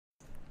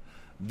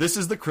This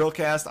is the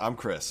CHRILLCAST. I'm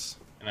Chris.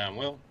 And I'm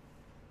Will.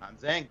 I'm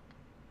Zeng.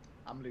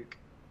 I'm Luke.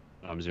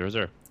 I'm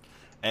 00.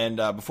 And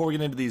before we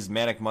get into these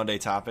Manic Monday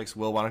topics,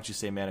 Will, why don't you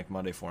say Manic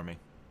Monday for me?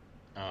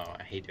 Oh,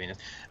 I hate doing this.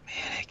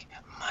 Manic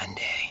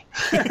Monday.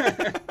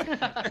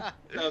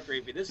 So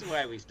creepy. This is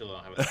why we still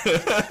don't have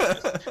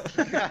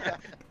it.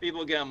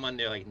 People get on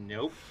Monday like,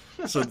 nope.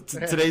 So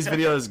today's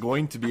video is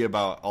going to be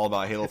all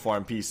about Halo 4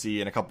 on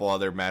PC and a couple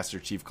other Master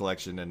Chief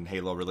Collection and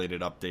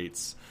Halo-related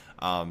updates.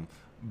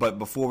 But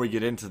before we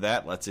get into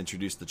that, let's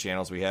introduce the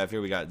channels we have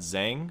here. We got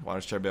Zeng. Why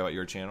don't you tell me about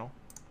your channel?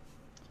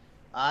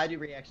 I do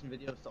reaction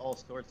videos to all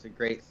sorts of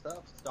great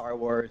stuff. Star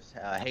Wars,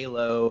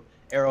 Halo,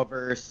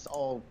 Arrowverse,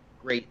 all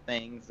great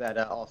things that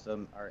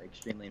also are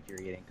extremely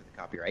infuriating because of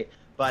copyright.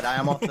 But I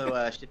am also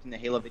shifting to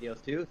Halo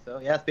videos too. So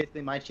yeah, it's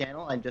basically my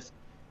channel. I'm just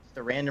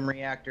a random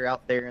reactor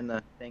out there in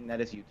the thing that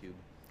is YouTube.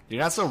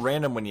 You're not so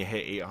random when you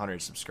hit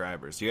 800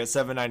 subscribers. You got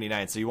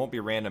 799, so you won't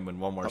be random when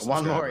one more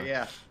subscriber. One more,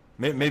 yeah.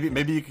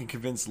 Maybe you can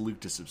convince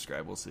Luke to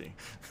subscribe. We'll see.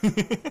 No,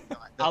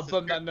 I'll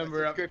bump that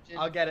number up.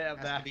 I'll get it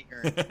up there.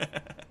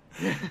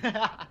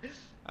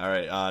 All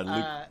right,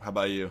 Luke, how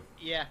about you?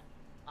 Yeah,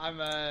 I'm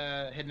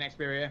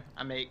HIDDENXPERIA.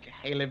 I make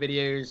Halo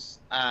videos,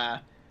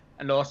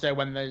 and also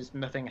when there's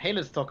nothing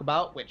Halo to talk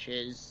about, which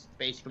is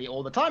basically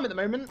all the time at the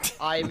moment,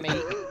 I make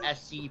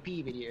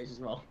SCP videos as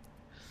well.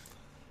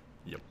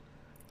 Yep.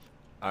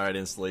 All right,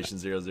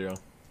 Installation00.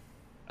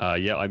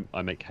 Yeah,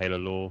 I make Halo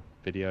lore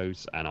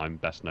videos, and I'm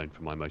best known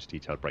for my most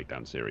detailed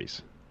breakdown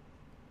series.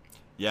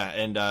 Yeah,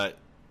 and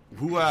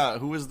who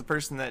was the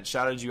person that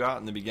shouted you out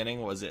in the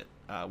beginning? Was it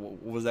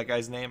what was that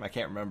guy's name? I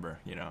can't remember.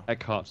 You know,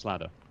 Eckhart's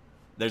Ladder.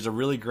 There's a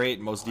really great,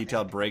 most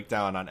detailed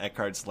breakdown on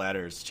Eckhart's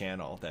Ladder's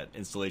channel that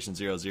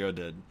Installation00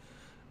 did,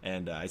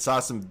 and I saw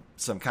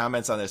some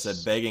comments on there that said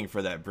begging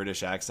for that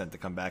British accent to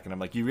come back, and I'm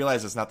like, you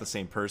realize it's not the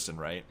same person,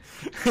 right?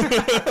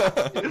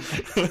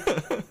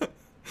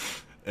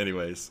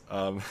 Anyways,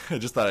 I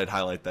just thought I'd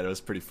highlight that. It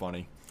was pretty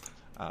funny.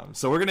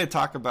 So we're going to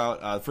talk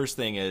about, the first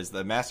thing is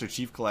the Master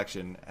Chief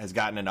Collection has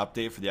gotten an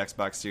update for the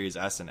Xbox Series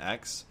S and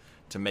X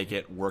to make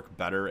it work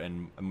better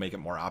and make it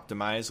more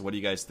optimized. What do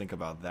you guys think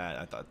about that?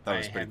 I thought that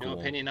was pretty cool. I have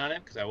no opinion on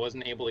it because I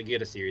wasn't able to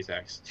get a Series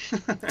X.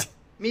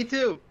 Me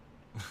too.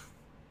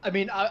 I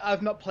mean,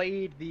 I've not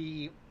played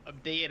the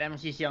updated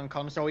MCC on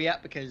console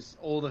yet because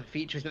all the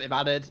features that they've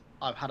added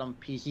I've had on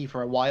PC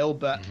for a while,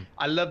 but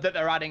I love that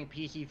they're adding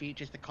PC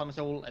features to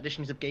console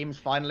editions of games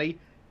finally.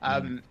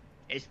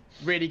 It's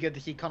really good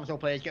to see console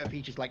players get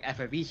features like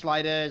FOV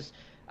sliders,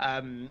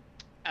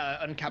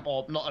 uncapped,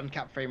 or not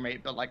uncapped frame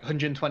rate, but like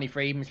 120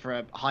 frames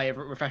for higher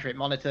refresh rate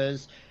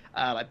monitors,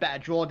 like better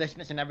draw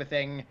distance and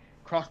everything,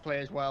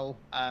 crossplay as well.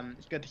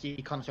 It's good to see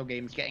console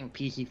games getting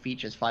PC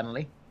features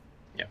finally.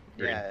 Yeah,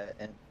 yeah,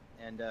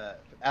 and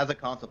as a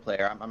console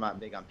player, I'm not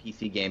big on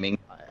PC gaming.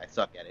 I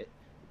suck at it,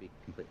 to be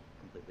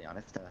completely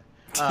honest.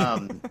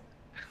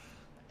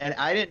 And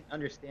I didn't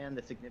understand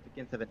the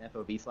significance of an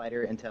FOV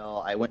slider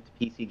until I went to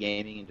PC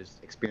gaming and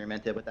just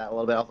experimented with that a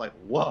little bit. I was like,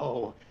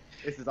 whoa,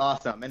 this is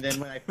awesome. And then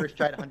when I first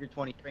tried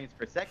 120 frames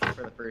per second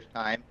for the first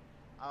time,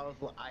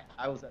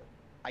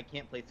 I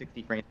can't play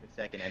 60 frames per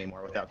second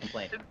anymore without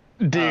complaining.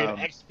 Dude,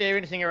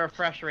 experiencing a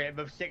refresh rate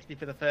above 60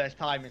 for the first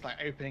time is like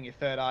opening your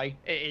third eye.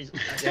 It is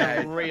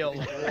a real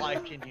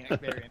life-changing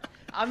experience.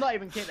 I'm not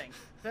even kidding.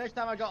 First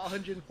time I got a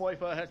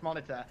 144Hz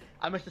monitor,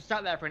 I must have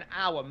sat there for an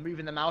hour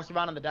moving the mouse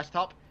around on the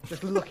desktop,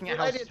 just looking at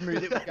how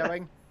smooth it was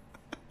going.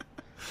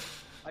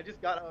 I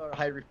just got a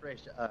high refresh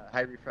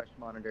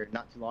monitor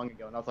not too long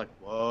ago, and I was like,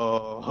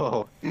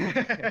 whoa.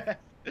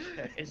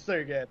 It's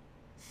so good.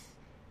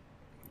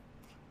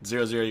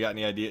 00, you got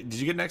any idea? Did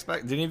you get an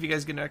Xbox? Did any of you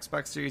guys get an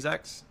Xbox Series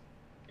X?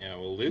 Yeah,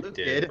 well, Luke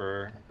did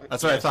for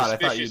that's what I thought. I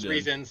thought you did.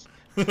 Reasons.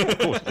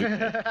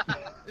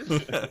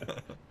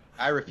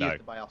 I refused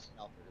to buy off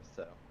scalpers,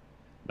 so.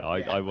 No,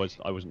 yeah. I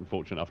wasn't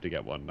fortunate enough to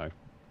get one. No.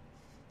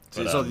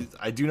 But, so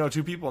I do know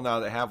two people now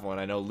that have one.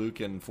 I know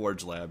Luke and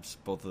Forge Labs.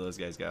 Both of those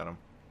guys got them.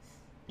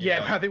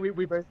 Yeah, I think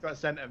we both got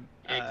sent them.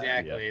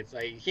 Exactly. Yeah. It's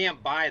like you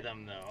can't buy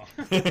them though.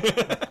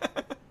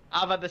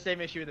 I've had the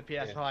same issue with the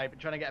PS5. Been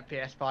trying to get a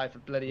PS5 for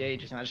bloody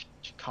ages, and I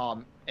just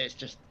can't. It's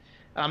just,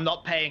 I'm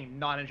not paying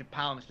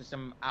 £900 for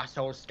some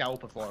asshole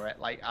scalper for it.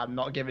 Like, I'm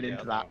not giving in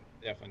to that.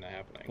 Definitely not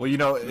happening. Well, you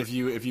know, if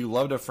you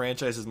loved a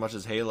franchise as much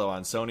as Halo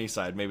on Sony's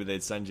side, maybe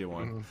they'd send you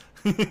one.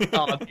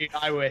 Oh, dude,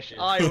 I wish,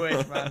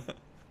 man.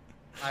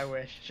 I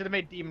wish. Should have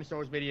made Demon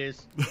Souls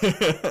videos.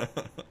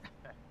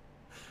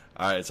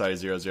 All right, sorry,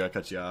 00, I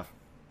cut you off.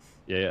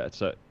 Yeah.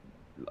 So,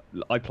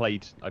 I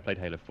played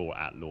Halo 4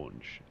 at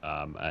launch,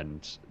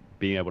 and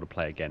being able to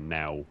play again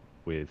now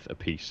with a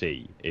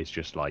PC is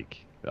just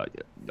like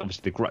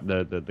obviously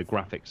the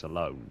graphics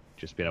alone.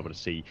 Just being able to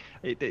see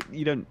it,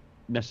 you don't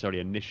necessarily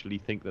initially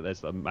think that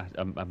there's a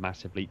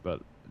massive leap,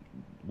 but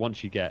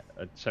once you get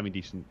a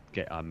semi-decent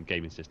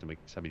gaming system, a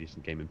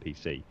semi-decent gaming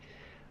PC,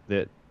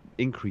 the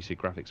increase in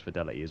graphics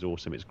fidelity is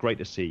awesome. It's great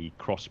to see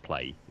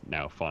cross-play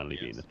now finally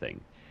being a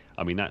thing.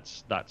 I mean,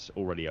 that's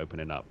already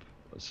opening up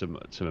some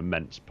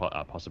immense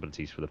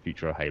possibilities for the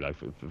future of Halo,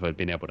 for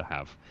being able to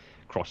have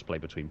cross-play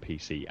between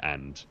PC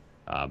and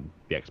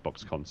the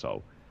Xbox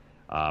console.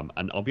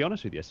 And I'll be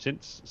honest with you,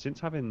 since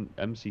having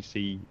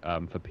MCC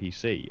for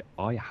PC,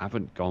 I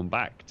haven't gone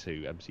back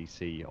to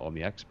MCC on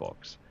the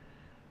Xbox.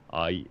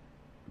 I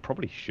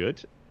probably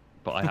should,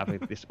 but I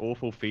have this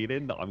awful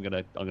feeling that I'm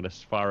gonna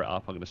fire it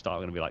up. I'm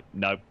gonna be like,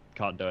 no,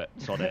 can't do it.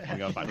 Sod it. I'm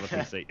going back to the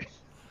PC.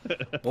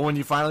 Well, when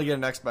you finally get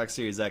an Xbox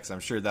Series X, I'm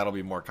sure that'll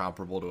be more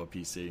comparable to a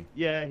PC.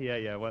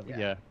 Yeah. Well,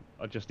 yeah.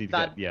 I just need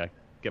to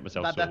get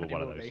myself sorted with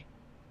one of those.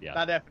 Yeah,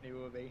 that definitely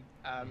will be.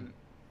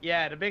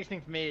 Yeah, the biggest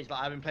thing for me is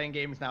like I've been playing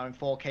games now in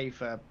 4K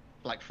for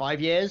like 5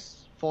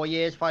 years. So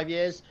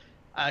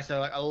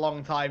like a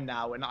long time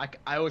now, and I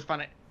always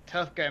find it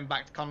tough going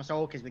back to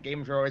console because the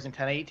games are always in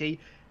 1080.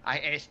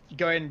 It's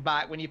going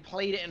back when you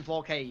played it in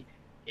 4K.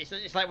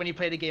 It's like when you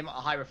play the game at a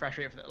high refresh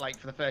rate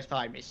for the first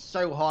time. It's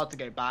so hard to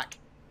go back.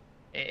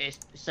 It's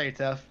so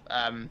tough.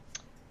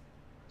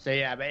 So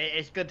yeah, but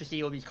it's good to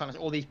see all these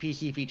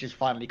PC features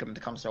finally coming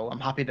to console. I'm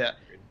happy that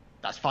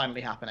that's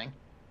finally happening.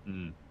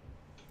 Mm.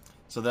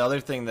 So the other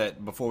thing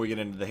that, before we get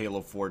into the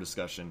Halo 4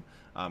 discussion,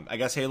 I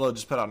guess Halo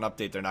just put out an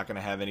update. They're not going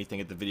to have anything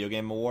at the Video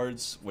Game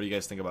Awards. What do you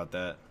guys think about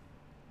that?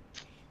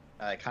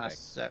 It kind of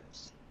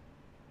sucks.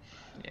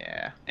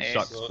 Yeah.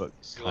 Sucks, but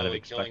kind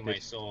of killing my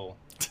expected. soul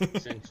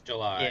since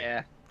July.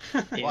 Yeah.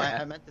 Well,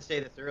 I meant to say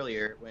this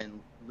earlier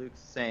when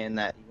Luke's saying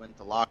that he went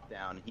to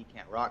lockdown and he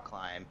can't rock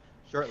climb.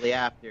 Shortly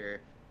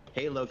after,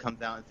 Halo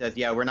comes out and says,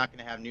 "Yeah, we're not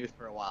going to have news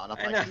for a while."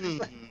 And I'm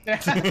like,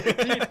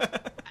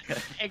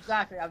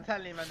 Exactly. I'm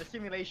telling you, man, the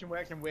simulation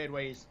works in weird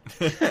ways.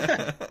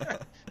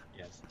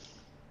 Yes.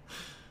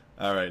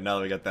 All right, now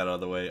that we got that out of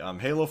the way,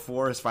 Halo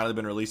 4 has finally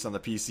been released on the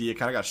PC. It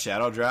kind of got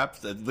shadow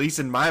dropped. At least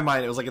in my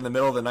mind, it was like in the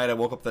middle of the night. I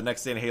woke up the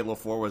next day and Halo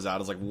 4 was out. I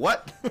was like,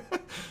 what?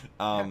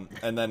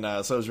 And then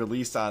so it was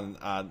released on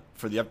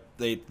for the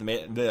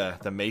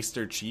update, the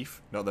Master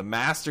Chief. No, the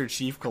Master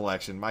Chief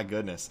Collection. My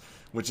goodness.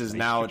 Which is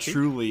now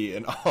truly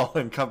an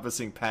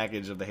all-encompassing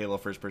package of the Halo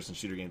first-person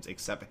shooter games,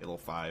 except Halo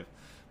 5.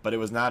 But it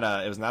was not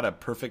a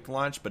perfect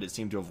launch, but it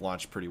seemed to have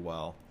launched pretty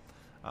well.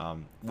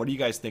 What do you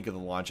guys think of the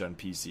launch on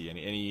PC?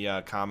 Any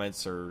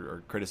comments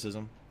or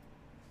criticism?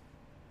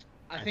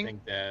 I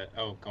think that.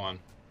 Oh, go on.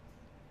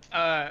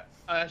 I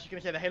was just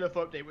gonna say the Halo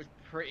 4 update was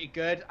pretty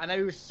good. I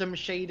know some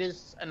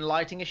shaders and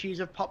lighting issues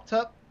have popped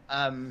up,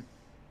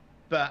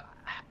 but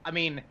I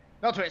mean,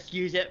 not to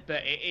excuse it,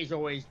 but it is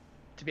always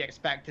to be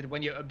expected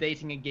when you're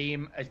updating a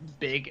game as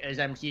big as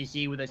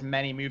MCC with as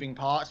many moving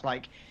parts.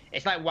 Like,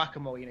 it's like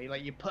whack-a-mole, you know,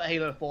 like you put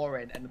Halo 4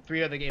 in and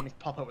 3 other games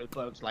pop up with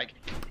bugs. Like,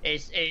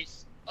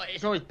 it's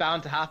always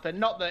bound to happen.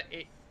 Not that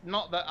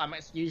I'm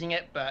excusing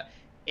it, but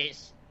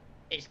it's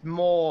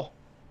more.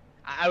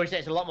 I would say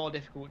it's a lot more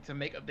difficult to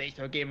make updates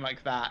to a game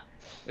like that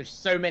with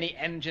so many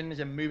engines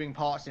and moving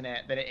parts in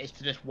it than it is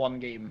to just one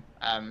game.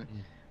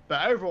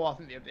 But overall, I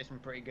think the update's been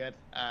pretty good.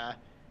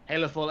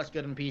 Halo 4 looks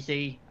good on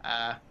PC.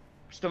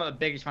 Still not the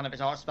biggest fan of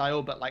its art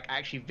style, but like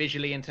actually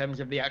visually in terms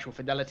of the actual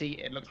fidelity,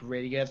 it looks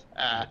really good.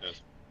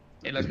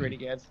 It looks really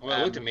good. Well,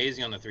 it looked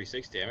amazing on the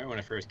 360. I remember when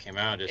it first came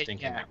out, just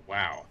thinking, like,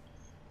 wow.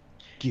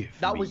 Give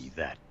me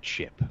that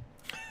chip.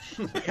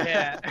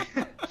 Yeah.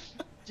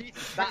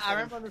 I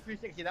remember on the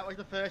 360, that was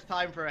the first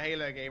time for a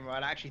Halo game where I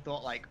actually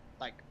thought, like,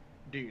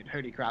 dude,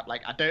 holy crap!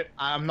 Like,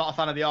 I'm not a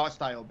fan of the art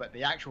style, but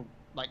the actual,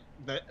 like,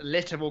 the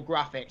literal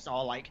graphics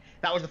are like,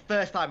 that was the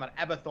first time I'd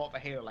ever thought for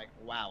Halo, like,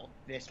 wow,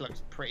 this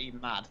looks pretty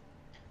mad.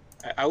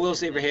 I will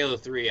say for Halo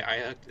 3,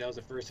 that was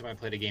the first time I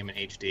played a game in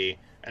HD,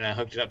 and I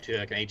hooked it up to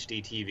like an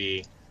HD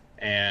TV,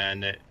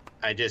 and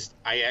I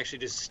actually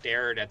just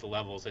stared at the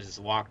levels. I just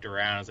walked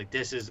around. I was like,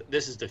 this is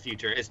the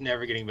future. It's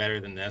never getting better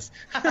than this.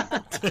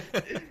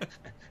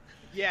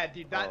 Yeah,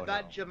 dude,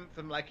 that jump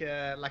from like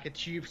a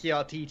tube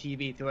CRT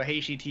TV to a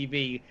HD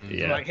TV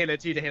from like Halo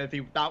 2 to Halo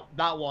 3,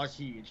 that was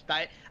huge.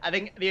 I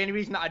think the only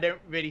reason that I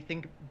don't really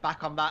think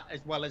back on that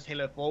as well as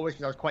Halo 4 was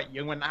because I was quite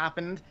young when that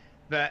happened.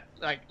 But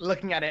like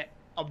looking at it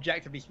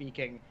objectively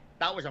speaking,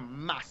 that was a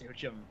massive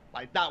jump.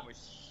 Like, that was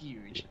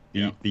huge.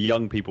 The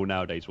young people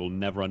nowadays will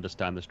never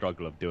understand the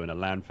struggle of doing a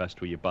LAN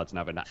fest with your buds and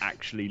having to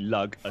actually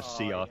lug a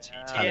CRT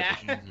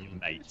television to your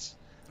mates.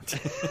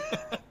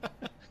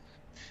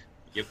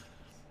 Yep.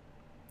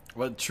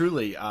 Well,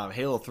 truly,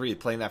 Halo 3,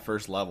 playing that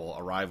first level,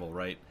 Arrival,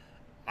 right?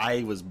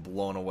 I was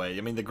blown away.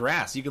 I mean, the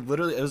grass, you could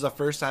literally, it was the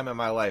first time in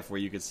my life where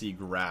you could see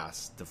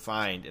grass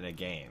defined in a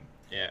game.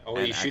 Yeah,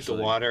 you shoot the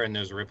water and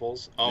there's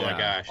ripples. Oh my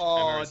gosh.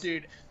 Oh,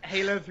 dude,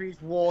 Halo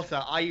 3's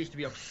water, I used to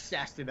be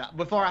obsessed with that.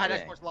 Before I had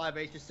Xbox Live,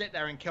 I used to sit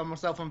there and kill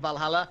myself on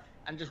Valhalla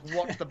and just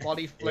watch the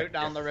body float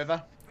down the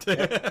river.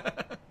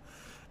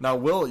 Now,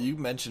 Will, you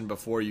mentioned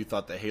before you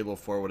thought that Halo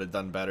 4 would have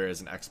done better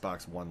as an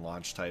Xbox One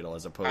launch title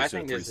as opposed to a 360. I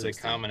think this is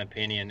a common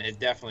opinion. It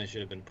definitely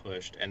should have been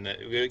pushed, and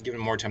we would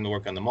given more time to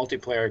work on the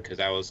multiplayer because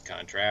that was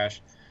kind of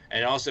trash.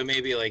 And also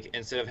maybe like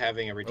instead of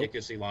having a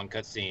ridiculously long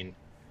cutscene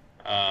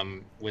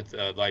with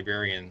the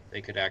librarian,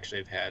 they could actually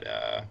have had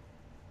I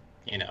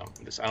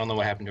don't know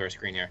what happened to our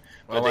screen here,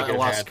 but they could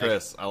have had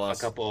Chris. I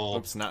lost a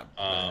couple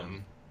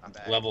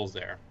levels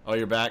there. Oh,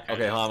 you're back?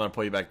 Okay, hold on, I'm gonna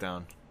pull you back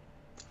down.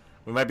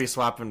 We might be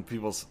swapping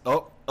people's.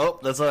 Oh,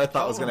 that's what I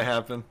thought was gonna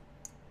happen.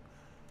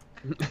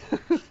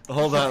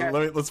 Hold on,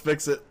 let's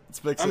fix it.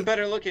 I'm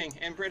better looking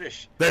and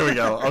British. There we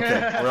go.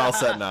 Okay, we're all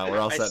set now.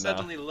 I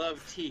suddenly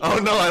love tea. Oh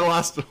no, I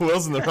lost.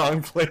 Will's in the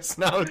wrong place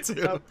now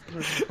too.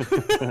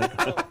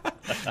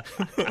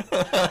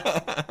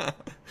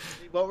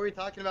 What were we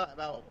talking about?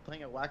 About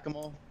playing at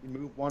whack-a-mole? You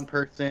move one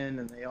person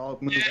and they all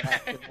move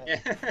after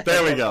that.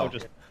 There we go.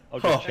 I'll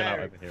just chill out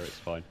over here. It's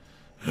fine.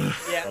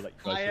 Yeah, I'll let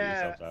you guys sort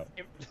yourselves out.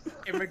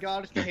 in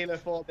regards to Halo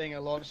 4 being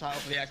a launch title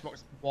for the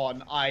Xbox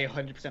One, I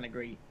 100%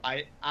 agree.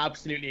 I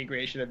absolutely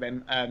agree it should have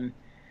been.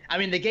 I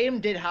mean, the game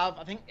did have,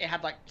 I think it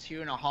had like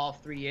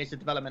 2.5, 3 years of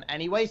development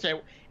anyway,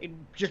 so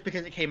just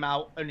because it came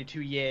out only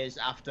 2 years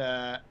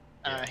after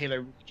Halo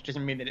Reach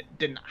doesn't mean that it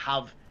didn't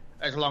have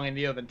as long in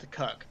the oven to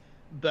cook.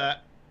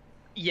 But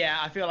yeah,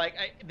 I feel like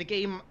the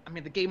game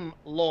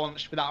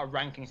launched without a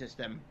ranking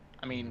system.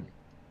 I mean,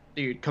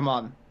 dude, come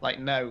on. Like,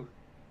 no.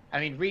 I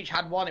mean, Reach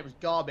had one. It was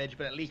garbage,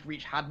 but at least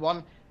Reach had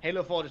one.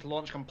 Halo 4 just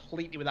launched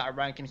completely without a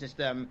ranking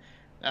system,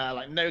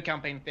 like no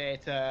campaign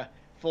theater.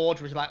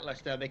 Forge was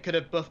lackluster. They could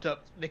have buffed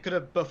up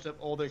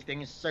all those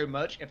things so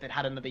much if they'd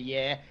had another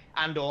year,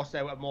 and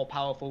also a more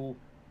powerful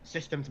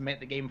system to make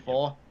the game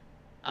for.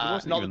 There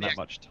wasn't even that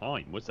much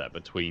time, was there,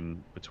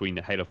 between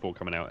the Halo 4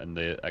 coming out and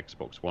the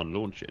Xbox One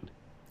launching?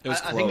 It was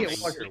close. I think it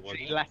was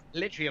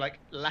literally like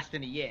less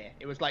than a year.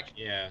 It was like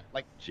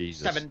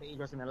Jesus. 7 days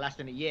or something, less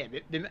than a year.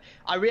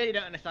 I really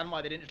don't understand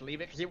why they didn't just leave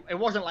it, because it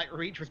wasn't like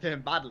Reach was doing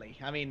badly.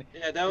 I mean,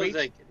 that was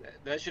like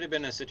that should have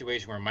been a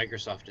situation where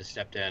Microsoft just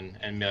stepped in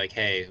and be like,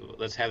 hey,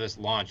 let's have this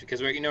launch, because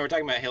we're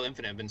talking about Halo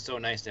Infinite. It'd been so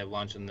nice to have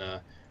launched on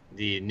the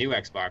new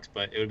Xbox,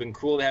 but it would have been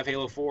cool to have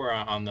Halo 4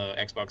 on the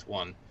Xbox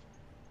One.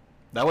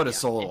 That would have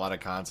sold a lot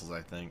of consoles,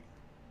 I think.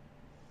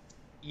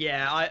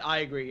 Yeah, I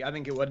agree. I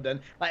think it would have done.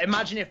 Like,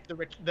 imagine if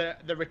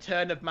the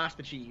return of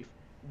Master Chief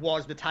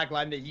was the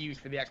tagline they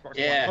used for the Xbox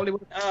One.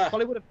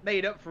 Probably would have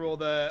made up for all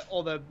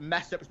the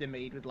mess ups they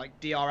made with like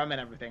DRM and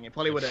everything. It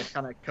probably would have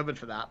kind of covered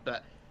for that,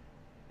 but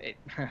it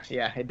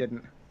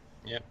didn't.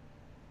 Yep.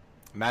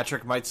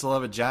 Matrick might still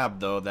have a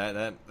job though.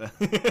 That.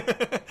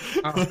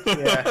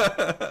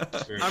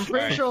 Sure. I'm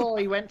pretty sure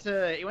he went to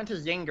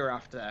Zynga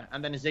after,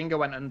 and then Zynga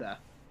went under.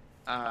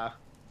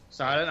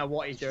 So I don't know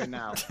what he's doing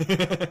now.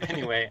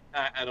 Anyway,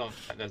 I don't.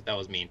 That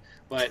was mean.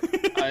 But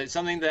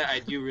something that I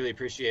do really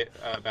appreciate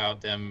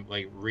about them,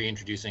 like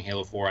reintroducing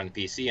Halo 4 on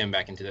PC and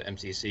back into the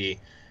MCC,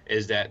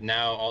 is that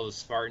now all the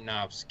Spartan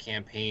Ops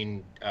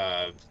campaign,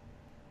 not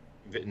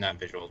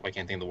visuals. I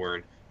can't think of the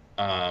word.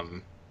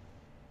 The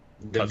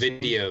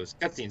videos,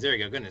 cutscenes. There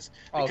you go. Goodness,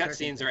 the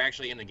cutscenes are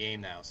actually in the game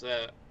now.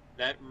 So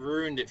that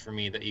ruined it for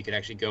me that you could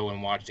actually go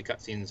and watch the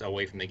cutscenes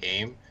away from the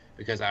game,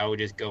 because I would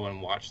just go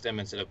and watch them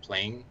instead of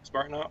playing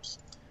Spartan Ops.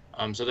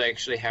 So they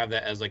actually have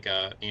that as like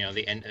a,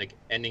 the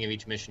ending of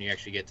each mission. You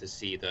actually get to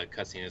see the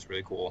cutscene. Is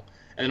really cool.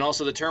 And then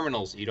also the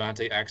terminals. You don't have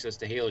to access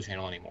the Halo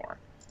channel anymore.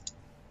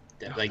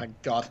 My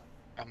God.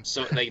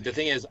 So like the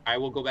thing is, I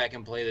will go back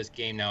and play this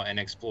game now and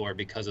explore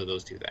because of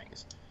those two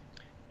things.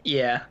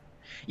 Yeah,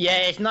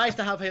 it's nice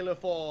to have Halo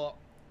 4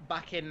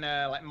 back in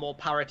like more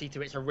parity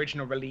to its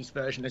original release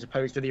version as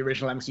opposed to the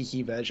original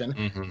MCC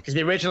version. Because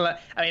the original,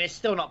 I mean, it's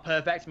still not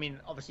perfect. I mean,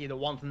 obviously the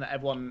one thing that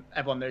everyone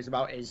knows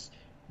about is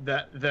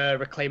that the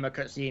Reclaimer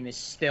cutscene is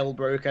still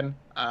broken.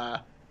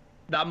 That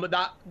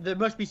there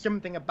must be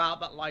something about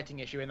that lighting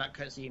issue in that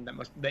cutscene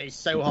that is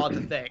so hard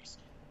to fix,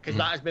 because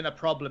that has been a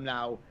problem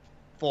now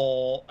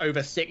for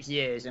over 6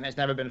 years and it's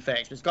never been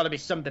fixed. There's got to be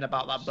something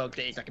about that bug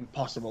that is like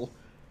impossible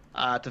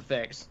to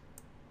fix,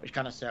 which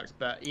kind of sucks.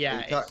 But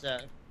yeah, it's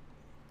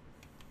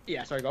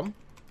yeah, sorry, go on.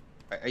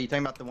 Are you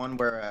talking about the one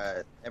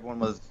where everyone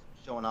was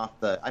showing off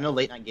I know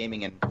Late Night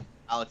Gaming and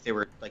Alex, they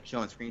were like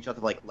showing screenshots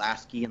of like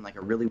Lasky and like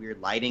a really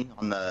weird lighting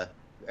on the.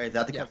 Is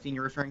that the cutscene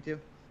you're referring to?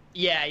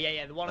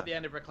 Yeah. The one at the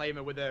end of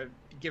Reclaimer with the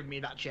 "Give me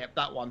that chip,"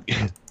 that one.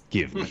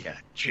 Give me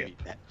that chip.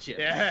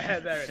 Yeah,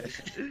 there it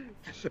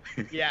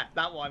is. Yeah,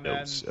 that one.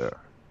 No, sir.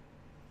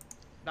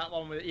 That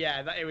one was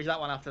it was that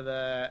one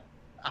after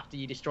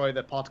you destroy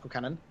the particle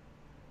cannon.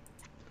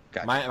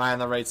 Gotcha. Am I on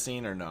the right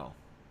scene or no?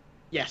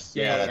 Yes.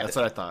 Yeah, that's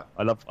what I thought.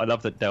 I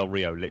love that Del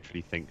Rio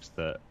literally thinks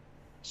that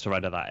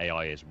surrender that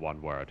AI is one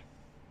word.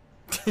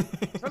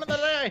 Surrender that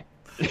AI.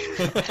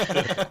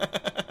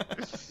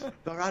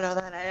 Surrender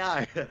that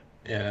AI.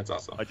 Yeah, that's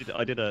awesome. I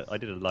did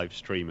a live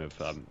stream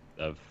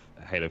of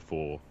Halo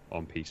 4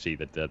 on PC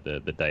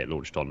the day it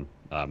launched on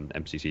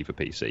MCC for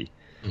PC.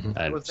 Mm-hmm. And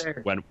I was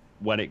there.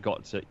 when it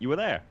got to, you were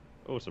there.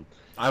 Awesome.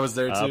 I was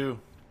there too.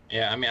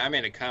 Yeah, I mean, I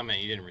made a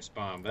comment, you didn't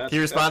respond, but he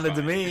responded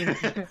to me.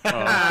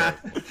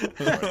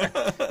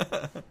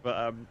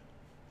 But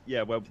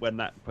yeah, when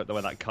that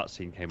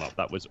cutscene came up,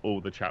 that was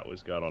all the chat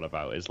was going on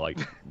about. Is like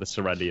the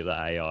serenity of the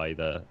AI,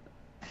 the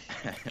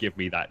give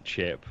me that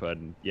chip,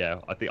 and yeah,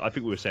 I think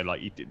we were saying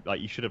like you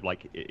should have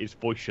his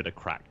voice should have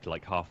cracked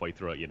like halfway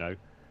through it,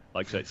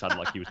 like so it sounded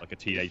like he was like a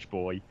teenage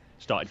boy,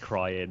 started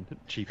crying.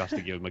 Chief has to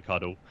give him a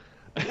cuddle,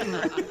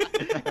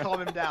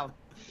 calm him down.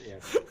 Yeah.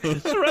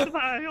 Surrender the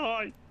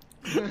AI.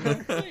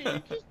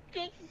 Please,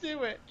 just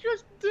do it.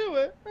 Just do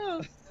it.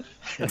 Oh.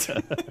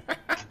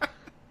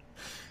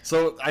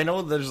 So I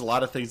know there's a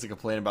lot of things to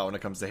complain about when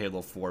it comes to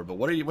Halo 4, but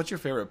what's your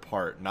favorite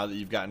part now that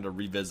you've gotten to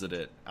revisit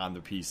it on the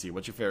PC?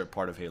 What's your favorite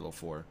part of Halo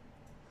 4?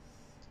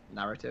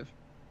 Narrative.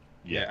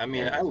 Yeah, I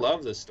mean, I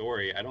love the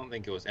story. I don't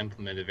think it was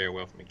implemented very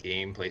well from a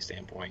gameplay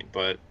standpoint,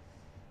 but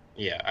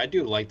yeah, I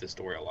do like the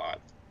story a lot.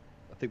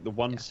 I think the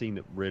one scene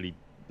that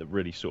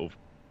really sort of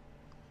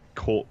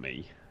caught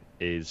me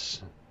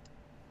is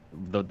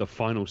the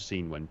final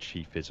scene when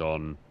Chief is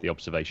on the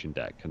observation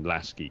deck and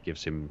Lasky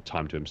gives him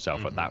time to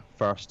himself. At that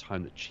first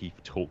time that Chief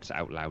talks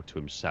out loud to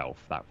himself,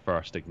 that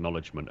first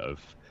acknowledgement of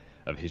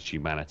his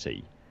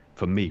humanity,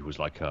 for me was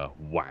like a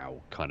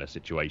wow kind of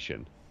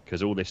situation.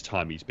 Because all this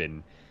time he's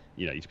been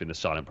the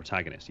silent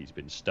protagonist. He's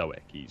been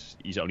stoic.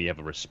 He's only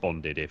ever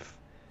responded if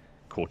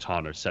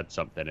Cortana said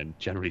something, and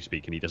generally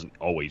speaking, he doesn't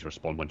always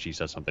respond when she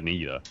says something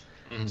either.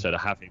 So to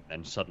have him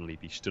then suddenly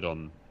be stood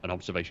on an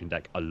observation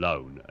deck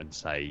alone and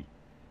say,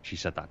 "She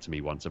said that to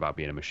me once about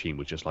being a machine,"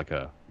 was just like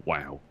a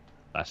wow.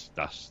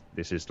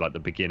 This is like the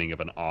beginning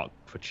of an arc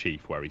for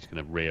Chief where he's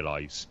going to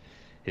realize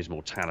his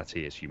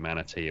mortality, his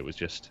humanity. It was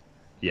just,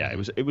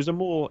 it was a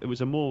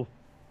more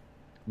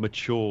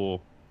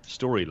mature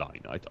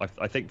storyline.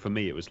 I think for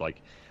me it was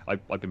like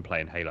I've been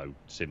playing Halo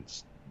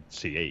since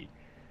CE,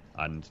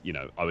 and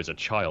I was a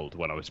child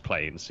when I was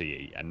playing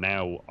CE, and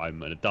now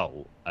I'm an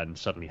adult, and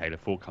suddenly Halo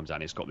 4 comes out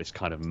and it's got this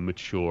kind of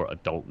mature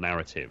adult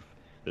narrative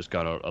that's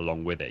going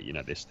along with it.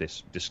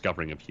 This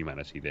discovering of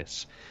humanity,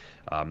 this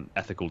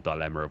ethical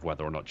dilemma of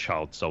whether or not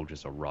child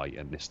soldiers are right,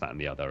 and this, that,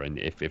 and the other, and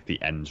if the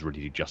ends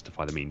really do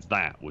justify the means.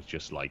 That was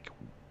just like,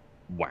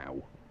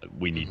 wow,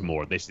 we need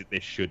more. This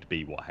should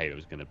be what Halo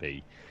is going to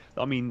be.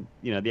 I mean,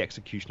 the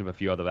execution of a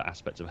few other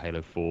aspects of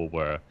Halo 4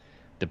 were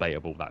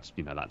debatable. That's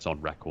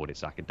on record.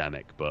 It's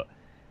academic, but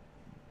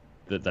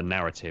the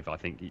narrative, I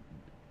think,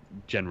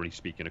 generally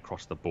speaking,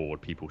 across the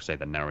board, people say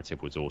the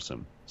narrative was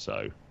awesome.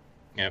 So,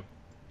 yep.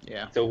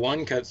 Yeah. The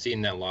one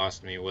cutscene that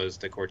lost me was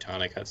the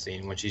Cortana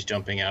cutscene when she's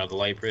jumping out of the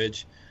light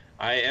bridge.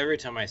 Every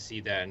time I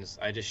see that,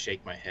 I just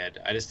shake my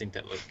head. I just think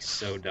that looks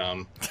so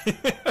dumb.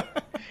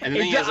 And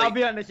I'll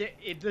be honest,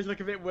 it does look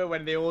a bit weird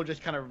when they all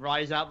just kind of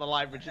rise out the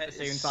light bridge at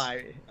the same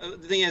time.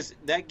 The thing is,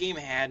 that game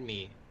had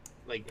me.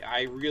 Like,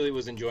 I really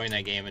was enjoying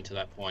that game until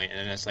that point, and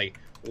then it's like,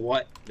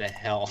 what the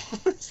hell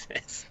is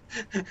this?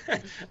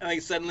 And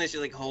like suddenly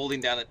she's like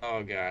holding down it.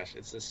 Oh gosh,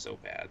 it's just so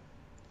bad.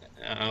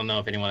 I don't know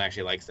if anyone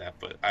actually likes that,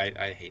 but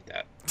I hate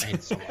that. I hate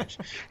it so much.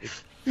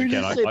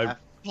 Again, the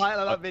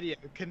title of that video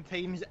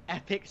contains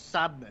epic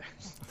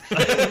sadness.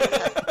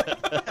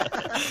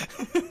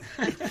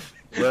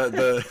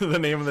 The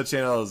name of the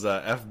channel is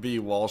FB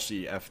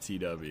Walshy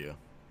FTW. In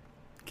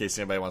case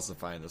anybody wants to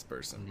find this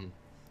person.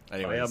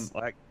 Anyways,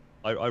 I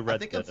read. I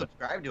think I'm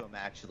subscribed to him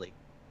actually.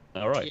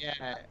 All right.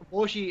 Yeah,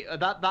 Walshy.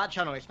 That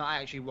channel. It's not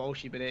actually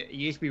Walshy, but it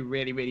used to be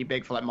really, really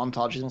big for like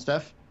montages and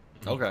stuff.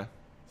 Okay.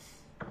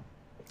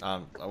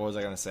 What was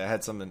I gonna say? I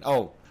had something.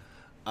 Oh,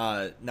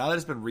 now that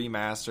it's been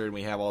remastered and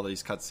we have all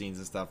these cutscenes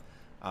and stuff,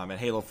 and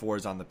Halo 4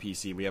 is on the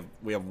PC,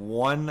 we have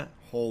one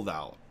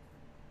holdout,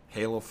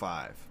 Halo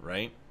 5,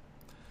 right?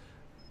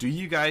 Do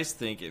you guys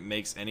think it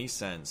makes any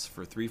sense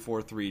for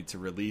 343 to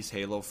release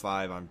Halo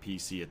 5 on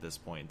PC at this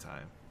point in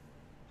time?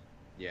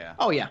 Yeah.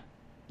 Oh yeah.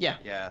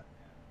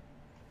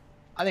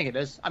 I think it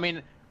is. I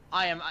mean,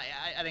 I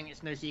think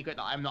it's no secret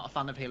that I'm not a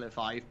fan of Halo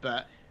 5,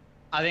 but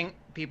I think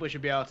people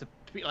should be able to,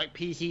 like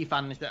PC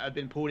fans that have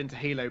been pulled into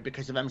Halo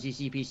because of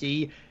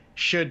MCCPC,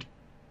 should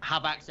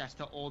have access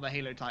to all the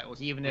Halo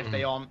titles, even if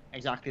they aren't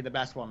exactly the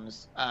best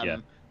ones.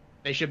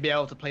 They should be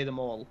able to play them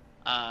all,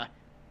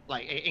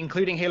 like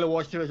including Halo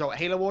Wars 2 as well.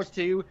 Halo Wars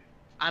 2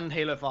 and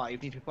Halo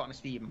 5 need to be put on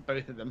Steam,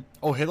 both of them.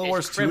 Oh, Halo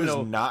Wars 2 is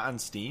not on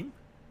Steam?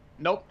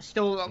 Nope,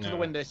 still up to the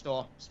Windows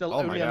Store. Still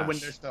only on the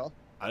Windows Store.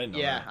 I didn't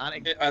know that.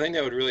 I think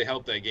that would really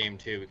help that game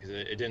too, because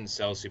it didn't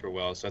sell super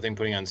well. So I think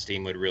putting it on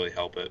Steam would really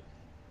help it.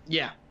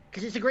 Yeah,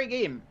 because it's a great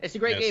game. It's a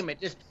great game.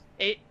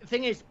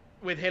 Thing is,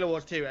 with Halo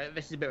Wars 2,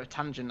 this is a bit of a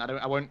tangent.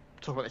 I won't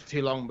talk about this for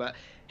too long, but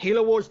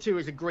Halo Wars 2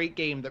 is a great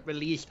game that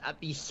released at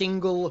the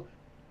single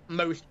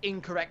most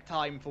incorrect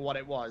time for what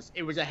it was.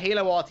 It was a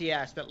Halo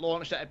RTS that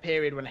launched at a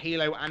period when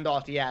Halo and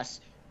RTS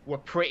were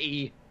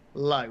pretty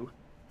low.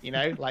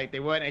 Like they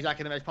weren't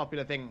exactly the most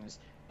popular things.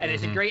 And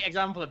it's a great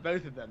example of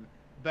both of them.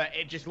 But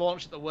it just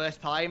launched at the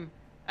worst time,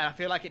 and I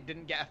feel like it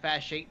didn't get a fair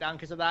shakedown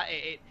because of that.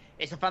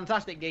 It's a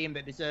fantastic game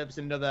that deserves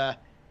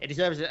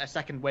a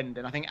second wind,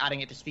 and I think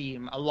adding it to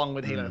Steam along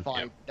with Halo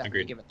 5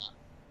 definitely give it that.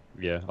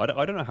 Yeah,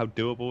 I don't know how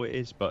doable it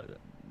is, but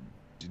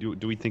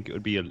do we think it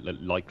would be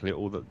likely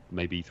or that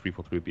maybe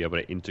 343 would be able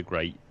to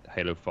integrate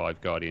Halo 5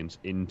 Guardians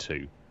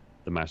into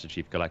the Master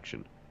Chief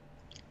Collection?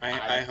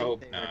 I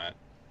hope not.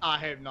 I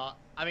hope not.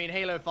 I mean,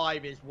 Halo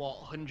 5 is,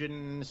 100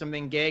 and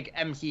something gig?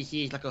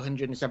 MCC is like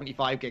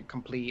 175 gig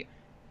complete.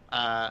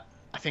 I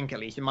think at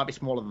least. It might be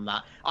smaller than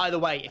that. Either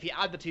way, if you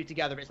add the two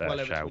together, it's well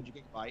over 200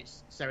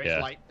 gigabytes. So it's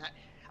like...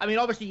 I mean,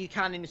 obviously you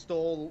can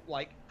install,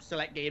 like,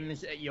 select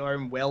games at your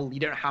own will.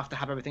 You don't have to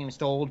have everything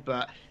installed,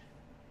 but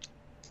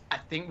I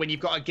think when you've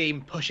got a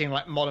game pushing,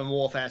 like, Modern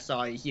Warfare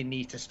size, you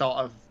need to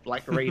start of,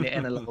 like, rein it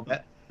in a little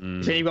bit.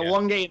 So you've got Yeah.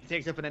 one game that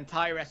takes up an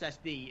entire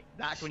SSD.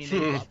 That's when you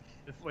need up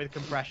with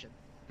compression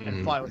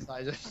and file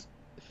sizes.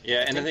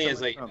 Yeah, and the thing so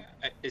is, much like, from.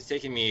 it's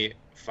taken me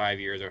 5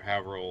 years or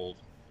however old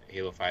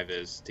Halo 5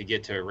 is to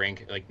get to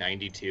rank like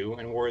 92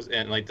 in Wars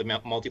and like the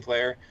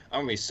multiplayer. I'm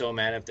gonna be so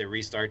mad if they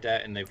restart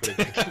that and they put it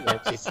back in the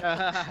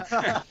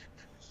MCC.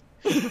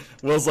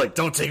 Will's like,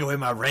 don't take away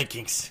my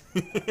rankings.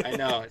 I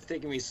know it's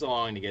taking me so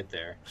long to get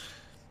there.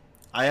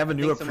 I have a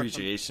new think so much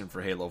appreciation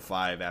for Halo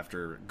 5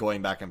 after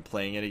going back and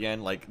playing it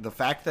again. Like, the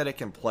fact that it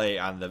can play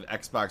on the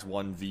Xbox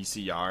One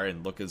VCR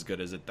and look as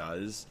good as it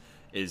does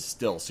is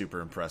still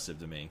super impressive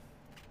to me.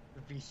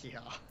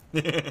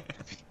 VCR.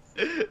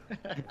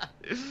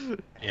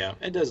 Yeah,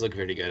 it does look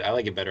pretty good. I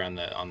like it better on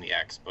the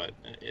X, but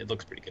it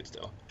looks pretty good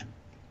still.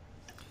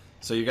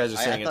 So you guys are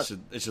I saying thought-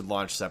 it should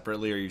launch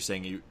separately, or are you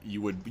saying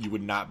you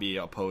would not be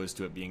opposed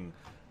to it being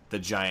the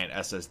giant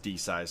SSD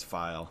size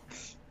file?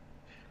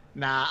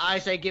 Nah, I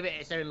say give it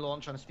its own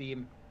launch on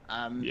Steam.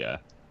 Yeah.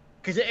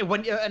 Because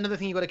another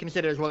thing you've got to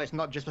consider as well, it's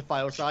not just the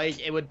file size.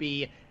 It would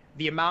be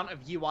the amount of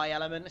UI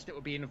elements that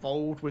would be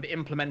involved with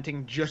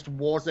implementing just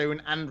Warzone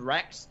and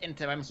Rex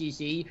into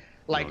MCC.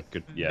 Like, Oh,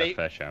 good. Yeah,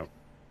 fair shout.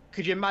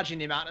 could you imagine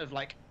the amount of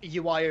like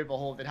UI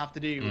overhaul they'd have to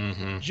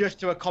do just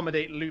to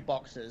accommodate loot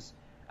boxes?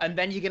 And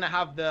then you're gonna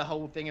have the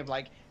whole thing of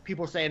like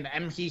people saying that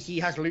MCC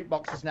has loot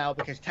boxes now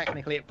because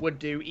technically it would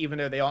do, even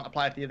though they aren't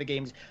applied to the other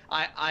games.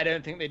 I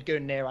don't think they'd go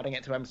near adding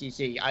it to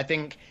MCC. I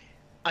think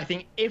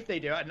if they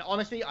do it, and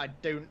honestly, I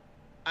don't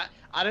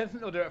think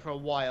they'll do it for a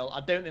while.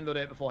 I don't think they'll do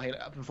it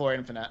before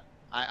Infinite.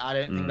 I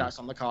don't think that's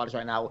on the cards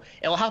right now.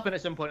 It'll happen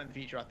at some point in the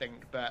future, I think,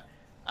 but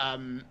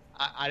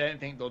I don't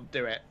think they'll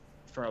do it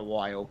for a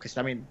while because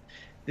I mean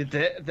they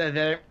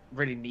don't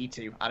really need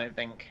to. I don't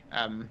think.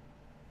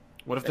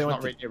 What if they It's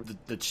went not really-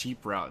 the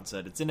cheap route and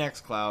said, it's in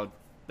xCloud,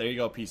 there you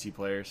go, PC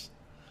players?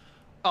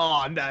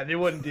 Oh no, they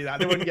wouldn't do that.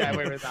 They wouldn't get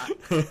away with that.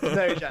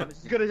 No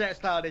chance. As good as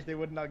xCloud is, they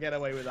would not get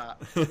away with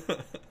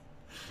that.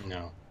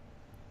 No.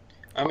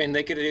 I mean,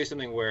 they could do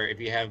something where if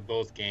you have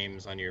both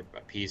games on your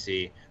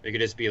PC, there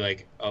could just be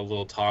like a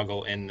little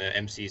toggle in the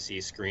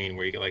MCC screen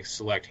where you can like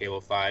select Halo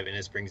 5 and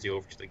this brings you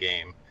over to the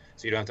game.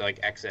 So you don't have to like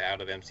exit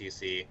out of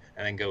MCC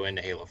and then go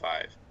into Halo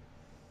 5.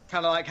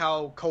 Kind of like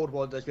how Cold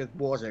War does with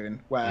Warzone,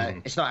 where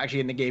it's not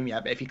actually in the game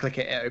yet, but if you click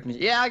it, it opens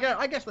it. Yeah,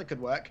 I guess that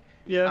could work.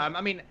 Yeah. I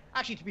mean,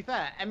 actually, to be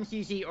fair,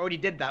 MCC already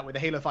did that with the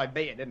Halo 5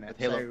 beta, didn't it? With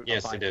Halo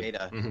Yes, 5 they did.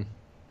 beta.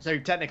 So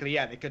technically,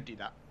 yeah, they could do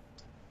that.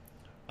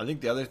 I think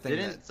the other thing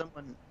Didn't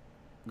someone?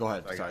 Go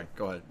ahead, Sorry, sorry,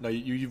 go ahead. No,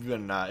 you've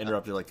been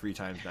interrupted like 3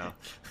 times now.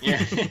 Yeah.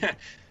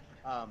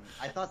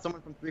 I thought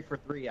someone from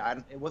 343.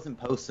 It wasn't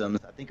Postums.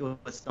 I think it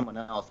was someone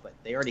else, but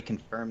they already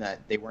confirmed that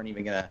they weren't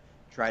even gonna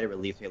try to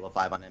release Halo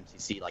 5 on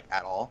MCC like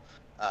at all.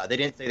 They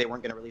didn't say they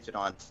weren't gonna release it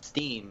on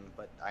Steam,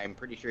 but I'm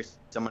pretty sure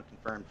someone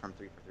confirmed from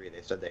 343.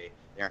 They said they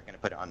aren't gonna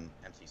put it on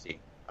MCC.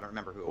 I don't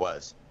remember who it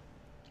was.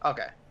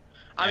 Okay.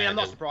 I mean, I'm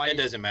not surprised. It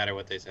doesn't matter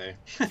what they say.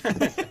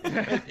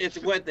 It's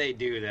what they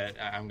do that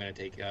I'm going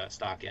to take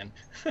stock in.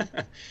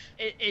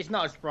 It's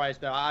not a surprise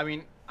though. I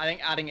mean, I think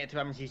adding it to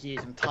MCC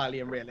is entirely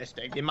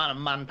unrealistic. The amount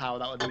of manpower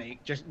that would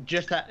make just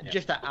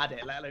to add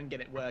it, let alone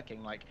get it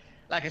working. Like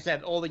I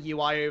said, all the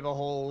UI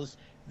overhauls,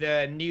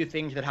 the new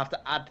things that have to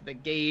add to the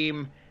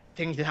game,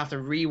 things that have to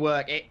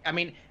rework it. I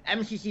mean,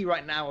 MCC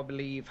right now, I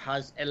believe,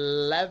 has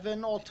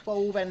 11 or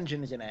 12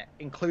 engines in it,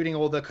 including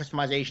all the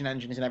customization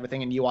engines and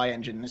everything and UI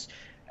engines.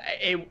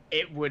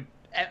 It would.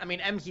 I mean,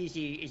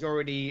 MCC is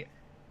already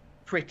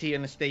pretty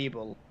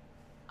unstable.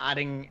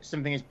 Adding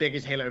something as big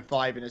as Halo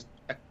 5 and as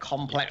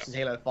complex as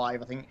Halo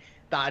 5, I think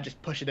that'd just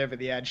push it over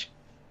the edge.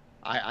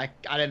 I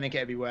don't think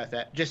it'd be worth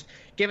it. Just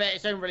give it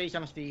its own release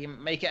on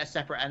Steam, make it a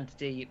separate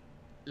entity,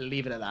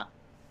 leave it at that.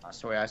 That's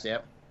the way I see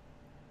it.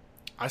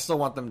 I still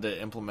want them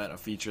to implement a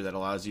feature that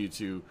allows you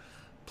to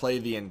play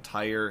the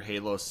entire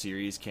Halo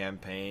series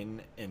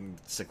campaign in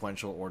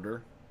sequential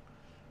order,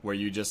 where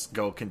you just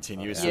go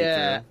continuously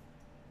through.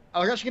 I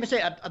was actually going to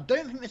say, I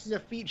don't think this is a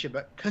feature,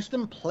 but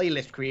custom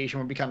playlist creation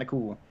would be kind of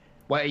cool.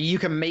 Where you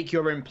can make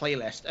your own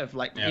playlist of,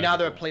 like, you know how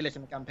there are playlists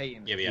in the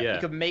campaign? Yeah. You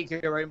could make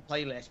your own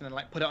playlist and then,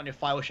 like, put it on your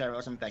file share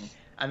or something.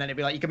 And then it'd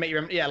be like, you can make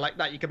your own, like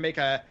that. You can make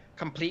a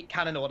complete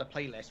canon order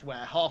playlist where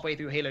halfway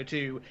through Halo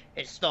 2,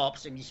 it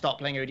stops and you start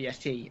playing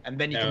ODST. And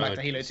then you come back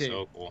to Halo 2.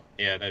 So cool.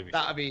 Yeah,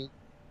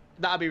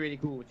 that'd be really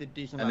cool to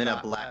do something And then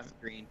like that. a black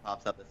screen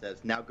pops up that says,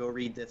 "Now go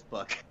read this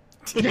book."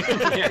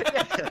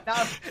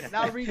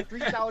 now read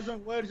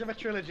 3,000 words of a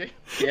trilogy.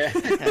 Yeah.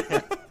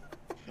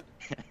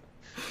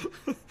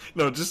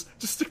 No, just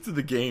stick to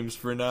the games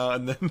for now,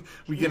 and then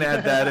we can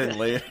add that in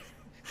later.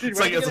 Dude,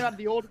 when are they going to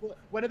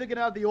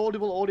have the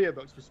Audible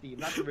audiobooks for Steam?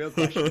 That's the real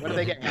question. When are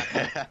they getting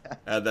that?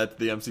 Add that to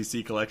the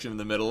MCC collection in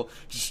the middle.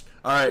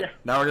 All right,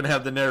 now we're gonna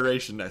have the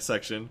narration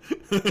section.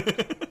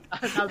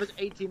 Now there's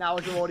 18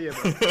 hours of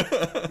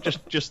audiobooks.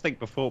 Just think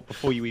before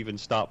you even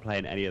start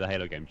playing any of the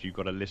Halo games, you've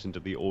got to listen to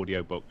the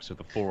audiobooks of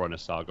the Forerunner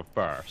saga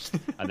first,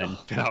 and then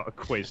fill out a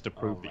quiz to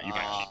prove that you've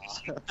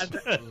actually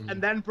listened.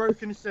 And then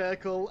Broken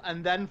Circle,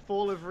 and then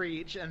Fall of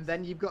Reach, and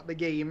then you've got the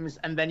games,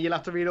 and then you'll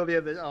have to read all the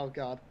others. Oh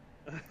god.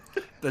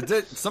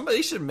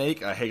 Somebody should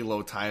make a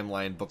Halo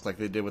timeline book like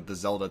they did with the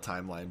Zelda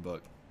timeline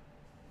book.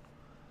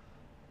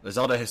 The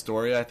Zelda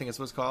Historia, I think it's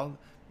what's called.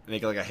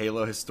 Make it like a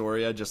Halo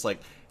Historia, just like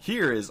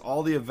here is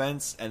all the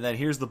events, and then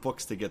here's the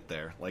books to get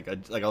there. Like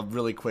a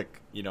really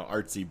quick,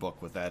 artsy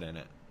book with that in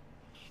it.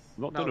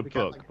 I'm not doing a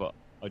book, but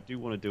I do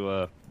want to do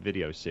a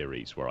video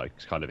series where I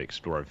kind of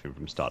explore everything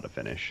from start to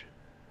finish.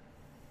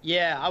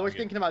 Yeah, I was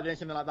thinking about doing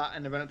something like that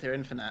in the Run to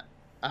Infinite.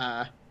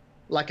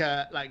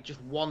 Like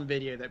just one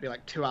video that'd be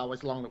like 2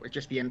 hours long that would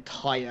just be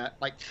entire,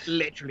 like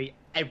literally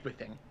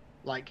everything.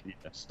 Like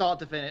start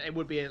to finish, it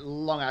would be a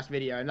long ass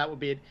video, and that would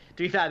be, to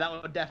be fair,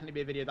 that would definitely be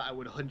a video that I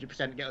would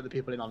 100% get other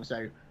people in on.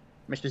 So,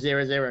 Mr.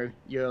 00,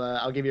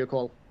 I'll give you a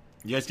call.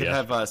 You guys could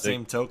have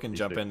Same Token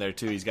jump in there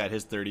too. He's got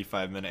his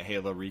 35-minute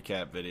Halo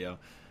recap video.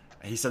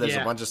 He said there's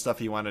a bunch of stuff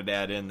he wanted to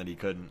add in that he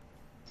couldn't.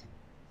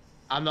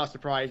 I'm not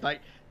surprised.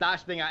 Like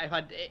that's the thing.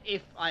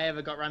 If I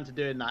ever got around to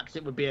doing that, because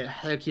it would be a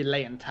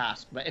Herculean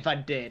task. But if I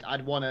did,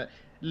 I'd want to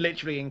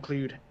literally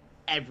include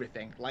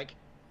everything. Like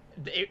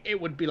it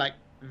would be like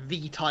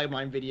the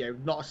timeline video,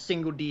 not a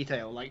single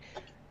detail. Like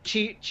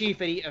Chief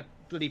would eat a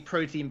bloody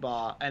protein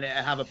bar and it'd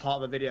have a part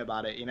of a video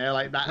about it.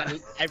 Like that,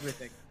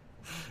 everything.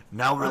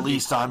 Now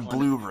released on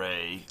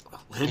Blu-ray,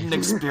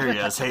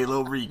 HIDDENXPERIA's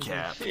Halo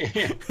recap.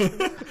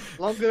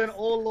 Longer than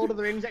all Lord of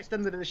the Rings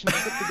extended editions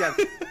put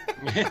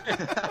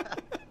together.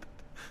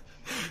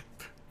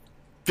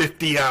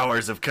 50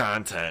 hours of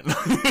content.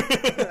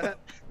 That'd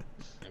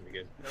be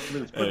good.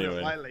 Anyway.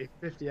 Slightly,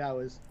 50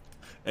 hours.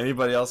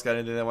 Anybody else got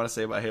anything they want to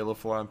say about Halo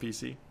 4 on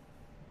PC?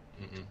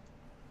 Mm-mm.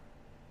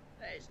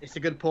 It's a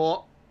good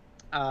port.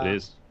 It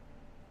is.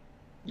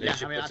 They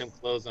should put some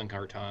clothes on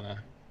Cortana.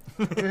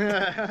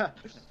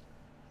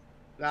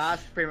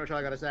 That's pretty much all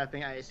I got to say. I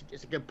think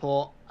it's a good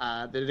port.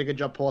 They did a good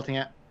job porting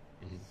it.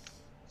 Mm-hmm.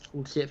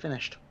 We'll see it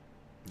finished.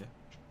 Yeah.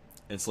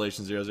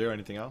 Installation 00,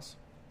 anything else?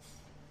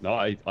 No,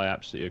 I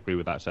absolutely agree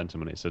with that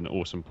sentiment. It's an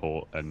awesome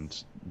port,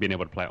 and being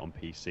able to play it on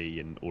PC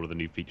and all of the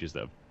new features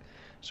that have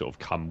sort of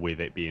come with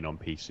it being on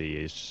PC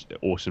is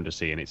awesome to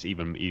see, and it's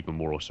even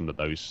more awesome that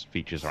those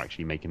features are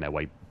actually making their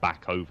way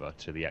back over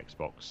to the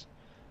Xbox.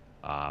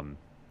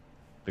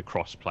 The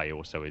cross-play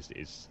also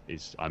is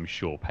I'm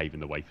sure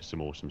paving the way for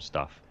some awesome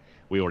stuff.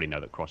 We already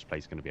know that cross-play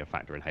is going to be a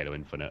factor in Halo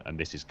Infinite, and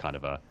this is kind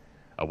of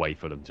a way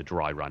for them to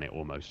dry run it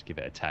almost, give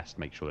it a test,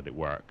 make sure that it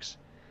works.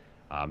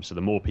 So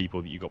the more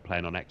people that you got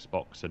playing on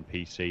Xbox and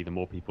PC, the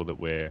more people that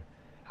we're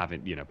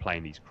having,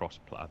 playing these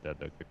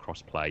the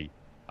cross-play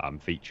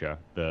feature,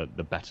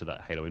 the better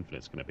that Halo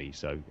Infinite's going to be.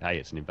 So hey,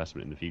 it's an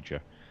investment in the future.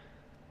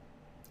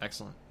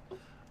 Excellent.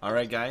 All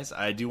right, guys.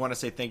 I do want to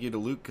say thank you to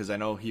Luke because I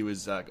know he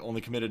was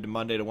only committed to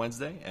Monday to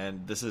Wednesday,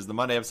 and this is the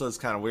Monday episode. It's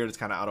kind of weird. It's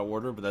kind of out of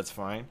order, but that's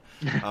fine.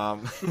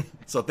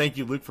 So thank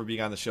you, Luke, for being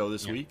on the show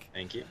this week.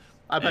 Thank you.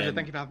 My pleasure.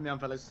 Thank you for having me on,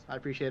 fellas. I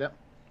appreciate it.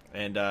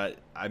 And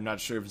I'm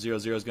not sure if 00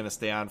 is going to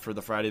stay on for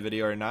the Friday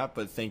video or not,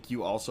 but thank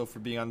you also for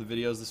being on the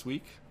videos this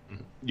week.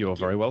 You're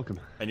very welcome.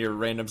 And your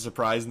random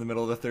surprise in the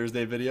middle of the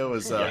Thursday video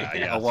is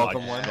a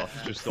welcome one.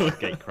 Just thought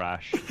gate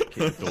crash,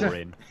 kick the door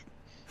in.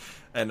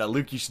 And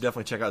Luke, you should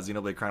definitely check out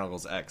Xenoblade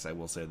Chronicles X. I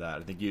will say that.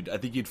 I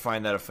think you'd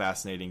find that a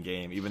fascinating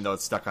game, even though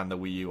it's stuck on the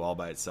Wii U all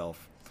by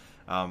itself.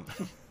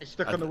 It's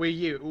stuck on the Wii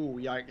U. Ooh,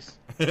 yikes!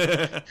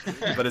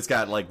 But it's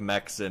got like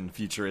mechs and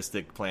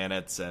futuristic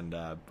planets and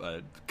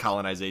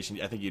colonization.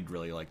 I think you'd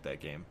really like that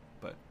game.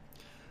 But,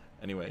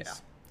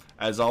 anyways,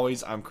 as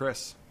always, I'm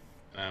Chris.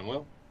 I'm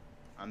Will.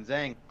 I'm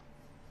Zang.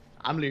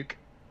 I'm Luke.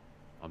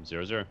 I'm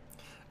 00.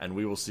 And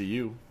we will see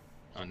you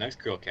on next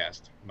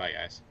CHRILLCAST. Bye,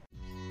 guys.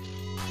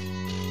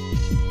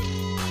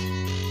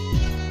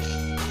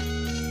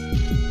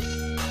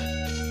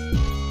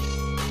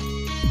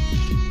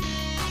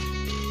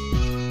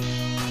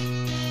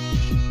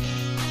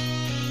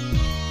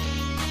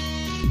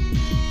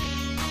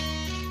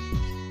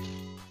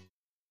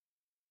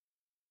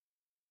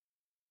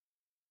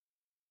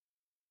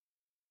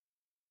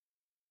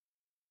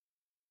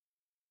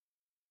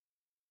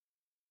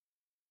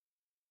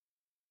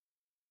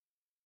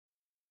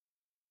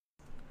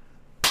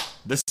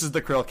 This is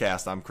the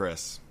CHRILLCAST. I'm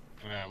Chris.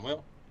 I'm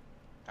Will.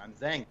 I'm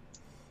Zang.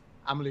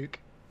 I'm Luke.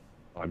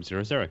 I'm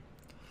 00.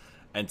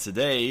 And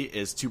today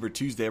is Tuber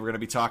Tuesday. We're going to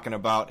be talking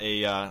about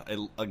a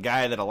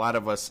guy that a lot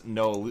of us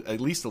know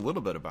at least a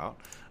little bit about.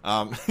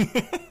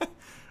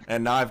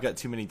 And now I've got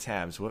too many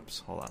tabs.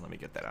 Whoops. Hold on. Let me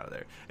get that out of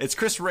there. It's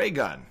Chris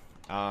Raygun.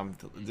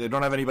 They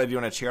don't have anybody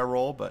doing a chair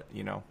roll, but,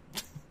 Hang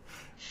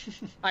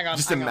on.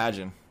 Just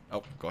imagine.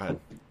 Oh, go ahead.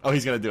 Oh,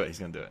 he's going to do it. He's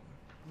going to do it.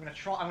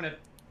 I'm going to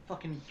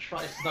fucking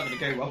try. It's not going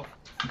to go well.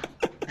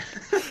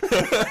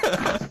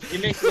 You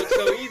make it look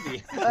so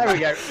easy. There we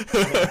go.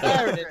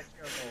 There it is.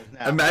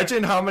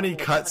 Imagine how many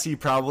cuts he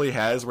probably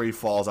has where he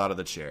falls out of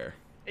the chair.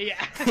 Yeah.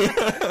 I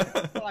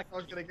feel like I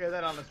was going to go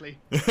there, honestly.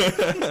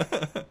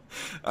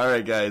 All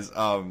right, guys.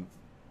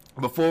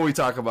 Before we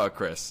talk about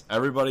Chris,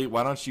 everybody,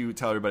 why don't you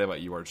tell everybody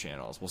about your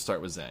channels? We'll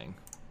start with Zang.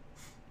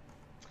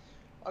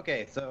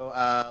 Okay, so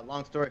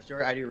long story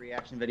short, I do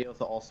reaction videos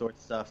to all sorts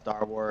of stuff: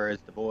 Star Wars,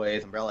 The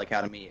Boys, Umbrella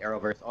Academy,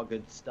 Arrowverse, all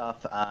good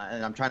stuff.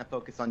 And I'm trying to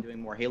focus on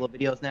doing more Halo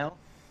videos now.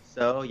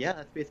 So yeah,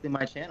 that's basically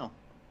my channel.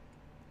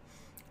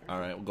 All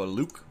right, we'll go to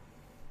Luke.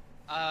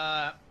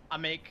 I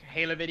make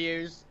Halo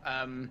videos,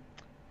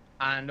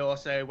 and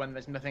also when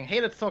there's nothing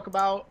Halo to talk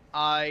about,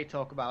 I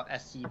talk about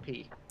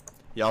SCP.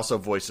 He also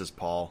voices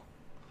Paul.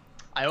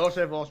 I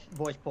also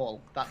voice Paul.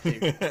 That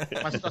too.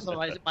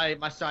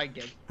 my side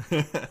gig.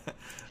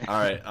 All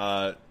right,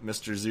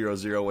 Mr.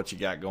 00, what you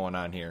got going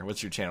on here?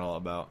 What's your channel all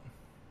about?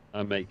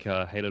 I make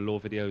Halo lore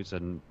videos,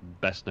 and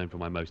best known for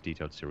my most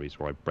detailed series,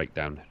 where I break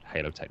down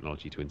Halo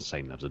technology to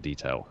insane levels of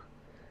detail.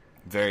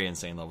 Very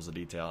insane levels of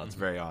detail. It's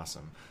very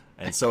awesome.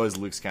 And so is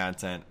Luke's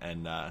content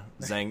and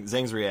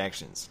Zeng's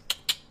reactions.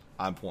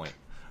 On point.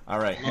 All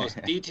right.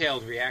 Most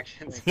detailed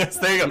reactions. Yes,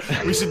 there you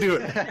go. We should do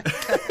it.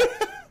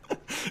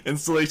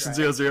 Installation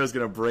 00 is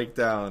going to break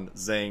down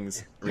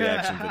Zeng's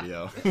reaction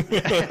video.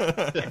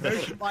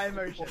 Emotion by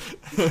emotion.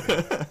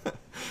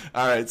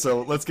 All right,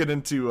 so let's get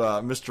into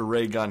Mr.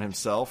 Raygun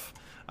himself.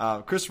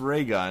 Chris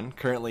Raygun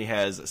currently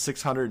has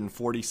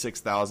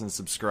 646,000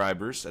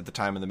 subscribers at the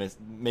time of the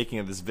making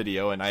of this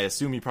video, and I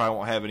assume he probably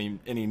won't have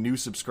any new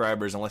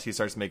subscribers unless he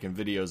starts making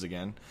videos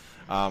again.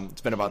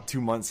 It's been about 2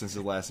 months since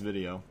his last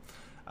video.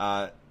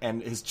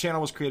 And his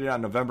channel was created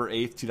on November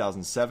 8th,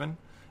 2007,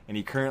 and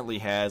he currently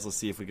has, let's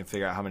see if we can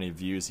figure out how many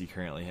views he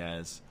currently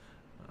has.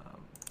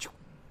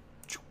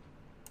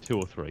 2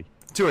 or 3.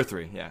 2 or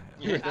 3, yeah.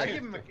 I'll give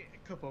him a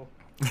couple.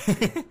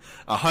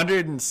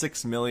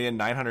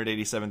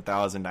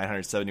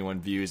 106,987,971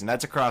 views, and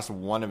that's across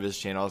one of his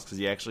channels because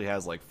he actually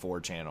has like 4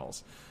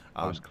 channels.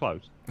 I was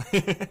close.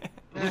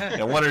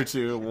 Yeah, 1 or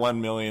 2,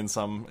 1 million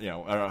some,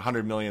 or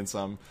 100 million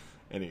some,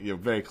 and you're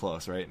very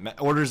close, right?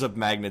 Orders of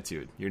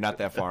magnitude. You're not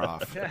that far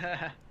off.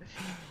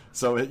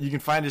 So you can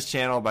find his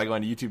channel by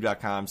going to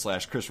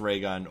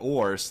youtube.com/ChrisRaygun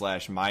or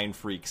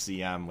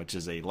 /MindFreakCM, which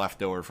is a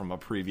leftover from a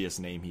previous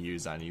name he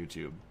used on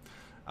YouTube.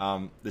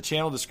 The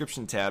channel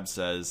description tab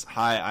says,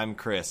 "Hi, I'm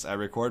Chris. I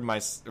record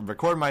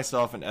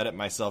myself and edit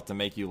myself to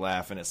make you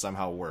laugh, and it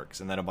somehow works."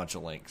 And then a bunch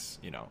of links,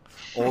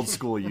 old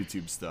school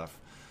YouTube stuff.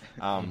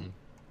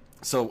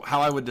 So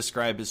how I would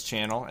describe his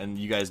channel, and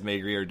you guys may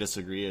agree or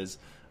disagree, is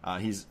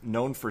he's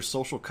known for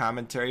social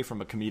commentary from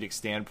a comedic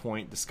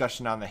standpoint,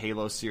 discussion on the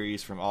Halo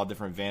series from all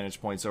different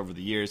vantage points over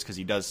the years, because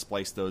he does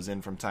splice those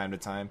in from time to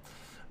time,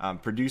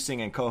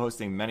 producing and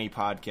co-hosting many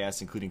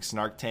podcasts, including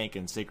Snark Tank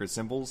and Sacred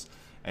Symbols,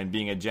 and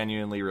being a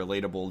genuinely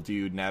relatable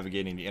dude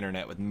navigating the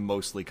internet with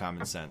mostly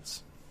common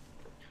sense.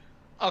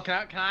 Oh,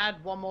 can I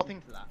add one more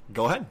thing to that?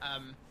 Go ahead.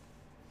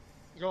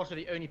 He's also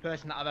the only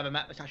person that I've ever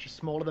met that's actually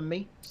smaller than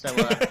me. So.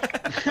 That's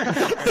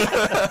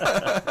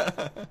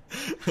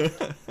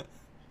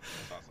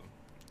awesome.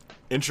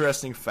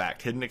 Interesting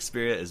fact: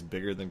 HIDDENXPERIA is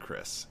bigger than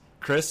Chris.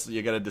 Chris,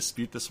 you got to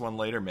dispute this one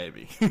later,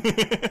 maybe.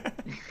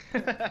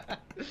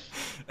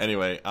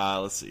 Anyway,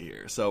 let's see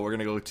here. So we're going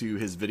to go to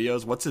his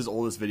videos. What's his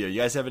oldest video? You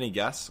guys have any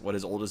guess what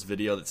his oldest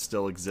video that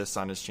still exists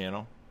on his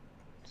channel?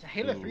 It's a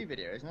Halo 3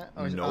 video, isn't it?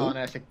 No. Oh,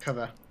 no, it's a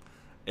cover.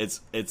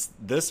 It's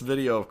this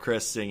video of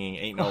Chris singing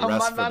 "Ain't No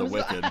Rest for the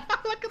Wicked."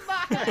 Look at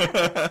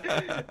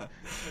that!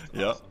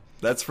 Yep. Awesome.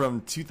 That's from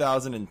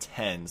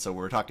 2010, so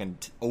we're talking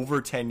over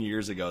 10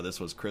 years ago. This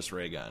was Chris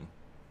Raygun.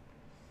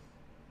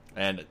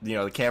 And,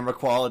 the camera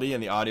quality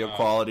and the audio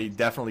quality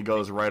definitely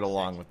goes right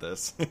along with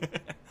this.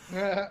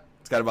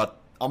 It's got about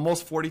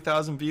almost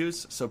 40,000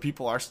 views, so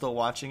people are still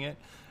watching it.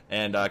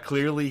 And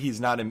clearly he's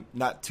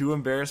not too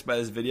embarrassed by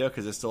this video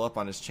because it's still up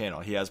on his channel.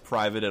 He has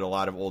privated a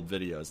lot of old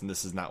videos, and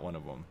this is not one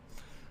of them.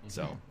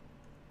 So,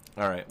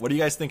 all right. What do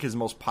you guys think his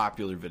most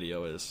popular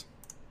video is?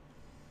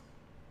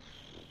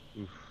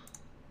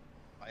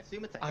 I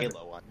assume it's a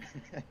Halo one.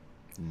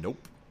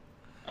 Nope.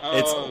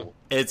 Oh,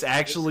 It's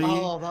actually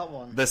that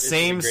one. the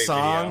same a great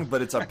song, video.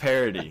 but it's a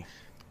parody.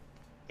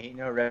 Ain't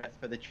no rest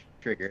for the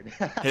triggered.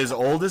 His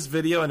oldest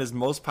video and his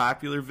most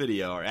popular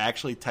video are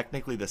actually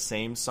technically the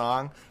same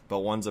song, but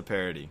one's a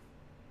parody.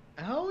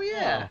 Oh,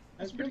 yeah.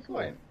 that's pretty cool.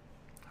 When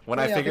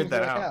Funny I how figured things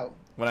that work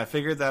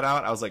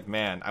out, I was like,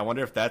 man, I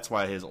wonder if that's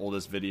why his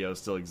oldest video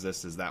still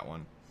exists is that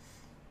one.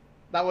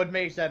 That would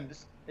make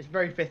sense. It's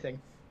very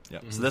fitting. Yeah.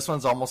 So this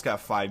one's almost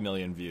got 5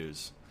 million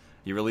views.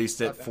 He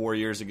released it Okay. 4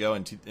 years ago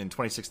in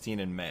 2016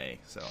 in May.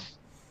 So,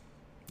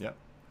 yep.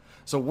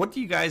 So what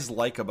do you guys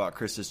like about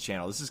Chris's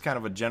channel? This is kind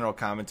of a general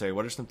commentary.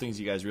 What are some things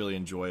you guys really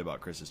enjoy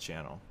about Chris's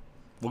channel?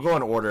 We'll go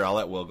in order. I'll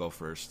let Will go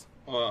first.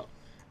 Well,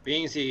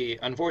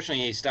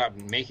 unfortunately he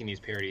stopped making these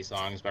parody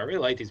songs, but I really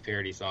like these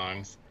parody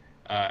songs.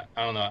 I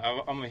don't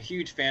know. I'm a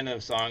huge fan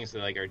of songs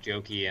that are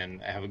jokey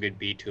and have a good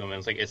beat to them.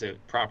 And it's a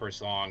proper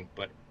song,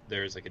 but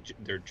there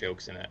are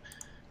jokes in it.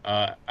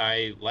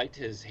 I liked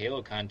his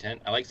Halo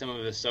content. I like some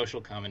of his social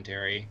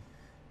commentary.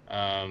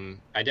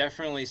 I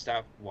definitely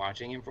stopped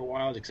watching him for a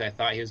while because I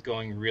thought he was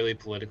going really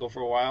political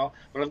for a while.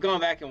 But I've gone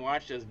back and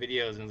watched those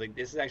videos and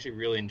this is actually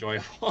really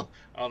enjoyable.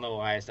 I don't know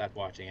why I stopped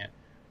watching it.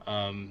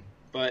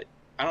 But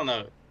I don't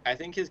know. I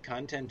think his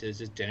content is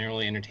just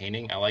generally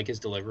entertaining. I like his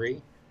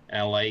delivery,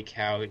 and I like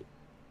how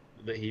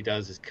he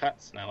does his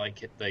cuts, and I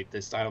like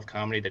the style of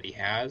comedy that he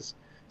has.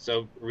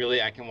 So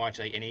really, I can watch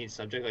like any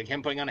subject, like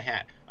him putting on a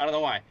hat. I don't know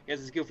why. He has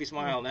this goofy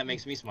smile, and that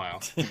makes me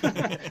smile.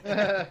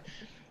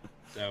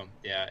 So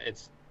yeah,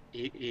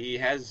 he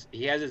has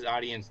his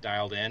audience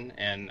dialed in,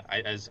 and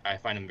I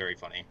find him very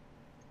funny.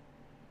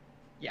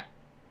 Yeah.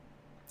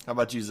 How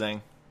about you,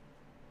 Zang?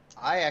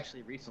 I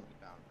actually recently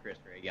found Chris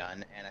very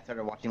young, and I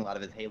started watching a lot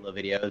of his Halo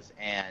videos,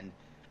 and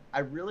I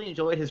really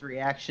enjoyed his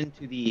reaction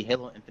to the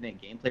Halo Infinite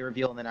gameplay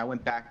reveal, and then I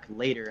went back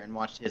later and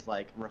watched his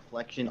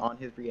reflection on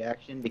his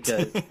reaction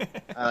because,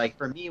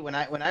 for me, when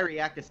I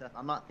react to stuff,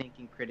 I'm not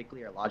thinking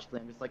critically or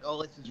logically. I'm just like,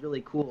 oh, this is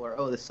really cool, or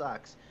oh, this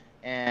sucks.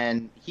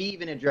 And he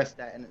even addressed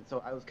that, and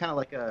so I was kind of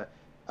like a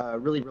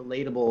really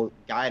relatable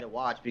guy to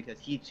watch because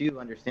he too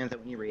understands that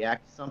when you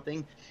react to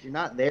something, you're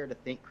not there to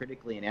think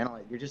critically and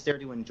analyze. You're just there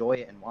to enjoy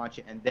it and watch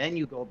it, and then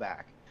you go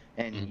back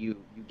and you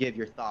give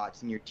your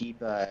thoughts and your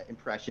deep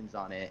impressions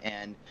on it.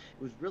 And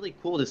it was really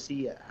cool to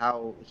see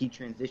how he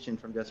transitioned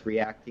from just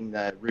reacting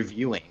to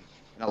reviewing.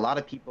 And a lot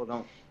of people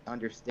don't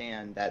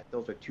understand that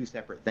those are two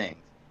separate things.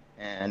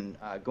 And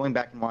going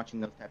back and watching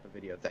those type of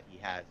videos that he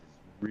has is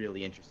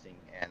really interesting.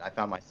 And I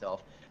found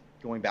myself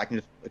going back and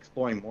just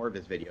exploring more of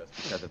his videos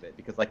because of it.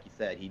 Because like you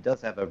said, he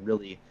does have a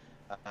really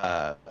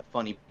a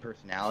funny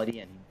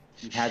personality, and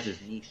he has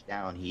his niche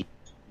down. He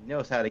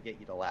knows how to get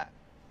you to laugh.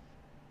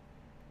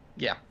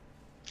 Yeah.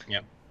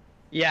 Yep.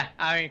 Yeah,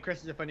 I mean,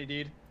 Chris is a funny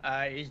dude.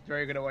 He's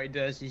very good at what he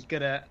does. He's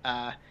good at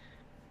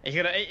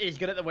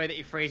the way that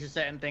he phrases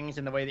certain things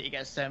and the way that he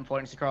gets certain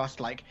points across.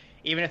 Like,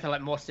 even if they're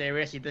more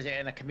serious, he does it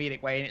in a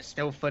comedic way, and it's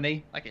still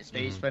funny. Like, it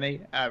stays funny,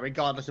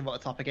 regardless of what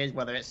the topic is,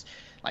 whether it's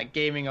like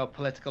gaming or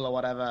political or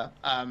whatever.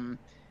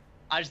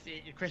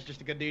 Chris is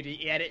just a good dude.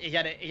 His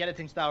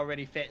editing style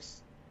really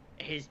fits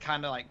his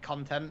kind of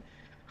content.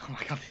 Oh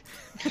my god!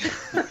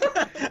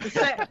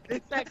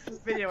 this second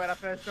video when I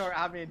first saw it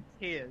had me in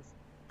tears.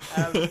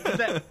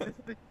 The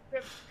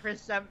script Chris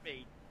sent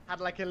me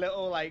had a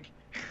little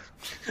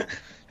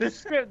the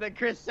script that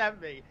Chris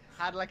sent me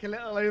had a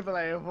little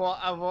overlay of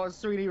what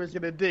Sweeney was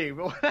gonna do,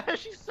 but when I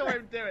actually saw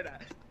him doing it,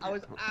 I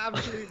was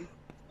absolutely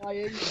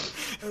dying.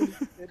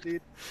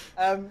 Dude.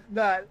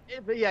 But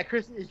yeah,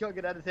 Chris, he's got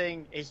good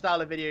editing. His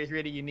style of video is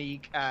really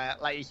unique.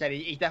 Like you said,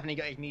 he's definitely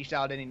got his niche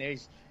dialed in. He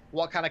knows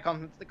what kind of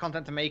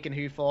content to make and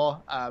who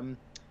for.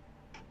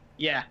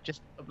 Yeah,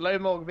 just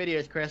upload more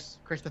videos,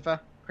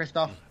 Christoph.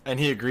 And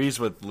he agrees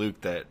with Luke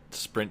that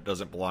Sprint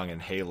doesn't belong in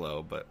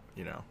Halo, but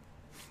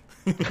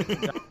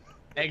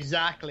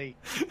Exactly.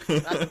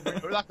 That's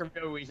a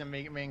real reason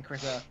me and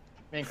Chris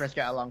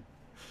get along.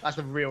 That's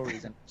the real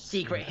reason.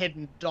 Secret,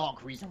 hidden,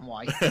 dark reason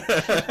why.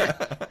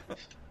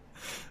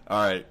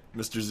 All right,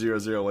 Mr.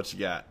 00, what you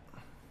got?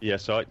 Yeah,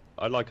 so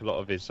I like a lot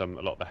of his a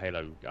lot of the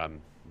Halo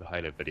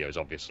videos.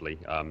 Obviously,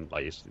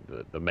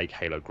 the Make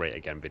Halo Great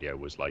Again video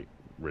was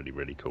really,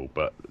 really cool.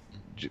 But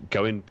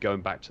going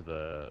back to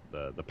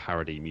the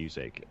parody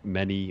music,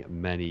 many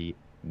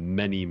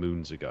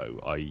moons ago,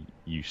 I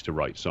used to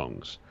write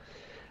songs,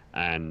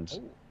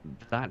 and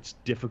that's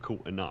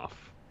difficult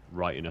enough,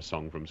 writing a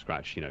song from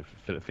scratch.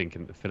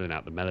 Filling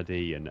out the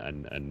melody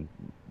and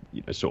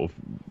sort of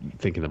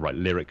thinking the right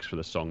lyrics for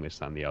the song,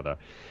 this and the other.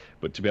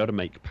 But to be able to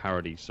make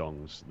parody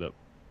songs that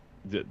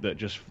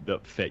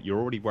fit, you're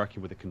already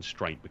working with a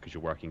constraint because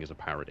you're working as a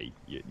parody.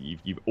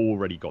 You've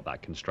already got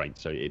that constraint,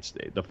 so it's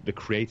the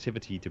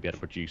creativity to be able to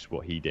produce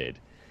what he did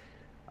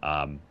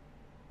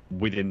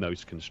within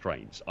those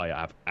constraints. I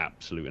have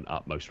absolute and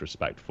utmost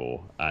respect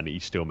for, and he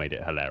still made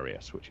it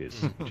hilarious, which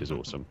is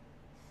awesome.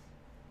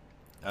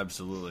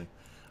 Absolutely.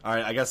 All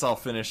right, I guess I'll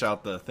finish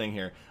out the thing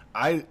here.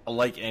 I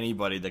like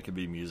anybody that could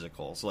be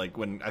musical. So,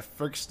 when I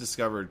first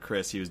discovered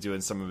Chris, he was doing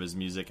some of his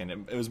music, and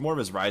it was more of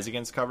his Rise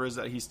Against covers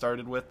that he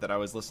started with that I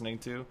was listening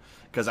to.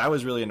 Because I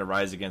was really into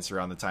Rise Against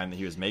around the time that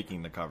he was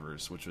making the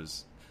covers, which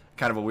was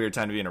kind of a weird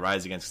time to be into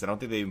Rise Against, because I don't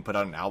think they even put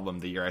out an album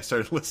the year I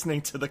started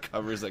listening to the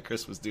covers that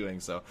Chris was doing.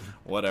 So,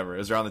 whatever. It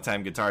was around the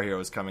time Guitar Hero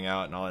was coming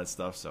out and all that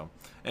stuff. So,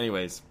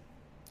 anyways,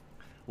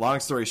 long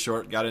story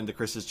short, got into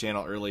Chris's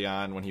channel early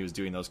on when he was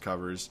doing those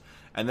covers.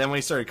 And then when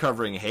he started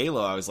covering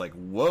Halo, I was like,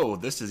 whoa,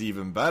 this is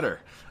even better.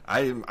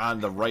 I am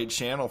on the right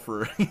channel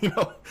for,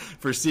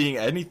 for seeing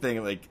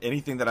anything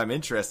that I'm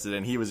interested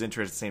in. He was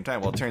interested at the same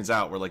time. Well, it turns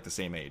out we're the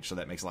same age, so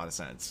that makes a lot of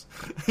sense.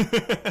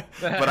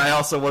 But I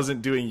also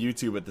wasn't doing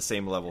YouTube at the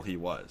same level he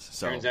was.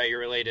 So turns out you're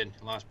related,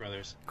 Lost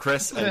Brothers.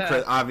 Chris,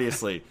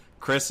 obviously.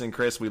 Chris and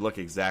Chris, we look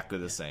exactly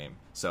the same.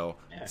 So,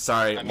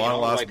 sorry, long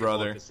all lost white people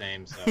brother. look the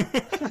same, so.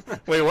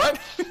 Wait, what?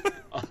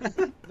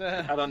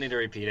 I don't need to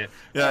repeat it.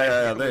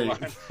 Yeah. There you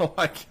go. Oh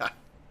my god.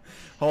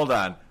 Hold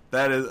on.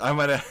 That is. I'm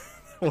gonna.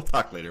 We'll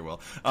talk later,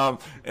 Will.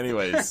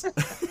 Anyways.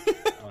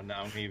 Oh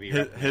no, maybe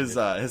his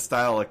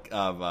style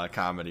of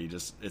comedy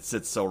it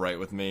sits so right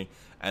with me.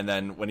 And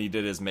then when he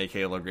did his Make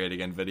Halo Great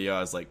Again video,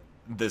 I was like,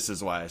 this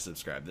is why I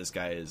subscribe. This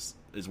guy is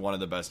one of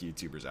the best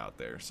YouTubers out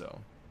there. So.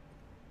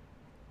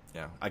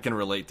 Yeah, I can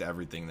relate to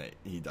everything that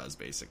he does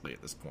basically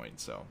at this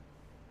point. So,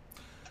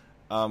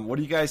 what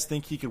do you guys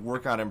think he could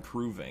work on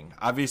improving?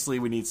 Obviously,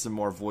 we need some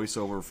more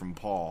voiceover from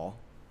Paul.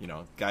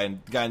 guy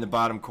in the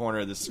bottom corner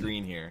of the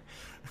screen here.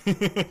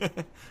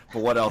 But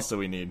what else do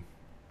we need?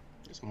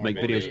 Make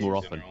videos more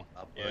often.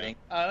 Uploading.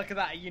 Look at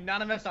that, a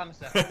unanimous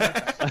answer.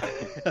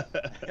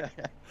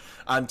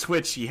 On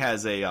Twitch, he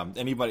has a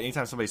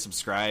anytime somebody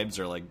subscribes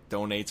or like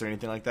donates or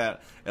anything like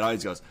that, it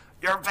always goes,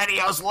 "Your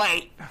video's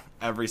late,"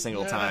 every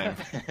single time.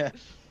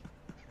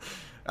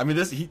 I mean,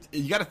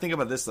 you got to think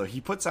about this though. He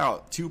puts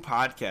out 2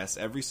 podcasts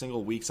every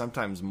single week,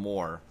 sometimes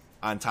more,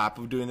 on top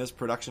of doing this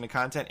production of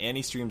content, and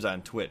he streams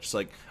on Twitch. So,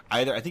 like,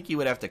 I think he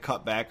would have to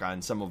cut back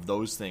on some of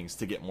those things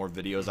to get more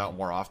videos out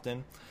more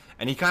often.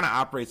 And he kind of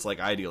operates like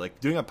I do.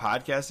 Like, doing a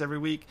podcast every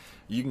week,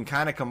 you can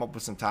kind of come up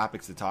with some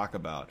topics to talk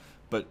about.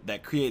 But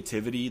that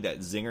creativity,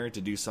 that zinger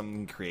to do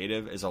something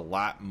creative is a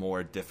lot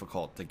more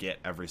difficult to get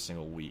every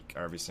single week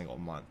or every single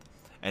month.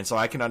 And so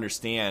I can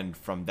understand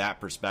from that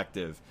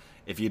perspective,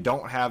 if you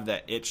don't have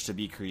that itch to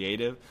be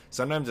creative,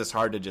 sometimes it's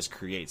hard to just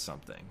create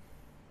something.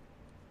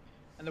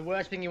 And the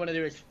worst thing you want to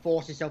do is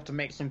force yourself to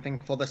make something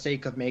for the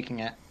sake of making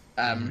it.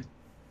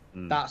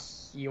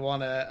 You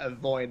want to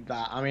avoid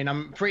that. I mean,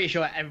 I'm pretty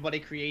sure everybody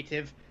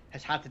creative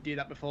has had to do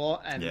that before,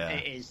 and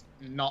it is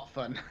not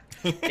fun.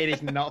 It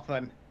is not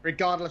fun.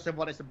 Regardless of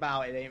what it's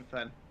about, it ain't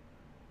fun.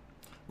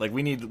 Like,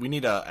 we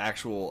need a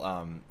actual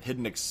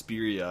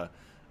HIDDENXPERIA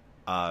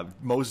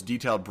most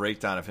detailed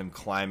breakdown of him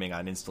climbing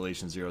on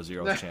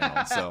Installation00's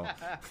channel. So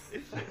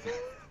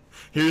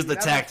here's the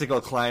tactical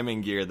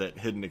climbing gear that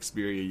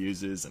HIDDENXPERIA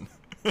uses. And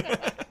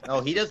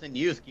No, he doesn't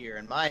use gear.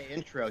 In my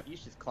intro,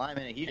 he's just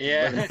climbing and he's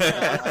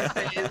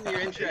Isn't your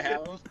intro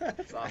Hal?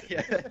 That's awesome.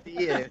 Yeah,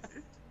 he is.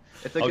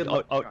 It's a good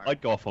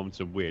I'd go off on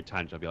some weird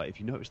tangent. I'd be like, if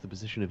you notice the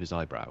position of his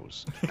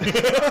eyebrows.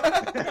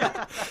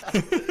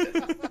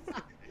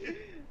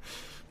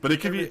 But it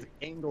could be the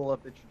angle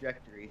of the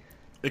trajectory.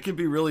 It could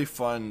be really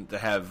fun to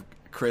have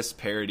Chris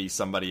parody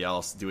somebody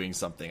else doing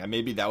something. And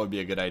maybe that would be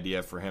a good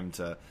idea for him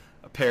to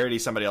parody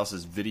somebody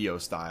else's video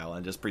style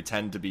and just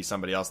pretend to be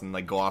somebody else and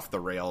like go off the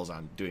rails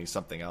on doing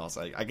something else.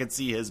 I could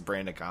see his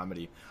brand of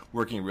comedy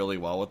working really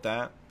well with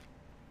that.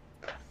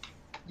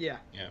 Yeah.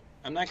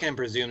 I'm not going to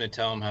presume to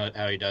tell him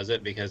how he does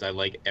it because I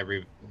like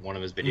every one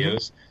of his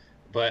videos,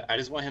 but I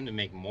just want him to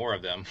make more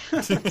of them.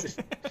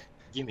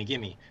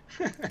 Gimme.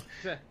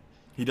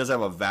 He does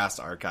have a vast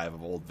archive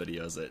of old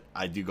videos that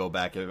I do go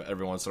back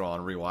every once in a while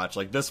and rewatch.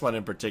 Like, this one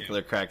in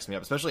particular cracks me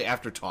up, especially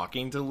after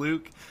talking to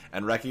Luke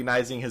and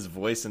recognizing his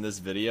voice in this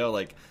video.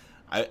 Like,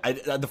 I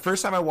the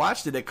first time I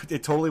watched it,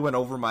 it totally went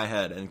over my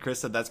head. And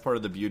Chris said that's part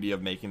of the beauty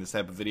of making this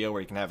type of video,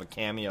 where you can have a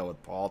cameo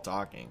with Paul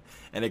talking,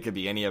 and it could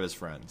be any of his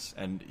friends,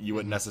 and you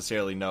wouldn't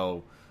necessarily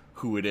know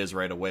who it is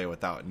right away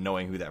without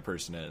knowing who that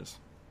person is.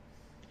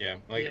 Yeah,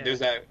 there's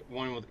that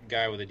one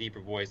guy with a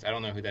deeper voice. I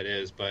don't know who that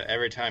is, but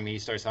every time he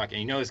starts talking,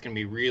 you know it's gonna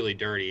be really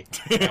dirty.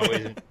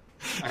 I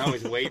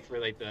always wait for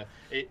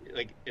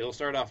it'll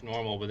start off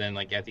normal, but then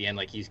like at the end,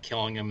 like he's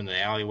killing him in the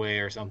alleyway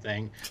or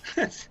something.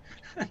 It's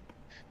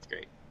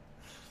great.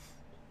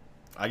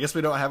 I guess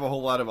we don't have a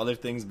whole lot of other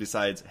things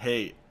besides,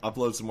 hey,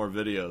 upload some more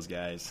videos,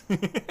 guys.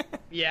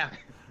 Yeah,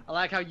 I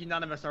like how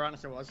unanimous our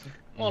answer was.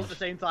 All at the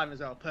same time as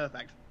well.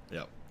 Perfect.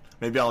 Yep.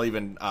 Maybe I'll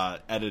even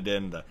edit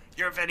in the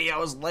 "your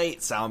video is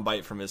late"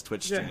 soundbite from his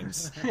Twitch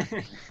streams.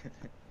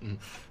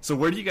 So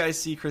where do you guys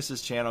see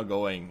Chris's channel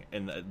going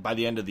by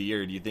the end of the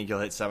year? Do you think he'll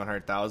hit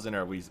 700,000,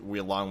 or are we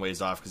a long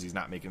ways off because he's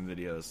not making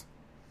videos?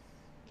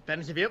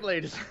 Depends if he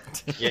uploads.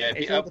 Yeah, if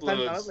he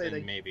uploads,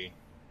 then maybe.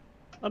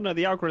 I don't know,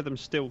 the algorithm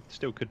still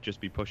could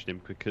just be pushing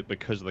him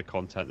because of the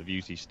content, the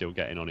views he's still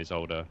getting on his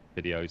older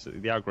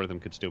videos. The algorithm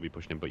could still be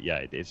pushing him, but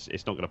yeah, it's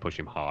not going to push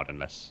him hard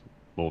unless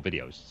more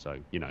videos. So,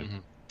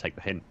 take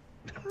the hint.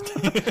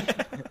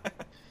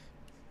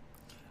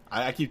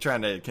 I keep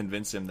trying to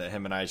convince him that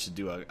him and I should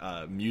do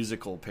a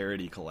musical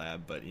parody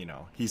collab, but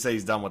he says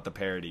he's done with the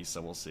parody, so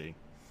we'll see.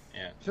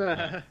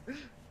 Yeah.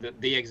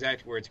 The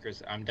exact words,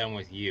 Chris, I'm done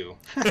with you.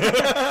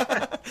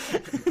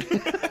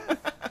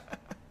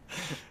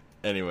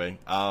 Anyway,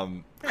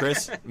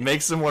 Chris,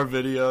 make some more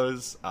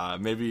videos.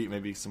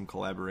 Maybe some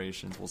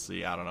collaborations. We'll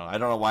see. I don't know. I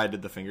don't know why I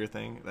did the finger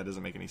thing. That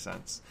doesn't make any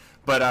sense.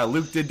 But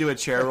Luke did do a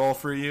chair roll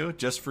for you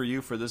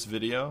for this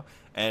video,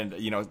 and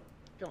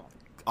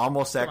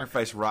almost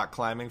sacrificed rock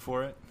climbing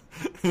for it.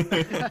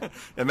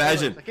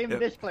 Imagine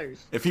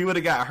if he would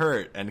have got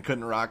hurt and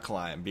couldn't rock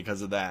climb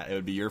because of that. It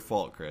would be your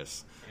fault,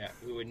 Chris. Yeah,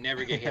 we would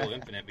never get Halo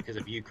Infinite because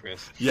of you,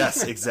 Chris.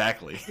 Yes,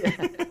 exactly.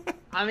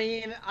 I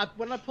mean,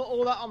 when I put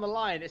all that on the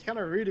line, it's kind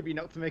of rude of you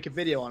not to make a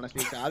video,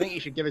 honestly. So I think you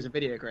should give us a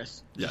video,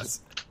 Chris.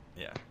 Yes.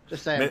 Yeah.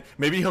 Just saying.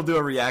 Maybe he'll do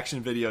a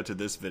reaction video to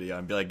this video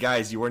and be like,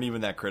 guys, you weren't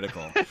even that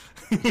critical.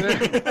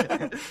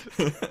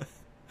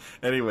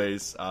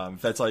 Anyways,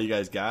 if that's all you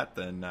guys got,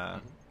 then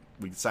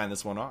we can sign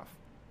this one off.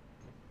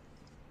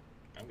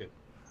 I'm good.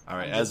 All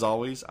right. As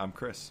always, I'm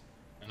Chris.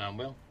 And I'm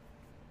Will.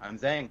 I'm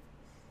Zang.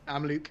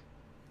 I'm Luke.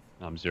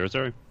 I'm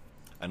 00.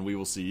 And we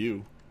will see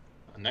you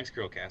on the next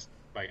CHRILLCAST.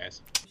 Bye,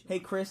 guys. Hey,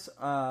 Chris,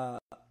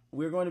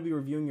 we're going to be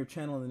reviewing your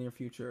channel in the near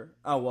future.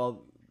 Oh,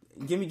 well,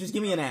 just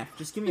give me an F.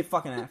 Just give me a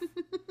fucking F.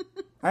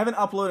 I haven't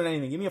uploaded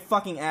anything. Give me a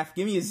fucking F.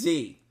 Give me a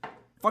Z.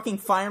 Fucking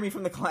fire me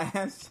from the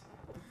class.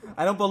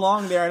 I don't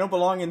belong there. I don't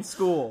belong in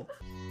school.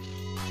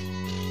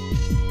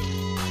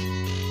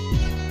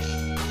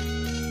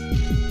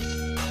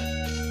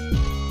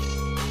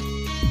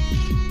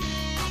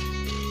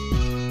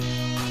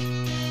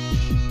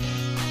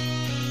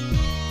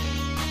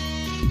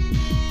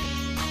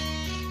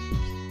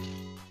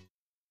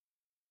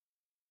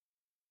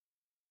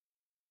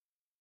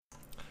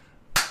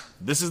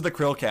 This is the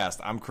CHRILLCAST.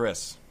 I'm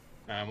Chris.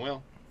 I'm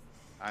Will.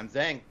 I'm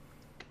Zeng.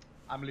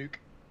 I'm Luke.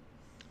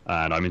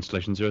 And I'm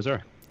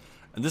Installation00.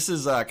 And this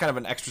is kind of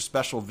an extra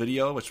special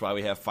video, which is why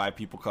we have 5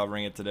 people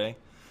covering it today.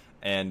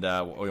 And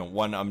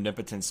 1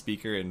 omnipotent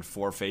speaker and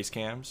 4 face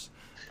cams.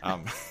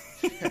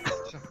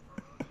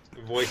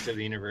 Voice of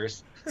the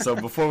universe. So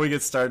before we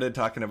get started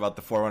talking about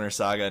the Forerunner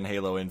Saga and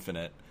Halo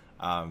Infinite,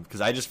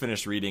 because I just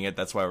finished reading it,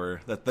 that's why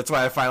that's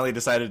why I finally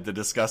decided to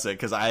discuss it,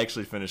 because I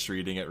actually finished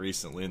reading it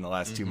recently in the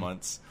last 2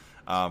 months.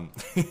 Why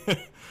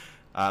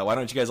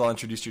don't you guys all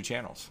introduce your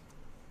channels?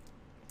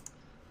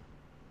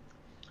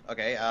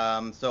 Okay,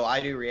 so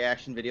I do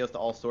reaction videos to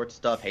all sorts of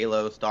stuff,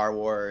 Halo, Star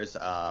Wars,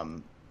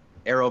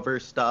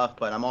 Arrowverse stuff,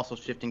 but I'm also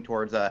shifting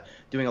towards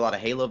doing a lot of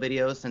Halo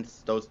videos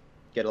since those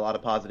get a lot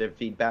of positive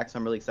feedback, so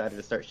I'm really excited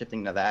to start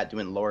shifting to that,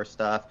 doing lore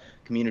stuff,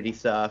 community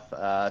stuff,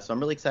 so I'm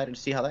really excited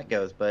to see how that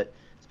goes, but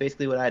it's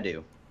basically what I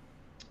do.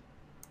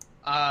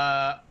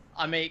 I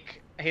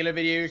make Halo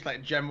videos,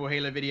 like general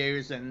Halo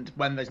videos, and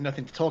when there's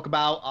nothing to talk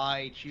about,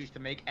 I choose to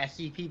make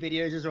SCP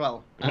videos as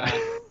well. So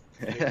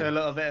a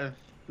little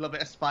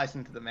bit of spice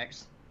into the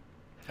mix.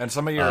 And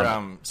some of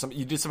your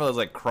you did some of those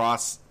like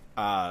cross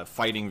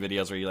fighting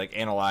videos where you like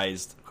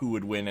analyzed who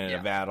would win in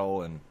a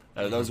battle, and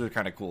those were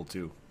kind of cool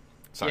too.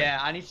 Sorry. Yeah,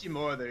 I need to see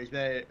more of those.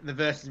 The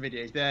versus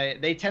videos,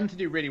 they tend to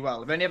do really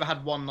well. I've only ever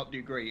had one not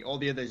do great. All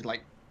the others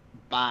like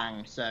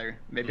bang. So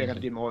maybe I got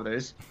to do more of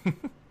those.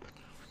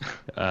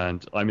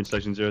 And I'm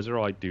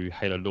Installation00. I do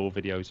Halo lore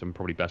videos. I'm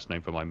probably best known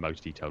for my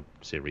most detailed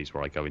series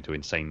where I go into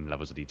insane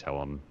levels of detail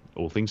on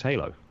all things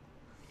Halo.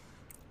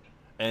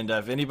 And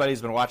if anybody's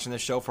been watching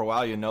this show for a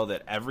while, you know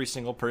that every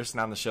single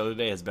person on the show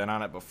today has been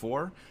on it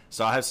before.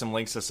 So I'll have some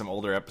links to some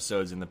older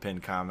episodes in the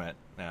pinned comment.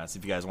 So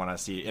if you guys want to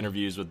see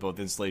interviews with both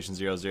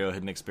Installation00,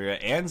 HIDDENXPERIA,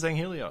 and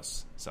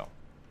ZENGHILIOS. So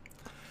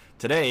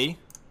today,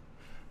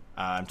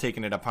 I'm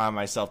taking it upon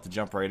myself to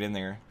jump right in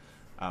there.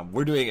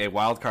 We're doing a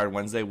Wildcard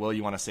Wednesday. Will,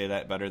 you want to say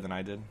that better than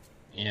I did?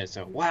 Yeah,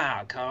 so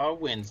Wildcard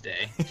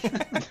Wednesday.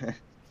 And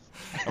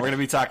we're going to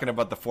be talking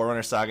about the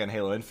Forerunner Saga and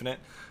Halo Infinite.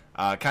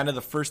 Kind of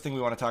the first thing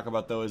we want to talk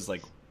about, though, is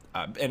like,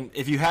 and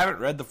if you haven't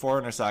read the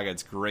Forerunner Saga,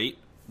 it's great.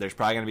 There's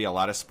probably going to be a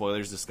lot of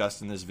spoilers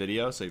discussed in this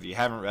video, so if you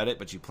haven't read it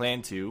but you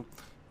plan to,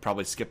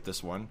 probably skip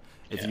this one.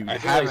 If you I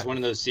feel like it's one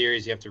of those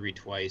series you have to read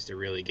twice to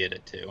really get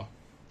it too.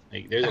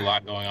 Like, there's a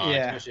lot going on,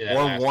 especially that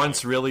or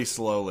once really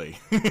slowly.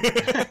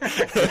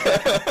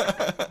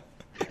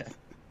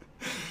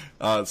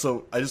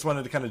 So I just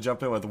wanted to kind of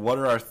jump in with what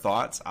are our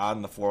thoughts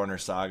on the Forerunner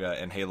Saga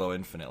and Halo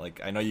Infinite. Like,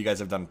 I know you guys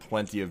have done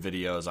plenty of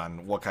videos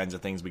on what kinds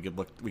of things we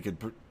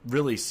could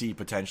really see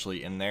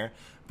potentially in there.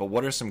 But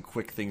what are some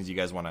quick things you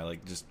guys want to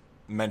like just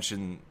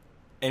mention?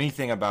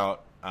 Anything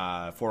about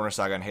Forerunner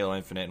Saga and Halo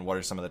Infinite, and what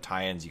are some of the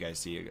tie-ins you guys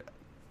see?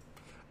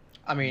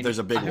 I mean, there's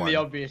a big one. I think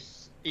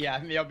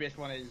the obvious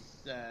one is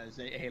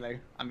Halo.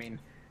 I mean,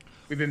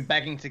 we've been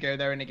begging to go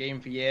there in the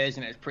game for years,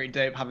 and it's pretty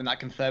dope having that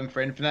confirmed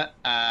for Infinite.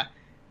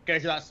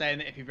 Goes without saying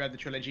that if you've read the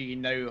trilogy, you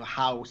know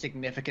how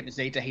significant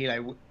Zeta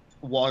Halo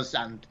was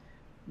and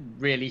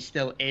really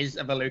still is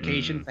of a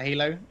location for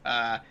Halo.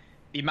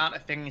 The amount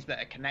of things that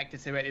are connected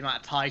to it, the amount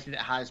of ties that it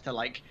has to,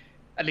 like,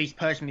 at least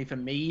personally for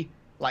me,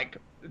 like,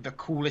 the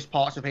coolest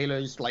parts of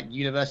Halo's, like,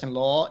 universe and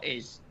lore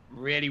is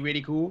really,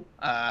 really cool.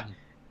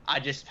 I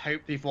just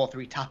hope before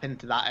 3 tap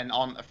into that and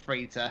aren't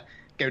afraid to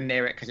go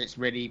near it because it's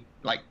really,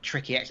 like,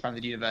 tricky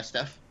expanded universe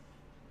stuff.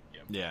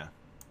 Yeah.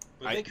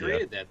 But they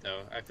created that,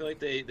 though. I feel like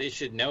they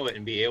should know it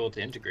and be able to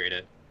integrate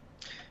it.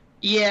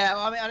 Yeah,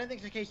 I mean, I don't think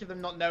it's a case of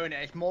them not knowing it.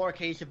 It's more a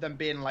case of them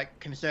being, like,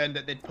 concerned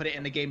that they'd put it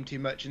in the game too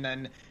much, and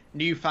then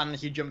new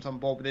fans who jumped on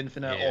board with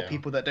Infinite or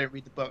people that don't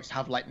read the books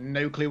have, like,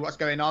 no clue what's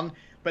going on.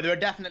 But there are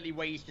definitely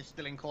ways to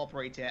still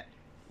incorporate it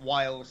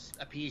whilst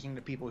appeasing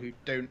the people who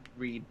don't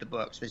read the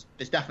books.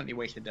 There's definitely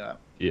ways to do it.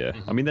 Yeah,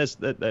 I mean,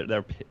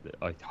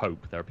 I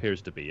hope there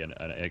appears to be an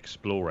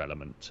explore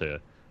element to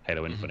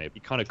Halo Infinite. It'd be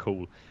kind of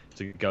cool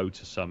to go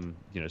to some,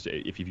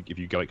 if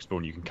you go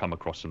exploring, you can come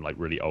across some like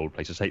really old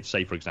places.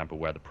 Say for example,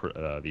 where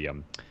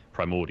the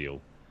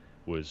primordial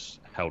was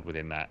held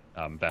within that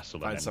vessel.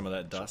 Find and some of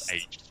that dust.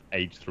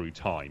 Aged through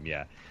time.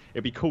 Yeah,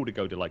 it'd be cool to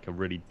go to like a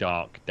really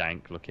dark,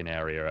 dank-looking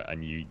area,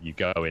 and you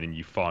go in and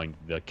you find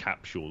the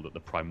capsule that the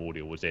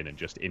primordial was in, and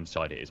just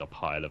inside it is a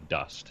pile of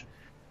dust,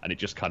 and it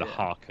just kind of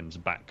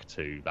harkens back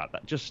to that.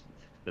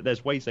 That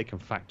there's ways they can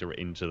factor it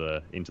into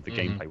the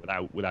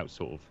gameplay without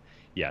sort of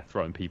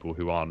throwing people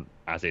who aren't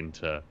as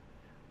into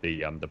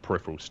the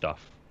peripheral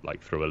stuff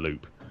like through a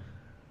loop.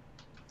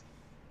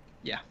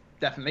 Yeah,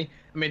 definitely.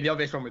 I mean, the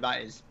obvious one with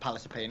that is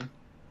Palace of Pain.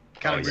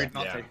 Kind of rude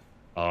not to.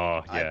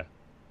 Oh yeah.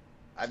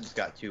 I've just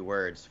got 2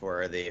 words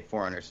for the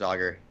Forerunner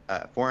Saga.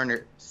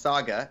 Forerunner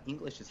Saga,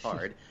 English is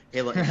hard.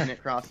 Halo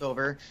Infinite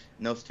crossover,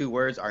 and those two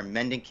words are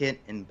Mendicant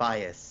and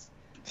Bias.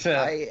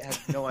 I had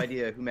no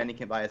idea who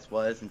Mendicant Bias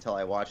was until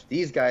I watched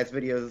these guys'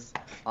 videos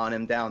on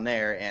him down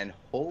there, and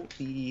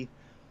holy...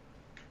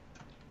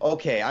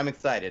 Okay, I'm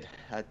excited.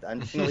 I'm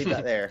just going to leave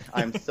that there.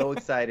 I'm so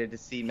excited to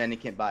see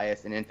Mendicant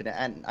Bias in Infinite.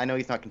 And I know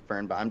he's not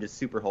confirmed, but I'm just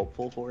super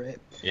hopeful for it.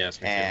 Yes,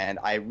 me too. And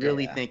I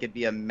really think it'd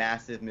be a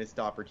massive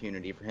missed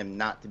opportunity for him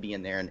not to be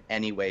in there in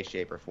any way,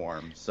 shape, or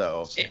form.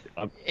 So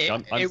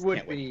it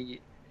would be,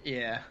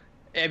 yeah.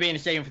 It'd be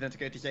insane for them to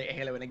go to say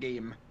Halo in a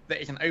game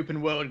that is an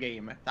open world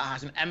game that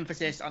has an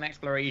emphasis on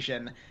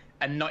exploration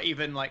and not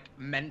even like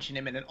mention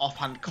him in an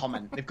offhand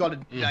comment. They've got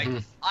to like.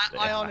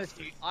 I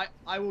honestly,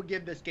 I will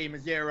give this game a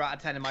 0 out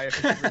of 10 in my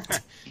official review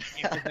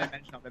if there's no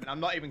mention of him. And I'm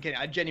not even kidding.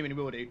 I genuinely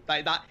will do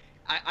like that.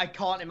 I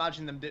can't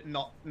imagine them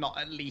not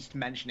at least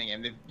mentioning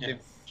him. They've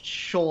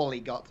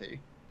surely got to.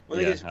 Well,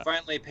 they just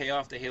finally pay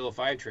off the Halo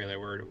 5 trailer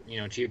where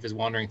Chief is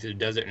wandering through the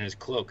desert in his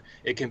cloak.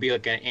 It can be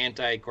like an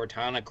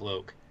anti-Cortana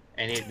cloak,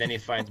 and then he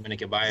finds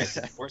Mendicant Bias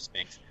and Force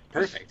Sphinx.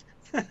 Perfect.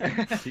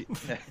 See,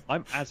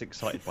 I'm as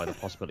excited by the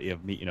possibility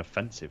of meeting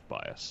Offensive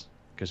Bias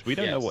because we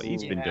don't know what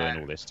he's been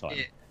doing all this time.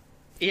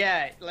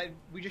 Yeah, like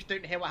we just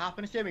don't hear what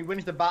happens to him. He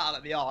wins the battle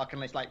at the Ark,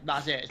 and it's like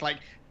that's it. It's like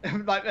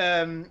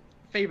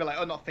Faber,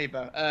 like not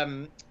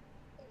Faber.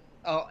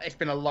 It's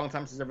been a long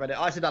time since I've read it.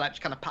 I said that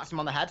just kind of pats him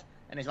on the head,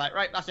 and he's like,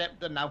 right, that's it,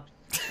 done now.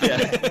 Yeah,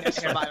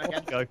 hear about him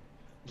again. Go.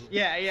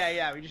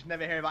 Yeah. We just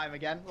never hear about him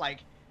again. Like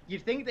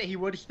you'd think that he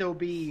would still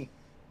be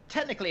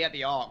technically at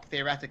the Ark,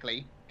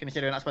 theoretically.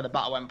 Considering that's where the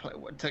battle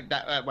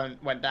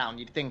went down,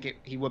 you'd think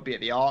he would be at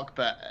the Ark,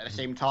 but at the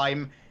same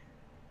time,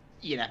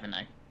 you never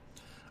know.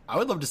 I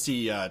would love to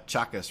see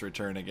Chakas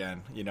return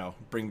again.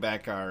 Bring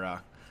back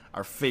our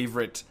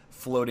favorite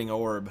floating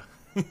orb.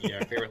 Yeah,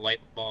 our favorite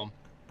light bulb.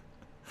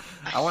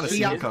 I want to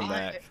see him come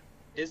back.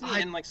 Isn't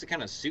he in like some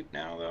kind of suit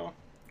now, though?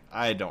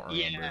 I don't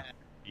remember. Yeah,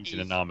 he's in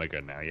an armor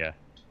gun now. Yeah.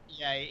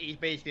 Yeah, he's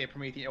basically a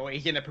Promethean, or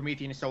he's in a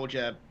Promethean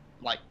soldier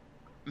like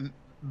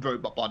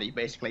robot body,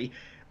 basically.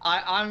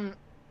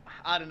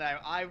 I don't know.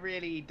 I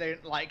really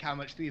don't like how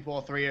much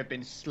 343 have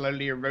been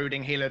slowly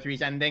eroding Halo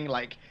 3's ending.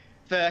 Like,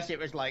 first it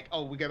was like,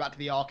 oh, we go back to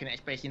the Ark and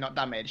it's basically not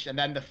damaged, and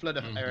then the Flood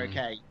are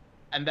okay,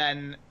 and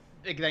then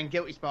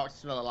Guilty Sparks is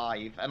still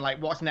alive, and like,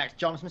 what's next?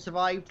 Johnson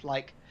survived.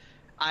 Like,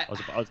 I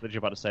was literally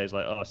about to say, it's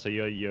like, oh, so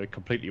you're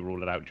completely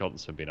ruling out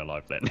Johnson being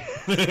alive then?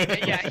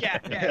 yeah,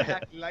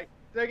 exactly. Like,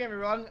 don't get me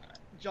wrong,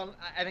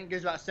 I think it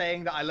goes without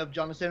saying that I love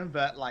Johnson,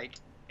 but like.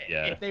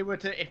 Yeah. If they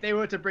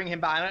were to bring him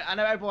back, I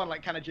know everyone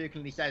like kind of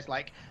jokingly says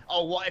like,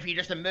 "Oh, what if he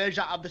just emerged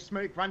out of the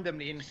smoke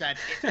randomly and said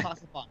it's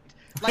classified?"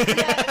 Like,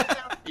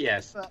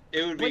 yes,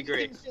 it would be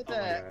great.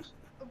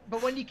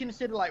 But when you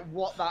consider like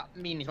what that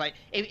means, like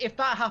if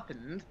that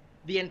happened,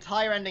 the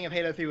entire ending of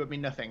Halo 3 would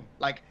mean nothing.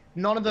 Like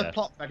none of the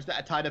plot threads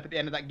that are tied up at the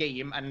end of that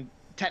game, and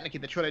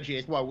technically the trilogy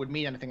as well, would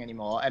mean anything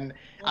anymore. And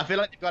I feel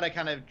like they've got to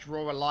kind of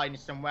draw a line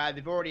somewhere.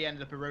 They've already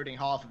ended up eroding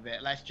half of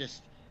it. Let's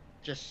just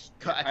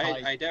cut a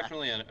tie. I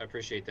definitely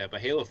appreciate that, but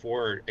Halo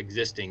 4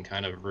 existing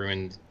kind of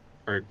ruined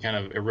or kind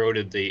of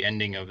eroded the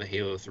ending of the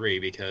Halo 3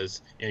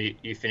 because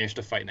you finished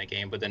a fight in that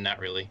game, but then not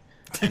really.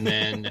 And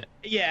then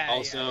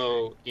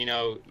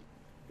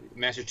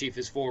Master Chief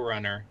is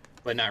Forerunner,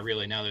 but not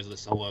really. Now there's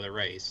this whole other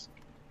race,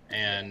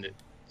 and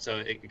so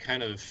it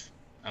kind of,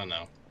 I don't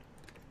know.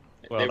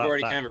 Well, they've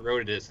already kind of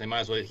eroded it, so they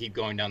might as well keep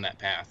going down that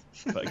path.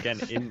 But again,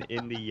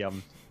 in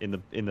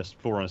the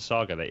Forerunner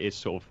saga, there is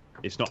sort of,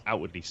 it's not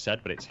outwardly said,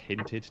 but it's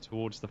hinted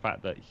towards the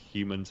fact that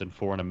humans and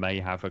Forerunner may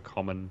have a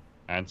common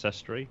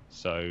ancestry.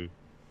 So,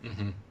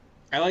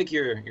 I like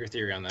your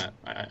theory on that.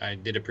 I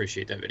did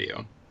appreciate that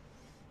video.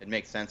 It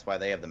makes sense why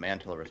they have the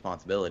mantle of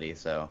responsibility.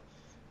 So,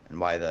 and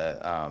why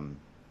the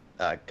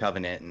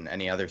Covenant and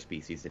any other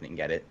species didn't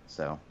get it.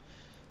 So,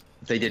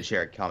 if they did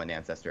share a common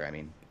ancestor, I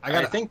mean. I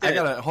got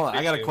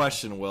a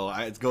question, Will.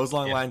 It goes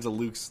along the lines of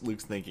Luke's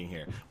thinking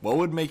here. What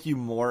would make you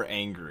more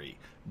angry?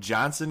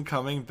 Johnson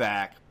coming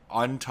back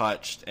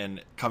untouched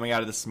and coming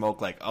out of the smoke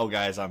like, oh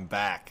guys, I'm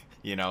back,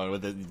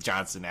 with the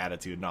Johnson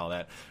attitude and all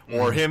that,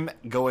 or him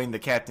going the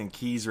Captain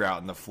Keyes route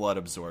and the Flood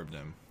absorbed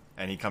him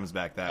and he comes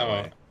back that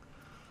way?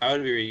 I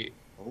would be.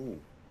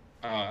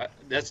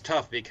 That's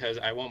tough because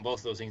I want both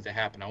of those things to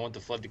happen. I want the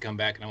Flood to come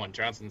back and I want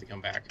Johnson to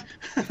come back.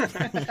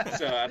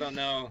 So I don't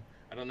know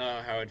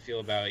how I'd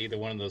feel about either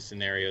one of those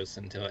scenarios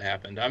until it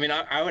happened. I mean,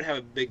 I would have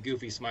a big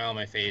goofy smile on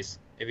my face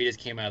if he just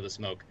came out of the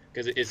smoke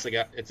because it's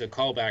a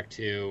callback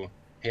to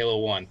Halo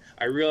 1.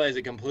 I realize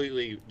it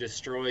completely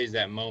destroys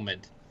that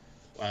moment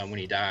when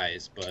he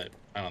dies, but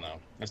I don't know.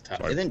 That's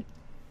tough. Isn't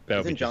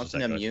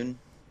Johnson immune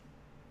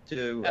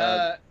to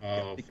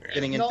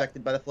getting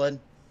infected by the Flood?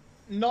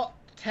 Not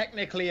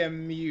technically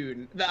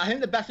immune. I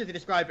think the best way to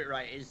describe it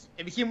is,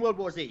 have you seen World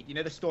War Z? You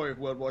know the story of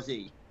World War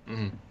Z?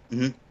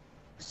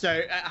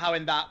 So how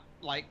in that,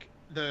 like,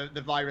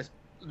 the virus,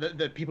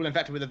 the people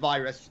infected with the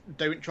virus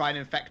don't try and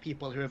infect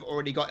people who have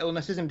already got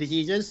illnesses and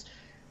diseases.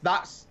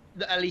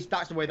 At least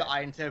that's the way that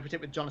I interpret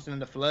it with Johnson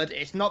and the Flood.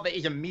 It's not that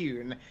he's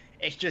immune.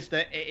 It's just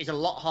that it is a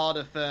lot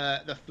harder for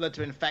the Flood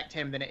to infect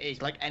him than it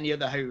is like any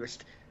other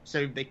host.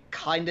 so they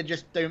kind of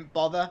just don't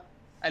bother.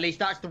 At least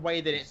that's the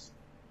way that it's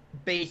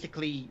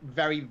basically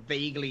very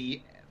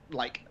vaguely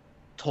like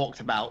talked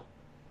about.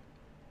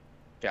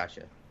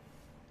 Gotcha.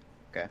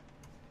 Okay.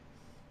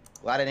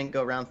 Glad I didn't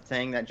go around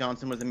saying that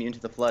Johnson was immune to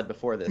the flood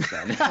before this,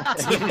 then.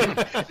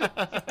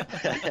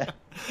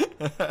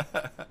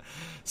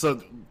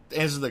 So,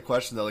 answer the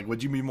question though, like,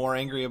 would you be more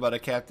angry about a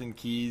Captain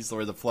Keyes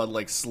or the flood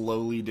like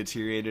slowly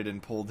deteriorated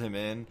and pulled him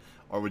in,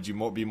 or would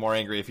you be more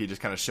angry if he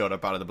just kind of showed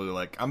up out of the blue,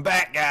 like, I'm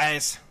back,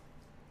 guys?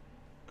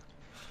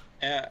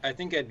 I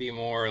think I'd be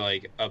more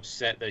like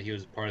upset that he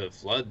was part of the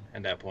flood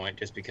at that point,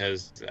 just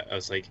because I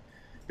was like,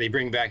 they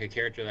bring back a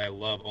character that I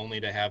love only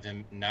to have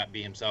him not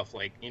be himself,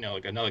 like, you know,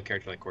 like another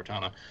character like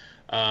Cortana.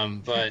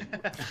 But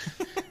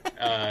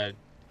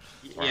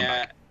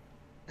yeah,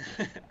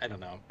 I don't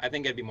know. I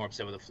think I'd be more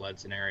upset with the flood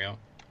scenario.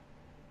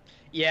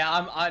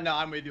 Yeah,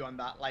 I'm with you on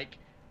that. Like,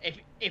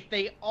 if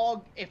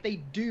they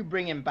do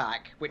bring him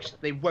back, which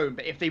they won't,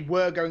 but if they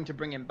were going to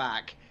bring him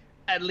back,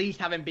 at least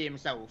have him be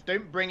himself.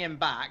 Don't bring him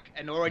back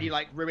and already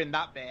like ruin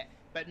that bit,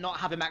 but not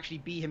have him actually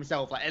be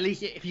himself. Like, at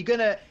least if you're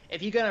gonna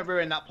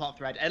ruin that plot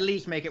thread, at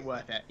least make it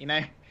worth it. You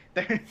know,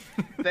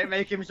 don't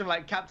make him some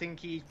like Captain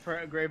Keyes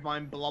Grave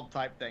Mine blob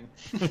type thing.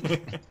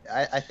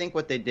 I think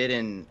what they did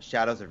in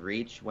Shadows of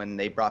Reach when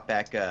they brought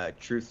back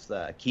Truth's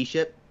key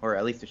ship, or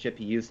at least the ship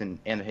he used in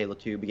Halo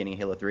 2, beginning of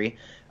Halo 3,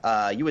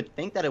 you would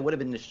think that it would have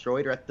been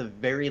destroyed or at the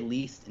very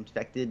least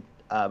infected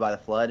by the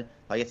flood.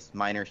 I guess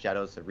minor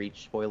Shadows of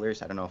Reach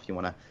spoilers. I don't know if you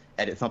want to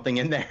edit something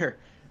in there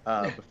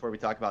before we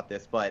talk about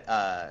this, but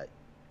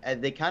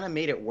they kind of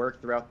made it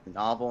work throughout the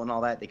novel and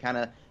all that. They kind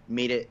of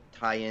made it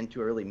tie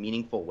into a really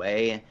meaningful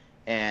way,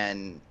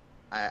 and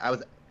I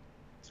was,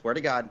 swear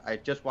to God, I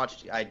just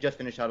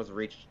finished Shadows of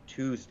Reach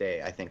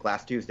Tuesday, I think,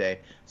 last Tuesday,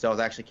 so I was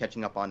actually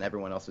catching up on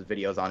everyone else's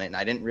videos on it, and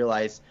I didn't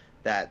realize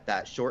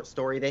that short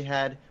story they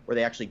had where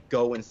they actually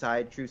go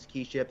inside Truth's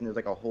key ship, and there's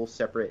like a whole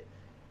separate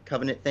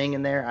Covenant thing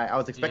in there. I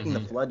was expecting the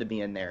flood to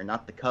be in there,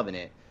 not the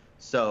Covenant.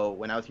 So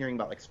when I was hearing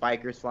about like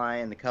Spikers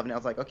flying and the Covenant, I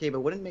was like, okay,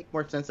 but wouldn't it make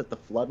more sense if the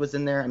flood was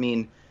in there? I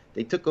mean,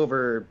 they took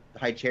over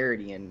High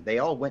Charity and they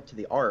all went to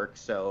the Ark,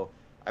 so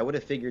I would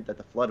have figured that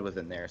the flood was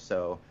in there.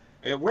 So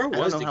where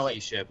was the key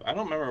ship? I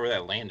don't remember where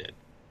that landed.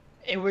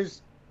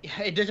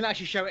 It doesn't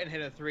actually show it in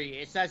Halo 3.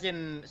 It says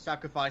in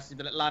Sacrifices,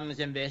 but it lands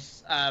in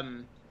this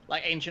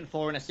like ancient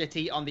Foreigner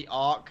city on the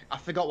Ark. I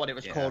forgot what it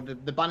was called.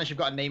 The Banish have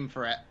got a name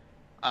for it.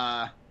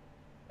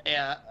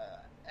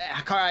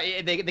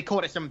 They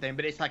called it something,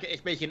 but it's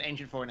basically an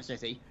ancient Foreigner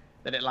city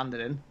that it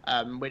landed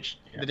in. Which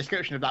the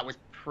description of that was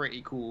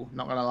pretty cool.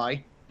 Not gonna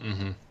lie.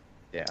 Mm-hmm.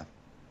 Yeah.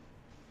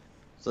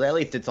 So they at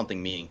least did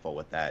something meaningful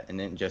with that, and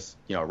didn't just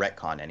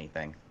retcon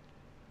anything.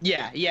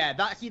 Yeah.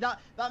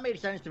 That made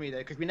sense to me though,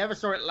 because we never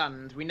saw it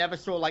land. We never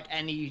saw like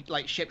any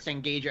like ships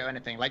engage it or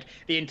anything. Like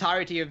the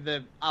entirety of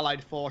the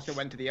Allied force that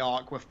went to the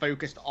Ark were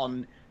focused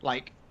on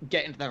like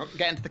get into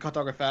the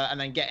cartographer and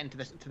then get into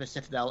the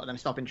Citadel and then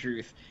stop in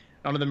Truth.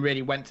 None of them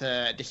really went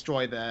to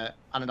destroy the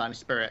Anodyne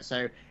Spirit.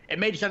 So it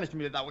made sense to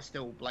me that was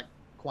still like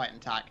quite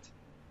intact.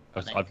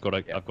 I've got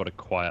a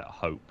quiet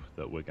hope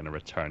that we're going to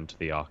return to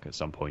the Ark at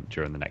some point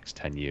during the next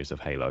 10 years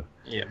of Halo.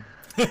 Yeah.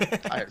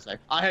 I hope so.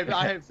 I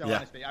hope so. Yeah.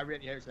 Honestly, I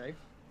really hope so.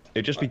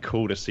 It'd just be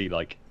cool to see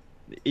like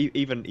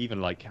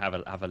even like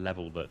have a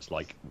level that's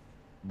like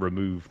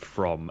removed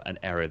from an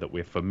area that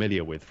we're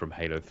familiar with from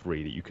Halo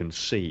 3 that you can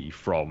see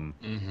from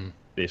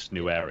this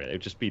new area.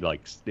 It'd just be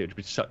like it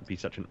would be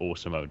such an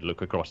awesome mode to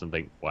look across and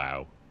think,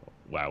 wow,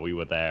 we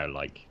were there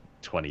like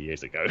 20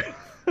 years ago.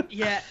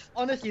 Yeah,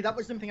 honestly, that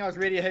was something I was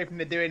really hoping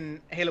to do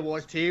in Halo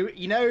Wars 2.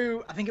 You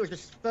know, I think it was the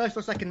first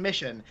or second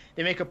mission,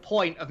 they make a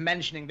point of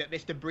mentioning that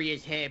this debris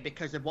is here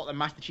because of what the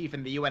Master Chief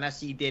and the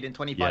UNSC did in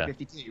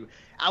 2552.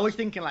 I was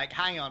thinking, like,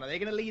 hang on, are they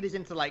going to lead us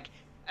into, like,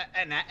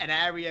 an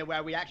area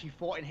where we actually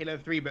fought in Halo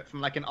 3, but from,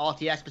 like, an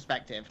RTS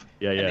perspective?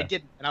 And they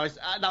didn't. And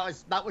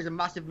that was a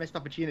massive missed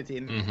opportunity.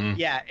 And,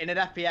 yeah, in an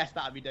FPS,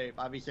 that would be dope.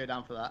 I'd be so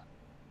down for that.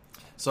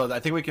 So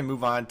I think we can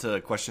move on to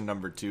question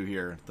number 2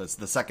 here. That's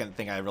the second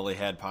thing I really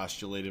had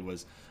postulated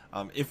was,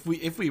 if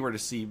we were to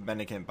see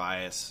Mendicant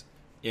Bias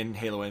in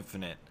Halo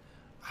Infinite,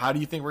 how do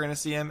you think we're going to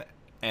see him?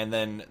 And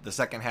then the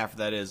second half of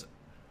that is,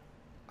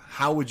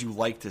 how would you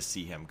like to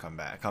see him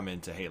come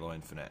into Halo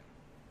Infinite?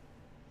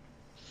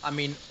 I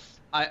mean,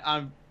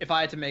 if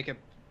I had to make a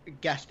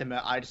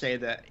guesstimate, I'd say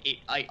that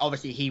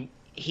obviously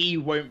he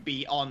won't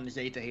be on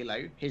Zeta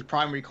Halo. His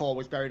primary core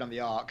was buried on the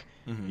Ark.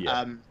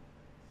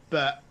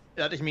 But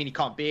that doesn't mean he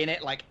can't be in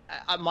it. Like,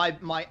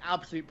 my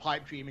absolute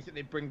pipe dream is that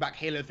they bring back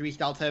Halo 3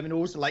 style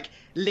terminals. Like,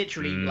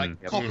 literally,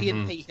 copy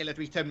and paste Halo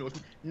 3 terminals.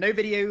 No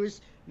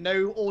videos,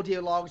 no audio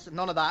logs,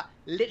 none of that.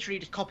 Literally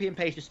just copy and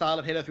paste the style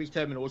of Halo 3's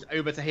terminals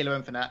over to Halo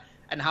Infinite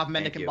and have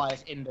Mendicant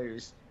Bias in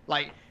those.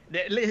 Like,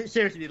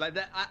 seriously, like,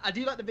 I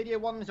do like the video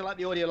ones. I like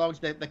the audio logs.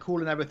 They're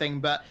cool and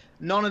everything, but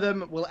none of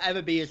them will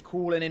ever be as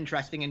cool and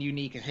interesting and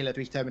unique as Halo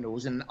 3's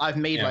terminals. And I've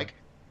made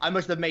I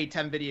must have made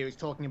 10 videos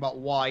talking about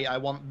why I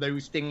want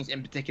those things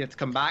in particular to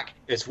come back.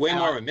 It's way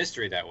more of a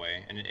mystery that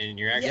way, and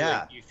you're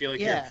actually you feel like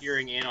you're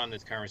peering in on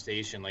this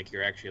conversation, like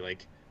you're actually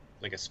like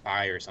like a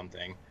spy or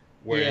something,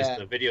 whereas Yeah.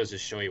 the videos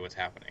just show you what's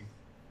happening.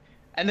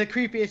 And the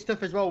creepiest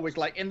stuff as well was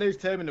like in those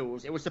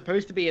terminals, it was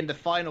supposed to be in the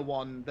final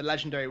one, the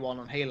legendary one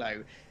on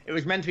Halo. It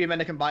was meant to be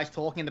Mendicant Bias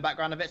talking in the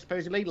background of it,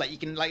 supposedly. Like you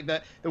can like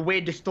the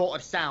weird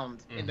distorted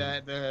sound in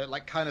the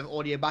like kind of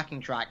audio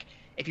backing track.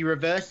 If you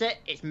reverse it,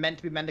 it's meant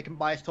to be Mendicant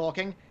Bias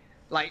talking.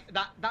 Like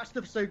that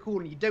stuff's so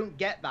cool, and you don't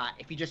get that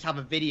if you just have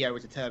a video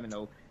as a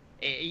terminal.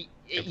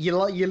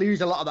 You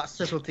lose a lot of that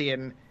subtlety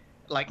and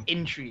like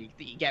intrigue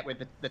that you get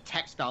with the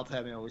textile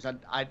terminals.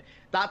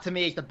 That to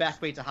me is the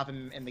best way to have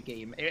him in the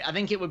game. I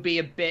think it would be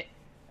a bit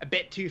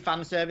too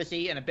fan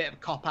servicey and a bit of a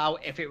cop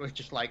out if it was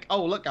just like,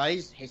 oh look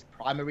guys, his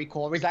primary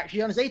core is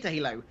actually on Zeta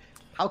Halo.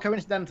 How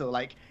coincidental!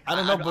 Like I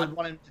don't know, but I'd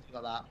want him to do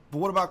like that. But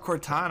what about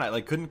Cortana?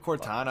 Like, couldn't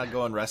Cortana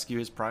go and rescue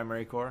his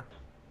primary core?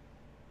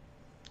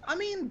 I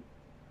mean,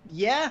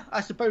 yeah,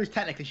 I suppose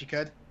technically she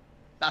could.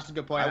 That's a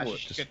good point. Actually,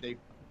 she could do.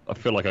 I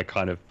feel like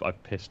I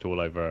pissed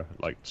all over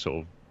like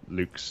sort of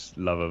Luke's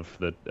love of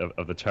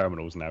the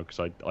terminals now, because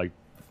I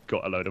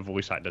got a load of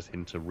voice actors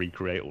in to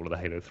recreate all of the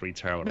Halo 3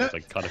 terminals. I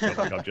kind of feel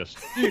like I'm just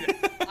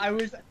I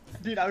was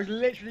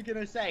literally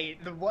gonna say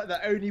the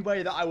only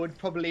way that I would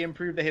probably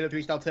improve the Halo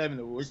 3 style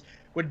terminals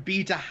would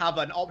be to have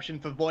an option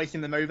for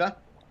voicing them over.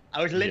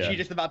 I was literally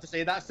just about to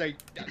say that, so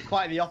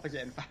quite the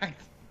opposite, in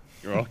fact.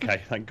 You're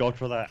okay. Thank God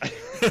for that.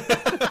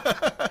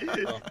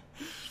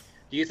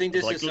 Do you think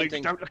this like, is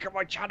something? Don't look at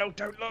my channel.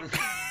 Don't look.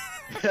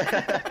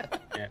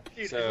 Yeah.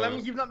 Dude, So, as long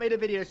as you've not made a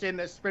video saying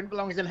that Sprint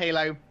belongs in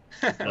Halo.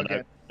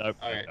 No.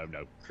 Alright.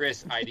 No.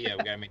 Chris, idea,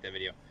 we gotta make that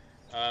video.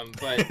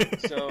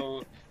 But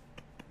so,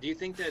 do you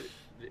think that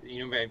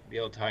you might be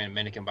able to tie in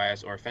Mendicant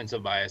Bias or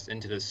offensive bias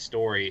into this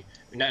story?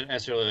 Not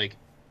necessarily like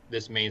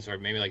this main story,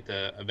 maybe like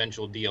the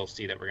eventual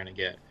DLC that we're gonna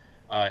get,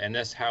 and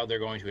that's how they're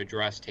going to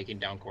address taking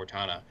down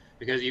Cortana.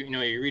 Because you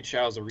read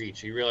Shadows of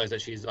Reach, you realize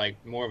that she's like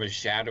more of a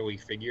shadowy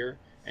figure,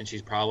 and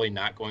she's probably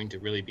not going to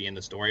really be in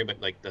the story, but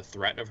like the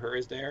threat of her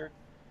is there.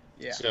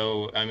 Yeah.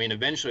 So I mean,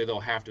 eventually they'll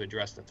have to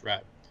address the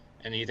threat.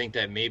 And you think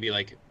that maybe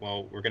like,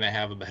 well, we're gonna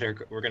have a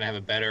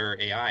better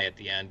AI at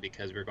the end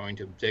because we're going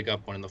to dig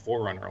up one of the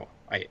Forerunner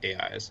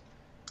AIs.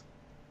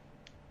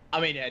 I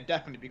mean, yeah, it'd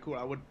definitely be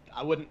cool.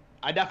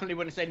 I definitely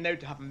wouldn't say no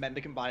to having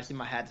Mendicant Bias in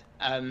my head.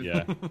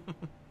 Yeah.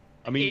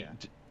 I mean,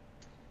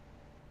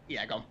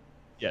 Yeah, go on.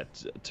 yeah.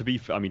 To be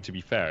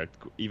fair,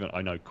 even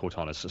I know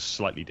Cortana's a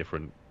slightly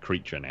different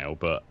creature now,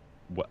 but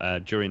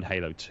during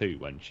Halo 2,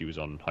 when she was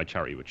on High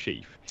Charity with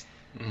Chief,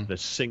 the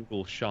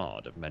single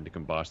shard of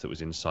Mendicant Bias that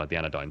was inside the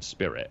Anodyne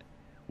Spirit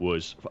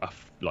was,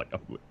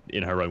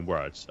 in her own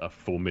words, a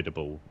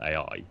formidable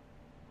AI.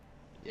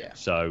 Yeah.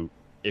 So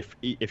if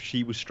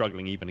she was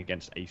struggling even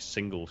against a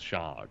single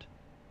shard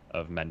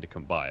of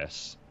Mendicant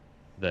Bias,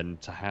 then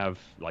to have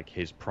like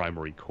his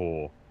primary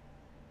core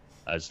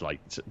as like,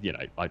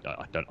 I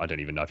don't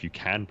even know if you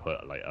can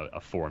put like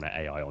a foreigner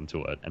AI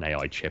onto an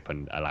AI chip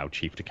and allow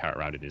Chief to carry it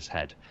around in his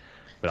head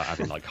without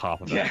having like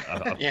half of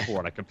a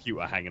foreigner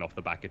computer hanging off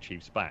the back of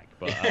Chief's back.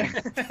 But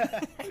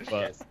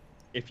but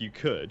if you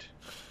could,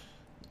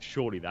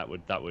 surely that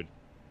would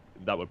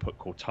put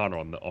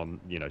Cortana on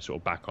sort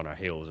of back on her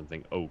heels and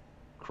think, oh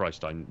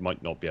Christ, I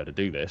might not be able to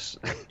do this.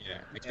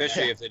 Yeah,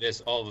 especially if they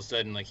just all of a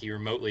sudden like he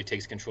remotely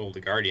takes control of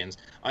the Guardians.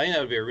 I think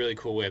that would be a really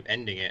cool way of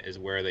ending it, is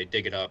where they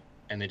dig it up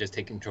and they just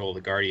take control of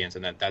the Guardians,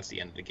 and that's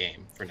the end of the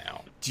game for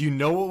now. Do you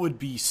know what would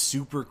be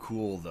super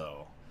cool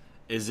though?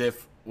 Is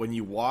if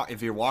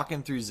you're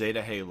walking through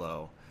Zeta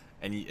Halo,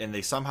 and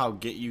they somehow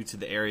get you to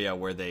the area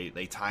where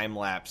they time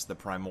lapse the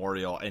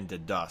Primordial into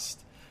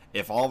dust.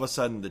 If all of a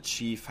sudden the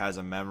Chief has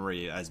a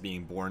memory as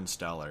being born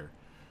stellar,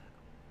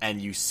 and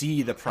you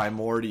see the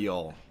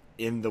Primordial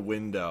in the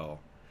window,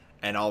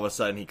 and all of a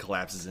sudden he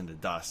collapses into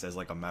dust as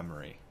like a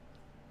memory.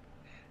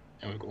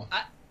 That would be cool.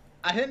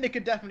 I think they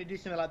could definitely do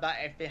something like that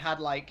if they had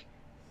like,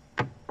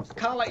 it's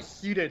kind of like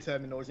pseudo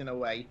terminals in a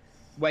way,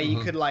 where you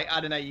could like, I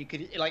don't know, you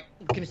could like,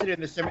 considering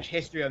there's so much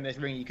history on this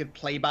ring, you could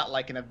play back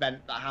like an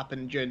event that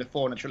happened during the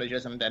Forerunner trilogy or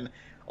something,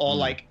 or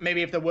like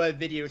maybe if there were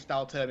video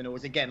style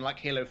terminals again, like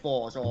Halo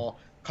 4s or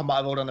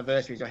Combat Evolved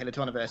Anniversaries or Halo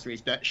 2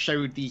 Anniversaries that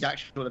showed these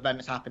actual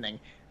events happening.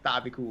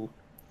 That'd be cool.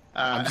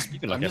 I'm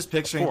just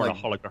picturing a like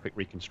holographic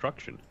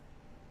reconstruction.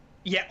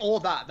 Yeah, or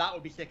that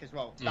would be sick as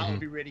well. That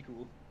would be really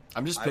cool.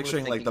 I'm just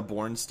picturing like the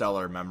Born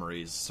Stellar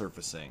memories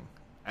surfacing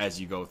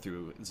as you go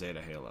through Zeta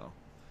Halo.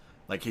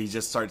 Like he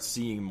just starts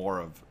seeing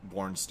more of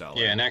Born Stellar.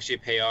 Yeah, and actually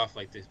pay off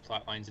like the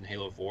plot lines in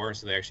Halo 4,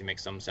 so they actually make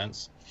some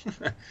sense.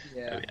 Yeah,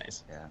 that'd be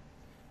nice. Yeah,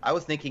 I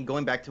was thinking,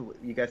 going back to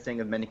what you guys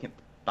saying of Mendicant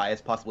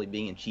Bias possibly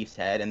being in Chief's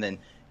head, and then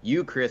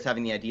you, Chris,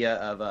 having the idea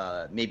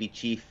of maybe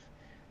Chief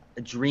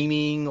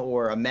dreaming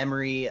or a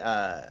memory,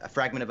 a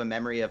fragment of a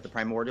memory of the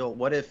Primordial.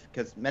 What if,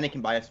 because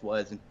Mendicant Bias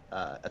was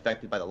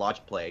affected by the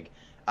Logic Plague,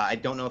 I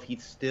don't know if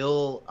he's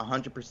still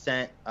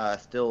 100%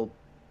 still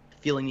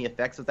feeling the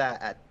effects of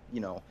that at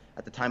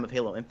the time of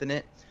Halo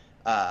Infinite.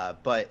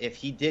 But if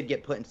he did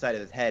get put inside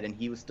of his head and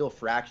he was still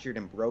fractured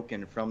and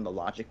broken from the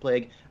Logic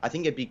Plague, I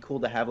think it'd be cool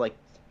to have like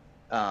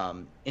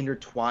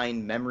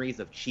intertwined memories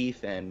of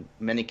Chief and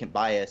Mendicant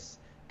Bias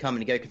coming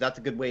together, because that's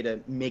a good way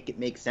to make it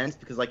make sense.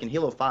 Because like in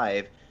Halo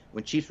 5,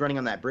 when Chief's running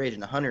on that bridge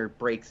and the hunter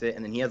breaks it,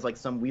 and then he has like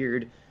some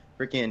weird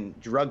freaking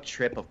drug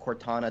trip of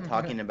Cortana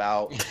talking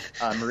about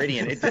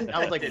Meridian. I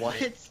was like,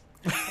 what?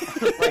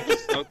 Like,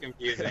 it's so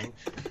confusing.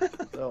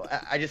 So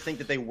I just think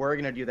that they were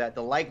going to do that.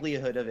 The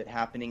likelihood of it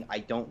happening, I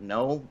don't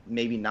know.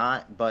 Maybe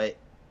not, but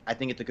I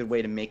think it's a good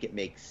way to make it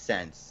make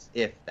sense,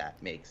 if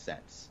that makes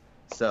sense.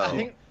 So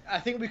I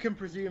think we can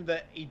presume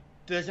that he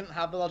doesn't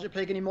have the logic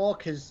plague anymore,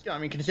 because I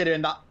mean,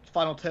 considering that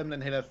final terminal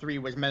in Halo 3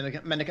 was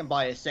Mendicant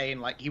Bias saying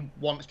like he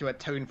wants to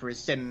atone for his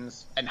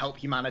sins and help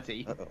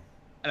humanity. Uh-oh.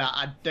 And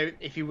I don't,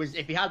 if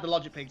he had the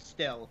logic plague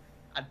still,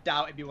 I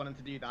doubt he'd be wanting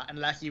to do that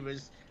unless he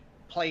was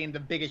playing the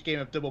biggest game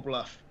of double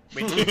bluff.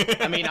 Which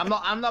I mean, I'm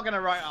not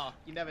gonna write off.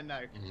 You never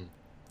know. Mm-hmm.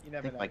 You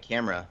never know. My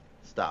camera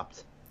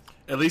stopped.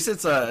 At least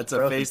it's a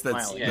face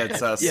that's smiling.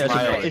 that's Yeah,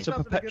 smiling. it's a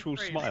perpetual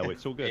smile.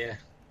 It's all good. Yeah.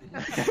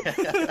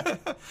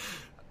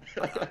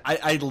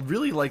 I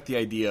really like the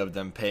idea of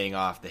them paying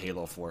off the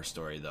Halo 4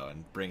 story though,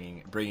 and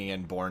bringing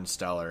in Born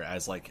Stellar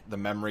as like the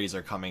memories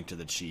are coming to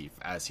the Chief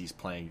as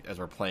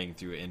we're playing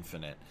through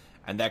Infinite,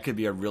 and that could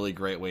be a really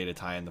great way to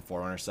tie in the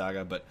Forerunner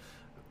saga. But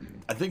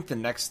I think the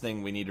next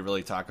thing we need to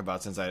really talk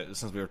about, since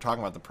we were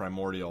talking about the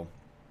Primordial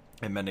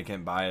and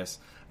Mendicant Bias,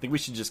 I think we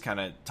should just kind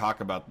of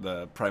talk about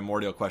the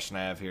Primordial question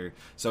I have here.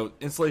 So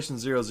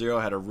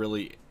Installation00 had a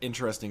really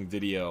interesting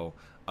video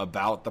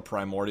about the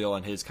Primordial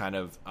and his kind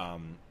of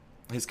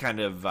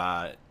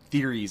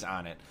theories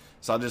on it.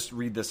 So I'll just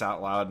read this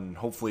out loud, and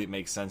hopefully it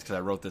makes sense, because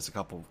I wrote this a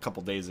couple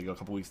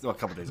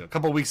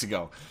weeks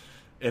ago.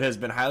 It has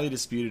been highly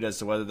disputed as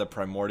to whether the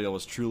Primordial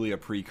was truly a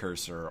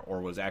precursor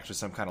or was actually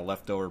some kind of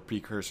leftover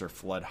precursor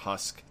flood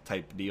husk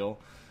type deal.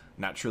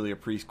 Not truly a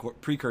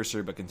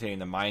precursor, but containing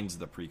the minds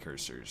of the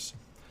precursors.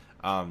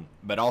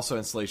 But also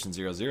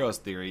Installation00's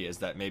theory is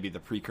that maybe the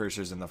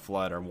precursors and the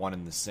flood are one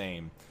and the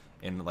same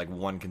in like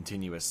one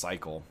continuous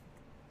cycle.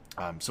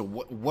 So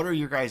what are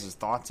your guys'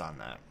 thoughts on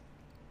that?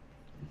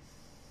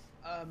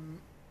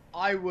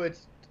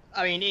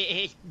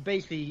 It's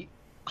basically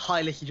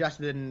highly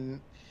suggested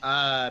in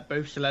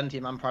both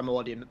Silentium and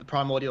Primordium that the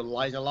Primordial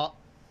lies a lot.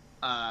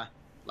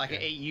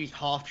 It used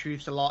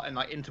half-truths a lot and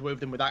like interwove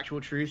them with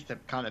actual truths to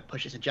kind of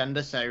push its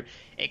agenda. So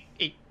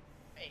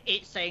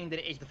it's saying that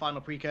it is the final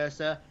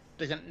precursor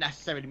doesn't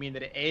necessarily mean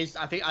that it is.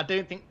 I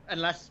don't think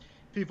unless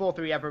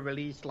 243 ever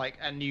released like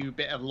a new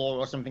bit of lore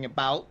or something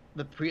about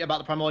the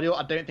Primordial,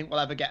 I don't think we'll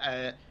ever get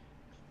a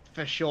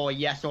for sure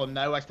yes or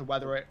no as to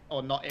whether it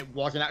or not it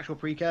was an actual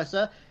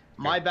precursor. Okay.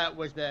 My bet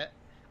was that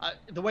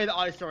the way that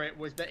I saw it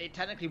was that it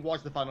technically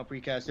was the final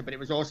precursor, but it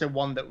was also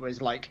one that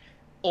was like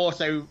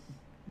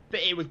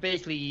it was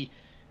basically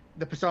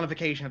the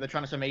personification of the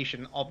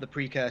transformation of the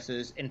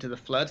precursors into the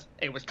flood.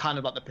 It was kind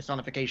of like the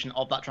personification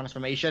of that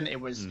transformation. It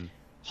was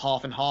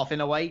half and half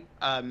in a way.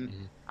 I mean,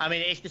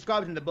 it's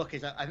described in the book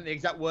as, I think the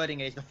exact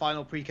wording is the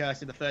final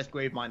precursor, the first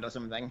Gravemind or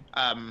something.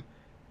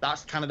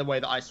 That's kind of the way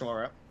that I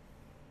saw it.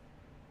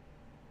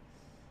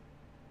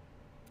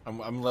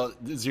 I'm let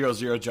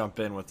 00 jump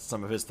in with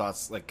some of his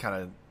thoughts, like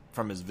kind of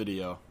from his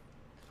video.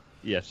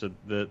 Yeah, so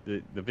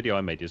the video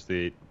I made is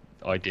the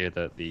idea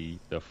that the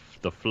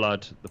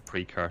flood, the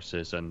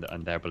precursors, and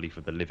their belief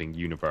of the living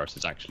universe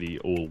is actually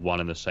all one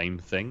and the same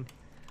thing.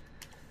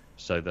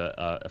 So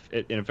that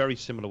in a very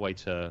similar way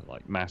to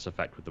like Mass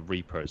Effect with the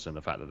Reapers and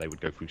the fact that they would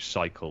go through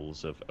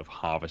cycles of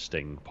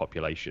harvesting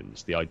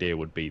populations, the idea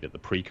would be that the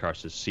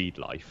precursors seed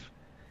life,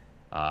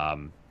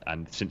 and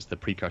since the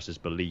precursors'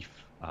 belief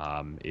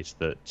is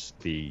that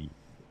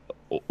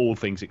all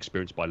things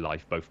experienced by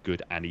life, both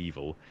good and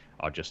evil,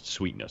 are just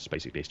sweetness.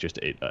 Basically, it's just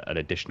an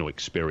additional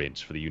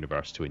experience for the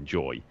universe to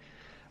enjoy.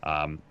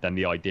 Then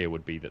the idea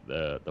would be that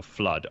the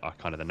flood are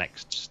kind of the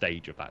next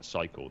stage of that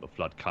cycle. The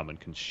flood come and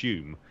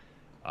consume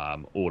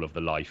all of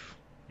the life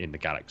in the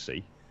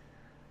galaxy,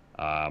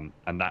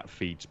 and that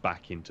feeds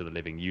back into the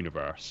living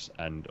universe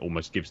and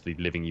almost gives the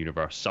living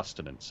universe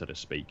sustenance, so to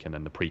speak, and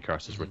then the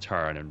precursors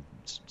return and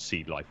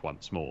seed life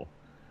once more.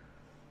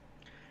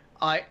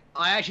 I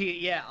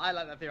actually, I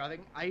like that theory. I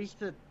think I used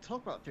to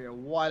talk about that theory a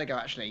while ago,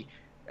 actually,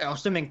 or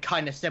something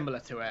kind of similar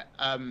to it.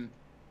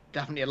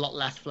 Definitely a lot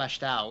less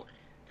fleshed out.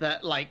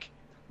 That like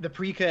the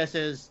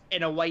precursors,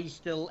 in a way,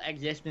 still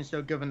exist and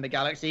still govern the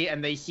galaxy,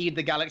 and they seed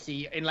the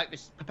galaxy in like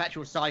this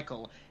perpetual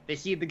cycle. They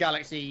seed the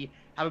galaxy,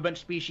 have a bunch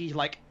of species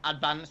like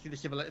advance through the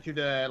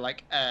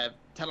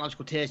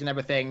technological tiers and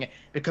everything,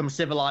 become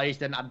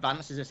civilized and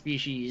advance as a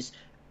species,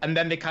 and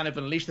then they kind of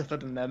unleash the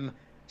flood on them,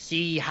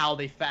 see how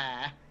they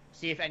fare.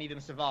 See if any of them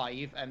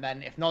survive, and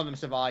then if none of them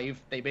survive,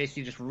 they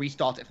basically just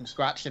restart it from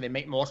scratch. So they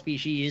make more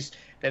species.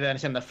 They then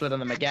send the flood on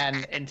them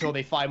again until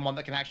they find one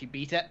that can actually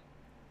beat it.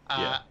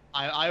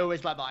 I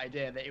always like that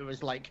idea that it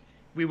was like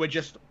we were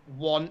just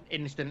one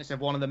instance of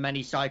one of the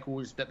many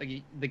cycles that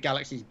the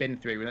galaxy's been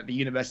through and that the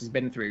universe has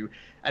been through,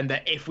 and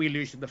that if we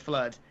lose to the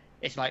flood,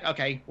 it's like,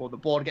 okay, well, the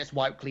board gets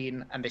wiped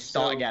clean and they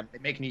start again. They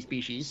make new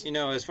species. You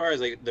know, as far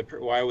as like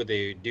why would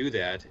they do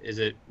that? Is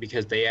it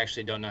because they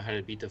actually don't know how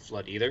to beat the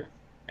flood either?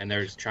 And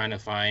they're trying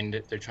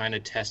to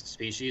test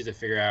species to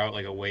figure out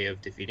like a way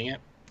of defeating it.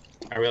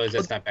 I realize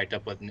that's not backed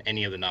up with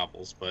any of the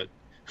novels, but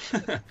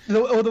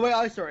the way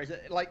I saw it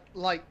is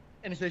like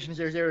Installation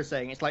 00 is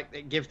saying, it's like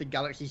it gives the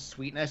galaxy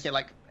sweetness. It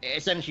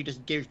essentially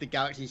just gives the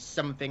galaxy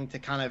something to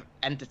kind of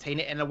entertain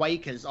it in a way,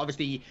 because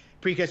obviously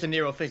precursor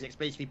neurophysics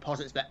basically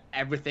posits that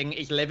everything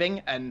is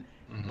living, and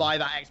by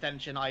that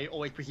extension, I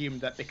always presume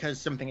that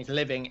because something is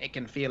living, it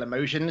can feel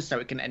emotions, so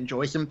it can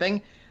enjoy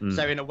something.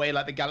 So in a way,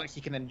 like the galaxy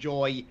can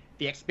enjoy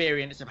the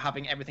experience of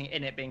having everything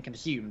in it being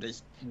consumed,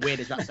 as weird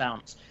as that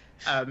sounds.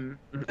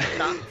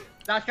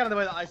 That's kind of the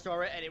way that I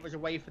saw it, and it was a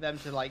way for them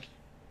to like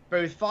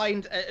both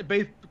kind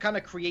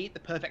of create the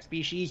perfect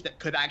species that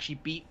could actually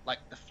beat like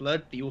the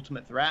Flood, the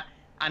ultimate threat,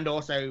 and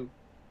also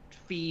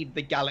feed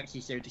the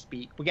galaxy, so to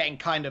speak. We're getting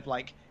kind of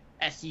like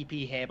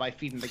SCP here by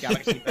feeding the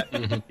galaxy, but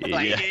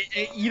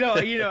you know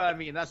what I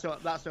mean. That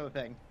sort of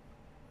thing.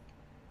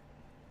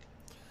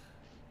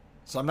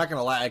 So I'm not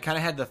gonna lie, I kind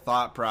of had the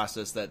thought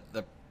process that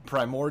the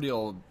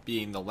primordial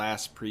being the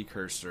last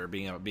precursor,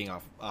 being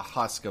a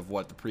husk of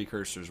what the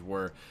precursors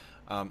were.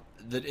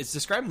 That it's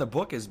described in the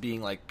book as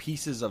being like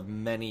pieces of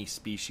many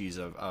species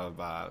of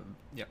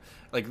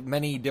like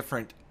many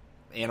different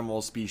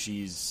animal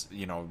species,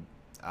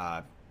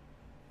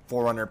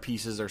 Forerunner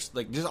pieces, or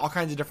like just all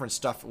kinds of different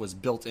stuff was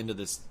built into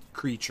this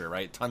creature,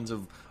 right? Tons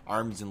of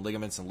arms and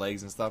ligaments and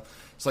legs and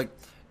stuff. It's like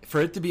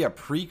for it to be a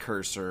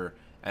precursor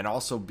and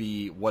also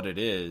be what it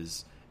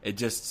is, it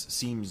just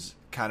seems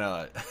kind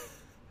of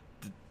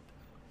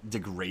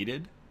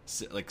degraded,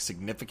 like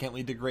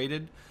significantly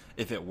degraded.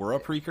 If it were a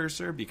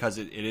precursor, because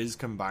it is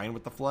combined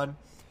with the Flood.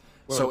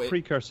 Well, so the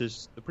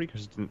precursors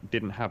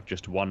didn't have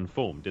just one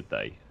form, did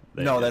they?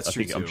 No, that's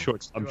true. I'm sure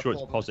it's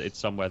posited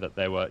somewhere that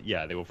they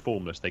were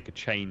formless. They could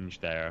change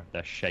their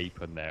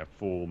shape and their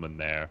form and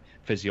their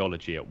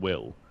physiology at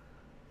will.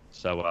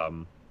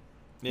 So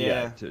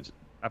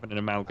having an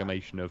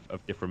amalgamation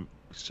of different,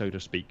 so to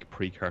speak,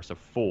 precursor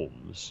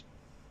forms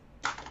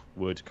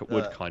would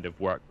kind of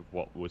work with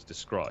what was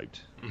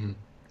described. Mm-hmm.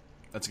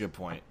 That's a good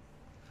point.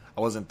 I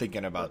wasn't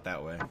thinking about it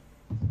that way.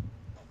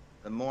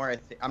 The more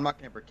I'm not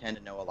going to pretend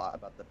to know a lot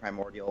about the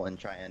primordial and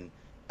try and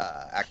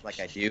act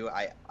like I do.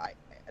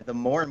 The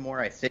more and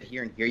more I sit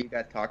here and hear you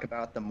guys talk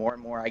about, the more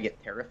and more I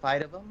get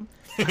terrified of them.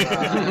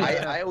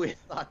 I always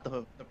thought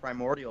the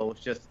primordial was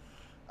just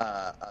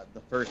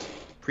the first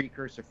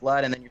precursor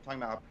Flood, and then you're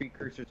talking about how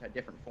precursors had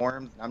different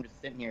forms, and I'm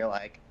just sitting here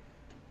like,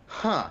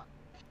 I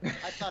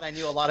thought I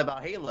knew a lot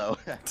about Halo.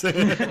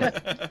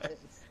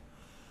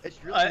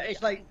 It's really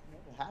it's like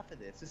half of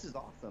this. This is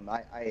awesome.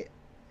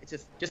 It's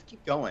just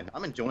keep going.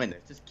 I'm enjoying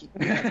this. Just keep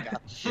going.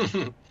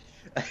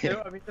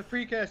 I mean, the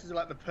precursors are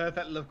like the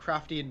perfect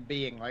Lovecraftian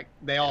being. Like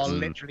they are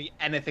literally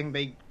anything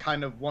they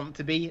kind of want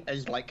to be,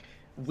 as like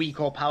weak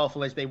or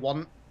powerful as they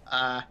want.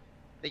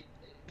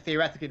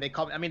 Theoretically, they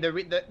can't. I mean, the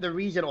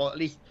reason, or at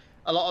least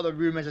a lot of the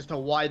rumors as to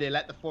why they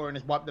let the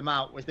Foreigners wipe them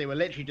out, was they were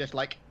literally just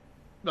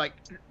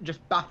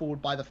just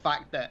baffled by the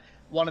fact that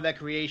one of their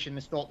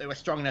creations thought they were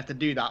strong enough to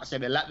do that, so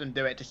they let them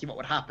do it to see what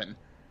would happen.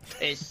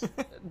 It's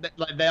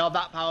like they are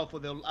that powerful,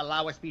 they'll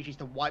allow a species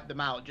to wipe them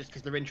out just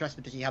because they're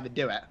interested to see how they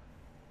do it.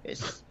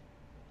 It's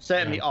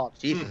certainly odd.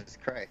 Jesus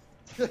Christ.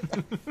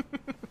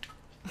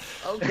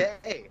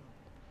 Okay.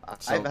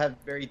 I have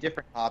very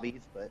different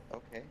hobbies, but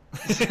okay.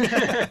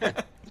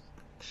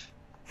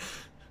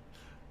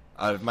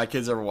 If my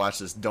kids ever watch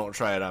this, don't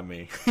try it on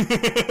me.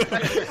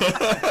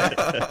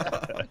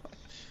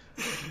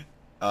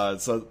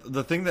 So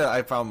the thing that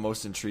I found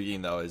most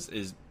intriguing, though,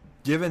 is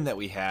given that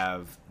we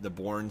have the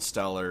Born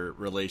Stellar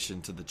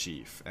relation to the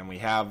Chief, and we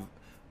have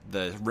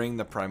the ring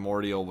the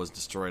Primordial was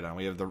destroyed on,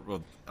 we have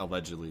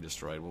allegedly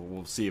destroyed.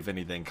 We'll see if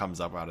anything comes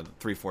up out of the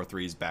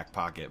 343's back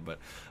pocket, but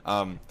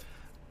and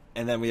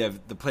then we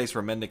have the place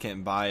where Mendicant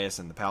and Bias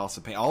and the Palace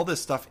of Pain, all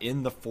this stuff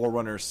in the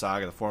Forerunner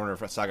Saga, the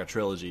Forerunner Saga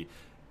trilogy,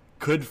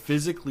 could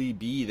physically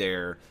be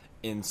there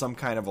in some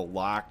kind of a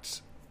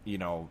locked,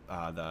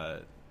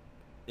 the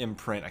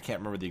imprint. I can't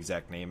remember the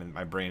exact name, and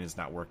my brain is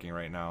not working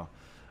right now.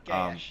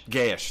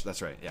 Gaesh,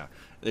 that's right, yeah.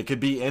 It could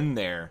be in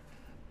there,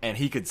 and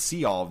he could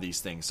see all of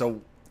these things.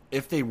 So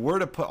if they were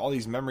to put all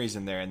these memories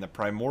in there, and the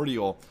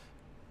primordial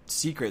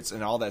secrets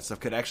and all that stuff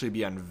could actually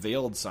be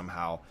unveiled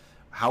somehow,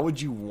 how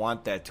would you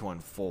want that to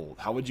unfold?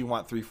 How would you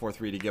want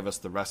 343 to give us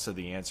the rest of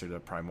the answer to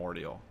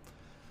primordial?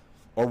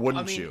 Or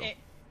wouldn't you?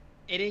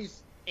 It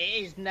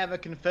is never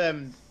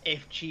confirmed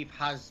if Chief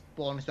has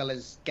Born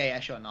Stellar's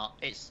Gaesh or not.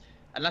 It's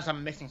unless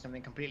I'm missing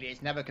something completely,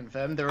 it's never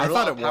confirmed. There are a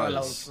lot of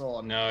parallels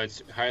drawn. No,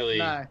 it's highly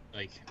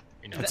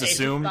It's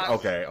assumed.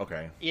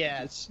 Okay.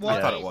 Yeah, I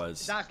thought it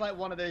was. That's like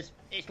one of those.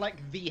 It's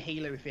like the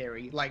Halo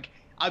theory. Like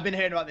I've been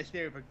hearing about this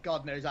theory for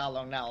God knows how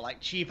long now.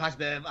 Like Chief has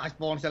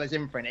Born Stellar's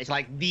imprint. It's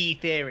like the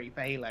theory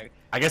for Halo.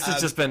 I guess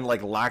it's just been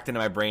like locked into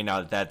my brain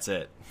now that's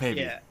it.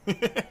 Maybe.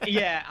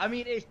 Yeah. I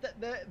mean, it's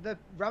the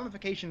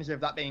ramifications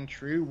of that being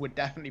true would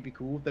definitely be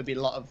cool. There'd be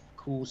a lot of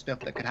cool stuff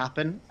that could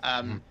happen.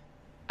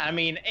 I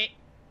mean,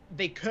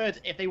 they could,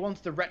 if they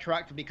wanted to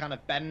retroactively kind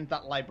of bend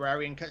that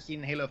librarian cutscene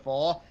in Halo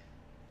 4,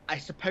 I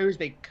suppose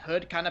they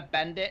could kind of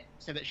bend it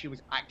so that she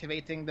was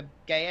activating the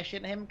Gaesh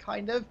in him,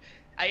 kind of.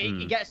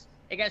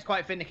 It it gets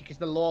quite finicky because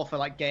the lore for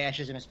like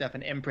geishas and stuff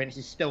and imprints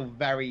is still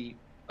very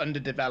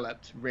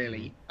underdeveloped,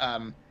 really.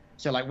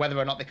 So like whether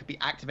or not they could be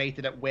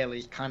activated at will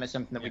is kind of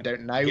something that we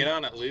don't know. Get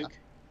on it, Luke.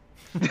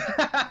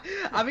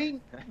 I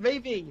mean,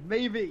 maybe.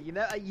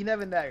 You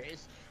never know.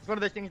 It's one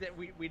of those things that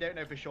we don't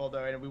know for sure,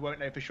 though, and we won't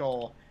know for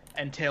sure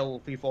until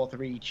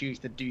 343 choose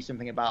to do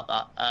something about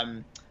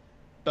that.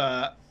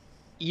 But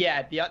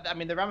yeah,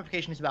 the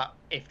ramifications of that,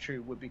 if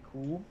true, would be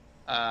cool.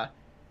 I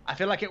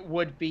feel like it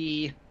would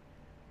be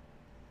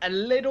a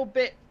little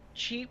bit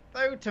cheap,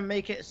 though, to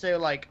make it so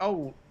like,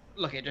 oh,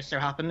 look, it just so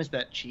happens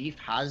that Chief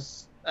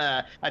has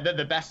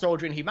the best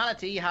soldier in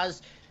humanity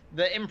has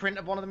the imprint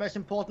of one of the most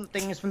important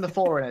things from the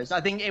Foreigners.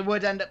 I think it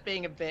would end up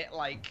being a bit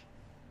like,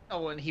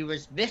 oh, and he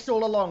was this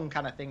all along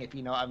kind of thing, if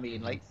you know what I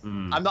mean. Like,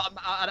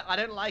 I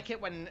don't like it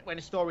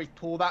when stories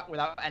pull that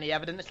without any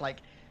evidence. Like,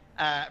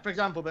 for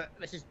example, but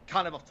this is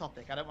kind of off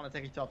topic. I don't want to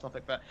take it off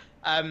topic, but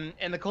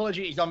in the Call of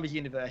Duty Zombies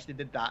universe, they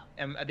did that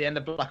at the end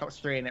of Black Ops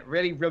 3, and it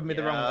really rubbed me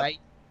the wrong way.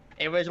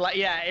 It was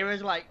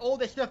like all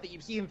this stuff that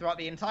you've seen throughout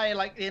the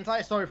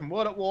entire story from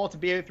World at War to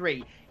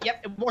BO3.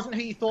 Yep, it wasn't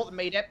who you thought that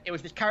made it. It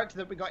was this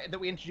character that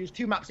we introduced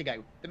 2 maps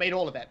ago that made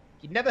all of it.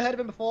 You'd never heard of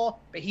him before,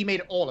 but he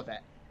made all of it.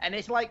 And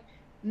it's like,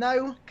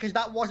 no, because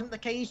that wasn't the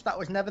case. That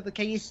was never the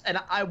case. And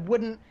I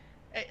wouldn't.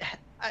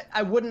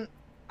 I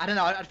don't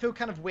know. I'd feel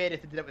kind of weird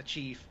if they did it with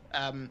Chief.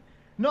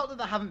 Not that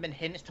there haven't been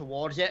hints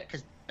towards it,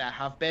 because there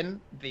have been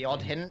the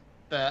odd hint,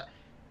 but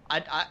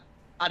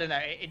I don't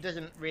know. It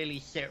doesn't really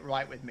sit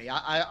right with me.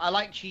 I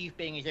like Chief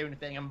being his own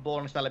thing and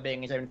Bornstella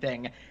being his own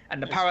thing,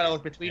 and the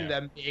parallels between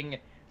them being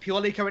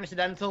purely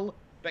coincidental,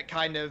 but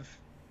kind of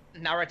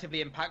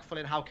narratively impactful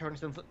in how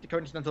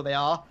coincidental they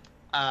are.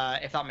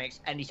 If that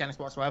makes any sense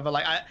whatsoever.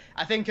 Like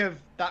I think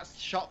of that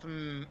shot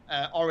from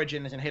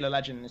Origins and Halo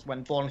Legends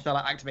when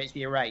Bornstella activates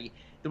the array.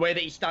 The way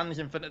that he stands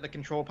in front of the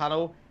control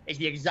panel is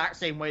the exact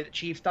same way that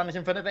Chief stands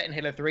in front of it in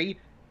Halo 3,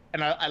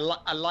 and I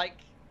like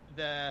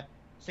the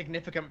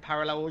significant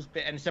parallels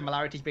and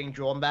similarities being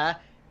drawn there.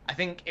 I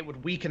think it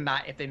would weaken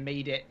that if they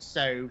made it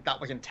so that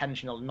was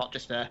intentional, not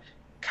just a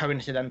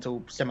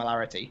coincidental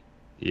similarity.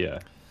 Yeah.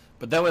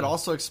 But that would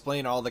also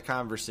explain all the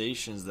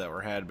conversations that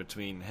were had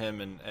between him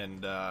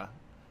and the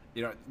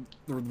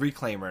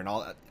Reclaimer and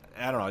all that.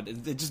 I don't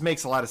know. It just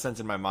makes a lot of sense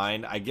in my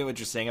mind. I get what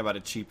you're saying about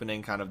it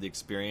cheapening kind of the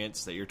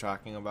experience that you're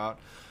talking about.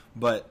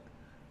 But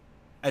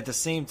at the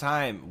same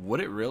time, would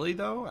it really,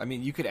 though? I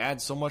mean, you could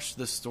add so much to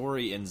the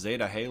story in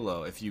Zeta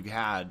Halo if you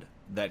had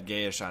that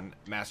gayish on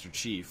Master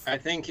Chief. I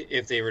think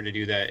if they were to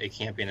do that, it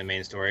can't be in the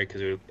main story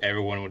because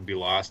everyone would be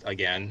lost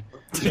again.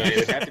 So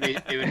it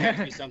would have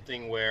to be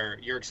something where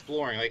you're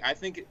exploring. Like, I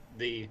think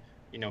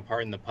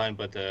pardon the pun,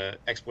 but the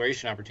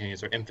exploration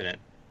opportunities are infinite.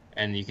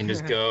 And you can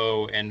just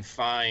go and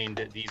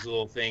find these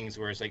little things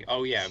where it's like,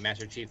 oh yeah,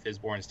 Master Chief is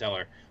born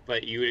stellar.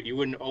 But you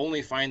wouldn't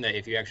only find that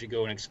if you actually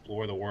go and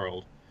explore the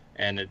world.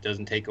 And it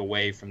doesn't take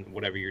away from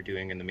whatever you're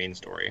doing in the main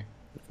story.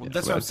 Well,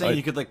 that's what I'm saying.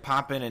 You could like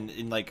pop in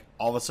and like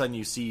all of a sudden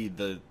you see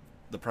the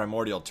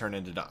primordial turn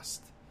into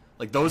dust,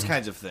 like those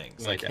kinds of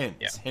things, like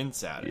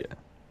hints at it. Yeah.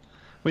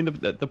 I mean,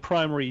 the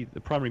primary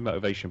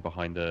motivation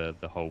behind the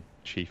whole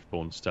Chief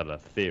Bornstella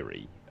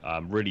theory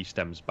really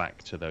stems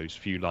back to those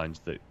few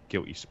lines that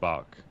Guilty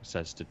Spark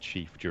says to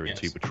Chief during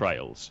 2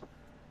 betrayals.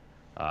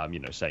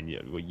 Saying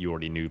you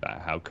already knew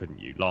that. How couldn't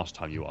you? Last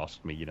time you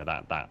asked me,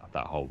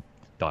 that whole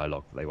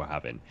dialogue that they were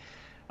having.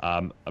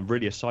 And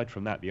really, aside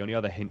from that, the only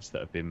other hints that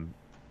have been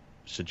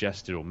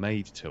suggested or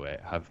made to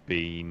it have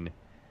been,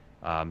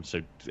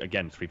 so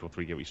again,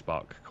 343 Guilty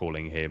Spark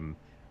calling him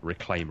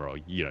Reclaimer, or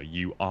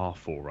you are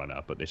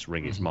Forerunner, but this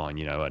ring is mine,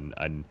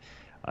 and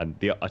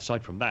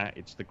aside from that,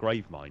 it's the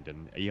Gravemind,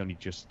 and he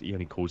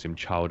only calls him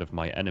Child of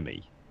my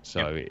enemy.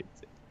 So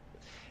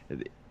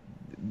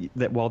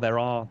while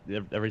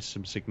there is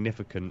some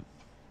significant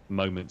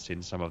moments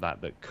in some of that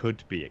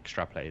could be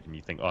extrapolated, and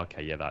you think,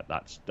 okay, yeah,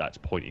 that's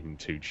pointing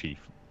to Chief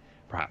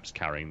perhaps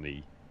carrying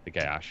the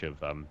Gayash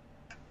of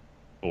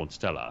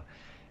Bornstella.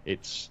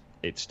 It's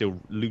still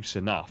loose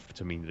enough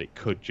to mean that it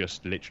could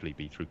just literally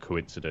be through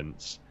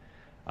coincidence.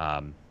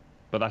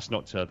 But that's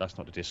not to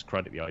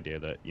discredit the idea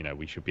that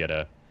we should be able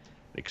to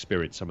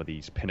experience some of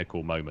these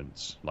pinnacle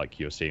moments like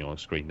you're seeing on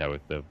the screen there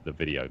with the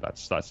video.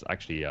 That's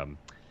actually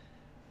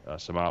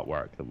some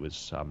artwork that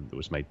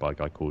was made by a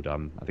guy called I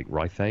think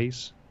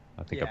Rythaze.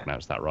 I think I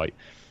pronounced that right.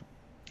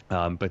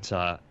 But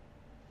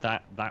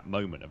that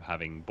moment of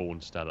having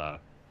Bornstella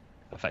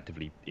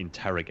effectively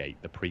interrogate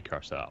the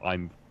precursor,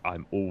 I'm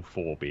all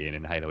for being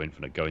in Halo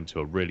Infinite, going to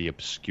a really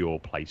obscure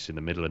place in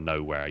the middle of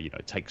nowhere.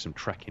 It takes some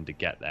trekking to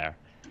get there,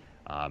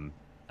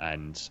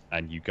 and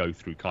you go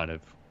through kind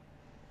of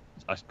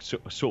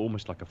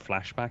almost like a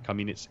flashback. I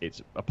mean,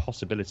 it's a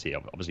possibility,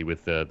 obviously,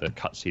 with the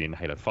cutscene in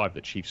Halo 5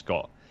 that Chief's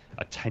got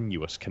a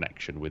tenuous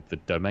connection with the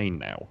domain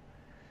now.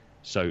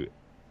 So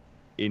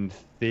in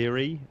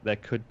theory, there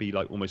could be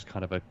like almost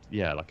kind of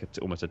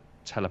almost a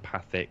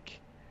telepathic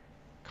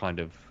kind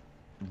of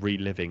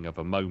reliving of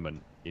a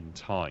moment in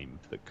time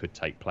that could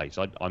take place.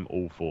 I'm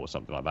all for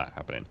something like that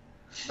happening.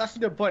 That's a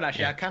good point,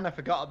 actually. I kind of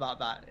forgot about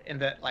that. In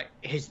that, like,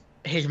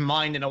 his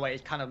mind in a way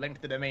is kind of linked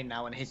to the domain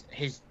now, and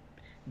his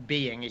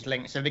being is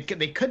linked. So they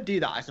could do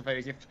that, I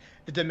suppose, if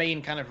the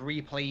domain kind of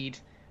replayed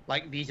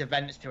like these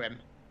events to him.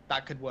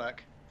 That could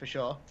work for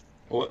sure.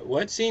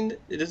 What scene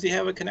does he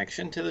have a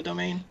connection to the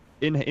domain?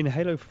 In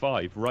Halo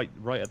 5, right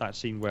at that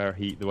scene where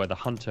the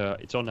hunter,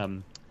 it's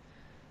on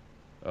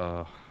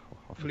I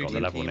forgot the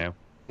level now.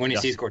 When he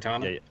sees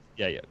Cortana.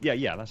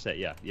 Yeah, that's it.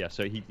 Yeah.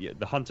 So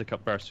the hunter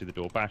bursts through the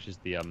door, bashes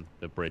the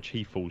bridge.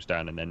 He falls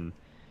down, and then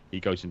he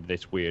goes into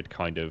this weird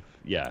kind of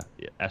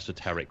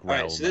esoteric realm.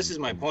 All right, so this is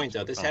my point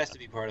though. This has to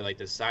be part of like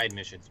the side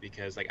missions,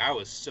 because like I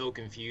was so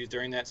confused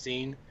during that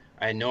scene.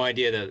 I had no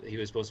idea that he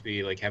was supposed to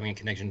be like having a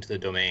connection to the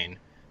domain.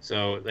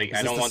 So like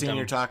I don't want the scene them.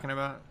 you're talking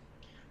about?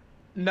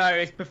 No,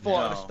 it's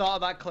before the start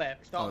of that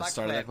clip. Start of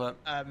that clip.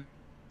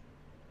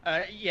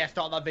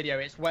 Start of that video.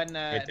 It's when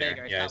Right there you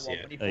go. yeah, It's that one.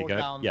 it. When he There you falls go.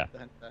 down Yeah. the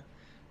hunter.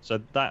 So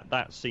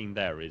that scene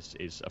there is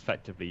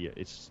effectively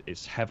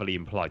it's heavily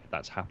implied that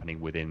that's happening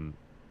within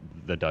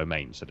the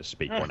domain, so to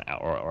speak, or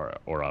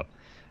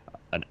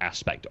an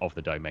aspect of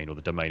the domain, or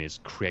the domain is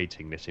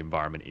creating this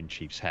environment in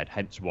Chief's head.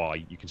 Hence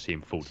why you can see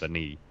him fall to the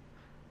knee,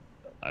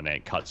 and then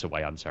it cuts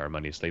away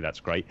unceremoniously. That's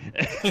great.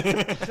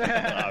 There's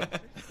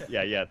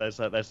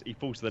he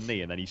falls to the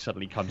knee, and then he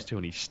suddenly comes to,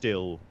 and he's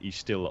still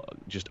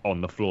just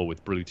on the floor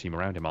with blue team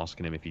around him,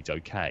 asking him if he's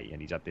okay,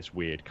 and he's had this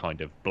weird kind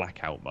of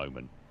blackout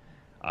moment.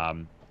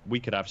 We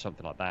could have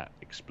something like that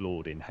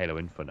explored in Halo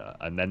Infinite,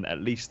 and then at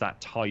least that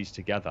ties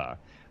together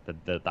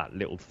that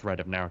little thread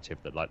of narrative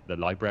that like the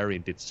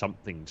librarian did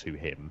something to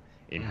him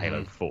in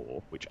Halo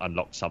 4, which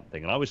unlocked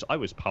something. And I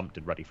was pumped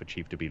and ready for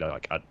Chief to be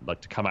like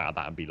to come out of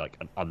that and be like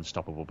an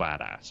unstoppable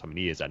badass. I mean,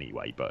 he is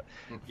anyway, but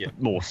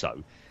more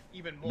so.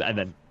 Even more.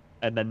 And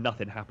then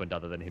nothing happened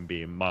other than him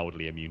being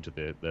mildly immune to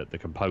the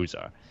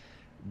composer.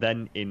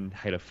 Then in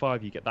Halo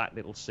 5, you get that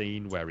little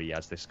scene where he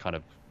has this kind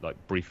of like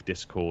brief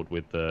discourse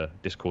with the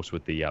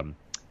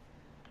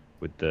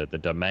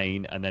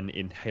domain, and then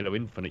in Halo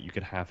Infinite, you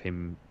could have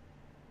him,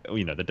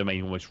 the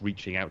domain almost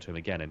reaching out to him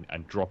again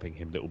and dropping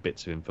him little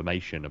bits of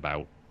information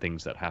about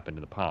things that happened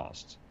in the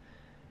past,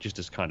 just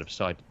as kind of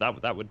side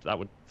that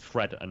would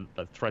thread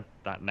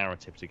that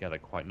narrative together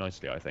quite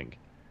nicely, I think.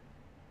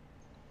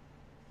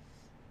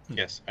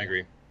 Yes, I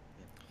agree.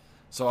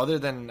 So other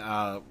than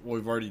what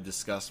we've already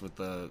discussed with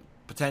the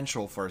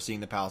potential for seeing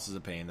the Palaces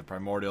of Pain, the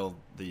Primordial,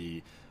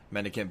 the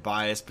Mendicant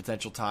Bias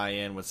potential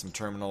tie-in with some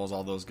terminals,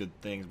 all those good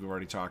things we've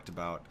already talked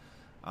about,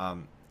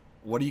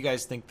 what do you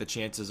guys think the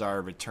chances are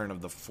of Return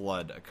of the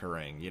Flood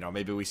occurring?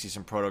 Maybe we see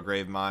some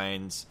Protograve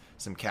mines,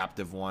 some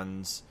captive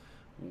ones.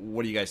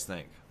 What do you guys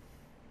think?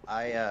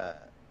 I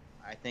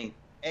think,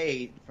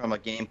 from a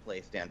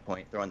gameplay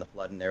standpoint, throwing the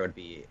Flood in there would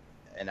be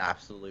an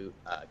absolute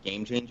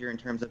game changer in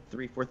terms of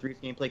 343's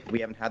gameplay. We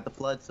haven't had the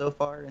Flood so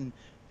far in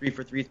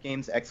 343's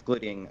games,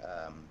 excluding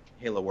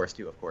Halo Wars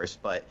 2, of course.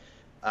 But,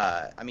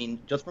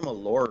 just from a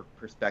lore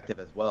perspective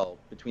as well,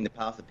 between the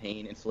Palace of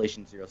Pain,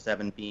 Installation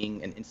 07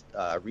 being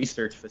a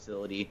research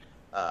facility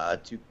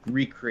to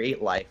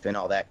recreate life and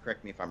all that,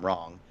 correct me if I'm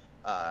wrong,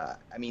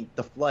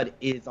 the Flood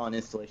is on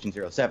Installation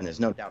 07. There's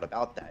no doubt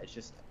about that. It's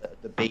just a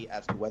debate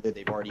as to whether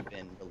they've already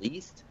been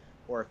released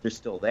or if they're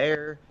still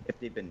there, if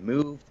they've been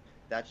moved.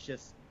 That's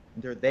just,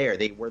 they're there.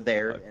 They were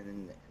there,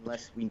 and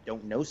unless we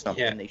don't know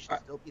something, they should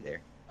still be there.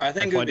 I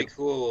think it would be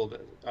cool,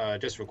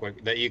 just real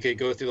quick, that you could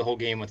go through the whole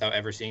game without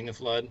ever seeing the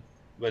Flood,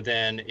 but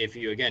then if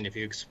you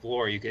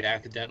explore, you could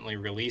accidentally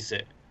release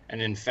it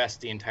and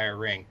infest the entire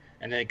ring,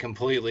 and then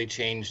completely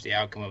change the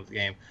outcome of the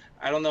game.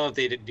 I don't know if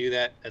they did do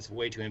that. That's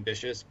way too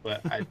ambitious,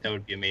 but that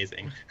would be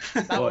amazing.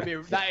 That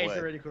is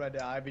a really cool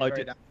idea. I'd be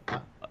very down for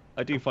that.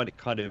 I do find it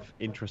kind of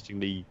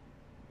interestingly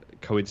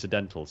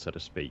coincidental, so to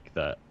speak,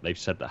 that they've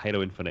said that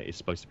Halo Infinite is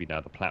supposed to be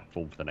now the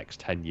platform for the next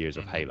 10 years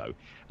of Halo,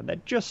 and there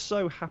just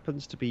so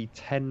happens to be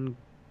 10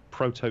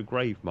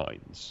 proto-grave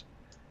mines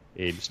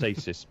in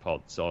stasis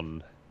pods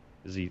on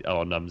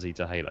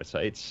Zeta Halo. So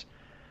it's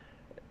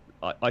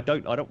I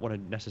don't want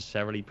to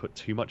necessarily put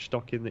too much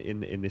stock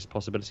in this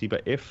possibility,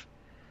 but if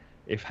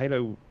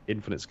Halo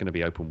Infinite's going to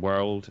be open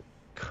world,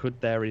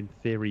 could there in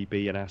theory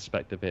be an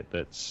aspect of it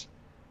that's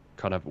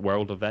kind of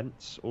world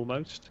events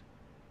almost?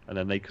 And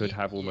then they could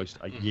have almost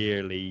a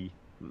yearly,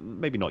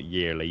 maybe not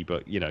yearly,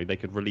 but they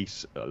could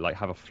release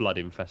have a flood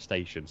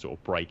infestation sort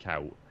of break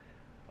out,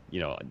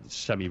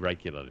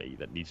 semi-regularly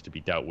that needs to be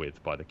dealt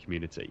with by the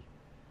community.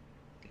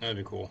 That'd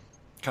be cool.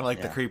 Kind of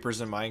like the creepers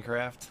in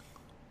Minecraft.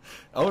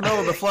 Oh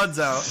no, the flood's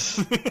out.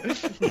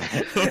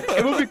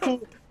 It would be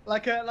cool,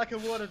 like a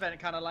world event,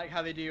 kind of like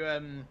how they do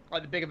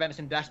like the big events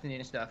in Destiny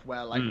and stuff,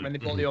 where when they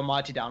brought the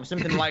Almighty down,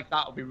 something like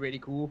that would be really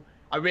cool.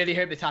 I really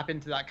hope they tap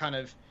into that kind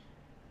of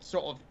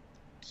sort of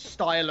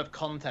style of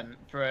content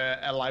for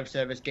a live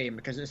service game,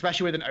 because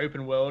especially with an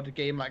open world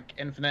game like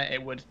Infinite,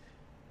 it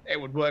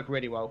would work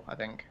really well, I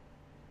think.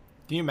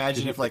 Can you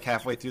imagine if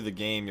halfway through the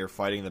game you're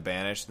fighting the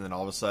Banished, and then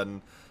all of a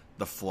sudden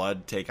the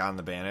Flood take on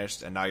the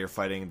Banished, and now you're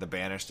fighting the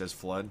Banished as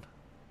Flood?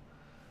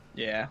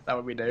 Yeah, that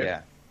would be dope.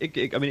 Yeah. It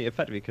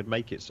effectively could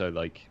make it so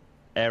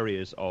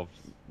areas of,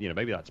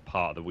 maybe that's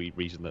part of the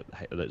reason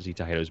that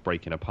Zeta Halo is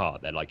breaking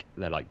apart. They're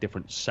like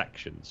different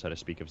sections, so to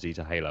speak, of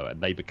Zeta Halo,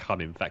 and they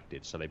become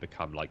infected, so they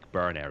become like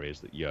burn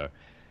areas that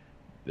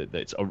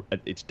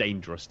it's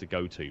dangerous to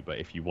go to. But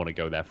if you want to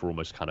go there for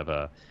almost kind of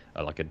a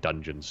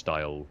dungeon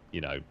style,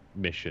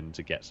 mission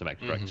to get some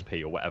extra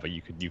XP or whatever,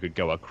 you could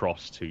go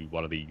across to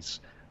one of these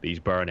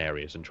burn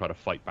areas and try to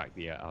fight back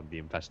the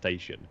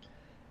infestation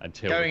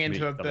until going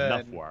into a burn.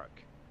 Enough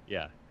work.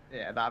 Yeah,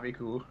 that'd be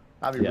cool.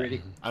 That'd be really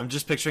cool. I'm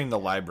just picturing the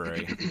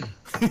library.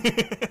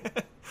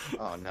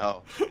 Oh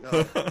no.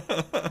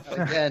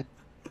 Again.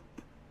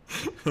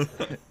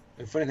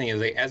 The funny thing is,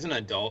 like, as an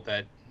adult,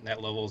 that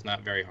level is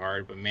not very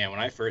hard. But man, when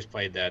I first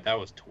played that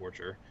was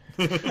torture.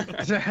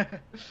 I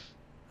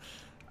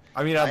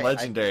mean, on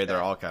Legendary,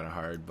 they're all kind of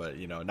hard, but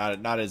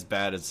not as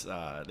bad as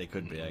they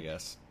could be, I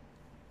guess.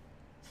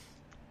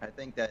 I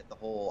think that the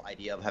whole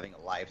idea of having a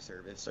live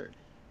service or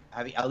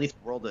having at least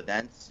world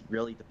events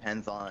really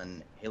depends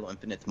on Halo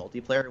Infinite's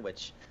multiplayer,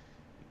 which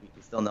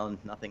we still know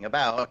nothing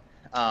about.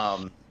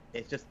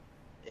 It's just,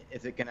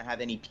 is it going to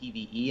have any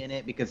PvE in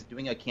it? Because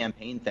doing a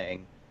campaign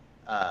thing,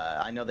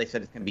 I know they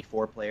said it's going to be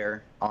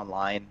 4-player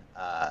online,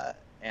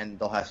 and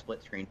they'll have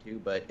split screen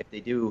too, but if they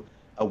do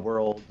a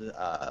world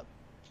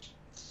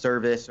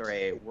service or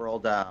a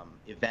world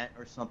event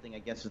or something, I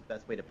guess is the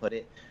best way to put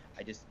it,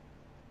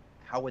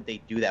 how would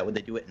they do that? Would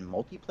they do it in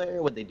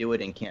multiplayer? Would they do it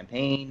in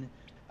campaign?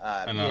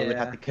 They would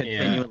have to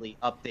continually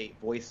update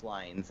voice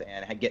lines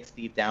and get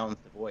Steve Downes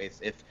to voice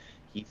if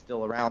he's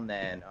still around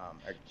then,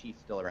 or she's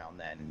still around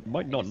then.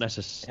 Might not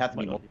necessarily.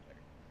 It has to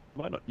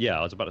be multiplayer. Yeah,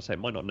 I was about to say, it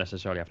might not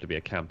necessarily have to be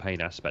a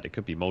campaign aspect. It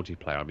could be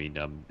multiplayer. I mean,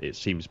 it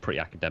seems pretty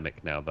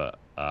academic now that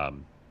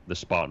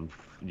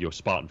your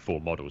Spartan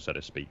 4 model, so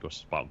to speak, or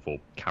Spartan 4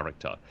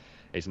 character,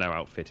 is now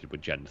outfitted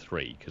with Gen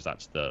 3, because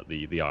that's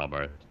the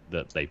armor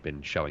that they've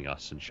been showing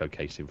us and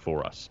showcasing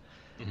for us.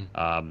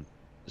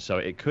 So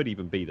it could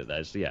even be that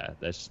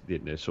there's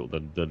sort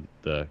of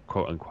the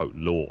quote unquote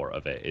lore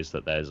of it is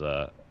that there's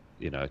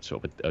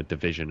sort of a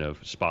division of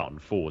Spartan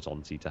 4s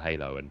on Zeta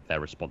Halo, and their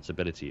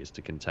responsibility is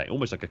to contain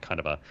almost like a kind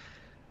of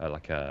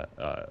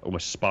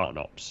almost Spartan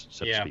Ops,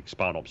 so to speak,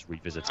 Spartan Ops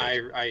revisited.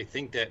 I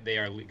think that they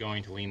are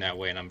going to lean that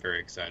way, and I'm very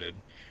excited.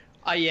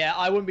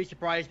 I wouldn't be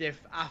surprised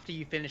if after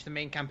you finish the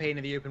main campaign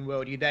of the open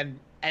world, you then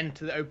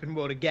enter the open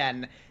world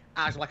again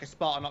as like a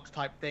Spartan Ops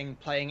type thing,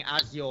 playing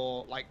as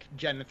your like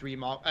Gen 3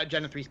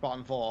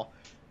 Spartan 4.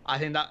 I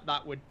think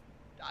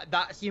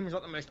that seems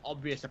like the most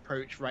obvious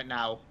approach right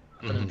now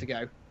for them to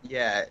go.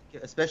 Yeah,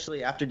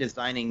 especially after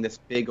designing this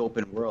big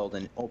open world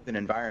and open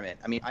environment.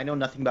 I mean, I know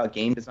nothing about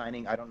game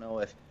designing. I don't know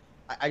if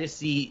I just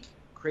see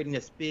creating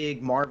this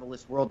big,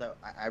 marvelous world that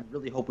I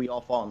really hope we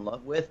all fall in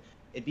love with.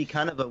 It'd be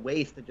kind of a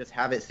waste to just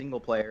have it single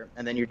player,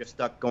 and then you're just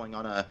stuck going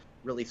on a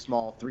really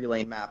small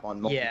 3-lane map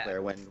on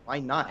multiplayer. When why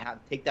not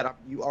take that up?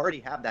 You already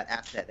have that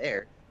asset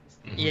there.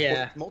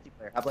 Just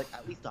multiplayer. Have like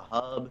at least a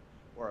hub,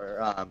 or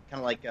kind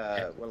of like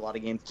what a lot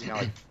of games do now,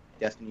 like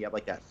Destiny. You have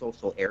like that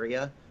social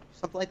area,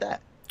 something like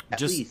that.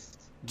 At least.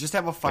 Just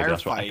have a firefight.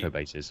 That's what Echo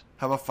Base is.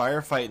 Have a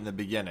firefight in the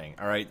beginning.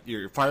 All right,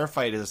 your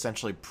firefight is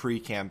essentially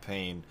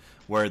pre-campaign,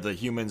 where the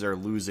humans are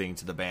losing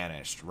to the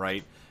Banished.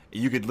 Right.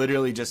 You could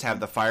literally just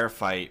have the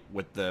firefight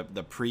with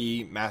the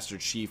pre-Master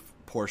Chief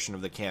portion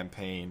of the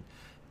campaign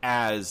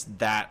as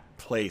that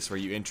place where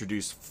you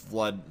introduce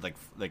flood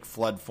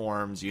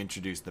forms, you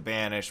introduce the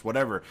Banished,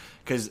 whatever,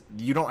 because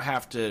you don't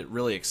have to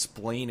really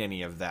explain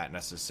any of that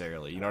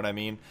necessarily. You know what I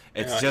mean?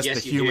 It's just the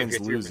humans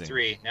losing.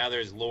 3. Now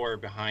there's lore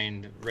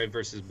behind red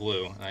versus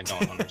blue, and I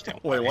don't understand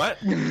why. Wait, what?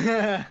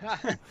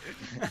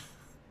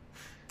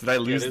 Did I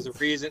lose?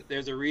 Yeah,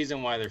 there's a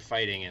reason why they're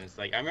fighting, and it's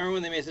like I remember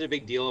when they made such a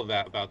big deal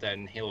about that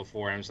in Halo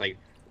 4. And I'm just like,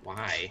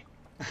 why?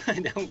 I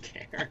don't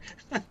care.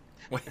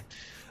 Wait,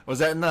 was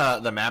that in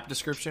the map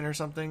description or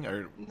something?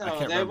 Or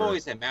no, they've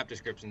always had map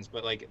descriptions,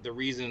 but like the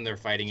reason they're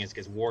fighting is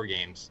because war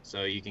games,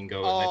 so you can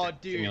go.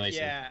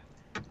 Simulation. Yeah.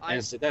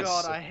 I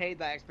hate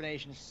that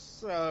explanation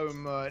so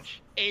much.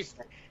 It's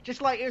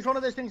just like it's one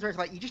of those things where it's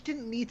like you just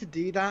didn't need to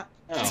do that.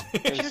 Oh,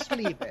 just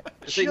leave it.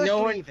 It's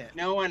like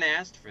no one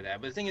asked for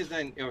that. But the thing is,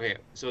 then okay,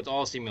 so it's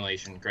all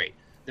simulation, great.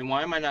 Then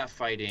why am I not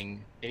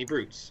fighting any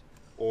brutes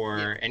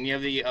or any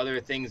of the other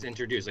things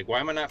introduced? Like,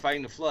 why am I not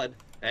fighting the Flood?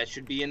 That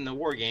should be in the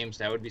war games.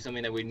 That would be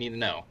something that we need to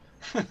know.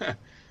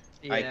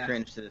 I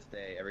cringe to this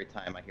day every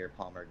time I hear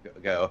Palmer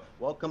go,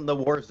 "Welcome to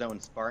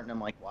Warzone, Spartan." I'm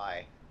like,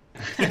 why?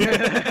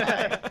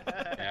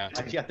 Yeah.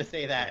 Why'd you have to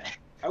say that?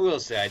 I will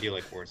say I do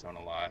like Warzone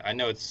a lot. I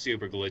know it's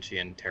super glitchy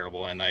and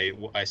terrible, and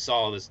I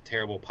saw this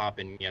terrible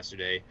pop-in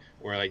yesterday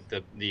where like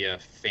the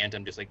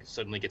Phantom just like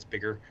suddenly gets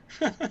bigger.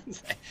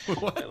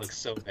 What? That looks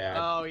so bad.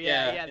 Oh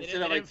yeah. They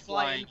Instead of like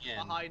flying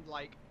in behind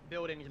like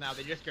buildings now,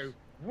 they just go.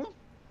 Whoop.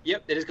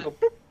 Yep, they just go.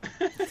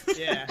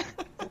 Yeah.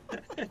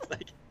 It's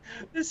like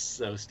this is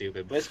so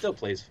stupid, but it still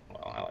plays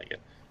well. I like it.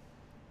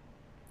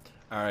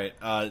 All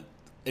right.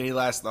 Any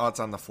last thoughts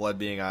on the Flood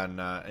being on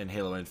in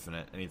Halo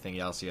Infinite? Anything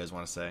else you guys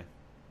want to say?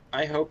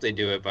 I hope they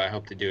do it, but I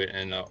hope they do it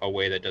in a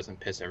way that doesn't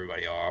piss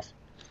everybody off.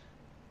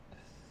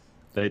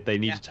 They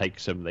need to take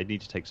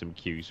some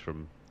cues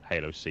from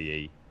Halo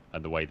CE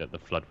and the way that the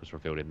Flood was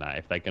revealed in that.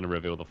 If they're going to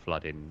reveal the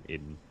Flood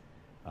in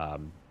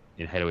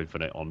Halo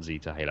Infinite on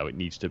Zeta Halo, it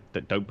needs to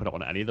don't put it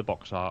on any of the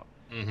box art.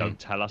 Don't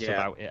tell us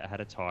about it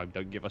ahead of time.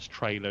 Don't give us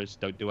trailers.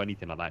 Don't do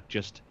anything like that.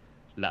 Just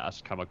let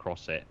us come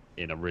across it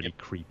in a really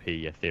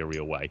creepy,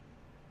 ethereal way.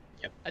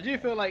 Yep. I do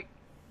feel like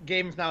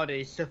games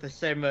nowadays suffer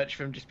so much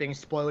from just being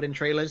spoiled in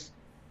trailers.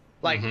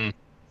 Like,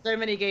 so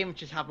many games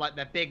just have like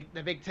the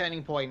big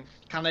turning point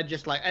kind of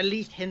just like at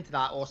least hinted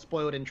at or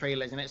spoiled in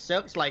trailers, and it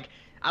sucks. Like,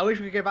 I wish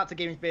we could go back to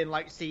games being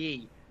like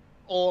CE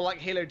or like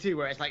Halo 2,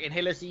 where it's like in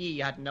Halo CE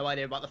you had no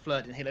idea about the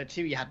Flood, in Halo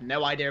 2 you had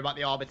no idea about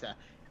the Arbiter.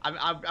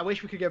 I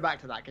wish we could go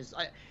back to that, because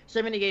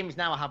so many games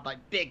now have like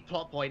big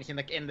plot points in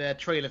the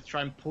trailer to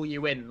try and pull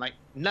you in. Like,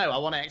 no, I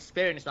want to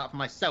experience that for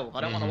myself.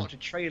 I don't want to watch a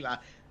trailer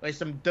with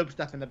some dub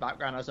stuff in the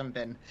background or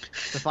something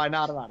to find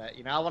out about it.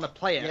 You know, I want to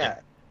play it. Yeah,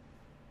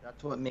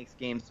 that's what makes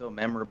games so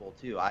memorable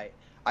too. I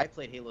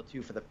played Halo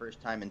 2 for the first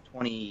time in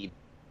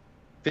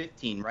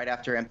 2015, right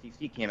after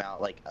MTC came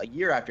out, like a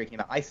year after it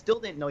came out. I still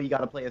didn't know you got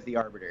to play as the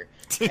Arbiter,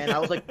 and I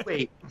was like,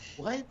 wait,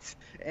 what?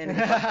 And if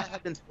that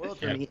had been spoiled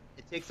for me,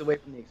 it takes away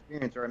from the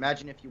experience. Or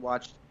imagine if you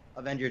watched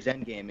Avengers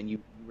Endgame and you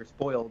were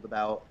spoiled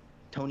about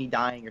Tony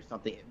dying or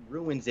something. It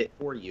ruins it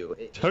for you.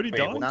 Tony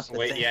dying?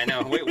 Wait, yeah,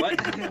 no, wait, what?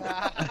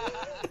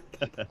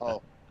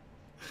 Oh.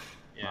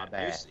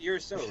 Yeah, you're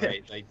so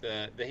right. Like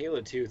the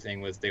Halo 2 thing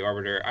with the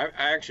Arbiter,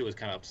 I actually was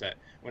kind of upset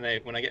when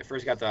I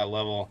first got to that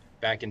level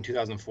back in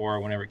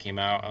 2004, whenever it came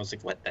out. I was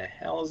like, what the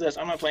hell is this?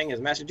 I'm not playing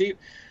as Master Chief.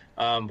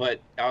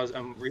 But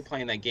I'm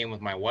replaying that game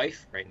with my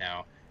wife right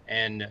now,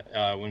 and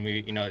when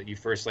you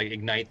first like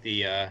ignite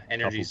the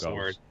energy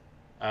sword,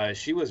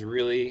 she was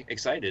really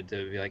excited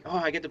to be like, oh,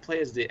 I get to play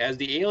as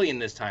the alien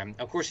this time.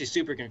 Of course, she's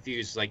super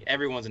confused. Like,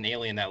 everyone's an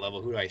alien that level.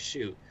 Who do I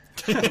shoot?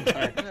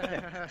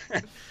 Yeah,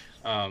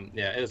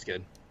 it was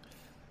good.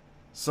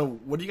 So,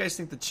 what do you guys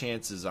think the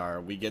chances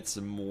are we get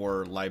some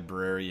more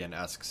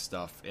librarian-esque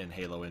stuff in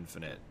Halo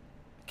Infinite?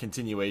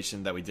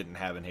 Continuation that we didn't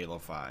have in Halo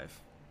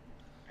 5.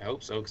 I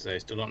hope so, because I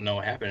still don't know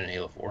what happened in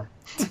Halo 4.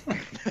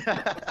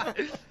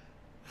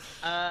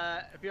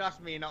 If you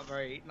ask me, not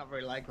very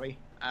likely.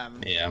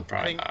 Yeah,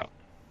 probably not.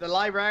 The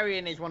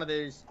librarian is one of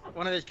those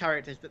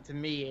characters that to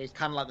me is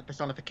kind of like the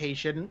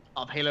personification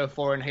of Halo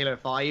 4 and Halo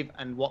 5,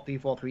 and what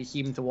P43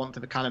 seem to want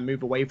to kind of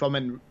move away from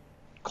and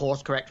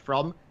course correct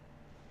from.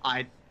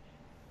 I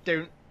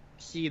don't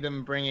see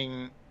them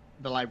bringing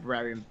the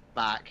librarian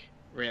back,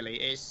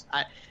 really.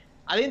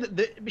 I think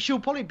that she'll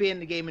probably be in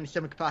the game in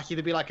some capacity.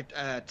 There'll be like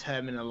a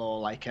terminal, or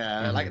like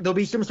there'll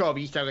be some sort of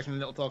Easter egg or something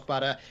that'll talk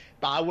about her,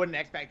 but I wouldn't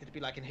expect it to be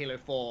like in Halo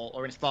 4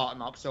 or in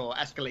Spartan Ops or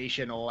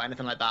Escalation or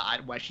anything like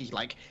that, where she's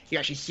like, you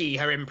actually see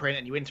her imprint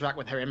and you interact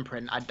with her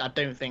imprint. I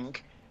don't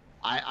think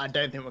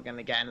we're going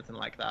to get anything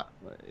like that.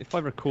 If I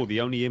recall,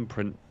 the only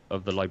imprint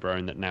of the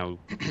librarian that now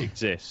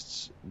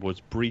exists was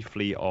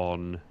briefly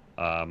on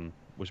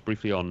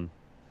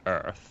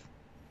Earth,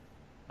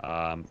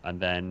 and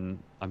then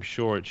I'm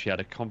sure she had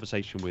a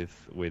conversation with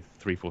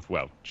 3/4,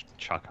 well,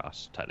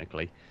 CHRILLCAST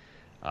technically,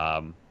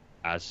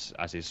 as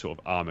his sort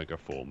of Armiger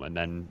form, and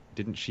then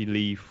didn't she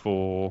leave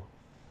for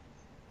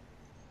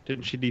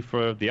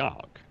the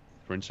Ark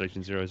for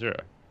Installation 00?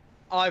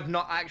 I've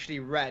not actually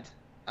read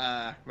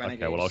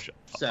Renegades. Okay, well I'll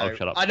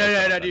shut up.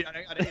 No, dude.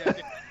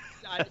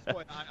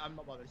 I'm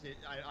not bothered.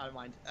 I don't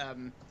mind.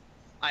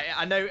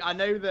 I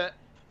know that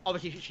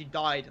obviously she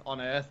died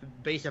on Earth, the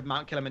base of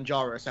Mount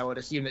Kilimanjaro, so I would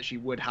assume that she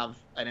would have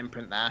an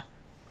imprint there.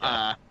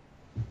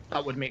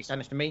 That would make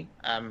sense to me,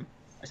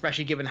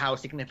 especially given how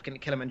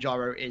significant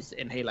Kilimanjaro is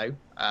in Halo.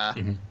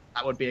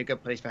 That would be a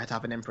good place for her to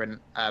have an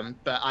imprint.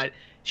 But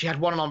she had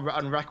one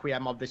on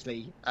Requiem,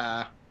 obviously.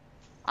 I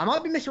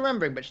might be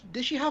misremembering, but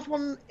did she have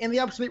one in the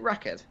Absolute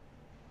Record?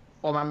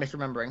 Or am I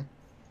misremembering?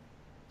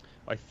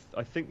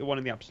 I think the one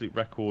in the Absolute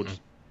Record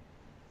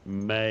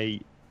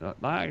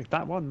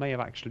that one may have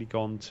actually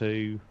gone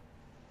to.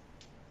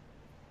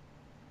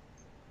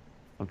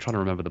 I'm trying to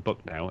remember the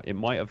book now. It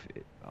might have.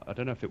 I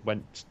don't know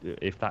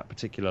if that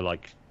particular,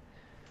 like,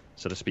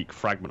 so to speak,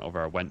 fragment of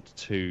her went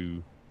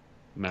to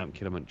Mount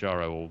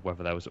Kilimanjaro, or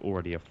whether there was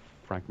already a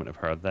fragment of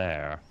her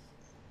there.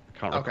 I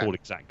can't recall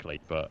exactly,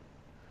 but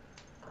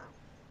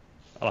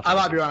I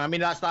might be wrong. I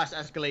mean, that's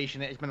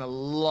Escalation. It's been a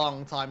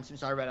long time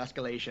since I read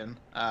Escalation.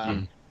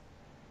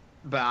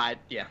 But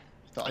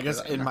I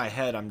guess in my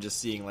head, I'm just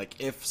seeing, like,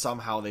 if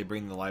somehow they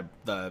bring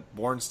the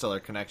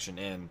Bornstiller connection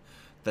in,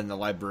 then the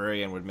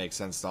librarian would make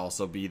sense to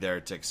also be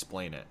there to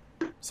explain it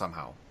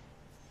somehow.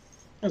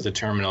 As a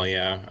terminal,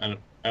 yeah.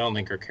 I don't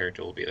think her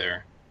character will be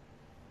there.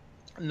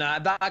 Nah,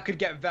 that could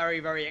get very,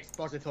 very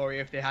expository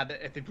if they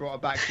brought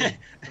it back.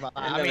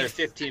 Another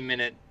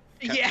 15-minute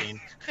cutscene.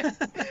 Yeah.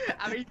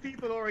 I mean,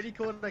 people already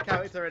called the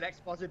character an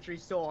expository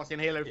source in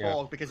Halo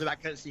 4 because of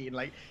that cutscene.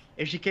 Like,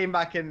 if she came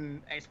back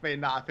and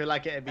explained that, I feel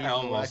like it'd be. I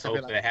almost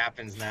hope it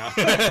happens now.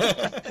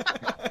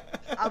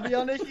 I'll be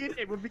honest,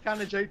 it would be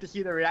kind of joke to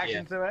see the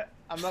reaction to it.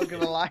 I'm not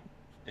gonna lie.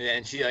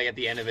 And she, like, at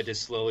the end of it,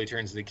 just slowly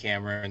turns to the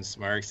camera and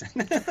smirks.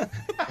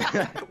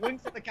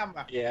 Winks at the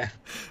camera. Yeah.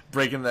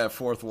 Breaking that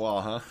fourth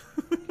wall, huh?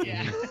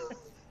 Yeah.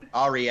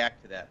 I'll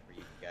react to that for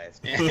you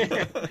guys.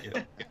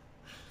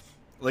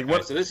 Like All what?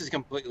 right, so this is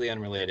completely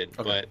unrelated,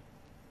 Okay. but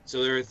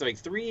so there's like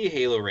 3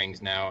 Halo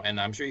rings now, and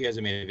I'm sure you guys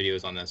have made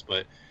videos on this,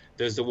 but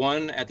there's the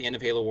one at the end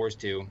of Halo Wars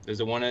 2, there's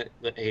the one at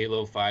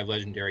Halo 5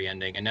 Legendary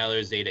Ending, and now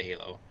there's Zeta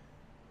Halo.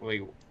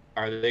 Like,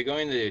 are they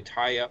going to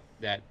tie up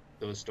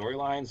those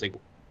storylines? Like,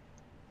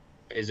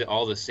 is it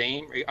all the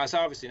same? It's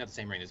obviously not the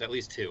same ring. There's at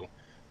least 2,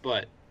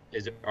 but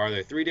are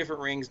there 3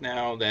 different rings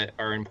now that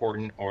are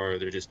important, or are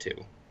there just 2?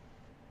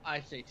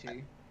 I'd say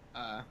 2.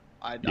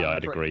 I'd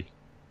agree.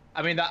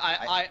 I mean,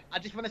 I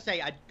just want to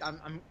say,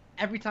 I'm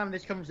every time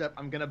this comes up,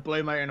 I'm gonna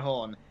blow my own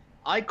horn.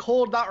 I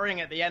called that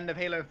ring at the end of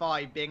Halo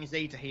 5 being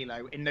Zeta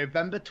Halo in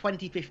November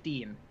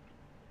 2015.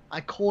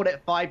 I called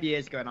it 5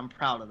 years ago, and I'm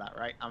proud of that,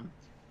 right?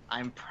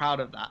 I'm proud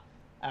of that.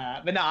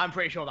 But no, I'm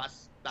pretty sure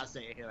that's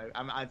Zeta Halo.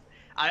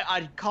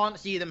 I can't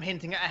see them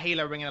hinting at a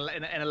Halo ring in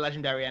a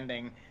legendary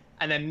ending,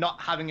 and then not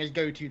having us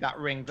go to that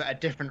ring, but a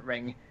different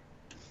ring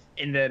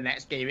in the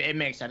next game. It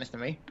makes sense to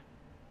me.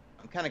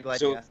 I'm kind of glad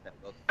So- you asked that,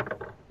 Will.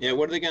 Yeah,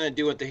 what are they going to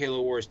do with the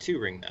Halo Wars 2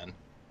 ring then? Or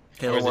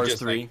Halo is it Wars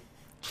just 3.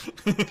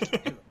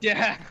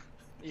 Yeah,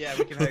 yeah,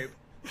 we can hope.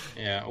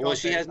 Yeah, well, Don't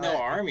she say has no that.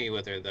 army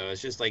with her, though.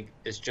 It's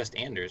just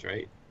Anders,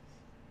 right?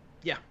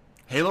 Yeah.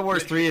 Halo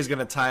Wars 3 is going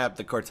to tie up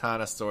the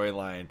Cortana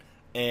storyline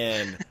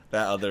and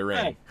that other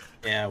ring.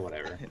 Yeah,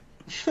 whatever.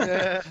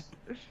 Can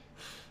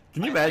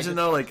you imagine,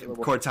 though, like,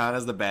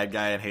 Cortana's the bad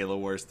guy in Halo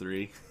Wars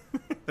 3?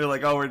 They're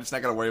like, oh, we're just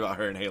not going to worry about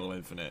her in Halo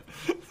Infinite.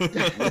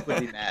 Luke would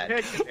be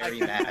mad. Very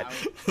mad.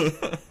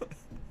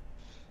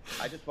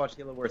 I just watched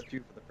Halo Wars 2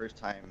 for the first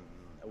time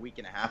a week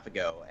and a half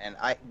ago, and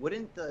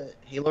wouldn't the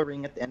Halo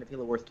ring at the end of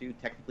Halo Wars 2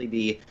 technically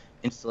be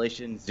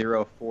Installation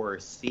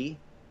 04C?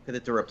 Because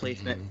it's a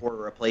replacement for a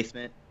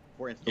replacement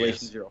for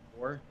Installation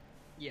 04.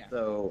 Yeah.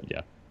 So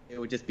Yeah. it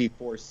would just be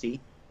 4C.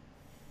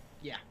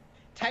 Yeah.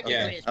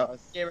 Technically, Yeah.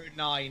 it's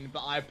 09,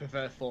 but I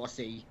prefer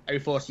 4C.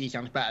 04C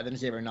sounds better than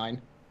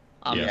 09.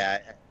 Yeah.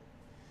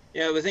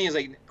 Yeah, the thing is,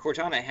 like,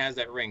 Cortana has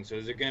that ring, so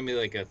is there going to be,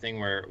 like, a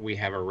thing where we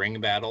have a ring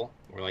battle,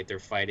 where, like, they're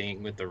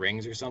fighting with the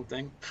rings or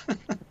something?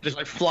 Just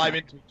like fly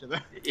into each other.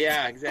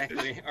 Yeah,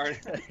 exactly. Or,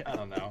 I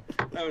don't know.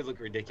 That would look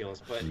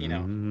ridiculous, but, you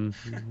know.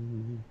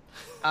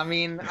 I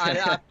mean,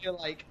 I feel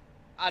like,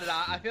 I don't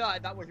know, I feel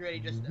like that was really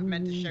just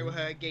meant to show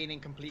her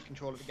gaining complete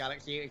control of the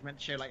galaxy. It was meant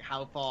to show, like,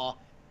 how far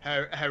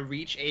her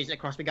reach is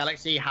across the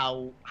galaxy,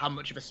 how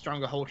much of a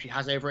stronger hold she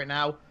has over it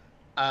now.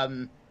 I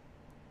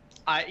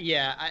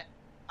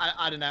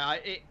don't know.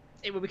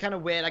 It would be kind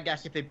of weird, I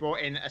guess, if they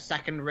brought in a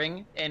second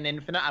ring in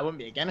Infinite. I wouldn't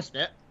be against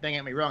it. Don't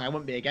get me wrong. I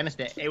wouldn't be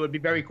against it. It would be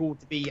very cool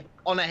to be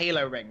on a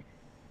Halo ring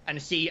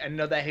and see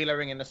another Halo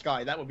ring in the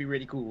sky. That would be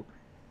really cool.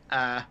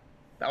 That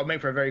would make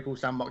for a very cool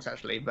sandbox,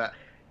 actually. But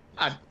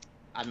I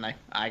don't know.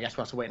 I guess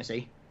we'll have to wait and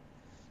see.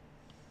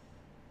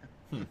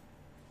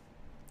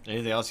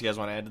 Anything else you guys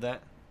want to add to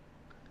that?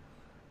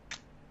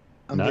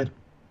 I'm No. good.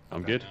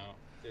 I'm good. No,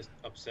 just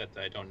upset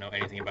that I don't know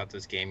anything about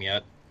this game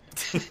yet.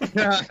 Dude,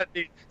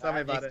 tell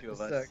me about These it. two of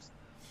It us. sucks.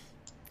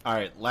 All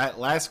right,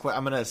 last question.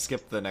 I'm going to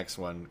skip the next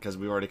one because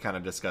we already kind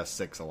of discussed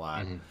 6 a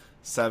lot.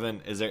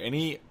 7, is there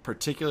any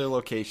particular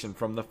location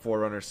from the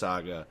Forerunner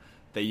saga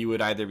that you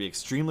would either be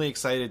extremely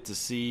excited to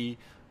see,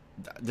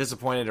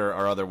 disappointed, or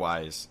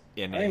otherwise?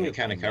 I think we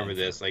kind of covered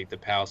this, like the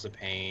Palace of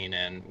Pain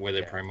and where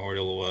the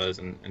Primordial was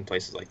and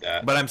places like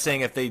that. But I'm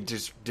saying if they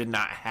just did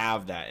not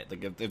have that,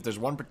 like if there's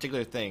one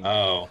particular thing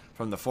Oh,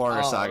 from the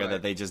Forerunner saga right.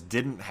 that they just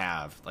didn't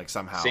have, like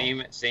somehow.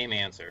 same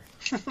answer.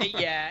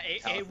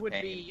 It Palace of would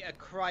Pain. be a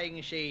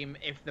crying shame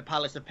if the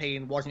Palace of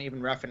Pain wasn't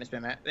even referenced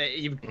in it.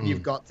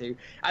 You've got to.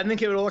 I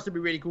think it would also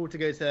be really cool to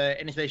go to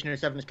Installation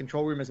 07's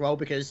control room as well,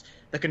 because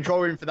the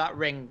control room for that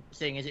ring,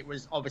 seeing as it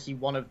was obviously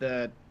one of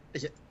the...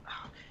 the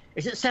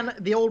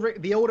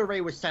old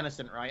array was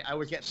senescent, right? I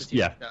always get the two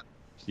Yeah. mixed up.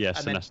 Yeah, And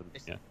then senescent.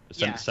 it's- Yeah,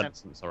 yeah,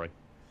 senescent. Sorry.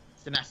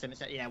 Senescent,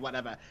 yeah,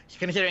 whatever.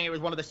 Considering it was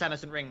one of the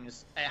senescent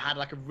rings, it had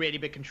like a really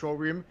big control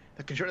room.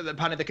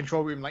 Apparently the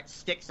control room like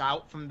sticks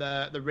out from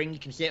the ring. You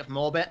can see it from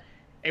orbit.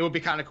 It would be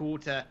kind of cool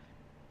to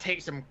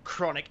take some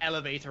chronic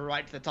elevator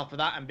right to the top of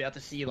that and be able to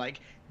see like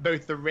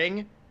both the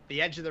ring,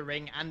 the edge of the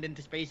ring, and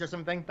into space or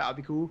something. That would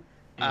be cool.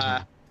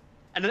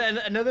 And then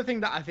another thing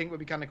that I think would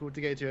be kind of cool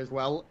to go to as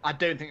well, I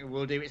don't think it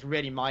will do, it's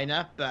really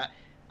minor, but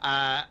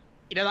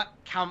you know that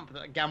camp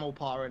that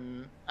Gamelpar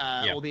and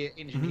all the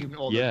ancient human,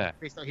 all the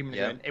prehistoric humans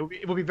are in?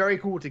 It would be very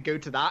cool to go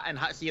to that and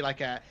see like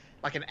an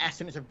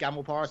essence of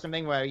Gamelpar or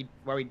something where he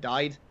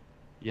died.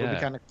 It would be Yeah,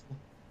 kind of cool.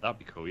 that'd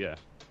be cool. Yeah.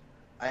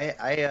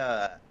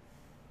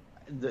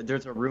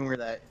 There's a rumor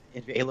that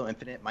Halo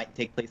Infinite might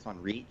take place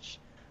on Reach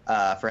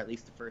for at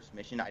least the first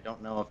mission. I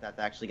don't know if that's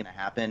actually going to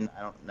happen.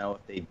 I don't know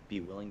if they'd be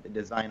willing to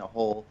design a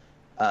whole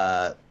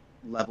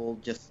level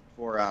just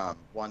for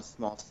one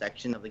small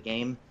section of the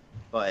game.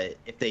 But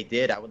if they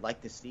did, I would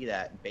like to see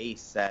that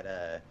base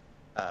that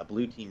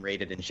Blue Team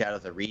raided in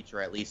Shadows of Reach,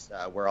 or at least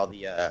where all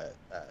the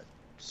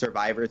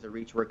survivors of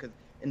Reach were. Because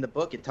in the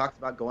book, it talks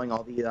about going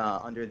all the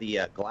under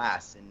the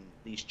glass and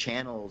these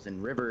channels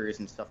and rivers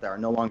and stuff that are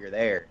no longer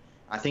there.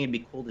 I think it'd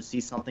be cool to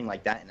see something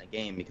like that in a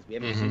game because we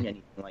haven't seen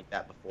anything like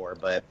that before.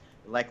 But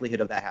the likelihood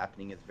of that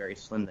happening is very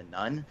slim to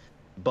none.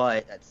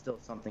 But that's still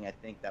something I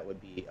think that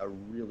would be a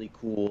really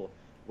cool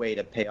way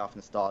to pay off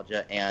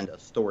nostalgia and a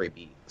story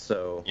beat.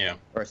 So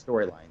or a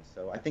storyline.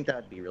 So I think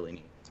that'd be really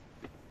neat.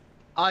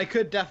 I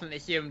could definitely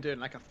see them doing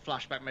like a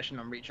flashback mission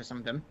on Reach or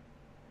something.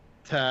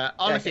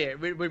 Honestly, it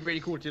would be really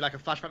cool to do like a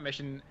flashback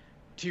mission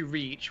to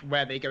Reach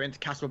where they go into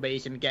Castle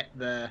Base and get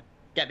the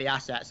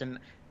assets. And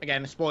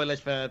again, spoilers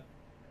for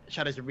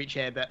Shadows of Reach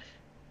here, but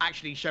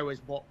actually show us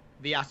what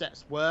the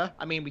assets were.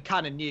 I mean, we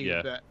kind of knew,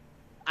 but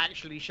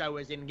actually show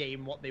us in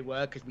game what they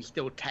were because we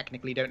still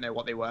technically don't know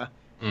what they were.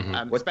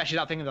 Especially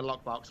that thing in the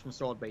lockbox from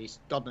Sword Base.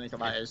 God knows what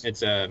that is.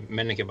 It's a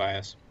Mendicant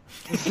Bias.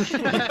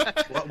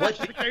 What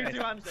the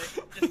go-to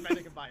answer? Just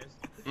Mendicant Bias.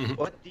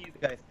 What do you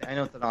guys think? I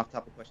know it's an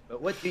off-topic question,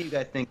 but what do you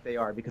guys think they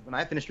are? Because when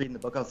I finished reading the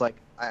book, I was like,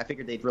 I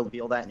figured they'd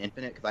reveal that in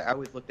Infinite, because I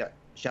always looked at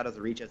Shadows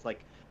of Reach as like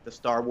the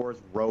Star Wars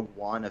Rogue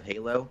One of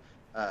Halo.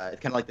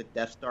 It's kind of like the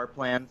Death Star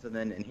plans, and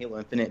then in Halo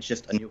Infinite, it's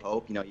just A New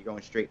Hope. You know, you're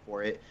going straight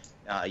for it.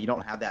 You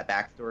don't have that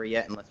backstory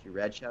yet unless you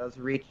read Shadows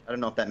of Reach. I don't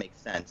know if that makes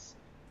sense,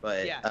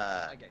 but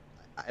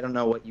I don't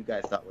know what you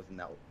guys thought was in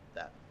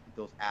that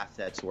those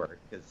assets were,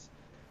 because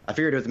I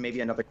figured it was maybe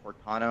another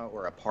Cortana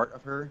or a part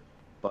of her,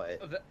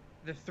 but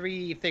the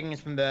three things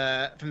from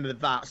the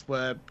vats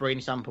were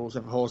brain samples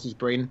of a horse's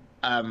brain.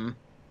 I'm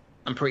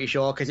pretty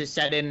sure because it's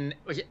said in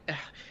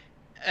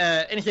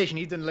Station.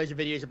 You've done loads of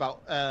videos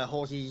about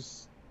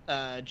Horsey's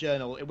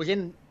journal. It was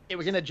in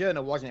a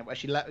journal, wasn't it, where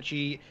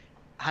she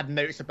had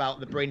notes about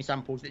the brain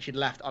samples that she'd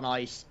left on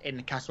ice in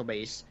the Castle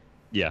Base.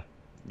 Yeah,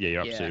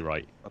 you're absolutely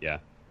right. Yeah,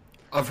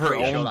 of her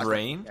own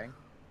brain.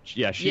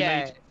 Yeah, she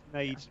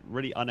made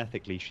really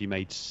unethically. She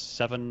made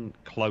 7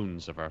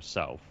 clones of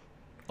herself.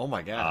 Oh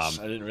my gosh!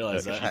 I didn't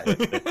realize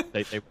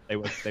that.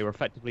 they were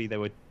effectively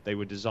they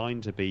were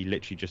designed to be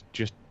literally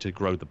just to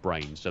grow the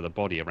brain, so the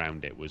body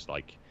around it was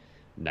like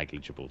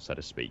negligible, so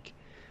to speak.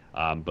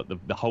 But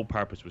the whole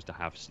purpose was to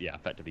have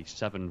effectively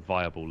 7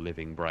 viable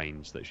living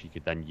brains that she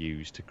could then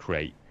use to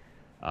create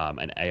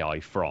an AI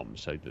from.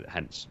 So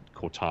hence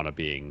Cortana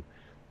being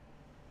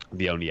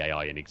the only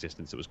AI in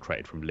existence that was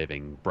created from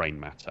living brain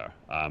matter.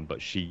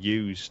 But she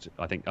used,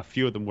 I think, a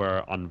few of them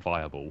were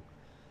unviable.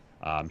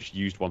 She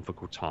used one for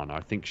Cortana.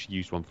 I think she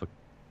used one for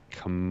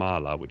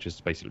Kamala, which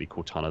is basically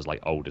Cortana's like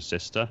older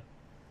sister.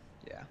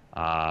 Yeah.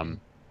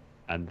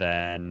 And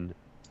then,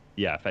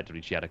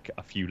 effectively she had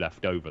a few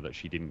left over that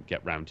she didn't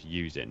get round to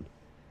using.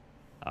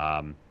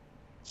 So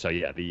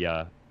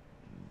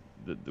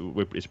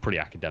it's pretty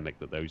academic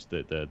that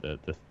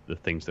the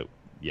things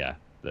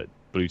that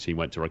Blue Team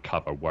went to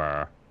recover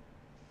were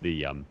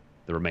the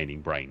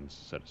remaining brains,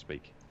 so to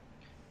speak.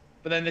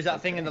 But then there's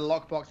that thing in the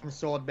lockbox from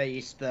Sword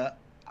Base that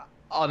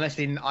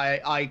honestly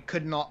I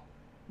could not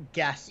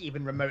guess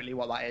even remotely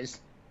what that is,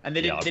 and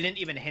they didn't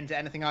even hint at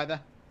anything either.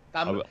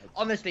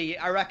 Honestly,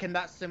 I reckon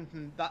that's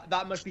something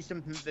that must be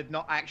something that they've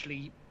not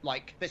actually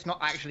that's not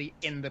actually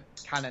in the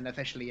canon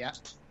officially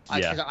yet.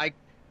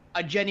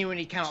 I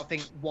genuinely cannot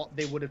think what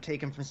they would have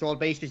taken from Sword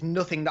Base. There's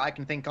nothing that I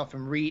can think of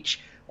from Reach,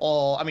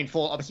 or I mean,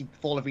 Fall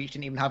of Reach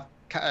didn't even have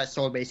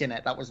Sword Base in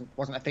it. That wasn't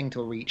a thing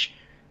till Reach.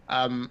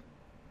 But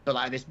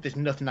there's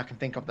nothing I can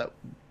think of that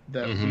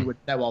we would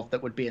know of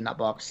that would be in that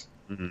box.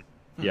 Mm-hmm.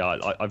 Yeah,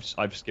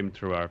 I've skimmed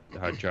through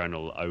her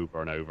journal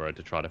over and over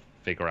to try to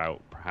figure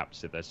out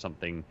perhaps if there's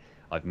something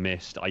I've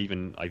missed. I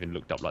even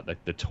looked up like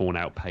the torn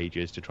out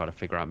pages to try to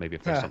figure out maybe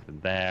if there's something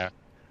there,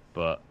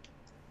 but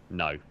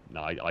no,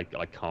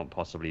 I can't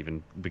possibly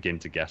even begin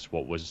to guess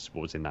what was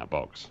in that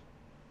box.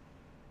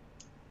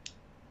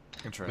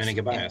 Interesting.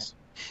 Mendicant Bias.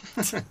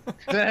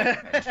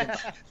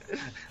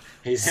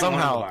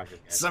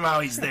 Somehow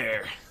he's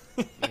there.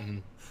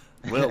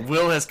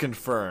 Will has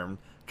confirmed,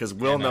 because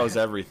Will knows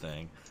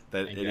everything,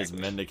 that it is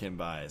Mendicant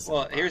Bias.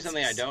 Well, here's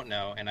something I don't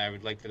know, and I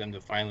would like for them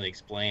to finally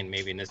explain,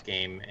 maybe in this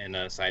game in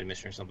a side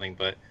mission or something,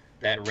 but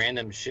that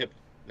random ship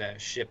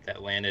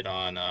that landed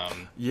on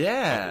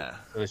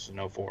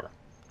CHRILLCAST 04.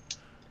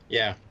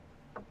 Yeah,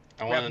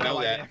 I want to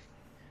know that.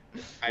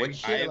 I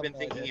have been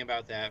thinking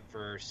about that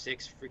for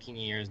 6 freaking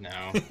years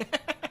now.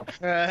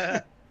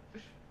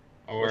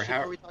 What ship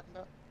are we talking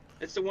about?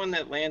 It's the one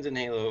that lands in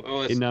Halo.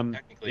 Oh, it's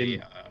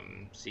technically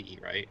CE,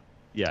 right?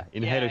 Yeah,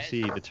 in Halo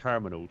CE, the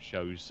terminal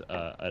shows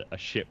a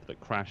ship that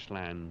crash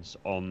lands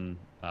on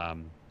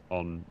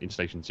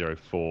Installation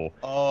 04.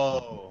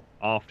 Oh.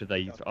 After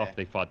they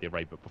fired the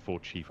array, but before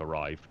Chief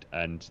arrived,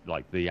 and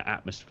like the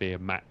atmosphere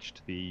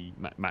matched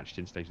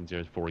Installation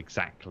 04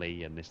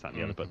 exactly, and this, that, and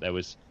the other. But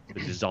the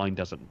design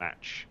doesn't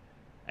match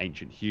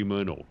Ancient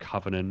Human or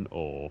Covenant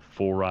or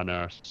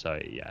Forerunner. So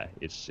yeah,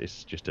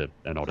 it's just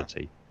an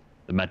oddity.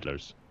 The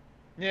meddlers.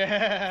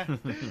 Yeah,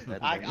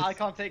 I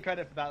can't take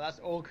credit for that. That's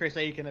all Chris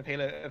Aiken of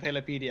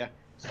Halopedia.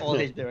 It's all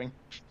he's doing.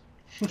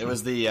 It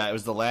was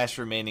the last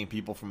remaining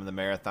people from the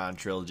Marathon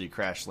trilogy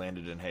crash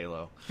landed in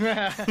Halo.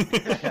 There's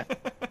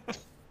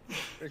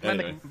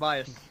Mendicant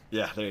Bias.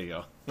 Yeah, there you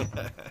go.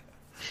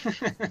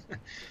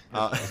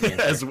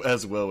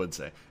 as Will would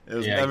say.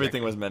 Everything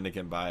exactly. was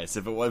mendicant bias.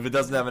 If it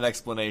doesn't have an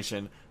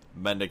explanation,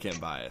 mendicant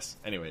bias.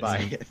 Anyways.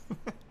 Bias.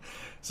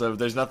 So if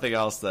there's nothing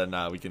else, then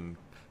we can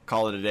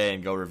call it a day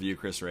and go review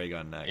Chris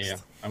Raygun next. Yeah,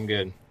 I'm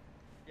good.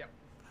 Yep.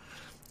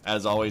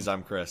 As always,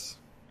 I'm Chris.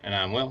 And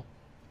I'm Will.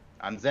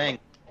 I'm Zang.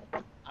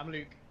 I'm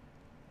Luke.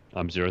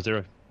 I'm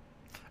 0-0.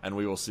 And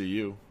we will see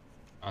you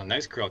On the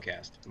next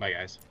CHRILLCAST. Bye,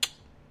 guys.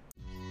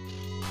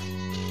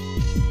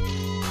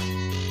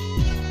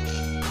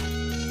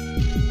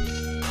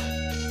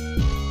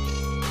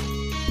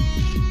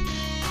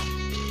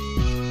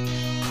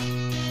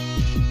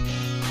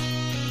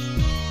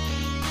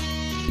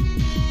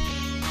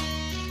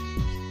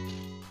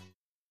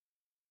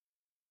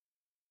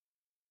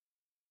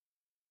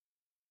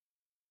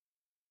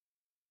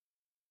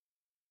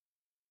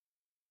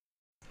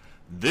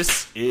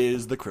 This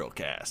is the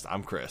CHRILLCAST.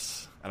 I'm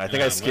Chris. And I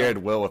think I I'm scared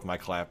Will with my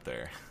clap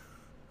there.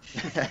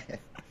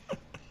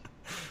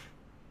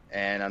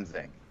 And I'm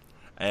Zang.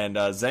 And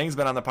Zhang's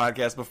been on the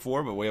podcast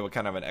before, but we have a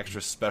kind of an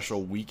extra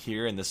special week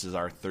here, and this is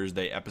our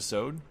Thursday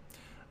episode.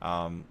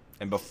 And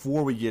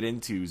before we get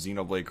into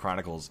Xenoblade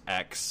Chronicles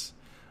X,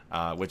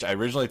 which I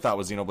originally thought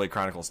was Xenoblade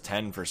Chronicles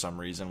 10 for some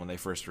reason when they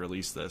first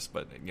released this,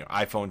 but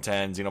iPhone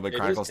 10, Xenoblade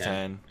Chronicles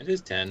 10. It is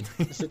 10.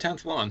 It's the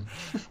 10th one.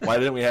 Why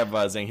didn't we have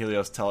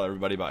ZENGHILIOS tell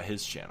everybody about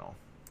his channel?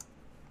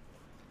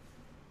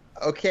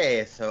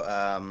 Okay, so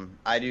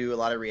I do a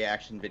lot of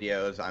reaction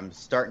videos. I'm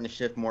starting to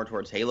shift more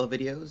towards Halo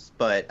videos,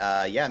 but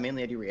yeah,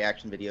 mainly I do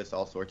reaction videos to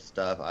all sorts of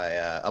stuff.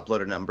 I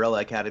uploaded an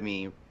Umbrella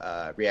Academy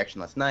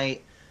reaction last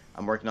night.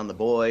 I'm working on The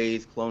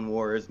Boys, Clone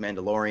Wars,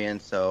 Mandalorian,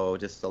 so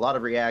just a lot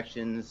of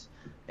reactions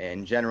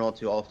in general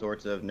to all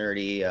sorts of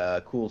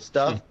nerdy, cool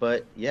stuff.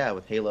 But yeah,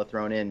 with Halo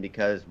thrown in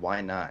because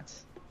why not?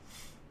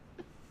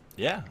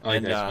 Yeah, I like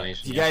and that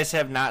explanation, if you yeah. guys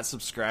have not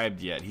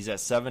subscribed yet, he's at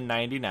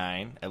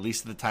 $7.99, at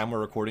least at the time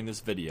we're recording this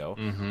video.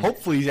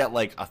 Hopefully he's at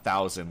like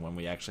 1,000 when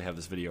we actually have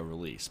this video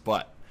released.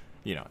 But,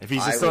 if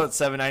he's still at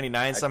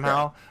 $7.99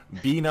 somehow,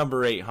 be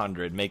number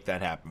 800, make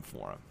that happen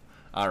for him.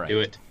 All right. Do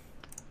it.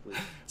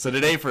 So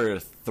today for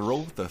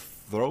Throwback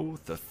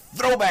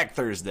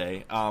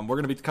Thursday, we're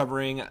going to be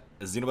covering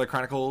Xenoblade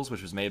Chronicles,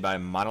 which was made by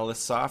Monolith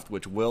Soft,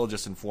 which Will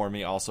just informed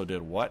me also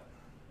did what?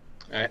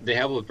 They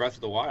have with Breath of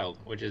the Wild,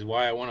 which is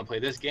why I want to play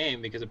this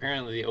game, because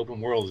apparently the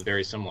open world is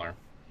very similar.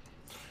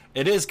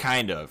 It is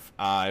kind of.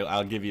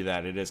 I'll give you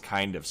that. It is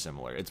kind of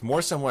similar. It's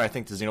more similar, I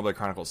think, to Xenoblade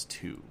Chronicles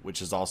 2,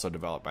 which is also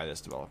developed by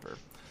this developer.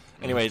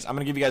 Anyways, I'm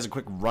going to give you guys a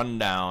quick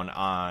rundown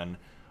on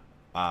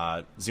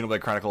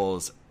Xenoblade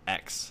Chronicles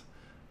X,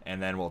 and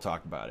then we'll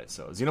talk about it.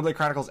 So, Xenoblade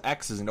Chronicles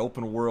X is an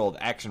open-world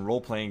action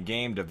role-playing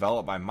game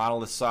developed by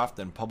Monolith Soft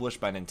and published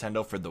by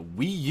Nintendo for the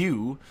Wii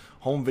U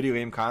home video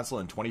game console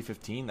in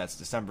 2015. That's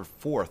December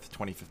 4th,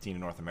 2015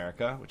 in North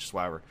America, which is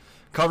why we're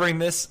covering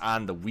this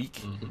on the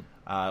week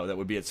that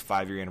would be its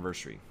 5-year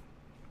anniversary.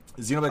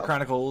 Xenoblade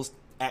Chronicles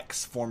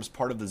X forms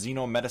part of the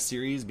Xeno meta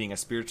series, being a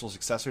spiritual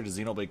successor to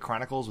Xenoblade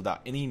Chronicles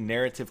without any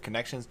narrative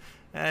connections.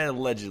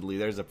 Allegedly,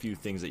 there's a few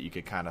things that you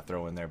could kind of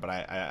throw in there, but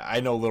I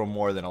know a little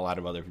more than a lot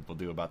of other people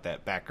do about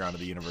that background of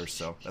the universe,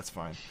 so that's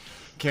fine.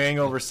 Carrying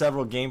over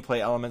several gameplay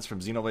elements from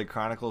Xenoblade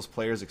Chronicles,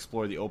 players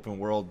explore the open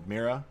world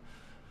Mira,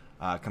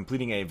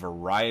 completing a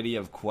variety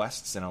of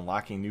quests and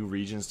unlocking new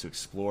regions to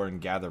explore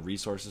and gather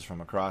resources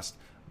from across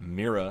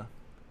Mira's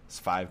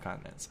 5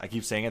 continents. I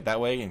keep saying it that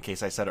way in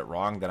case I said it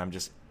wrong, that I'm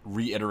just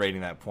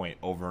reiterating that point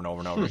over and over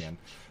and over again.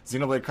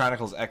 Xenoblade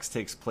Chronicles X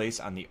takes place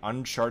on the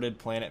uncharted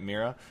planet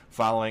Mira,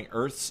 following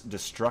Earth's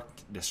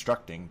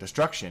destruction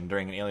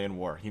during an alien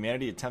war.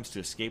 Humanity attempts to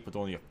escape with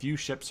only a few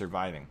ships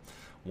surviving.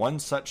 One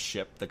such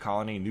ship, the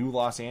colony New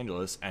Los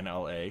Angeles,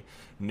 NLA,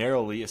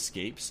 narrowly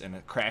escapes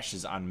and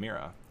crashes on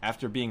Mira.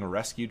 After being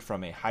rescued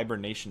from a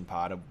hibernation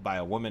pod by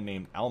a woman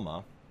named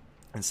Elma,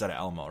 instead of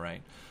Elmo,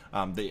 right?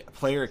 The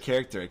player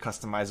character, a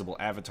customizable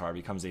avatar,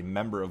 becomes a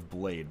member of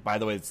Blade. By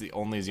the way, it's the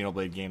only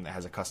Xenoblade game that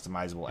has a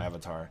customizable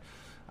avatar,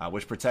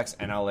 which protects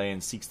NLA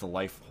and seeks the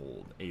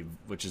Lifehold,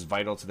 which is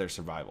vital to their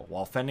survival,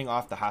 while fending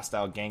off the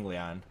hostile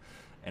Ganglion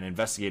and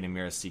investigating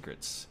Mira's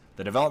secrets.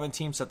 The development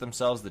team set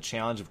themselves the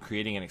challenge of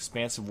creating an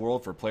expansive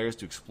world for players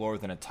to explore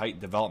within a tight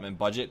development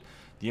budget.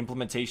 The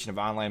implementation of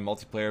online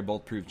multiplayer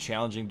both proved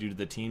challenging due to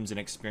the team's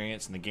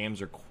inexperience, and the game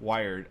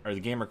required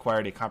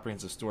a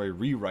comprehensive story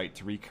rewrite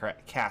to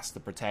recast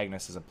the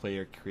protagonist as a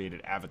player-created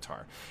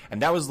avatar.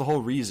 And that was the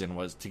whole reason,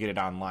 was to get it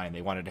online.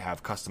 They wanted to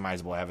have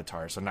customizable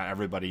avatars, so not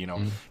everybody,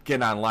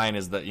 getting online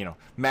is the,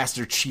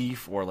 Master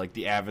Chief or like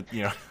the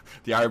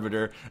the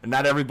Arbiter, and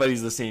not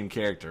everybody's the same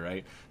character,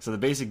 right? So the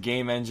basic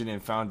game engine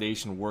and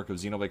foundation work of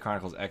Xenoblade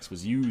Chronicles X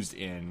was used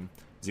in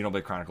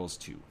Xenoblade Chronicles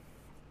 2.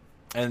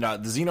 And the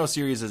Xeno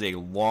series is a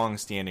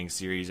long-standing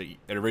series. It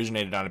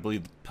originated on, I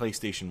believe,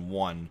 PlayStation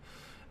 1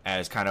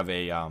 as kind of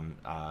a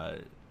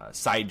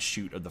side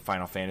shoot of the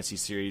Final Fantasy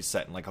series,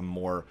 set in like a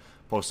more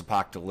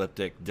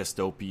post-apocalyptic,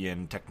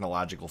 dystopian,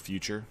 technological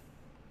future.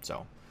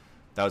 So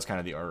that was kind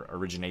of the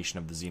origination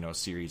of the Xeno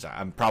series.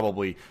 I'm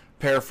probably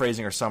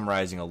paraphrasing or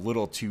summarizing a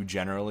little too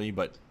generally,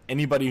 but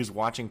anybody who's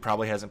watching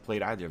probably hasn't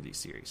played either of these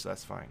series, so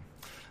that's fine.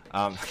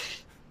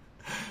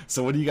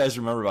 So what do you guys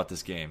remember about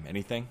this game?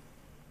 Anything?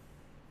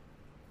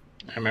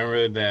 I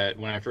remember that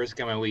when I first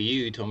got my Wii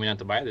U, you told me not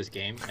to buy this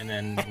game, and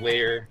then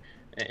later,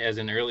 as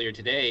in earlier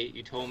today,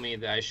 you told me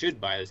that I should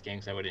buy this game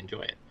because I would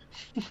enjoy it.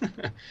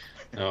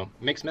 So,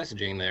 mixed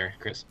messaging there,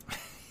 Chris.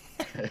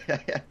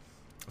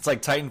 It's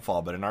like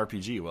Titanfall, but an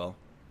RPG, Will.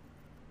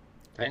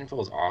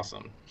 Titanfall is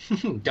awesome.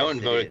 Don't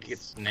invoke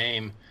its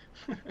name.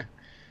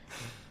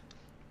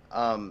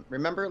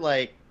 Remember,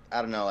 like,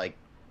 I don't know, like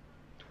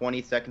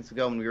 20 seconds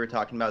ago when we were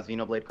talking about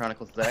Xenoblade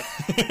Chronicles X?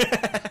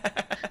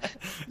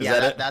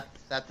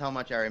 That's how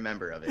much I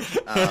remember of it.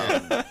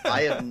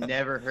 I have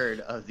never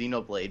heard of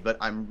Xenoblade, but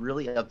I'm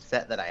really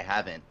upset that I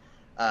haven't.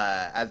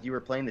 As you were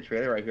playing the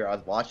trailer right here, I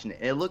was watching it,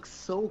 and it looks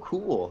so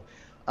cool.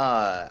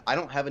 I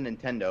don't have a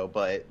Nintendo,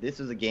 but this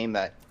is a game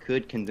that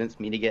could convince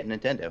me to get a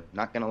Nintendo.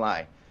 Not gonna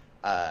lie.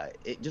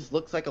 It just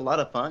looks like a lot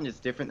of fun. It's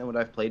different than what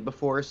I've played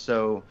before,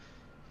 so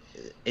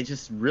it's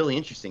just really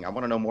interesting. I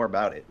want to know more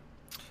about it.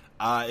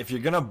 If you're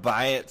going to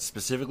buy it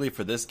specifically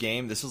for this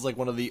game, this is like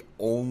one of the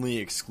only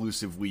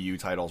exclusive Wii U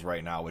titles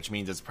right now, which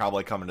means it's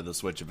probably coming to the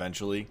Switch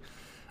eventually.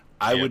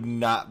 I would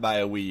not buy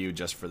a Wii U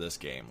just for this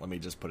game. Let me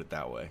just put it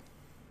that way.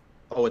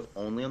 Oh, it's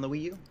only on the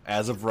Wii U?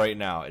 As of right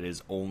now, it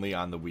is only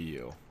on the Wii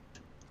U.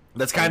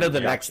 That's kind of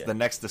the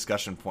next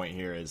discussion point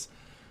here is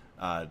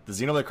the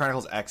Xenoblade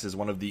Chronicles X is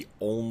one of the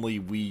only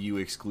Wii U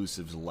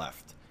exclusives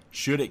left.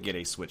 Should it get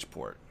a Switch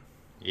port?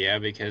 Yeah,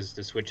 because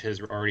the Switch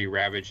has already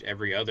ravaged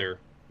every other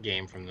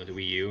game from the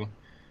Wii U,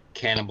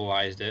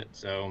 cannibalized it,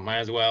 so might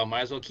as well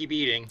keep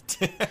eating.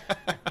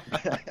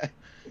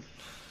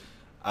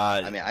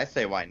 I mean, I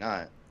say why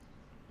not?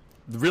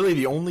 Really,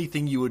 the only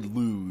thing you would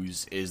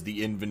lose is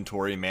the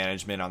inventory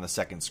management on the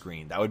second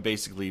screen. That would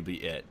basically be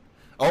it.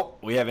 Oh,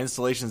 we have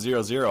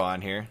Installation00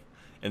 on here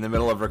in the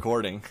middle of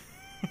recording.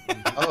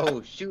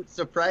 Oh, shoot,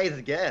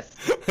 surprise guest.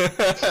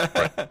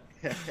 Have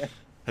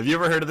you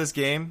ever heard of this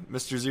game,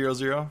 Mr.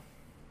 00?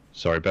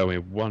 Sorry, bear with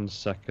me 1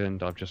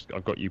 second. I've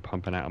got you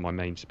pumping out of my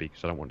main speaker,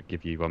 so I don't want to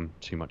give you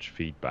too much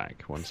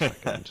feedback. 1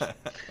 second.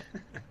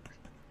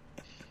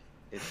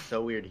 It's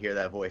so weird to hear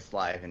that voice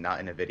live and not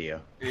in a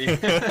video. And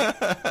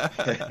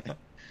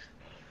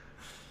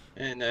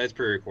it's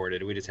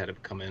pre-recorded. We just had to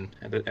come in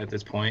at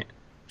this point.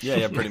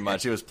 Yeah, pretty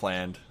much. It was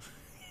planned.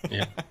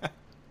 Yeah.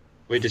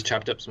 We just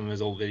chopped up some of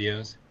his old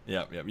videos.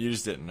 Yep. You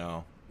just didn't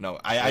know. No,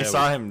 I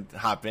saw him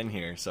hop in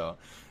here. So,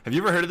 have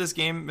you ever heard of this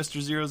game, Mr.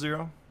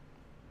 00?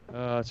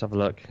 Let's have a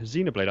look.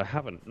 Xenoblade, I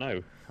haven't.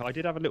 No, I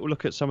did have a little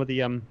look at some of the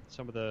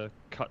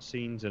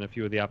cutscenes and a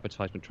few of the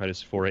advertisement trailers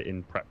for it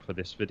in prep for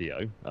this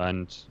video.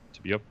 And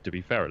to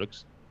be fair, it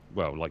looks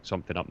like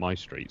something up my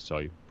street.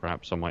 So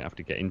perhaps I might have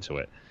to get into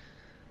it.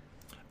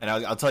 And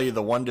I'll tell you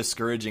the one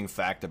discouraging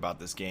fact about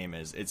this game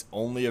is it's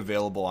only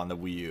available on the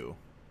Wii U.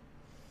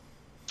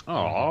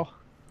 Oh.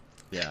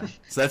 Yeah.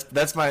 So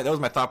that was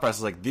my thought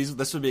process. Like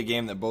this would be a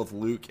game that both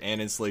Luke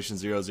and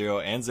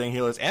Installation00 and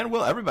ZENGHILIOS and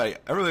Will, everybody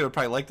would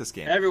probably like this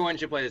game. Everyone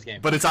should play this game.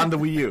 But it's on the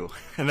Wii U,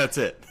 and that's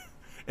it.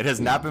 It has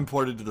not been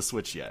ported to the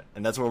Switch yet,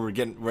 and that's where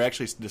we're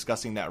actually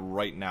discussing that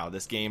right now.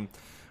 This game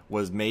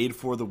was made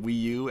for the Wii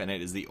U, and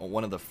it is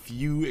one of the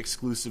few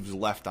exclusives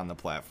left on the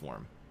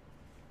platform.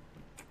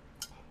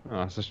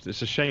 Oh,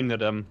 it's a shame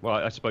that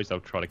I suppose they'll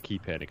try to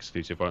keep it an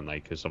exclusive, won't they?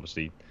 Because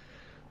obviously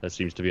there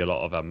seems to be a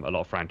lot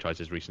of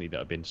franchises recently that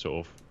have been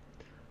sort of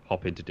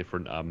hop into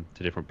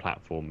different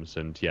platforms,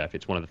 and yeah, if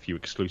it's one of the few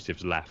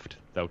exclusives left,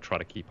 they'll try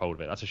to keep hold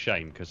of it. That's a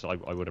shame because I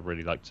would have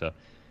really liked to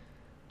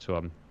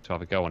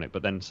have a go on it.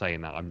 But then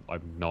saying that, I'm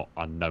not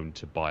unknown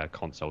to buy a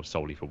console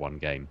solely for one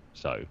game.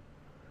 So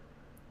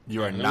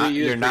you're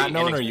not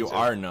known, or you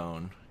are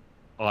known.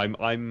 I'm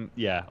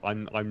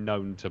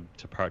known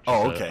to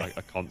purchase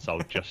a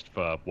console just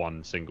for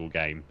one single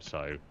game.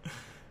 So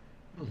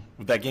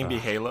would that game be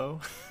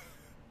Halo?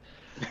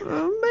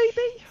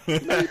 Maybe.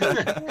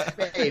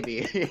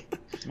 Maybe.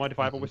 Mind if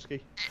I have a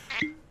whiskey?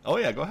 Oh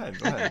yeah, go ahead.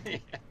 Let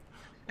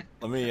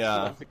me.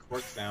 That's the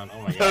cork sound.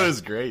 Oh my god, that was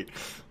great.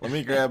 Let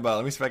me grab.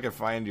 Let me see if I can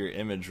find your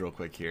image real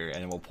quick here,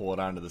 and we'll pull it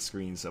onto the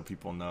screen so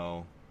people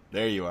know.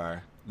 There you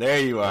are.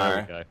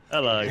 Okay.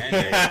 Hello.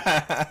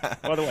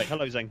 By the way,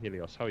 hello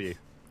ZENGHILIOS. How are you?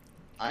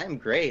 I'm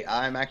great.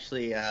 I'm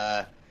actually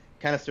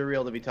kind of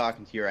surreal to be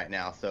talking to you right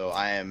now. So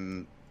I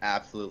am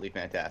absolutely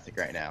fantastic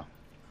right now.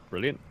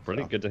 Brilliant.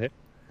 Good to hear.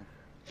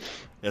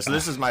 Yeah, so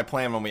this is my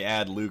plan when we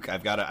add Luke.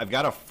 I've got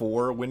a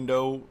 4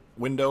 window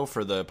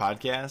for the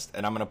podcast,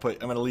 and I'm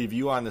gonna leave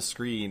you on the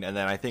screen, and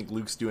then I think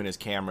Luke's doing his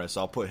camera, so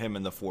I'll put him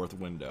in the 4th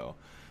window.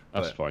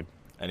 That's fine.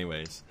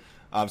 Anyways,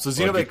 so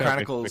Xenoblade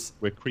Chronicles.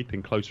 We're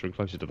creeping closer and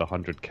closer to the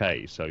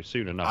 100K, so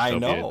soon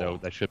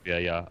enough there should be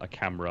a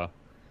camera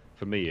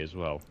for me as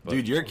well. But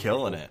dude, you're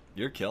killing it.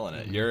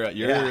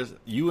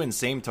 You and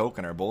Same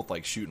Token are both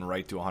like shooting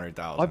right to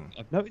 100,000.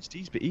 I've noticed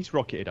he's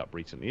rocketed up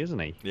recently, isn't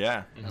he?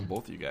 Yeah, and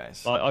both you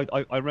guys.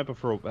 I remember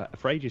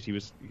for ages he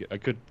was a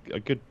good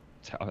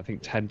I think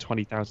 10,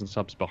 20,000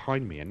 subs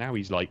behind me, and now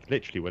he's like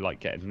literally we're like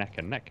getting neck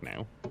and neck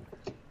now.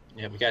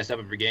 Yeah, we gotta step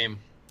up your game.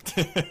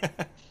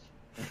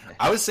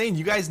 I was saying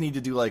you guys need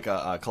to do like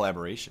a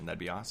collaboration. That'd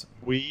be awesome.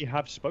 We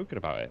have spoken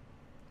about it.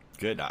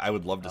 Good. I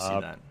would love to see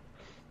that.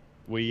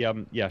 We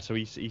so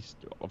he's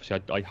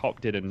obviously I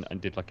hopped in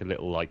and did like a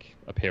little like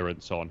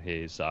appearance on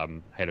his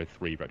Halo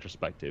 3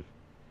 retrospective,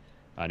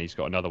 and he's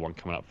got another one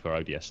coming up for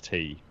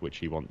ODST which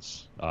he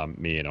wants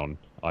me in on.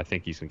 I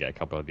think he's gonna get a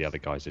couple of the other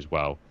guys as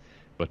well,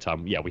 but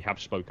we have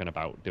spoken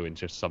about doing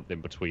just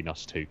something between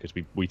us two because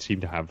we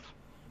seem to have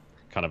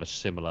kind of a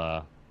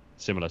similar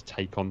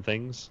take on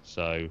things.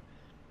 So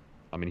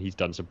I mean, he's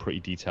done some pretty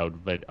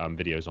detailed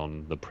videos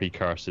on the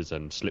precursors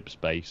and slip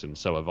space, and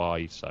so have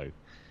I. So,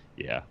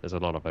 yeah, there's a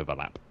lot of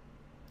overlap.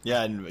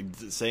 Yeah, and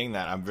saying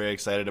that, I'm very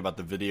excited about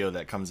the video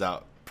that comes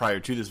out prior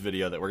to this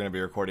video that we're going to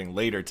be recording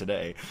later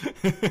today,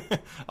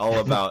 all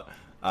about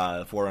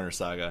Forerunner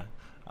Saga.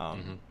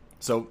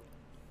 So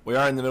we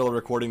are in the middle of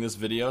recording this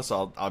video,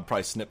 so I'll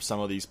probably snip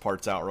some of these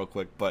parts out real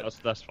quick. But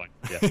that's fine.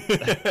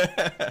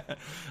 Yeah.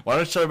 Why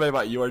don't you tell everybody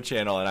about your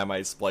channel, and I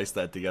might splice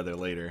that together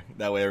later.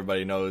 That way,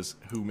 everybody knows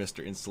who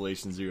Mr.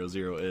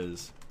 Installation00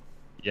 is.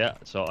 Yeah,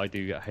 so I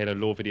do Halo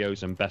lore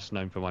videos, and best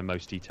known for my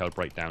most detailed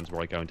breakdowns,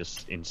 where I go into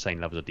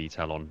insane levels of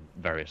detail on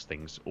various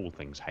things, all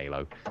things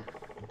Halo.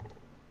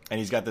 And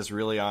he's got this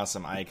really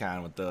awesome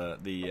icon with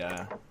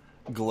the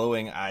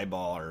glowing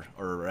eyeball,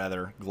 or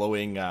rather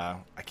glowing. I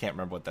can't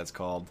remember what that's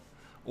called.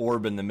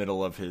 Orb in the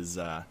middle of his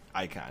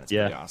icon. It's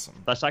pretty awesome.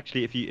 That's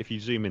actually, if you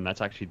zoom in,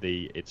 that's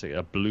actually it's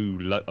a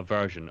blue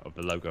version of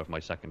the logo of my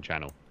second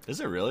channel.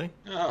 Is it really?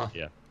 Oh.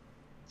 Yeah.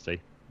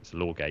 See, it's a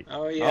lore gate.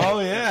 Oh yeah. Oh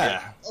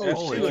yeah. Oh,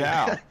 holy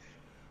cow!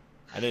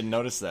 I didn't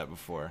notice that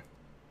before.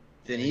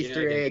 It's an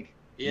Easter egg.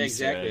 Yeah,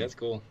 Easter exactly. egg. That's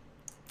cool.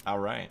 All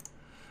right.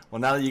 Well,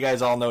 now that you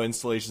guys all know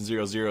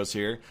Installation00 is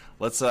here,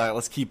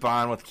 let's keep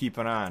on with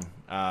keeping on.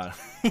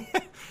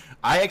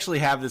 I actually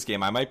have this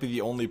game. I might be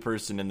the only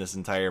person in this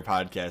entire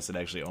podcast that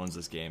actually owns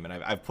this game, and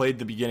I've played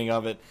the beginning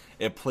of it.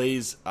 It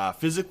plays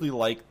physically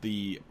like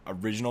the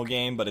original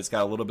game, but it's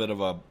got a little bit of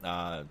a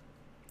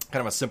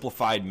kind of a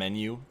simplified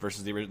menu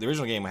versus the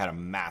original game had a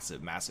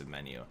massive, massive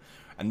menu.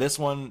 And this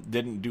one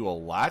didn't do a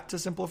lot to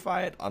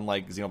simplify it,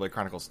 unlike Xenoblade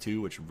Chronicles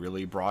 2, which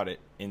really brought it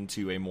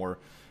into a more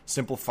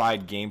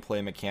simplified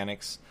gameplay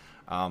mechanics.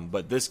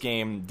 But this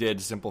game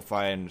did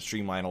simplify and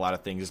streamline a lot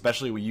of things,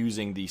 especially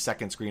using the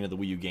second screen of the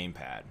Wii U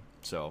gamepad.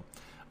 So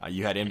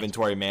you had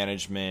inventory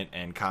management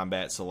and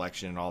combat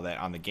selection and all that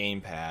on the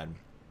gamepad,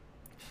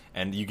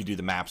 and you could do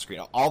the map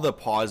screen. All the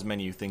pause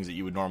menu things that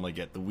you would normally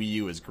get, the Wii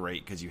U is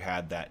great because you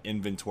had that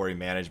inventory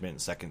management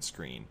and second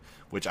screen,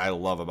 which I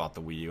love about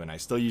the Wii U, and I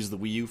still use the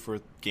Wii U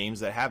for games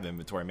that have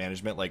inventory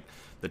management, like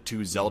the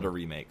 2 Zelda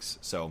remakes.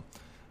 So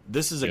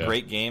this is a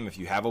great game. If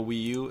you have a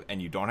Wii U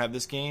and you don't have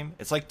this game,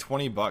 it's like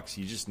 $20.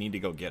 You just need to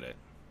go get it.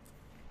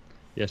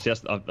 Yes,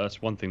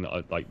 that's one thing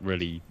that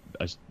really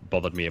has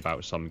bothered me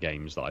about some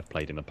games that I've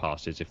played in the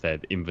past, is if their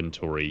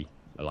inventory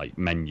like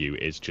menu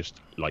is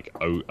just like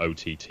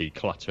OTT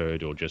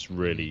cluttered, or just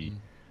really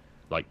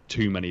like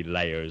too many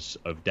layers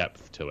of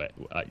depth to it.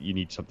 You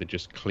need something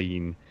just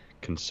clean,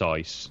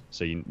 concise,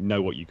 so you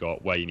know what you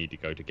got, where you need to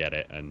go to get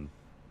it, and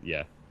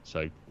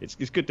so it's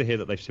good to hear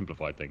that they've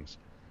simplified things,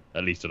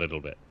 at least a little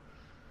bit.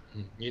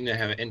 You need to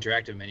have an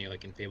interactive menu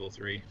like in Fable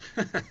 3.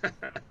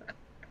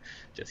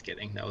 Just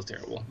kidding. That was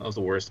terrible. That was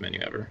the worst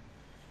menu ever.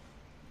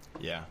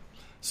 Yeah.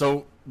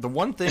 So the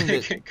one thing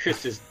that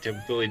Chris just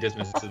completely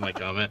dismisses my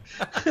comment.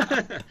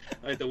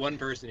 Like the one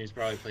person who's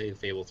probably played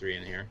Fable 3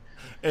 in here.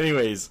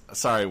 Anyways,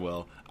 sorry,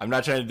 Will. I'm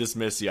not trying to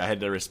dismiss you. I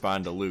had to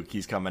respond to Luke.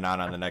 He's coming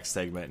on the next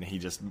segment, and he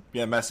just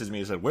messaged me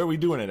and said, "Where are we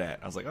doing it at?"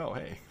 I was like, "Oh,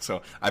 hey."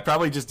 So I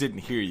probably just didn't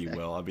hear you,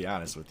 Will. I'll be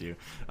honest with you.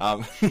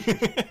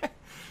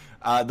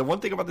 The one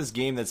thing about this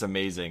game that's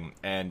amazing,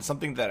 and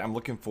something that I'm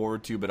looking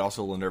forward to but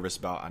also a little nervous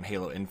about on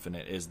Halo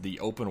Infinite, is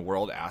the open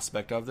world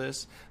aspect of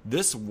this.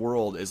 This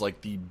world is like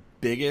the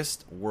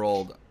biggest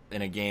world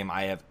in a game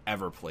I have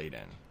ever played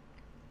in.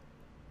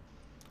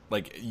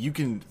 Like, do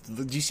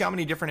you see how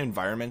many different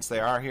environments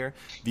there are here?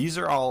 These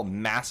are all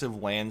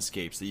massive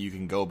landscapes that you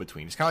can go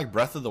between. It's kind of like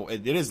Breath of the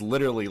Wild. It is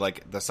literally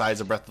like the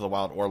size of Breath of the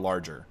Wild or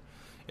larger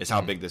is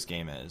how big this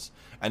game is.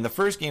 And the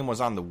first game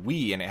was on the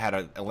Wii, and it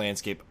had a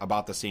landscape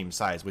about the same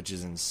size, which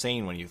is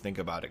insane when you think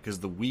about it, because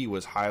the Wii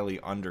was highly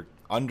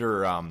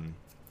underpowered.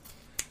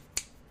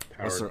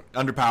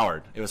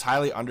 It was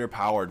highly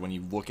underpowered when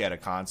you look at a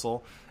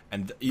console,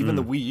 and even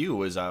the Wii U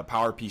was a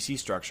power PC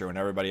structure when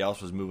everybody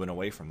else was moving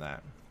away from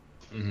that.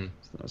 So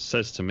that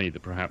says to me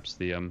that perhaps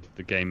the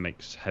game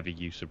makes heavy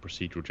use of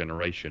procedural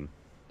generation,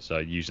 so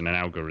using an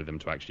algorithm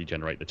to actually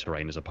generate the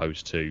terrain as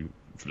opposed to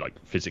like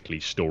physically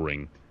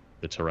storing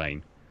the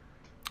terrain.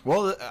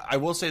 Well, I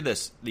will say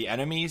this: the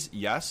enemies,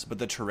 yes, but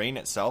the terrain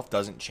itself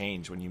doesn't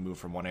change when you move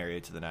from one area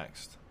to the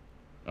next.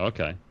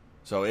 Okay.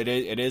 So it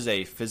is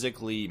a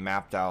physically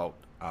mapped out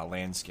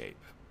landscape.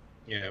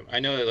 Yeah, I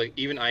know that, like,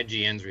 even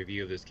IGN's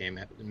review of this game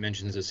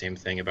mentions the same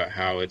thing about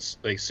how it's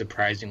like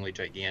surprisingly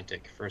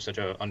gigantic for such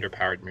a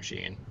underpowered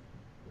machine.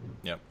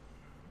 Yep.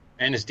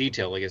 And it's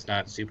detailed, like it's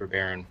not super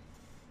barren.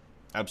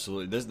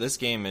 Absolutely. This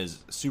game is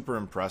super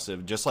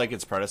impressive, just like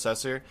its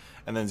predecessor.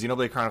 And then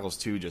Xenoblade Chronicles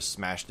 2 just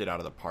smashed it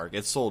out of the park.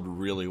 It sold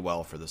really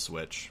well for the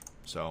Switch.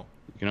 So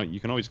you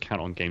can always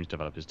count on games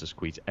developers to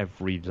squeeze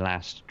every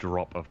last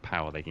drop of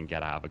power they can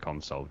get out of a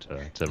console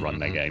to run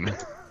their game.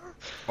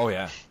 Oh,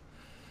 yeah.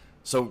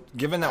 So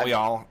given that we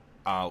all...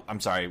 I'm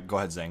sorry, go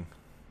ahead, Zing.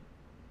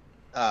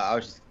 I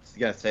was just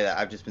going to say that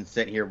I've just been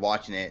sitting here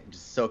watching it,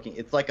 just soaking.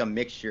 It's like a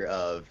mixture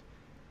of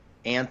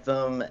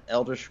Anthem,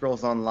 Elder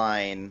Scrolls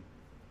Online...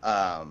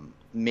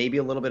 maybe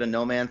a little bit of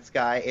No Man's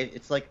Sky.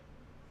 It's like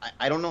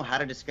I don't know how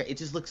to describe. It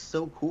just looks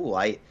so cool.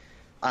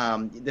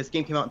 This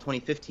game came out in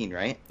 2015,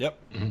 right? Yep.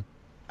 Mm-hmm.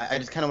 I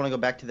just kind of want to go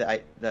back to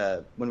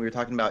the when we were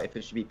talking about if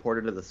it should be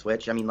ported to the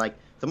Switch. I mean, like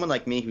someone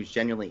like me who's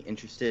genuinely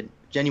interested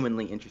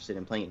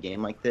in playing a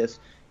game like this,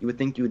 you would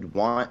think you would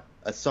want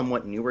a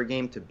somewhat newer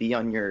game to be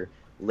on your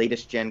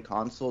latest gen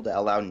console to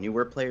allow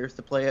newer players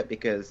to play it,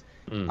 because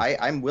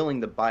I'm willing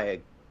to buy a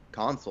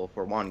console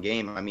for one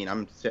game. I mean,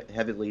 I'm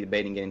heavily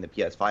debating getting the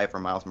PS5 for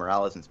Miles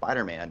Morales and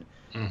Spider-Man,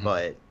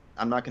 but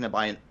I'm not going to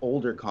buy an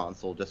older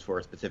console just for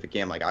a specific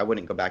game. Like, I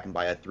wouldn't go back and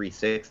buy a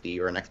 360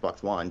 or an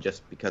Xbox One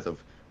just because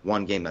of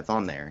one game that's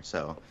on there.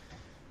 So,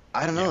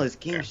 I don't know. This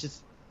game's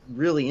just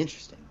really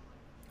interesting.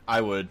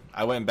 I would.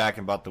 I went back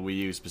and bought the Wii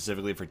U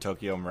specifically for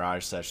Tokyo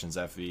Mirage Sessions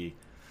FE.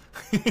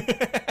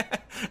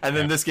 And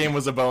then this game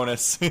was a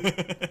bonus.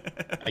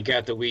 I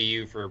got the Wii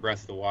U for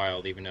Breath of the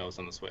Wild, even though it's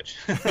on the Switch.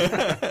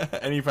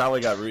 And you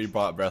probably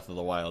rebought Breath of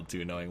the Wild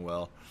too, knowing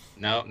well.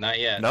 No, not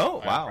yet.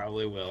 No? Wow. I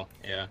probably will.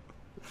 Yeah.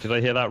 Did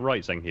I hear that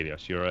right,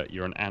 Zenghilios?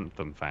 You're an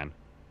Anthem fan.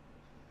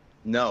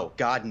 No,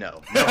 God,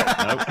 no. No.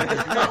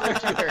 That's not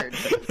what you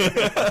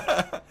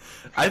heard.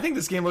 I think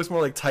this game looks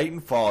more like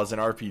Titanfall as an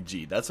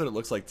RPG. That's what it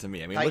looks like to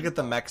me. I mean, look at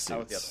the mech That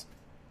was the suits.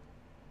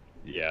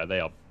 Yeah, they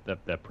are.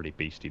 They're pretty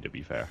beasty, to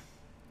be fair.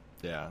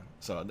 Yeah,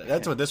 so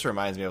that's what this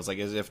reminds me of. It's like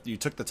as if you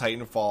took the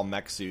Titanfall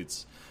mech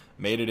suits,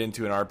 made it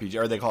into an RPG.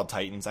 Or are they called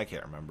Titans? I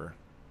can't remember.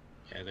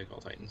 Yeah, they're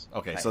called Titans.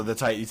 Okay, so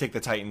you take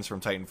the Titans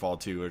from Titanfall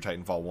 2 or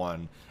Titanfall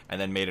 1,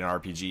 and then made an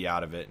RPG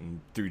out of it,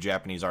 and threw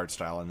Japanese art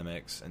style in the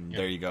mix, and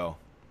there you go.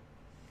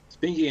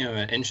 Speaking of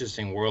an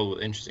interesting world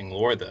with interesting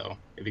lore, though,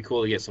 it'd be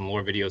cool to get some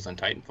lore videos on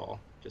Titanfall.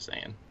 Just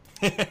saying.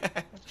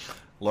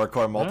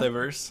 Lorecore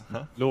multiverse?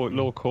 Huh?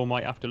 Lorecore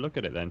might have to look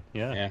at it then.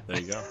 Yeah. There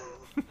you go.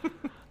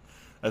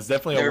 That's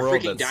definitely there a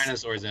world freaking that's...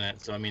 dinosaurs in it,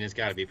 so I mean, it's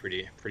got to be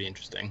pretty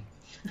interesting.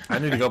 I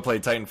need to go play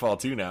Titanfall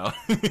 2 now.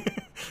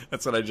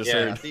 That's what I just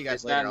heard. I'll see you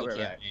guys later. I'll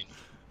be right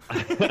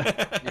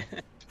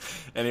back.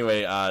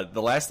 Anyway,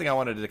 the last thing I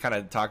wanted to kind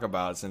of talk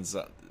about, since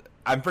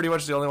I'm pretty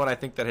much the only one I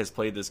think that has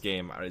played this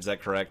game. Is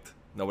that correct?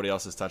 Nobody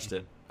else has touched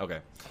it? Okay.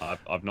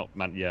 I've not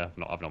managed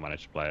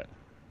to play it.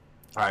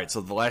 All right,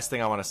 so the last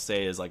thing I want to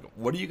say is, like,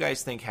 what do you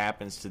guys think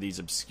happens to these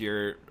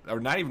obscure, or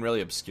not even really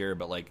obscure,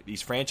 but, like,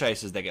 these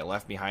franchises that get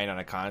left behind on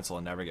a console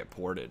and never get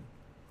ported?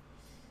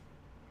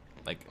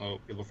 Like, oh,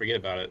 people forget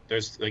about it.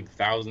 There's, like,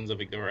 thousands of,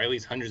 or at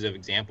least hundreds of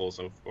examples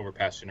of over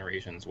past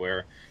generations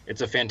where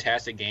it's a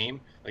fantastic game.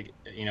 Like,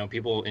 you know,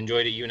 people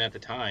enjoyed it even at the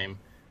time,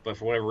 but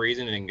for whatever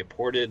reason, it didn't get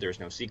ported.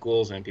 There's no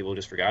sequels, and people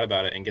just forgot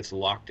about it and gets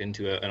locked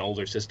into an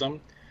older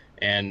system.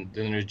 And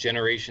then there's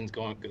generations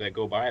that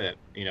go by that,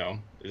 you know,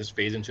 it just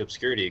fades into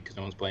obscurity because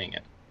no one's playing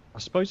it. I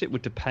suppose it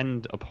would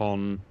depend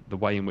upon the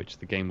way in which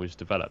the game was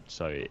developed.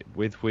 So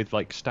with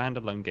like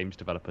standalone games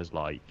developers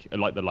like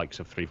the likes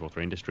of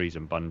 343 Industries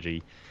and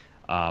Bungie,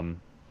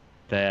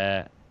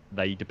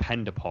 they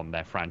depend upon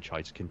their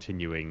franchise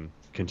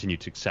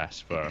continued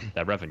success for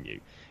their revenue.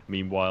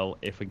 Meanwhile,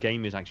 if a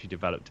game is actually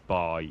developed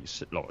by,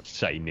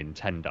 say,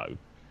 Nintendo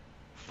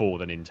for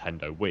the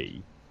Nintendo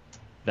Wii,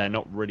 they're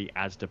not really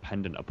as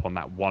dependent upon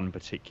that one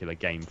particular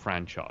game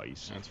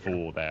franchise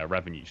for their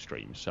revenue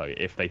stream. So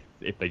if they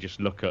just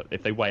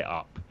if they weigh it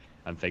up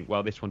and think,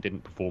 well, this one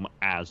didn't perform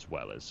as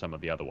well as some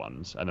of the other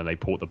ones, and then they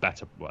port the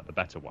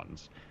better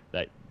ones,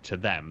 that to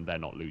them they're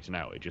not losing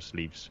out. It just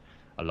leaves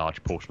a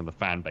large portion of the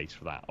fan base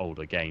for that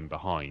older game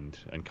behind,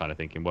 and kind of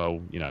thinking,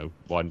 well, you know,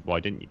 why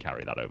didn't you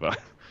carry that over?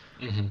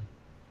 Mm-hmm.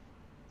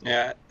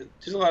 Yeah,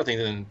 there's a lot of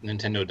things that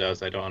Nintendo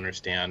does I don't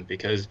understand,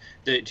 because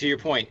to your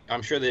point,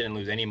 I'm sure they didn't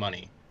lose any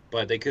money,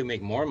 but they could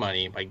make more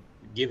money by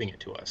giving it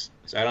to us.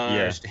 So I don't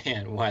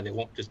understand why they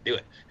won't just do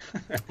it.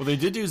 Well, they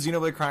did do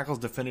Xenoblade Chronicles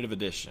Definitive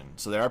Edition,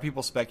 so there are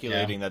people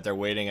speculating that they're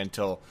waiting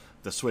until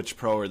the Switch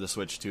Pro or the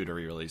Switch 2 to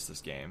re-release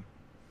this game.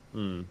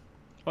 Well,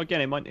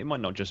 again, it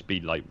might not just be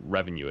like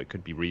revenue; it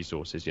could be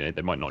resources. You know,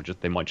 they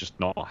might just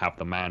not have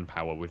the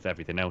manpower with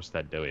everything else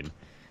they're doing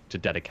to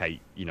dedicate,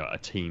 you know, a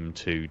team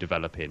to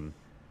developing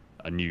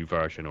a new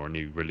version or a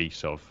new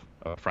release of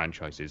a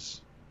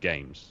franchise's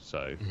games.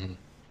 So,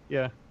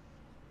 yeah,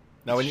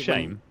 now, it's a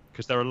shame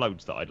because there are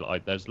loads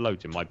that there's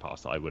loads in my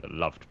past that I would have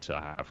loved to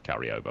have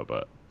carry over,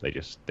 but they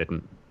just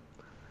didn't.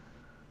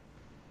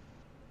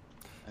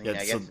 I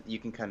guess you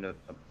can kind of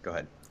go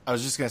ahead. I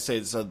was just gonna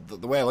say, so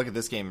the way I look at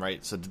this game,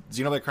 right? So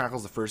Xenoblade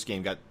Chronicles, the first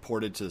game, got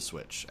ported to the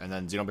Switch, and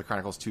then Xenoblade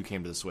Chronicles 2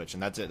 came to the Switch,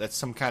 and that's it. That's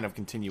some kind of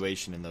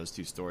continuation in those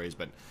two stories,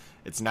 but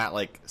it's not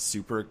like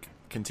super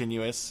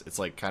continuous. It's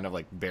like kind of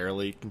like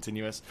barely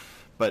continuous.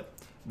 But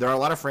there are a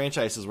lot of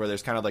franchises where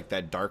there's kind of like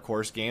that dark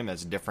horse game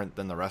that's different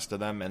than the rest of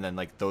them, and then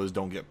like those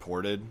don't get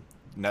ported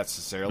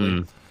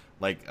necessarily.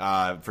 Like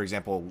for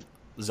example,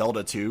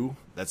 Zelda 2,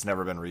 that's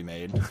never been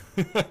remade.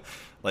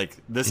 Like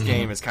this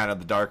game is kind of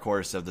the dark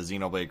horse of the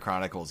Xenoblade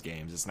Chronicles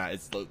games.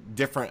 It's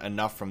different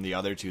enough from the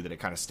other two that it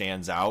kind of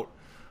stands out.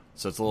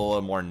 So it's a little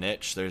more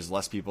niche. There's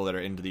less people that are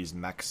into these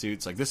mech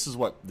suits. Like this is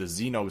what the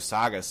Xeno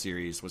Saga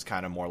series was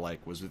kind of more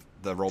like, was with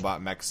the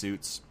robot mech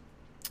suits,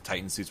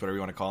 Titan suits, whatever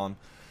you want to call them.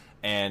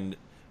 And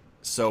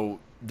so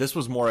this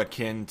was more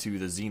akin to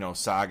the Xeno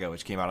Saga,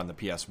 which came out on the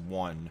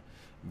PS1,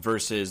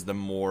 versus the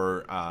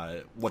more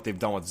what they've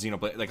done with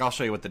Xenoblade. Like I'll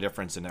show you what the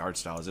difference in the art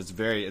style is. It's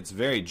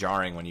very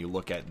jarring when you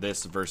look at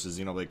this versus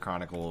Xenoblade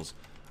Chronicles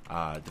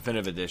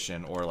Definitive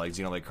Edition or like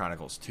Xenoblade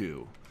Chronicles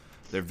 2.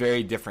 They're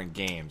very different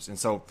games, and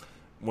so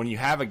when you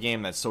have a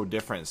game that's so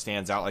different,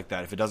 stands out like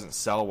that, if it doesn't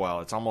sell well,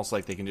 it's almost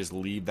like they can just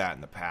leave that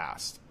in the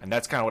past. And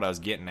that's kind of what I was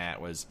getting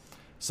at, was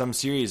some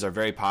series are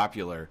very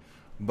popular,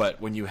 but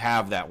when you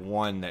have that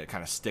one that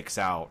kind of sticks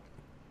out,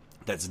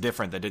 that's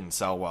different, that didn't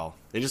sell well,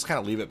 they just kind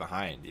of leave it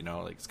behind, you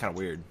know? Like, it's kind of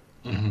weird.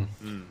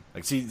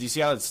 Like, do you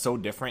see how it's so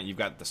different? You've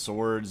got the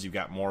swords, you've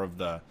got more of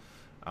the...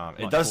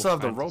 it does still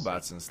have the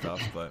robots and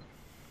stuff, but...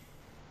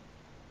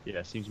 Yeah,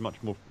 it seems much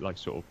more like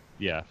sort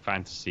of,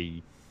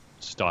 fantasy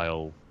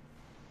style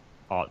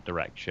art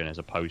direction as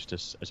opposed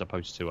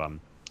to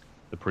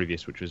the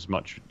previous, which was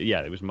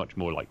it was much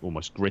more like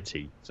almost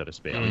gritty, so to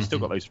speak. I mean, it's still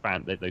got those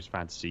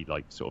fantasy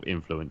like sort of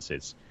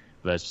influences.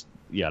 But there's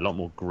a lot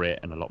more grit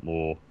and a lot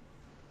more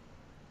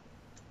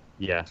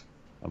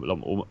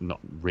not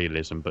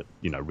realism, but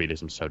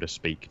realism, so to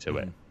speak, to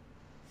it.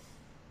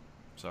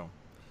 So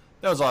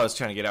that was all I was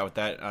trying to get out with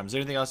that. Is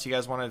there anything else you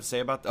guys wanted to say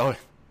about that? Oh,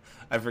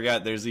 I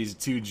forgot. There's these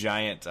two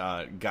giant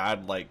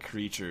godlike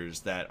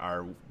creatures that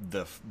are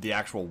the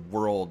actual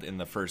world in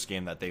the first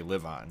game that they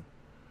live on.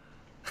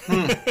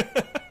 Is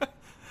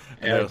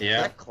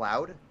that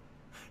Cloud?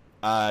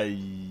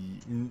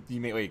 You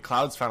may wait.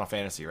 Cloud's Final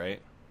Fantasy, right?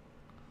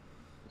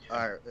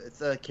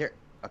 It's a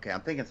okay.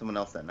 I'm thinking someone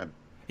else then.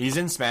 He's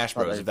in Smash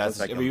Bros.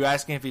 If you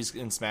asking if he's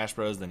in Smash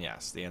Bros, then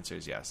yes. The answer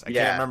is yes. I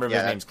can't remember if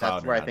his name's Cloud.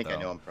 That's where or I not, think though.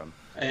 I know him from.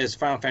 It's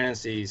Final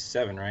Fantasy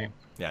 7, right?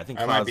 Yeah, I think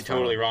I Cloud's might be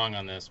totally wrong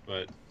on this,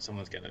 but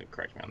someone's gonna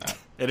correct me on that.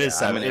 It is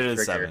 7. It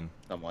is 7.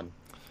 Someone.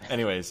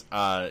 Anyways,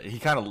 they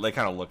kind of look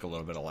a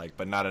little bit alike,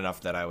 but not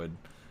enough that I would.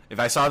 If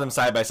I saw them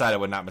side by side, I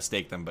would not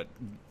mistake them. But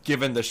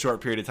given the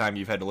short period of time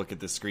you've had to look at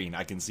this screen,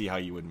 I can see how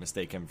you would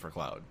mistake him for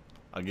Cloud.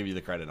 I'll give you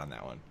the credit on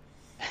that one.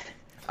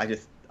 I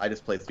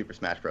just played Super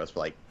Smash Bros. For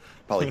like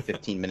probably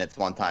 15 minutes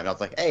one time. I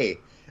was like, hey,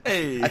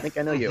 I think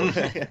I know you.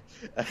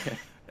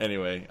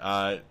 Anyway,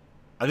 I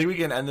think we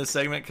can end this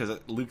segment because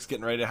Luke's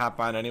getting ready to hop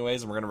on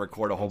anyways, and we're going to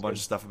record a whole bunch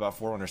of stuff about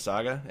Forerunner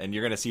Saga, and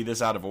you're going to see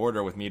this out of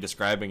order with me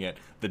describing it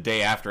the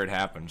day after it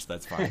happens.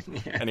 That's fine.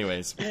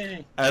 Anyways,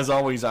 as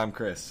always, I'm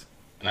Chris.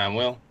 And I'm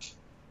Will.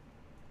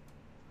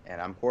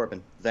 And I'm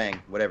Corbin. Zang,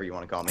 whatever you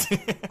want to call me.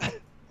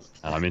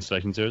 And I'm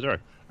Installation00.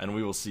 And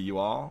we will see you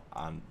all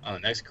on the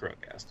next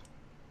CHRILLCAST.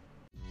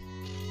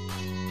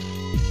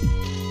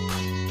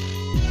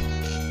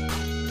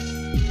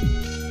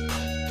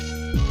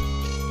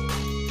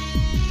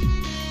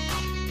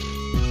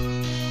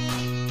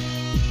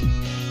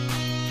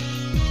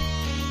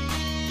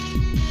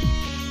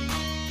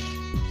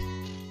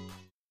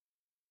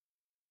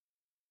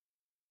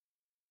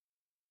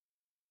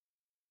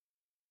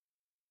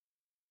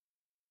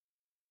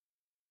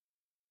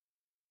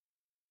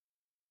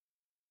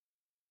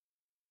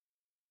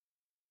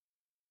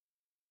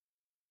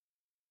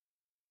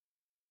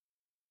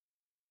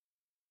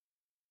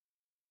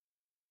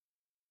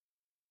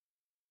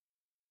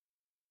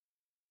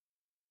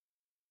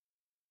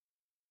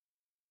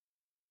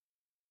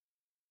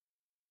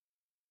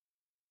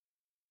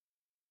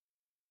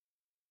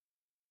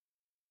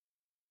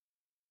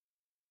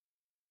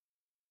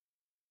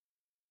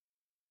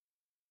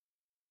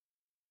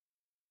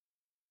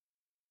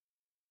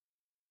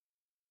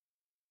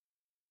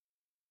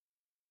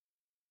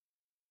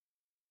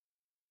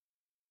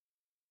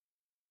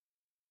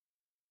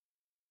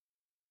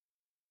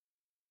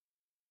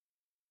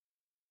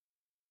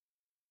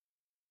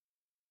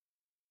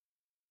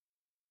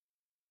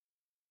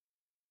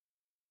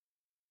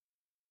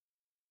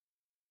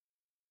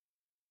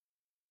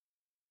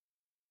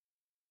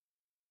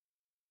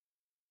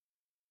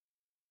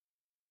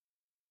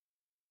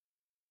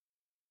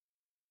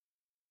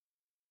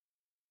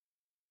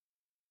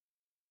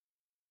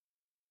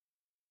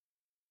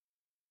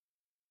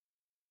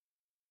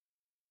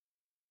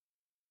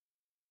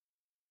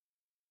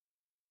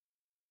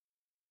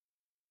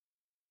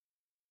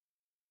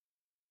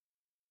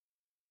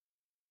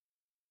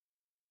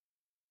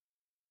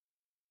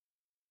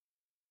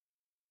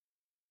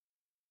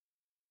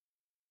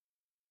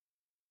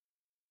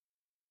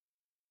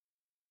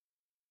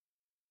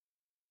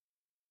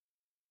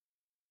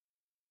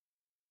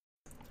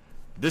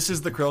 This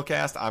is the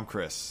CHRILLCAST. I'm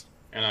Chris.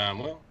 And I'm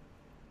Will.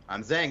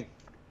 I'm Zeng.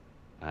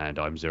 And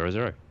I'm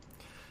 00.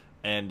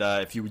 And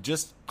if you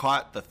just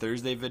caught the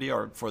Thursday video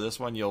or for this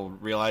one, you'll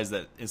realize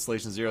that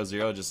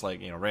Installation00 just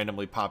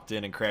randomly popped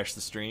in and crashed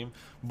the stream.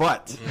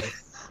 But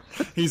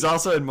he's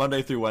also in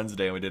Monday through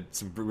Wednesday, and we did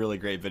some really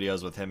great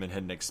videos with him and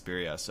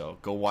HIDDENXPERIA. So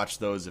go watch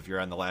those if you're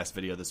on the last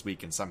video this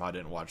week and somehow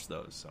didn't watch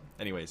those. So,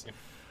 anyways,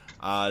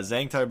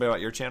 Zang, tell everybody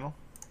about your channel.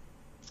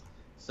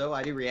 So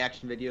I do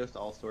reaction videos to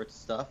all sorts of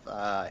stuff.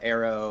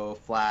 Arrow,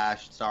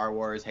 Flash, Star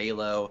Wars,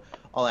 Halo,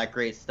 all that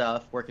great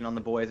stuff. Working on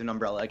the boys in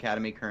Umbrella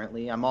Academy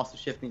currently. I'm also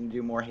shifting to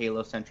do more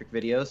Halo-centric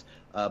videos,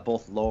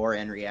 both lore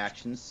and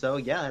reactions. So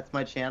yeah, that's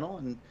my channel,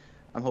 and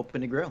I'm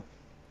hoping to grow.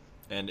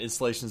 And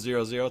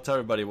Installation00, tell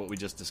everybody what we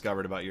just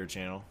discovered about your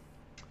channel.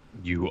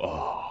 You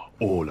are,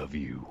 all of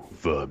you,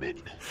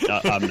 vermin.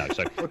 No,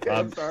 so... Okay,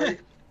 I'm sorry.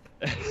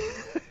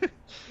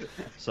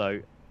 So...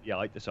 Yeah,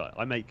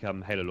 I make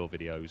Halo lore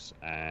videos,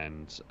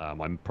 and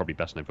I'm probably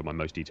best known for my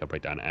most detailed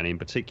breakdown. And in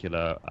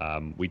particular,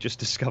 we just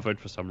discovered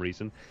for some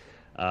reason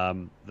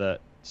that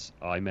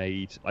I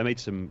remade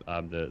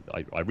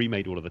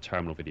all of the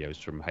terminal videos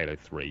from Halo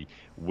 3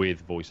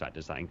 with voice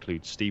actors. That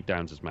includes Steve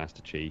Downes as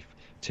Master Chief,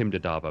 Tim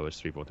Dadavo as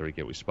 343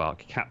 Guilty Spark,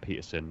 Kat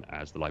Peterson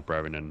as the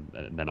Librarian,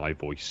 and then I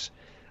voice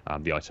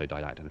the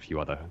Isodidact and a few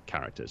other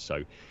characters.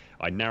 So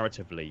I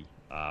narratively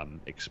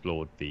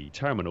explored the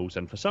terminals,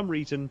 and for some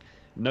reason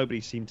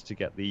nobody seemed to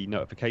get the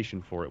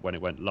notification for it when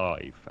it went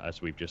live, as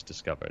we've just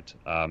discovered.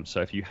 So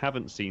if you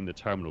haven't seen the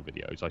terminal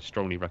videos, I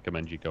strongly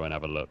recommend you go and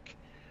have a look,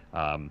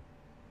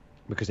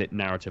 because it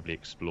narratively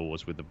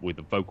explores with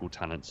the vocal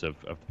talents of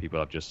the people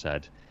I've just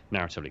said.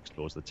 Narratively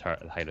explores the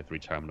Halo 3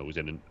 terminals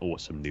in an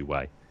awesome new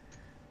way.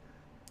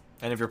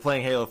 And if you're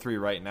playing Halo 3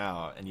 right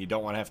now and you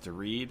don't want to have to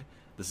read,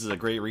 this is a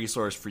great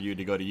resource for you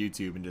to go to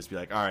YouTube and just be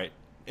like, all right,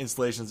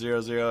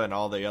 Installation00 and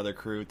all the other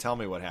crew, tell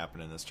me what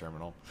happened in this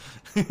terminal.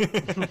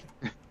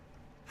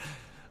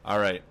 All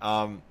right.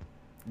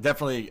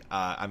 Definitely,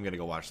 I'm going to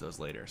go watch those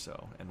later.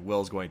 So, and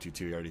Will's going to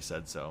too. He already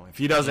said so. If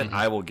he doesn't,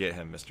 I will get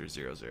him Mr.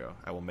 00.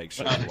 I will make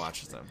sure he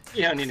watches them.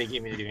 You don't need to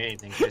get me to do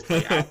anything, Chris.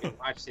 I can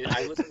watch it.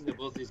 I listen to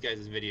both these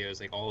guys'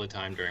 videos all the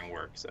time during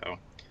work. So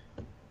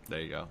there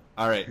you go.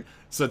 All right.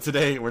 So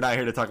today we're not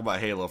here to talk about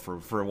Halo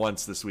for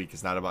once this week.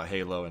 It's not about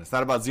Halo, and it's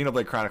not about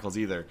Xenoblade Chronicles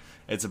either.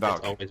 It's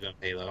about always about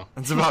Halo.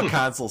 It's about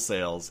console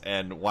sales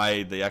and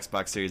why the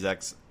Xbox Series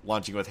X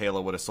launching with Halo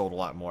would have sold a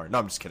lot more. No,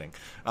 I'm just kidding.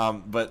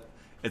 But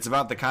it's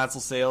about the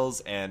console sales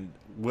and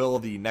will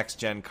the next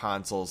gen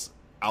consoles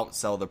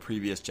outsell the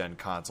previous gen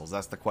consoles?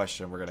 That's the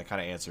question we're going to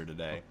kind of answer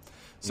today.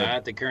 So, not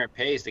at the current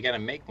pace. They got to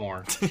make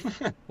more.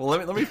 Well,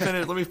 let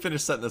me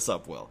finish setting this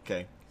up, Will.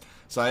 Okay.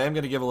 So I am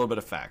going to give a little bit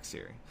of facts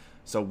here.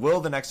 So will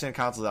the next gen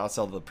consoles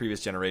outsell the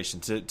previous generation?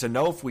 To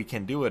know if we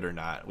can do it or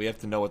not, we have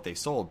to know what they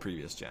sold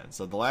previous gen.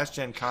 So the last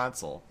gen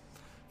console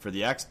for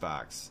the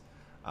Xbox,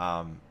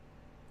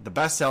 the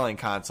best selling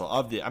console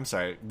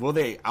will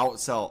they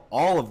outsell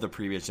all of the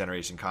previous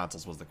generation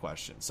consoles was the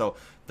question. So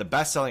the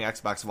best selling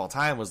Xbox of all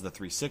time was the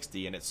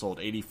 360, and it sold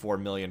 84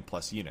 million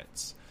plus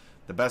units.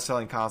 The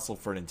best-selling console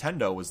for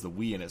Nintendo was the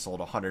Wii, and it sold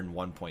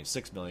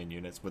 101.6 million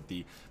units, with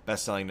the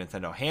best-selling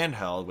Nintendo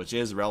handheld, which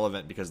is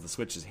relevant because the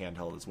Switch is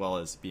handheld as well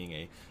as being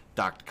a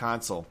docked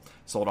console,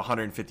 sold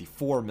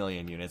 154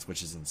 million units,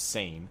 which is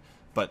insane.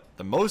 But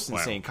the most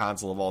insane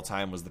console of all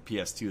time was the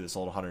PS2 that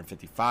sold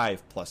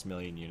 155+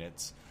 million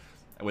units,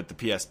 with the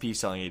PSP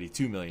selling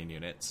 82 million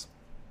units.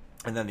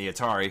 And then the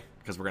Atari,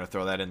 because we're going to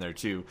throw that in there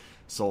too,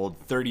 sold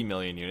 30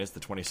 million units,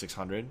 the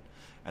 2600.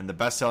 And the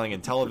best-selling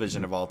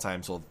Intellivision of all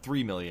time sold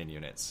 3 million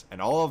units.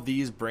 And all of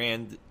these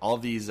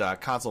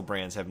console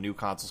brands have new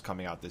consoles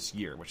coming out this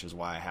year, which is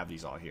why I have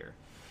these all here.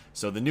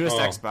 So the newest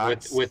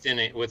Xbox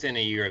within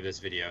a year of this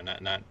video,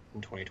 not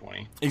in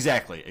 2020.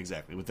 Exactly,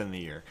 within the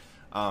year.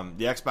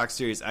 The Xbox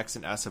Series X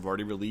and S have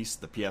already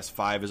released. The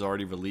PS5 is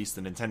already released.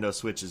 The Nintendo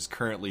Switch is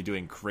currently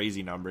doing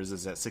crazy numbers.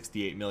 It's at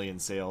 68 million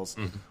sales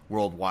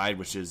worldwide,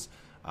 which is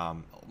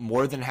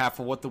more than half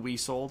of what the Wii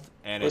sold.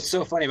 And what's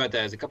so funny about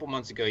that is a couple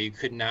months ago you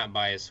could not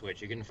buy a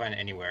Switch. You couldn't find it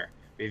anywhere.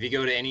 But if you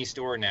go to any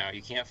store now,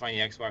 you can't find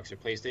the Xbox or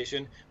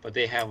PlayStation, but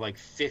they have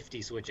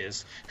 50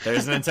 Switches.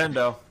 There's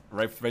Nintendo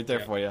right there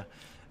for you.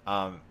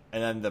 And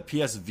then the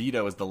PS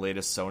Vita is the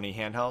latest Sony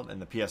handheld,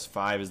 and the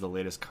PS5 is the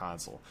latest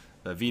console.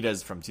 The Vita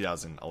is from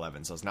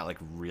 2011, so it's not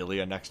really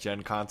a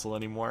next-gen console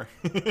anymore.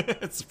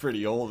 It's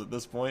pretty old at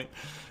this point.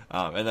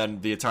 And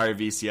then the Atari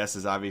VCS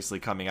is obviously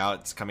coming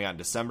out. It's coming out in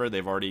December.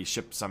 They've already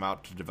shipped some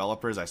out to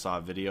developers. I saw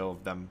a video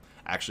of them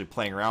actually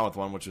playing around with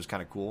one, which was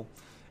kind of cool.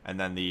 And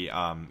then the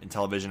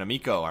Intellivision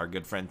Amico, our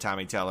good friend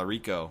Tommy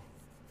Tallarico,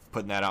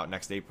 putting that out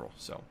next April.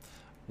 So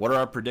what are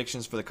our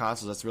predictions for the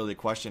consoles? That's really the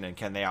question, and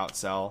can they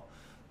outsell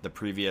the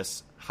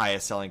previous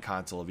highest selling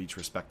console of each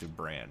respective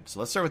brand? So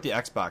let's start with the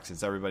Xbox,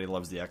 since everybody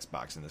loves the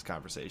Xbox in this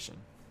conversation.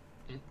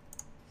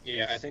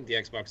 Yeah, I think the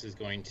Xbox is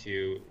going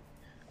to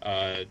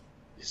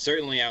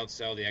certainly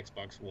outsell the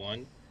Xbox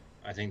One.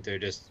 I think they're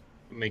just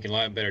making a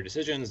lot better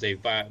decisions.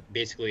 They've bought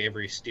basically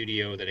every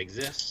studio that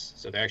exists,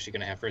 so they're actually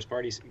going to have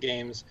first-party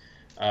games.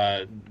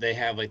 They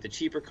have like the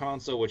cheaper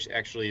console, which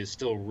actually is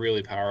still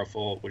really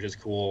powerful, which is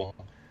cool.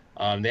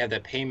 They have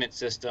that payment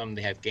system.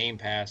 They have Game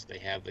Pass. They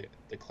have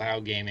the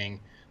cloud gaming.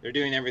 They're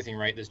doing everything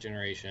right this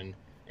generation.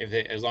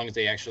 As long as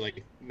they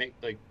actually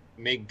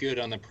make good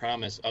on the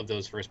promise of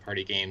those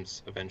first-party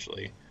games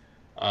eventually.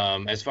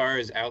 As far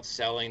as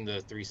outselling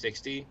the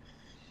 360,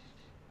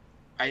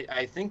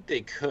 I think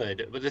they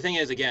could. But the thing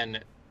is,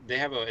 again, they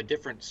have a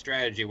different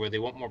strategy where they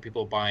want more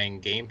people buying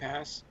Game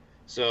Pass.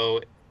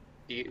 So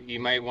you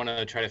might want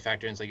to try to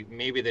factor in, like,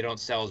 maybe they don't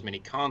sell as many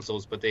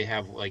consoles, but they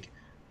have like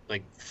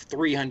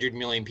 300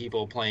 million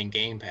people playing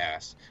Game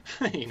Pass,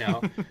 you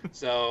know.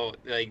 So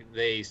like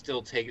they're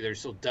still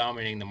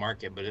dominating the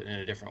market, but in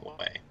a different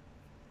way.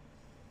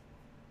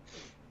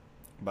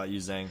 About you,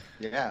 Zang?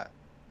 Yeah.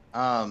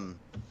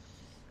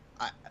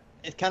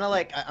 It's kind of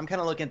like I'm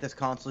kind of looking at this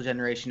console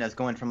generation as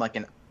going from like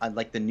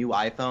the new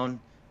iPhone.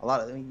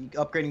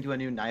 Upgrading to a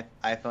new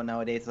iPhone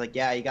nowadays. It's like,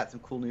 yeah, you got some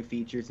cool new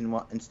features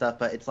and stuff,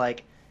 but it's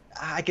like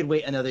I could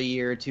wait another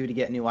year or two to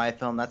get a new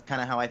iPhone. That's kind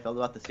of how I felt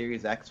about the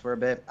Series X for a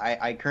bit.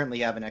 I currently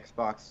have an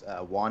Xbox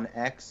One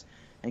X,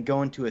 and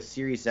going to a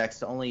Series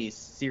X, the only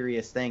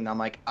serious thing I'm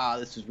like,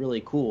 this is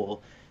really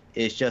cool,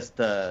 is just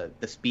the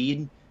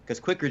speed. Because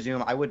Quick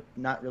Resume, I would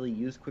not really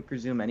use Quick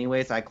Resume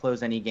anyways. I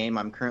close any game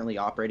I'm currently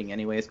operating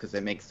anyways because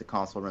it makes the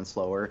console run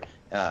slower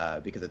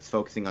because it's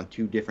focusing on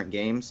two different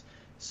games.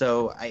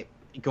 So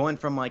going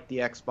from like the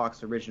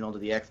Xbox original to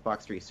the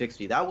Xbox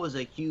 360, that was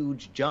a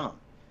huge jump.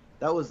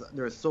 There was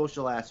a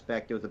social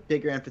aspect. There was a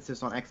bigger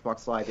emphasis on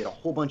Xbox Live. They had a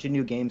whole bunch of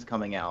new games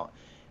coming out.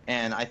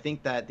 And I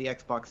think that the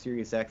Xbox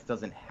Series X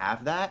doesn't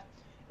have that.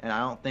 And I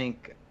don't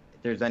think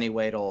there's any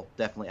way it'll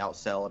definitely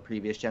outsell a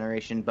previous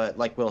generation. But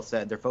like Will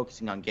said, they're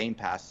focusing on Game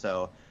Pass.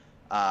 So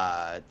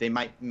they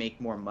might make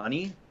more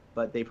money,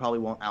 but they probably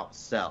won't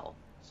outsell.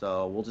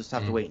 So we'll just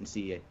have to wait and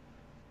see.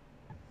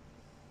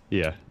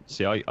 Yeah.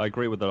 See, I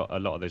agree with a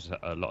lot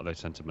of those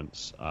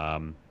sentiments.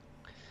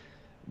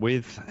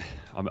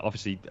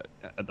 Obviously,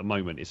 at the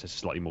moment, it's a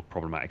slightly more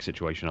problematic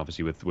situation,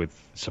 obviously,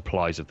 with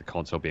supplies of the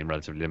console being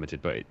relatively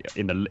limited. But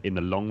in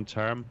the long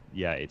term,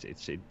 yeah,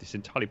 it's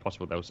entirely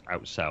possible they'll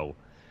outsell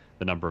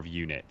the number of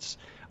units.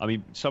 I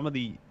mean,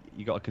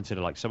 you got to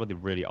consider like some of the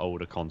really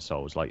older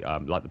consoles, like the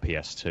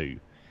PS2.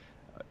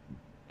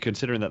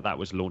 Considering that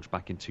was launched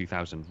back in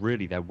 2000,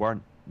 really there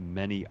weren't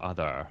many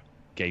other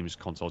games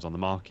consoles on the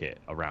market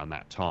around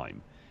that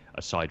time,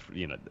 aside from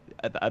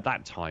at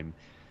that time.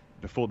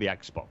 Before the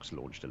Xbox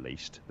launched, at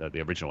least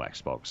the original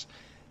Xbox,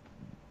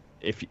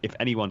 if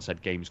anyone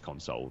said games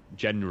console,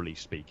 generally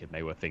speaking,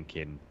 they were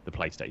thinking the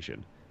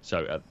PlayStation.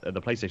 So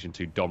the PlayStation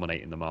 2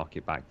 dominating the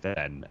market back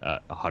then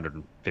at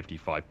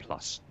 155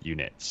 plus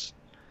units.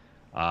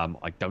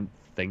 I don't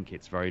think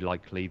it's very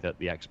likely that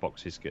the new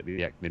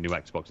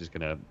Xbox is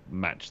going to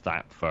match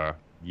that for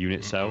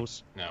unit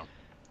sales. No.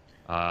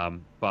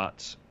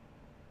 But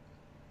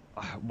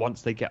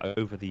once they get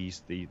over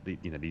these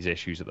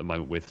issues at the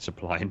moment with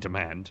supply and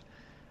demand,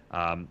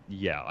 I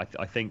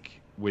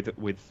think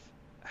with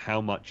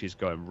how much is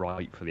going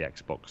right for the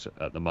Xbox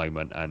at the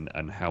moment,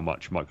 and how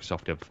much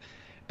Microsoft have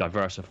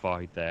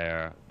diversified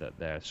their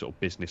sort of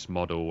business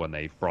model, and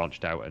they've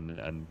branched out,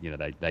 and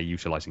they're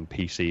utilizing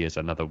PC as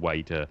another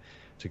way to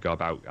go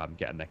about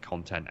getting their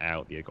content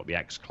out. They've got the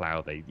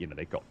xCloud.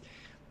 They've got,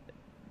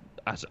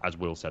 as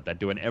Will said, they're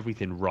doing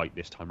everything right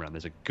this time around.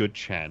 There's a good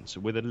chance,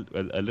 with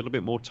a little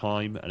bit more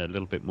time and a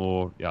little bit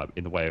more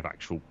in the way of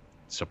actual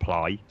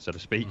supply, so to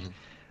speak.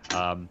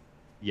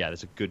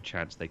 There's a good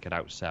chance they could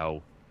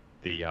outsell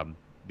the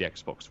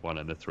Xbox One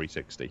and the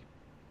 360.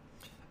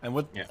 And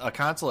with a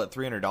console at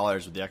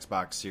 $300 with the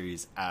Xbox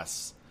Series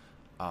S,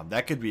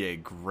 that could be a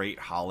great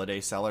holiday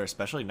seller,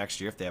 especially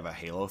next year if they have a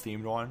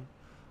Halo-themed one.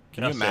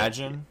 Can you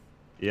imagine?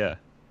 Yeah.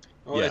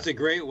 Well, it's a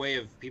great way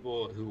of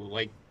people who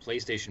like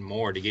PlayStation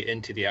more to get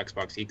into the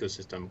Xbox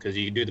ecosystem, because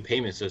you do the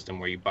payment system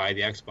where you buy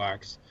the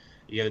Xbox,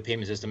 you have the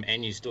payment system,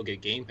 and you still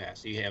get Game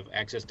Pass. So you have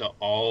access to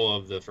all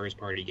of the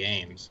first-party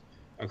games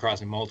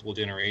across multiple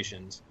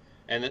generations.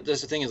 And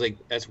that's the thing, is like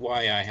that's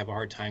why I have a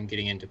hard time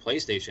getting into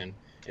PlayStation,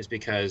 is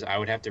because I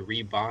would have to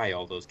rebuy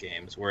all those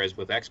games, whereas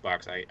with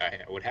Xbox I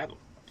would have them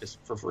just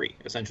for free,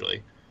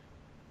 essentially.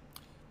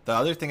 The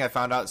other thing I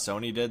found out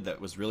Sony did that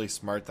was really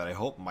smart, that I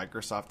hope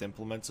Microsoft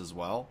implements as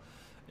well,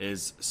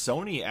 is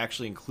Sony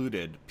actually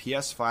included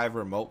PS5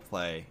 Remote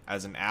Play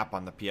as an app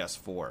on the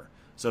PS4.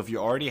 So if you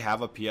already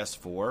have a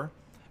PS4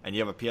 and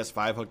you have a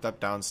PS5 hooked up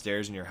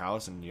downstairs in your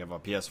house, and you have a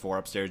PS4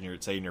 upstairs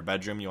in your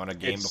bedroom, you want a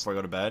game before you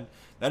go to bed,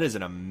 that is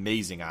an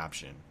amazing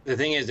option. The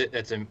thing is that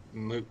that's a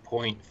moot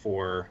point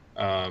for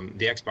the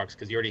Xbox,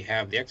 because you already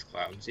have the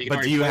xCloud. So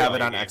but do you have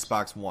it on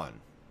Xbox One?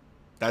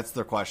 That's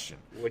the question.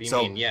 What do you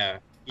mean? Yeah.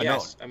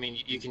 Yes. I mean,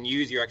 you can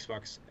use your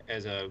Xbox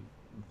as a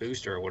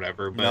booster or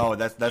whatever. But no,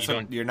 that's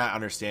you're not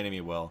understanding me,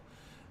 Will.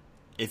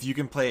 If you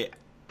can play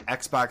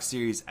Xbox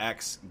Series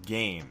X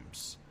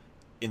games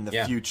in the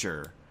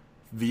future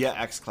via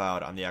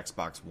xCloud on the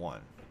Xbox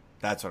One,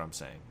 that's what I'm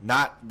saying.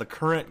 Not the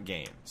current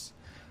games.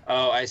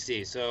 Oh, I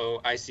see.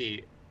 So I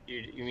see.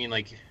 You mean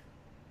like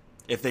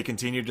If they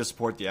continue to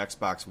support the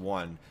Xbox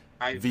One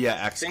I via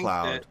think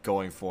xCloud that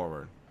going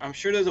forward. I'm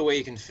sure there's a way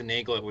you can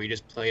finagle it where you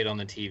just play it on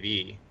the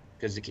TV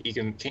because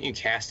you can't you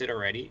cast it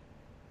already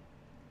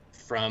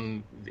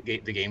from the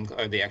game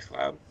or the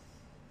xCloud?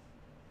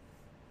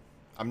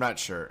 I'm not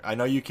sure. I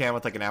know you can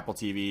with like an Apple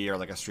TV or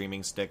like a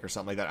streaming stick or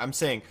something like that. I'm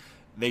saying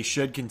they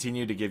should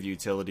continue to give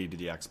utility to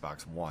the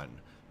Xbox One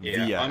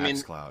via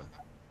xCloud.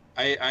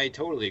 I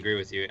totally agree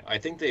with you. I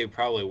think they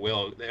probably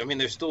will. I mean,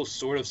 they're still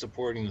sort of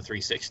supporting the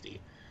 360.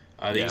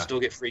 They still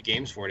get free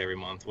games for it every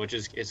month, which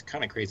is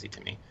kind of crazy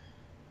to me.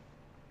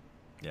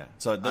 Yeah.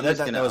 So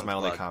that was my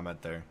only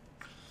comment there.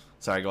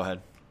 Sorry, go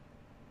ahead.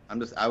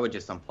 I would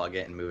just unplug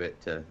it and move it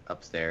to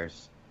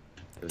upstairs.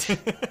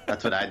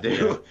 That's what I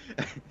do.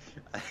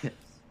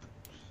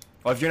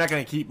 Well, if you're not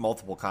going to keep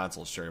multiple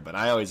consoles, sure, but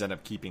I always end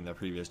up keeping the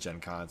previous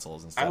gen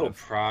consoles instead. I will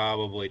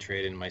probably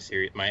trade in my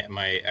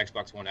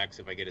Xbox One X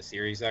if I get a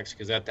Series X,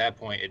 because at that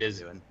point it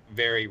is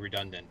very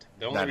redundant.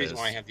 The only reason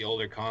why I have the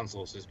older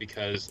consoles is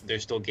because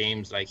there's still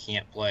games that I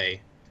can't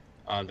play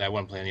that I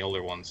want to play on the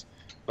older ones.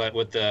 But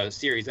with the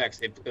Series X,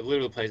 it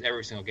literally plays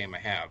every single game I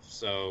have,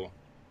 so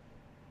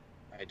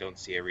I don't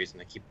see a reason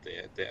to keep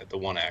the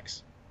One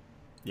X.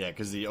 Yeah,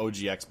 because the OG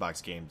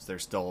Xbox games, they're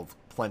still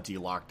plenty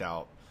locked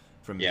out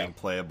from being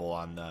playable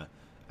on the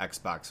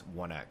Xbox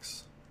One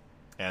X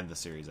and the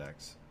Series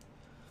X.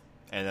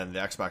 And then the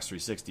Xbox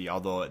 360,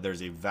 although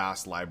there's a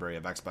vast library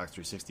of Xbox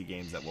 360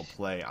 games that will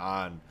play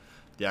on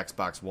the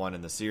Xbox One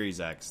and the Series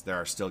X, there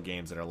are still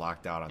games that are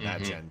locked out on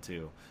that gen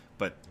too.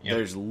 But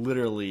there's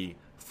literally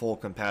full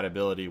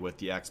compatibility with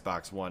the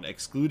Xbox One,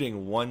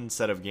 excluding one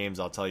set of games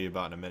I'll tell you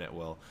about in a minute,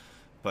 Will.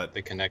 But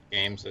the Kinect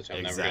games, which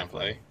I'm never going to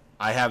play.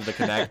 I have the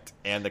Kinect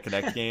and the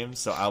Kinect games,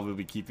 so I will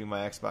be keeping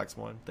my Xbox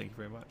One. Thank you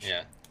very much.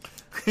 Yeah.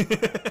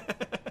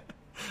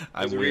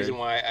 There's a reason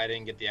why I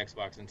didn't get the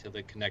Xbox until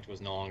the Kinect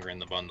was no longer in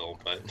the bundle,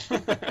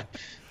 but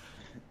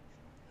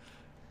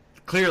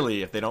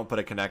clearly, if they don't put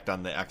a Kinect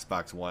on the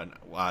Xbox One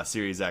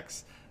Series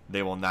X,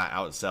 they will not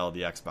outsell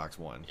the Xbox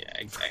One. Yeah,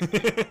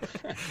 exactly.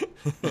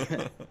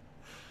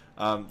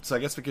 So I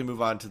guess we can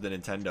move on to the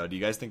Nintendo. Do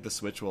you guys think the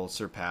Switch will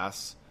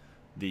surpass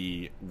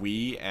the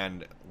Wii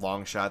and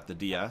long shot the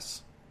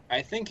DS?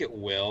 I think it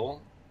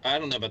will. I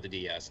don't know about the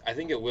DS. I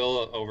think it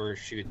will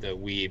overshoot the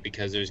Wii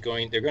because they're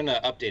going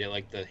to update it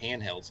like the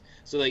handhelds.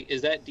 So like,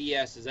 is that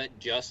DS? Is that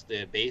just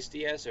the base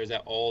DS, or is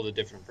that all the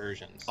different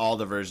versions? All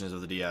the versions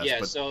of the DS.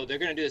 Yeah. So they're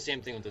going to do the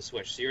same thing with the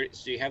Switch. So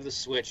you have the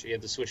Switch, you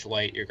have the Switch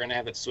Lite. You're going to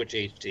have that Switch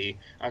HD.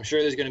 I'm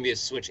sure there's going to be a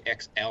Switch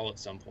XL at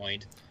some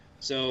point.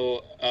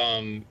 So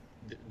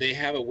they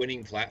have a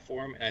winning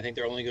platform, and I think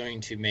they're only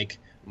going to make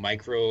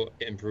micro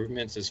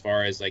improvements as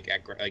far as like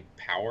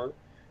power,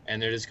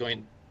 and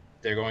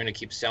they're going to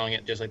keep selling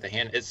it just like the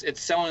hand.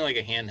 It's selling like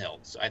a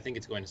handheld, so I think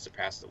it's going to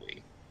surpass the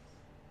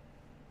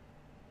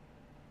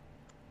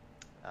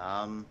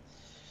Wii.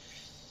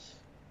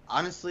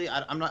 Honestly,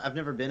 I've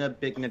never been a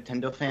big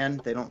Nintendo fan.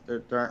 There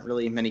aren't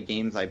really many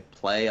games I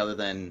play other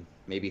than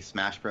maybe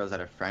Smash Bros. At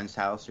a friend's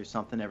house or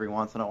something every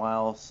once in a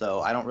while.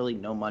 So I don't really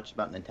know much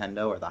about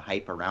Nintendo or the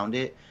hype around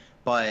it.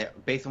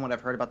 But based on what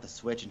I've heard about the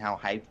Switch and how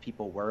hyped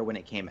people were when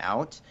it came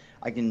out,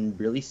 I can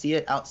really see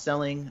it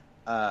outselling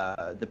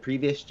the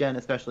previous gen,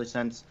 especially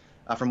since,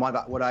 from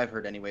what I've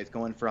heard anyways,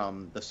 going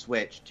from the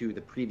Switch to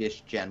the previous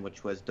gen,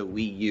 which was the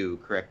Wii U,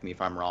 correct me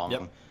if I'm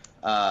wrong,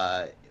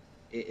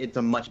 it's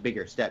a much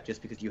bigger step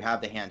just because you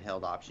have the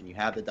handheld option, you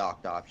have the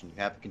docked option,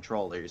 you have the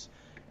controllers,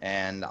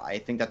 and I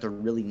think that's a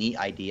really neat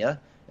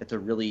idea. It's a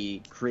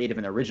really creative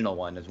and original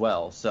one as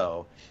well.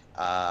 So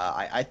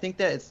I think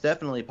that it's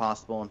definitely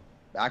possible and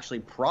actually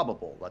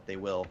probable that they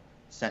will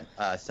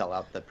sell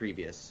out the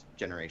previous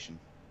generation.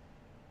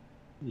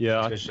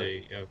 Yeah,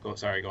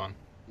 go on.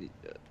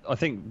 I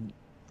think,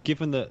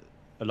 given that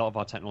a lot of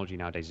our technology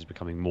nowadays is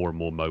becoming more and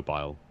more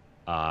mobile,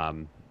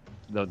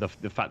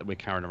 the fact that we're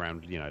carrying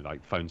around,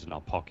 like phones in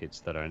our pockets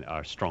that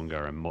are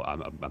stronger and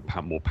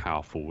more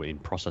powerful in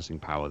processing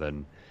power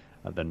than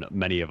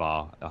many of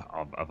our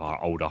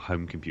older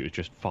home computers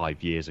just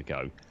 5 years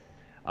ago.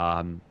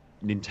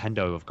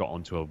 Nintendo have got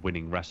onto a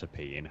winning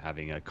recipe in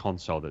having a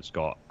console that's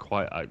got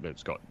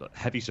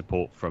heavy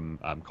support from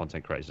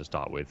content creators to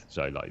start with.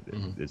 So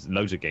there's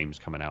loads of games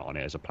coming out on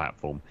it as a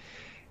platform.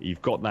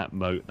 You've got that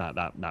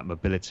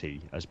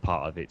mobility as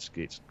part of its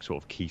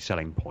sort of key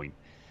selling point,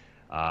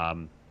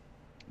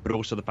 but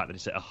also the fact that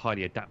it's a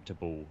highly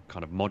adaptable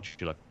kind of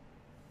modular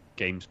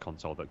games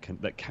console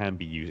that can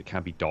be used, it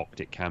can be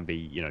docked, it can be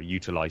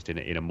utilized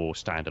in a more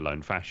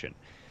standalone fashion.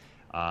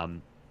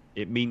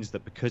 It means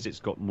that because it's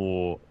got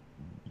more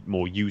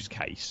use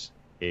case,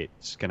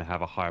 it's going to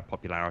have a higher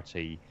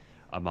popularity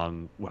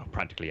among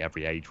practically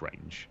every age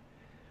range.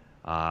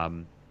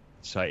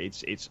 So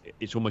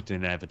it's almost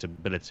an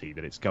inevitability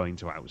that it's going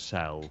to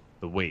outsell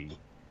the Wii,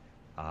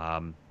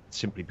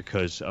 simply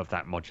because of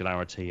that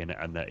modularity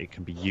and that it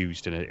can be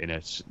used in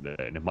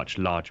a much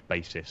larger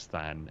basis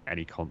than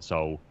any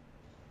console,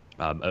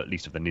 at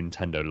least of the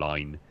Nintendo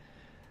line,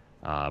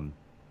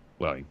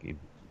 in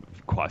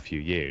quite a few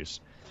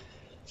years.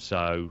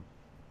 So,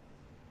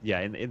 yeah,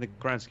 in the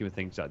grand scheme of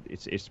things,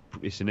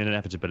 it's an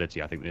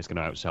inevitability. I think that it's going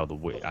to outsell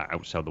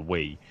the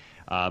Wii,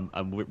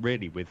 and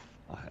really, with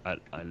at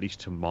least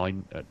to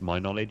my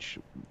knowledge,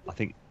 I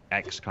think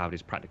xCloud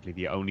is practically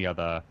the only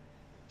other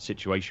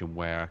situation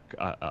where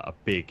a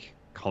big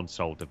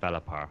console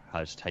developer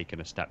has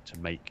taken a step to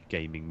make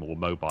gaming more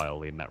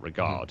mobile in that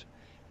regard.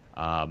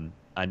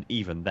 And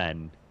even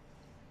then,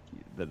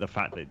 the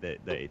fact that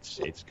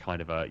it's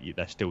kind of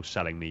they're still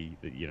selling the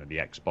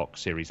Xbox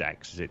Series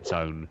X as its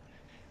own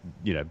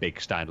big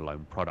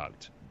standalone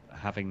product.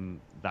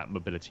 Having that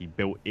mobility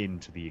built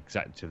into the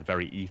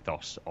very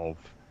ethos of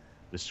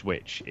the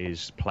Switch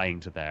is playing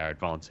to their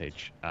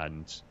advantage,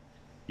 and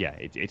yeah,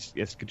 it's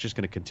just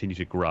going to continue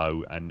to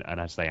grow. And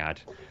as they add,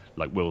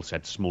 like Will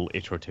said, small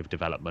iterative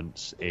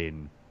developments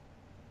in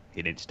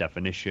its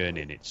definition,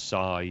 in its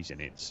size, in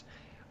its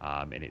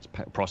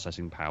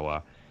processing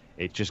power,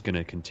 it's just going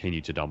to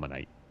continue to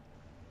dominate.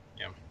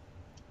 Yeah.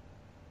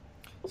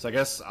 So I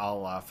guess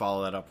I'll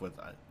follow that up with,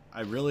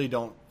 I really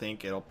don't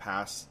think it'll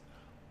pass.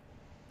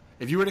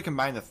 If you were to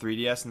combine the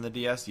 3DS and the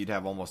DS, you'd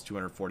have almost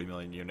 240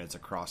 million units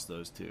across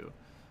those two.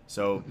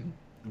 So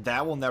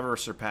that will never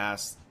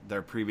surpass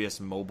their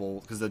previous mobile,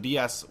 because the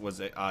DS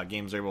was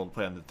games they were able to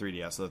play on the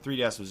 3DS. So the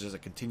 3DS was just a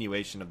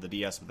continuation of the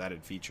DS with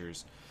added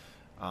features.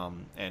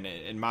 And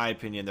in my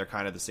opinion, they're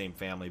kind of the same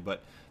family.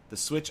 But the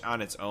Switch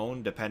on its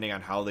own, depending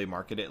on how they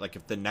market it, like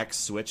if the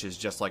next Switch is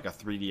just like a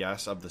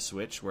 3DS of the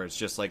Switch, where it's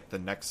just like the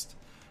next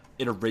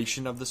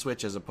iteration of the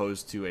Switch as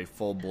opposed to a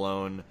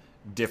full-blown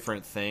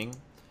different thing,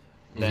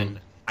 then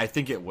I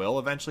think it will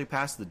eventually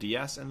pass the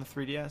DS and the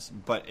 3DS.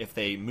 But if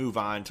they move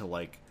on to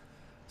like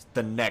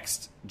the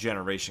next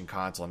generation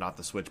console, not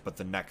the Switch, but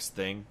the next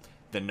thing,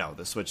 then no,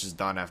 the Switch is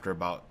done after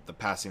about the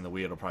passing the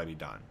Wii, it'll probably be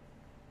done.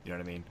 You know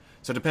what I mean?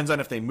 So it depends on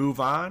if they move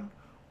on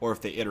or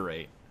if they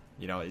iterate.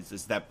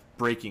 Is that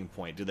breaking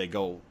point? Do they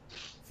go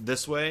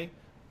this way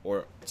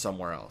or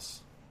somewhere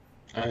else?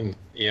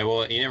 Yeah,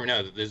 well, you never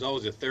know. There's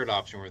always a third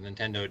option where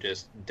Nintendo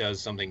just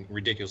does something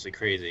ridiculously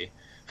crazy.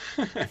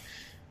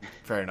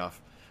 Fair enough.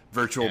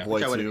 Virtual Boy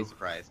 2. I wouldn't be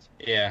surprised.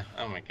 Yeah.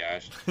 Oh my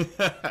gosh.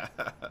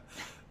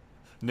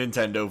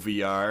 Nintendo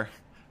VR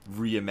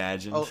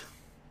reimagined. Oh,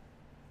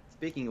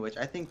 speaking of which,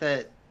 I think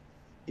that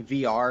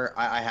VR,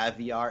 I have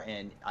VR,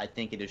 and I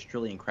think it is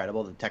truly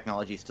incredible. The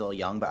technology is still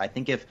young, but I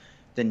think if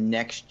the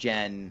next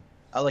gen,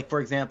 like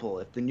for example,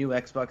 if the new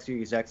Xbox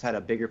Series X had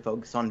a bigger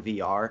focus on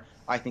VR,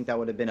 I think that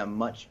would have been a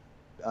much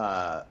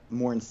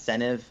more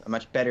incentive, a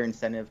much better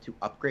incentive to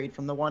upgrade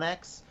from the One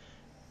X.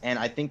 And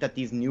I think that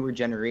these newer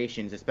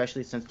generations,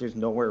 especially since there's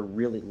nowhere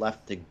really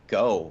left to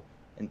go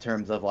in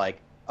terms of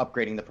like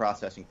upgrading the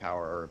processing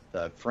power or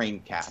the frame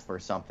cap or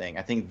something,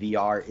 I think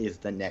VR is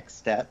the next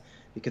step.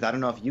 Because I don't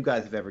know if you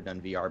guys have ever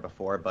done VR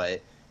before,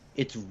 but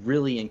it's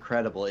really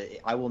incredible.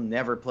 I will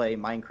never play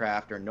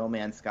Minecraft or No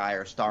Man's Sky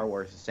or Star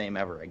Wars the same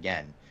ever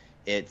again.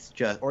 It's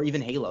just, or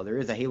even Halo. There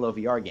is a Halo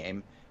VR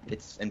game.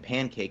 It's in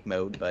pancake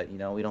mode, but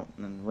we don't,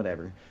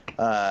 whatever.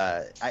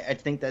 I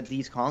think that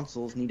these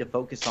consoles need to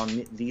focus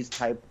on this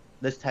type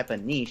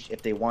of niche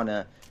if they want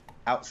to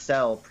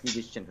outsell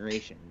previous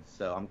generations.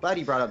 So I'm glad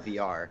you brought up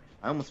VR.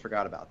 I almost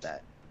forgot about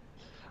that.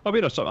 I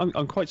mean,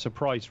 I'm quite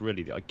surprised,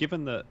 really,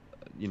 given that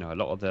a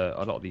lot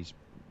of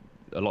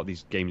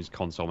these games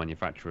console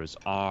manufacturers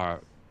are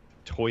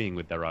toying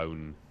with their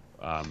own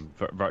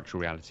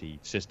virtual reality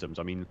systems.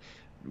 I mean,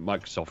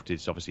 Microsoft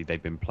is obviously,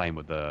 they've been playing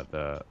with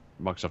the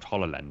Microsoft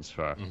HoloLens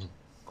for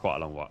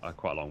quite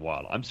a long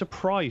while. I'm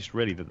surprised,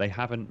 really, that they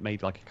haven't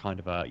made like a kind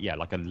of a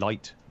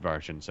light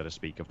version, so to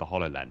speak, of the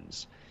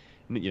HoloLens.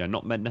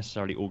 Not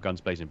necessarily all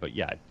guns blazing, but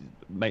yeah,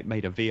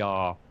 made a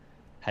VR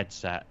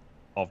headset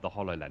of the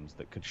HoloLens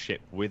that could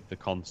ship with the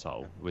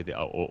console, with it,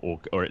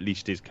 or at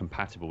least is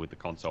compatible with the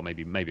console.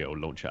 Maybe it will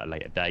launch at a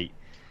later date,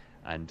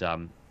 and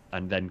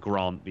then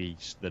grant the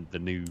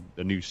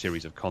new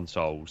series of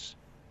consoles,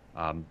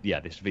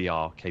 this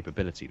VR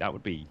capability. That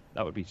would be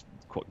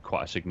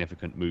quite a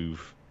significant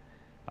move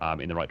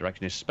in the right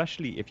direction,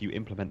 especially if you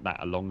implement that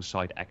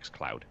alongside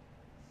xCloud.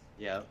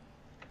 Yeah.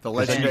 The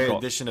Legendary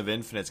Edition of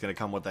Infinite is going to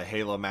come with a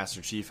Halo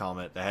Master Chief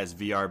helmet that has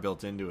VR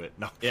built into it.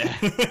 No. Yeah.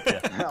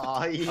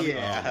 Oh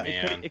yeah. Oh,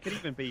 man. It could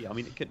even be. I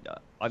mean, it could.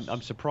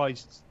 I'm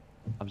surprised.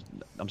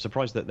 I'm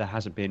surprised that there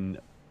hasn't been.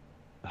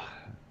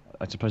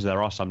 I suppose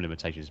there are some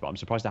limitations, but I'm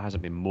surprised there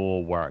hasn't been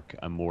more work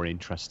and more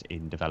interest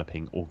in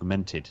developing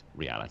augmented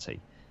reality,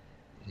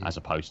 as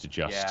opposed to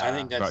just I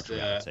think that's virtual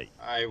reality.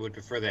 I would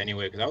prefer that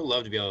anyway, because I would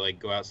love to be able to like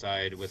go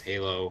outside with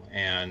Halo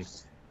and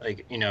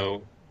like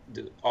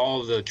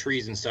all the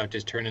trees and stuff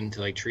just turn into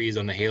like trees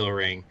on the Halo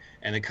ring,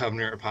 and the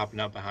Covenant are popping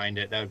up behind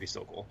it. That would be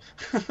so cool.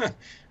 I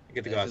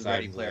get to go outside.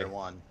 Ready Player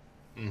One.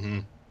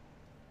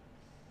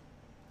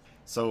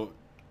 So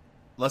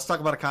let's talk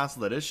about a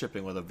console that is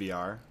shipping with a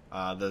VR.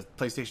 The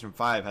PlayStation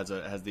 5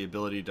 has the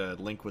ability to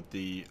link with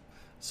the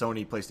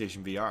Sony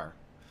PlayStation VR.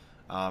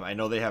 I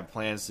know they have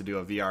plans to do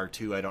a VR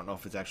 2. I don't know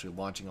if it's actually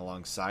launching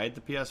alongside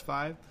the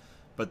PS5,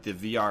 but the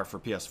VR for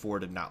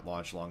PS4 did not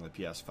launch along the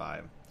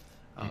PS5.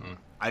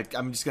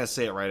 I'm just gonna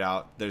say it right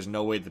out. There's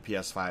no way the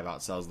PS5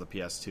 outsells the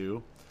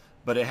PS2,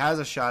 but it has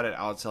a shot at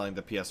outselling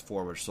the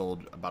PS4, which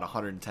sold about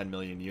 110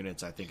 million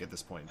units, I think, at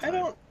this point in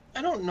time.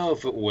 I don't know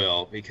if it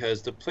will,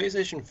 because the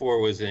PlayStation 4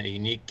 was a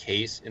unique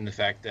case in the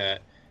fact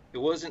that it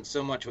wasn't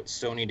so much what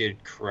Sony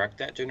did correct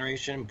that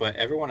generation, but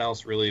everyone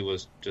else really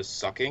was just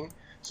sucking.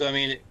 So I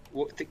mean,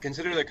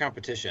 consider their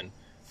competition.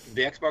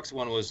 The Xbox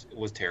One was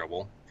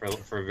terrible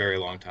for a very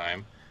long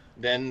time.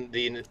 Then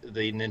the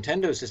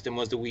Nintendo system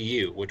was the Wii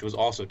U, which was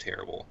also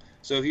terrible.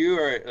 So if you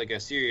are like a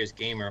serious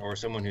gamer or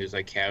someone who's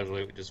like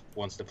casually just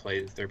wants to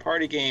play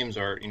third-party games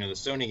or the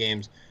Sony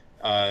games,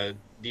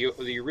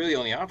 the really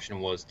only option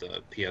was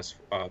the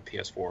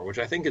PS4, which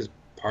I think is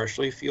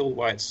partially fueled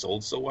why it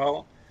sold so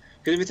well.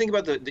 Because if you think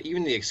about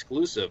even the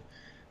exclusive,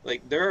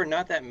 like there are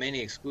not that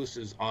many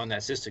exclusives on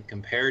that system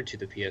compared to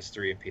the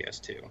PS3 and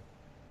PS2.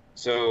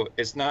 So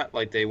it's not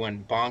like they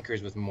went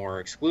bonkers with more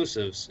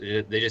exclusives.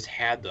 They just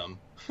had them,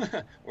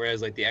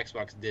 whereas like the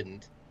Xbox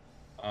didn't.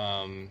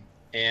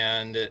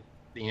 And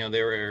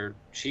they were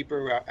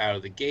cheaper out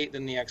of the gate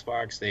than the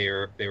Xbox. They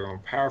were more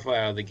powerful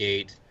out of the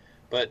gate.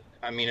 But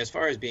I mean, as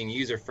far as being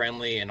user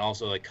friendly and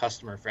also like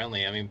customer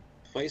friendly, I mean,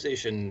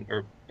 PlayStation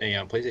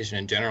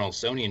in general,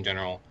 Sony in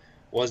general,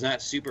 was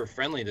not super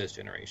friendly this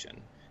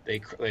generation.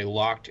 They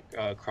locked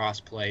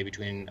cross-play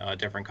between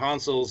different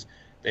consoles.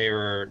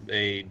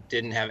 They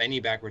didn't have any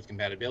backwards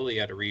compatibility.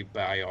 You had to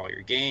rebuy all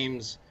your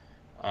games,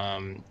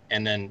 and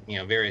then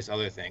various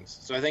other things.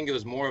 So I think it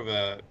was more of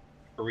a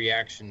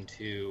reaction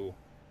to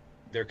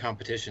their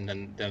competition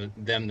than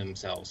them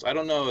themselves. I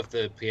don't know if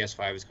the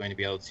PS5 is going to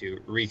be able to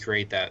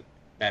recreate that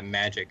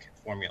magic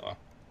formula.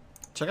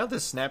 Check out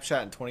this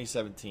snapshot in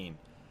 2017.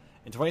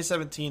 In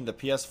 2017, the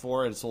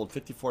PS4 had sold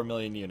 54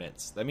 million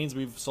units. That means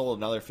we've sold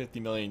another 50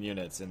 million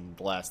units in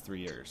the last 3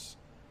 years.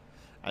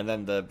 And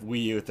then the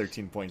Wii U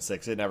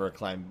 13.6, it never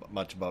climbed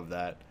much above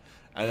that.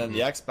 And then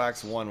the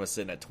Xbox One was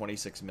sitting at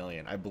 26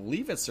 million. I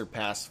believe it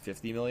surpassed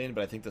 50 million,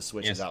 but I think the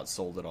Switch has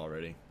outsold it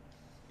already.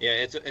 Yeah,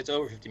 it's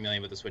over 50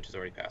 million, but the Switch has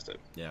already passed it.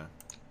 Yeah.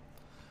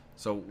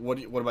 So what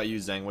about you,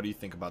 Zeng? What do you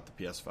think about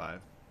the PS5?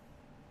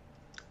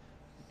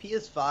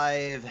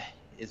 PS5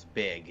 is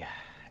big,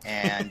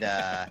 and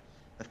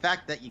the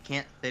fact that you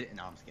can't fit it...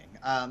 No, I'm just kidding.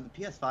 The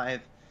PS5,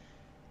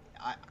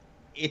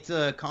 it's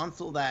a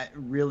console that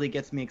really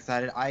gets me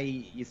excited. I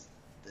used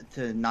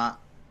to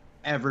not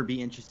ever be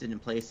interested in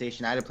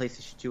PlayStation. I had a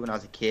PlayStation 2 when I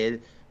was a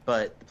kid,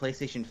 but the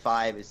PlayStation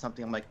 5 is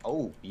something I'm like,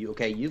 oh,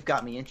 you've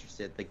got me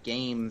interested. The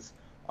games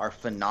are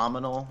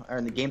phenomenal,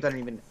 and the games that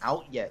aren't even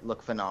out yet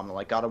look phenomenal,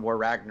 like God of War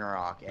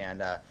Ragnarok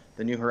and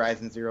the new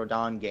Horizon Zero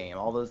Dawn game.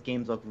 All those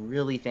games look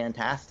really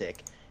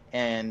fantastic.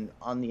 And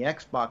on the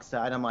Xbox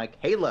side, I'm like,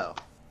 Halo.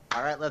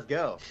 All right, let's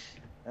go.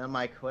 And I'm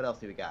like, what else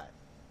do we got?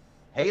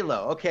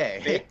 Halo,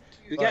 okay.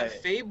 You got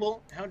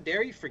Fable. How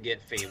dare you forget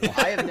Fable?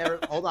 I have never...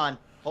 Hold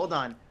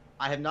on.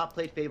 I have not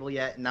played Fable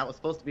yet, and that was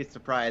supposed to be a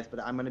surprise, but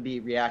I'm going to be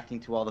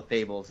reacting to all the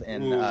Fables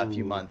in a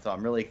few months, so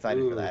I'm really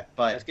excited for that.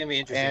 But that's going to be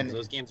interesting, because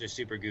those games are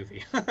super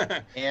goofy.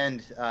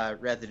 And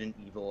Resident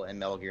Evil and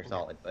Metal Gear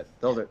Solid, but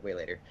those are way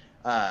later.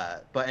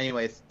 But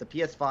anyways, the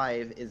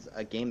PS5 is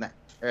a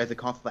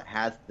console that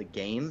has the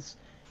games.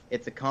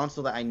 It's a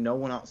console that I know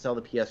will not sell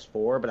the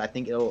PS4, but I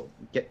think it'll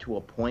get to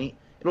a point.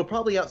 It'll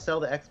probably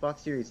outsell the Xbox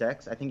Series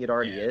X. I think it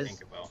already is. I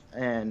think it will.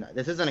 And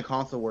this isn't a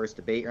console wars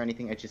debate or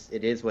anything. It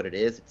is what it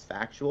is. It's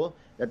factual.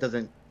 That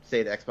doesn't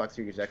say the Xbox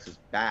Series X is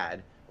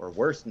bad or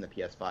worse than the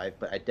PS5,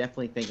 but I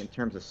definitely think in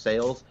terms of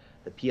sales,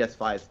 the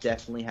PS5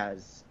 definitely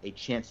has a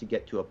chance to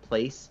get to a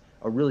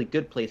really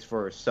good place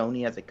for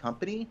Sony as a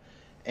company,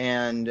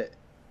 and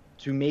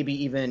to maybe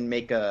even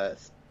make I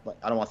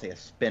don't want to say a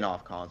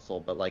spin-off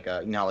console, but like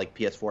like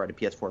PS4 had a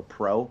PS4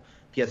 Pro.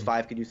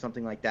 PS5 could do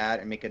something like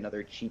that and make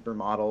another cheaper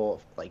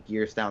model like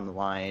years down the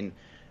line.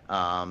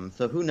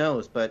 So who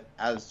knows? But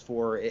as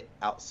for it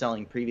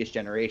outselling previous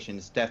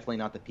generations, definitely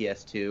not the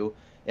PS2.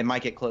 It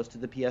might get close to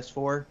the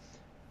PS4,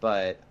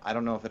 but I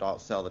don't know if it'll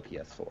outsell the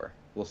PS4.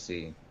 We'll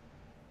see.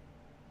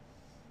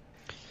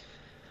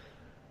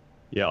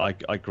 Yeah, I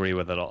agree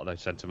with a lot of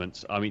those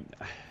sentiments. I mean,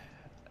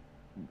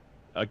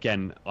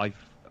 again, I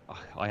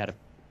had a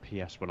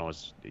PS when I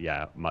was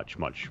much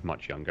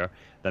younger.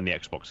 Then the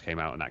Xbox came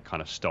out, and that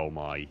kind of stole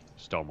my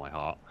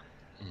heart.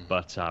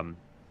 But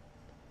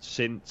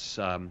since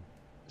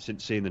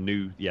seeing the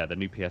new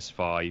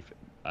PS5,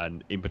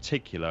 and in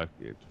particular,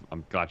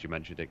 I'm glad you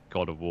mentioned it,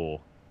 God of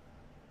War.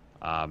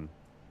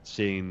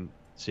 Seeing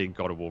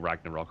God of War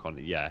Ragnarok on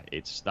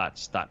it,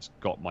 that's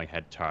got my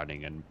head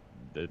turning, and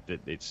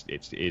it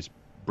is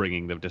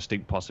bringing the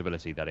distinct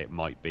possibility that it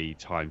might be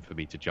time for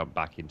me to jump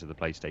back into the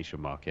PlayStation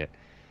market.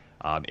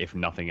 If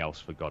nothing else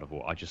for God of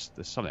War. There's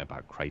something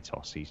about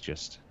Kratos. He's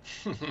just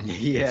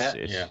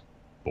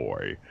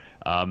boy.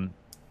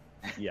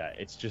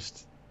 It's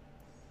just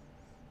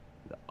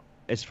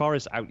as far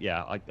as out.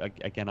 I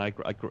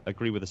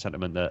agree with the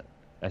sentiment that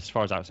as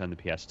far as outselling the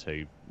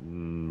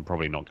PS2,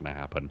 probably not going to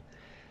happen.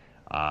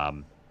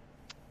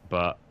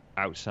 But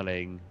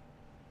outselling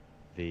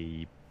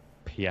the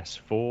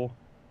PS4,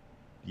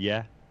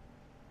 yeah.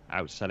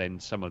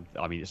 outselling some of.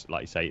 I mean, it's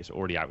like you say, it's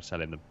already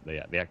outselling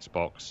the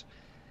Xbox.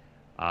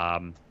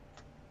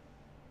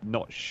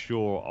 Not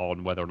sure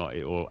on whether or not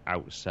it will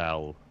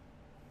outsell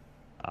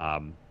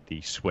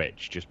the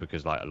Switch, just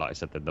because, like I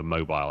said, the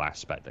mobile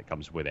aspect that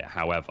comes with it.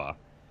 However,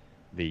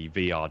 the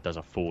VR does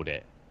afford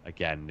it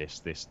again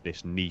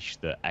this niche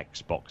that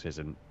Xbox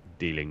isn't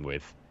dealing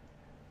with.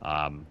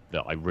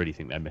 That I really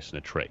think they're missing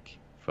a trick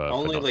for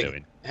not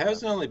doing.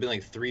 Hasn't only been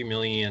like 3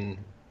 million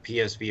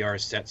PSVR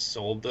sets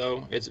sold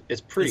though. It's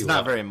pretty. It's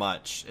not very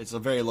much. It's a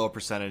very low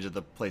percentage of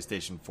the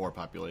PlayStation 4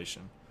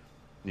 population.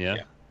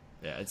 Yeah.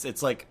 Yeah,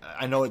 it's like,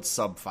 I know it's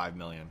sub 5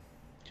 million.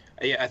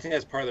 Yeah, I think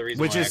that's part of the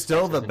reason. Which why is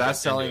still Xbox the hasn't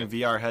best jumped into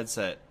selling it. VR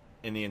headset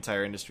in the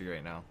entire industry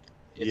right now.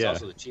 It's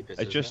also the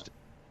cheapest.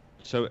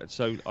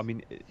 So I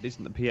mean,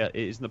 isn't the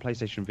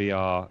PlayStation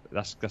VR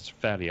that's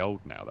fairly old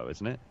now though,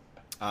 isn't it?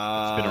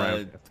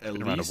 It's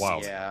been around a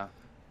while. Yeah.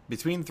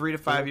 Between 3 to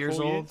 5 years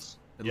 4 old. years?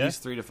 At Yeah.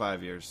 least 3 to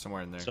 5 years,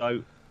 somewhere in there.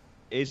 So,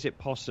 is it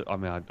possible? I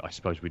mean, I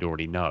suppose we'd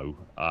already know.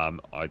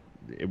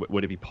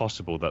 Would it be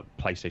possible that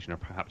PlayStation are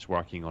perhaps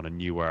working on a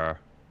newer,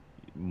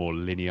 more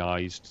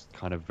linearized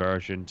kind of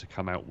version to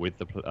come out with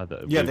the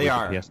yeah, they with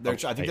are. the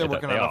PS5? I think they're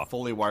working on a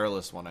fully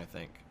wireless one, I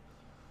think.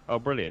 Oh,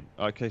 brilliant!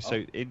 Okay,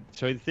 so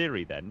in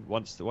theory, then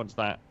once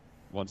that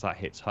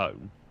hits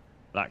home,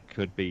 that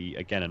could be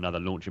again another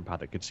launching pad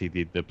that could see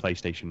the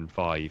PlayStation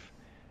 5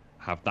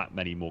 have that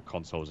many more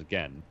consoles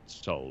again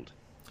sold.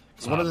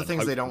 Because one of the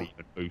things they don't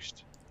even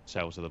boost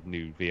sales of the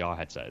new VR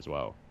headset as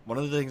well. One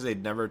of the things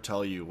they'd never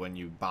tell you when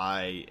you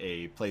buy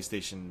a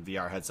PlayStation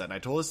VR headset, and I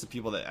told this to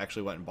people that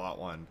actually went and bought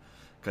one,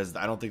 because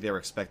I don't think they were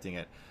expecting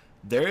it.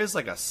 There is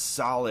like a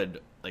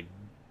solid like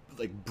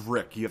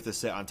brick you have to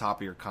sit on top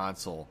of your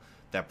console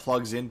that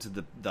plugs into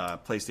the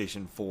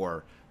PlayStation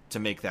 4 to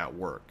make that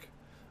work.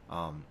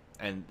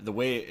 And the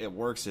way it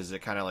works is it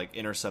kind of like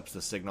intercepts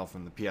the signal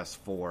from the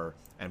PS4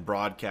 and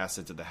broadcasts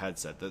it to the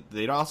headset.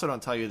 They also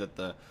don't tell you that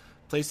the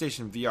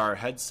PlayStation VR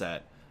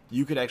headset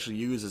you could actually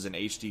use as an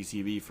HD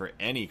TV for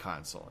any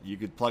console. You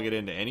could plug it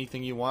into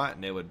anything you want,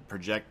 and it would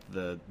project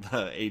the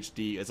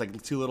HD. It's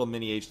like 2 little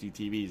mini HD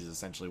TVs is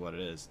essentially what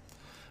it is.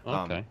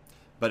 Okay.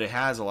 But it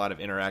has a lot of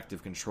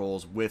interactive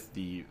controls with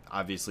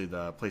obviously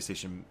the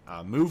PlayStation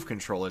Move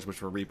controllers,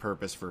 which were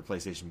repurposed for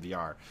PlayStation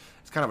VR.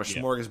 It's kind of a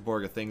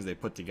smorgasbord of things they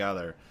put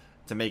together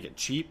to make it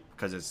cheap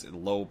because it's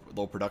low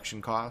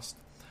production cost,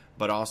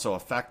 but also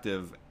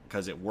effective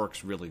because it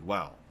works really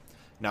well.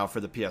 Now,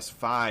 for the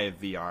PS5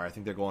 VR, I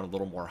think they're going a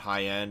little more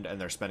high-end, and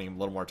they're spending a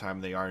little more time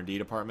in the R&D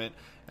department.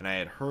 And I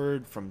had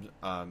heard from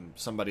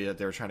somebody that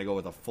they were trying to go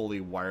with a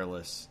fully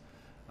wireless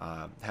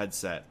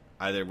headset,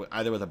 either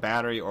with a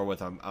battery or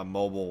with a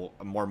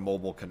more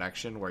mobile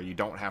connection, where you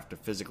don't have to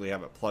physically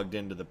have it plugged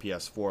into the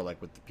PS4 like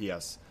with the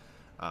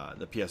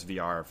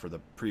PSVR for the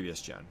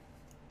previous gen.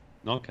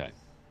 Okay.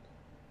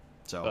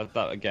 So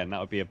that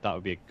would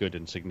be a good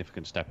and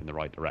significant step in the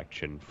right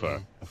direction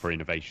for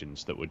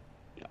innovations that would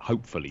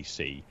hopefully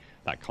see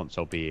that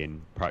console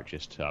being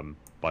purchased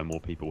by more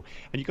people.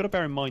 And you've got to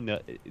bear in mind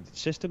that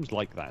systems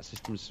like that,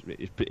 systems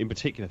in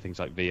particular things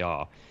like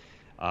VR,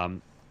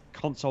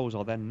 consoles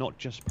are then not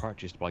just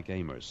purchased by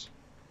gamers.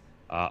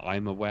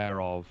 I'm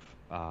aware of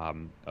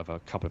a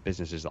couple of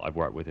businesses that I've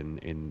worked with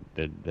in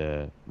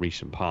the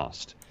recent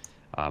past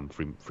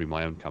through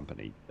my own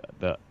company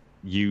that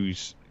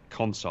use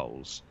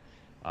consoles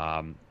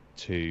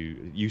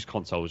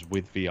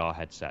with VR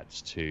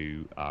headsets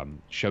to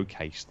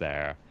showcase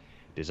their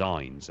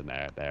designs and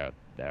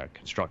their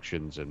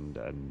constructions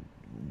and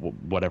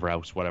whatever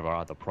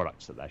other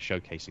products that they're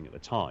showcasing at the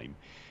time.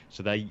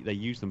 So they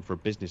use them for a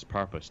business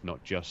purpose,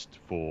 not just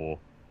for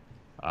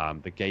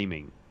the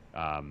gaming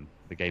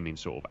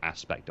sort of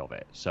aspect of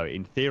it. So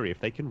in theory, if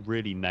they can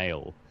really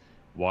nail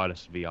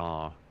wireless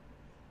VR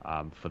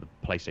for the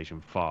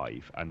PlayStation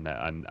 5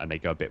 and they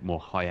go a bit more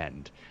high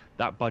end,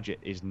 that budget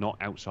is not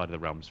outside of the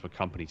realms for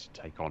companies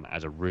to take on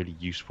as a really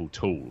useful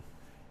tool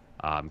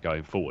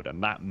going forward,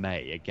 and that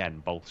may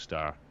again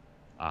bolster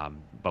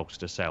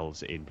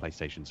sales in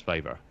PlayStation's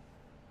favor.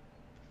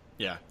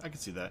 Yeah, I can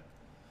see that.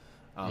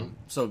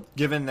 So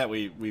given that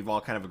we've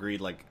all kind of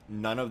agreed, like,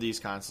 none of these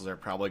consoles are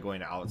probably going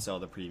to outsell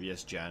the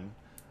previous gen,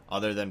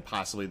 other than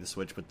possibly the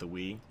Switch with the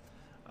Wii,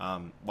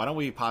 why don't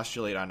we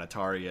postulate on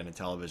Atari and a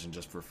television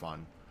just for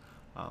fun?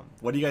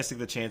 What do you guys think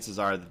the chances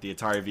are that the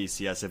Atari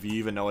VCS, if you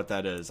even know what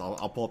that is,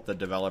 I'll pull up the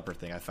developer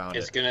thing. I found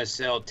it's going to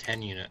sell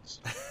 10 units.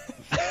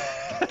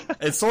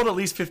 It sold at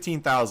least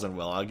 15,000,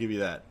 Will. I'll give you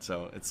that.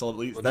 So it sold at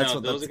least. Well, that's no,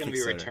 what those are going to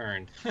be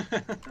returned.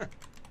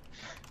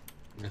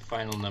 The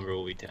final number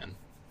will be 10.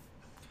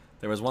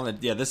 There was one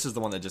that, this is the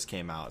one that just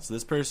came out. So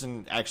this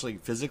person actually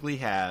physically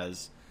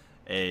has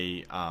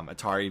a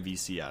Atari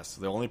VCS.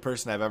 The only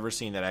person I've ever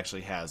seen that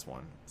actually has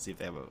one. Let's see if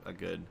they have a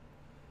good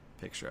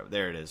picture of it.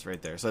 There it is,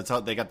 right there. So it's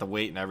how they got the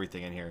weight and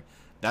everything in here.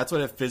 That's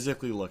what it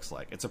physically looks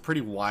like. It's a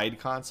pretty wide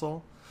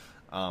console,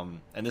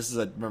 and this is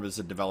a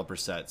developer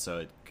set,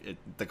 so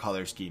the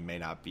color scheme may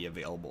not be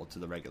available to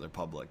the regular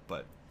public,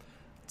 but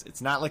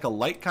it's not like a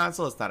light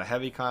console. It's not a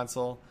heavy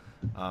console,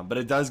 but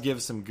it does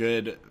give some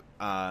good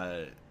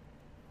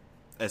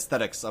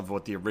aesthetics of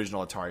what the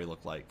original Atari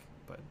looked like.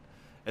 But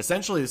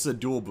essentially, this is a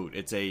dual boot.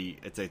 It's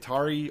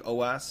Atari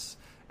OS,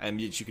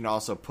 and you can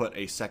also put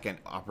a second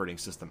operating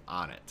system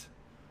on it.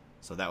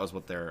 So that was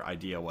what their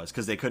idea was,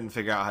 because they couldn't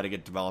figure out how to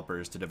get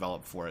developers to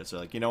develop for it. So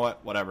like, you know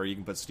what? Whatever, you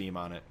can put Steam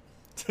on it.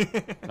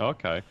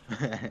 Okay.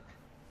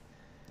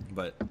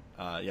 But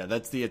yeah,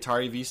 that's the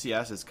Atari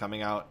VCS. It's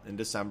coming out in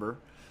December,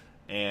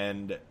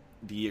 and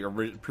the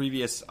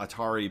previous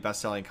Atari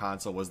best-selling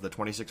console was the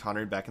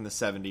 2600 back in the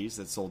 70s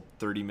that sold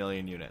 30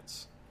 million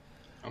units.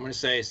 I'm going to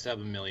say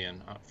 7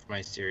 million for my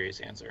serious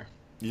answer.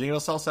 You think it'll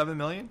sell 7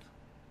 million?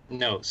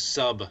 No,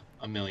 sub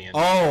a million. Oh,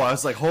 I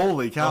was like,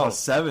 holy cow,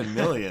 7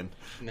 million.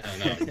 No,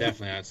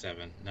 definitely not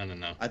 7.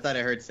 No. I thought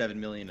I heard 7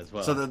 million as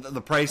well. So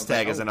the price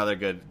tag is another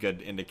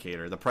good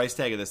indicator. The price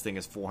tag of this thing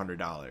is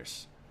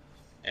 $400.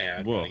 Yeah,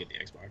 I'd probably get the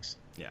Xbox.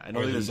 Yeah, I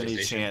don't think there's any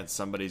chance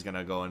somebody's going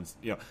to go and,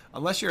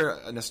 unless you're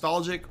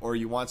nostalgic or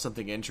you want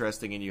something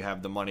interesting and you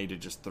have the money to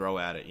just throw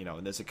at it.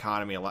 In this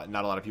economy, not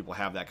a lot of people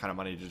have that kind of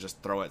money to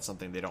just throw at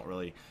something they don't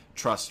really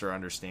trust or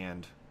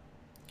understand.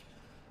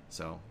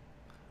 So,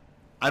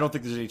 I don't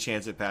think there's any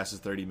chance it passes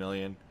 30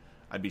 million.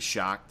 I'd be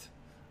shocked.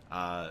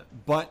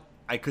 But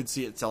I could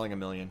see it selling 1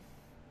 million.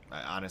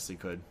 I honestly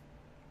could.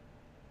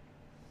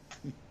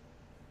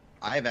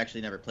 I have actually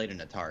never played an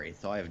Atari,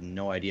 so I have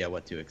no idea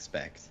what to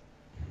expect.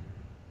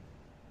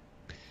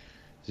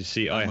 You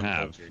see, I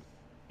have.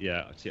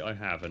 Yeah, see, I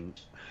have, and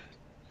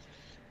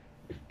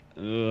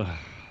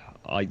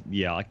I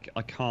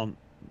can't.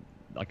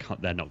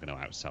 They're not going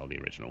to outsell the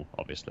original.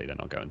 Obviously, they're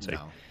not going to.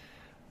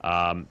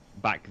 No.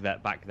 Back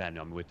then,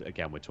 I mean,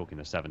 we're talking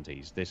the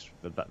 70s.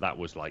 That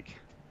was like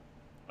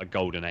a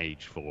golden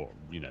age for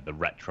the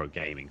retro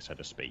gaming, so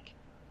to speak.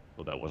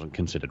 Although it wasn't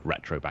considered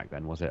retro back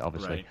then, was it?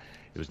 Obviously, right.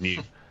 It was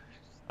new.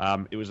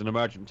 It was an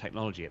emergent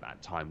technology at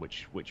that time,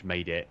 which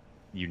made it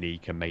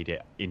unique and made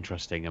it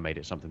interesting and made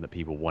it something that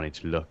people wanted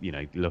to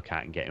look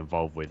at and get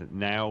involved with.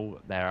 Now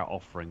they're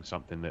offering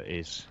something that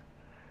is,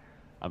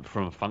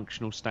 from a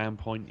functional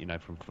standpoint,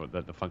 from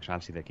the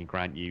functionality they can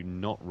grant you,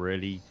 not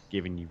really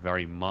giving you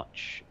very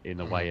much in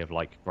the way of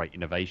like great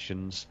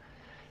innovations,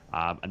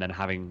 and then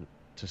having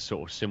to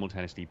sort of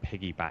simultaneously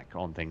piggyback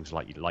on things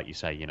like you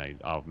say,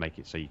 I'll make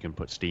it so you can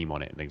put Steam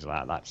on it and things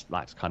like that.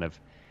 That's kind of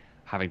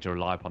having to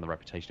rely upon the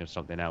reputation of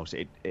something else.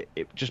 It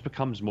just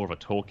becomes more of a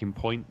talking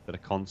point than a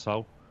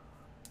console.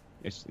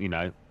 It's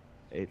they're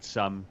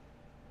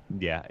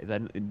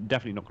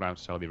definitely not going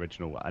to outsell the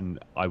original, and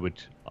I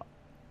would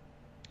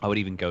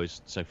even go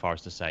so far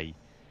as to say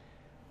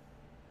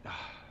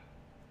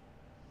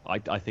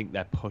I think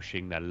they're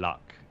pushing their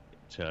luck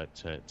to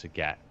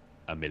get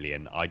 1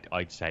 million.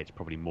 I'd say it's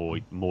probably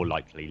more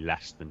likely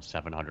less than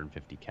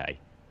 750k.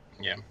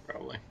 Yeah,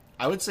 probably.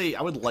 I would say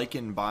I would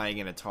liken buying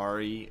an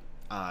Atari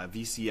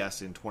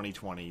VCS in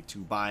 2020 to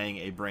buying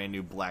a brand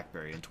new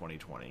BlackBerry in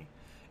 2020.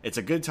 It's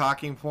a good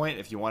talking point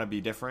if you want to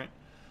be different,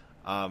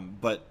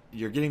 but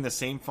you're getting the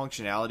same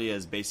functionality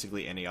as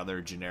basically any other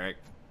generic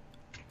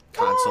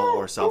console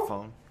or cell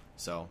phone.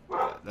 So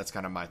that's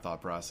kind of my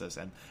thought process,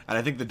 and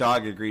I think the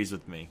dog agrees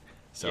with me.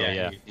 So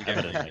yeah. He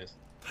definitely is.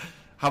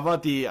 How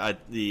about the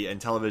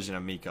Intellivision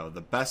Amico?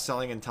 The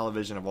best-selling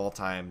Intellivision of all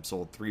time,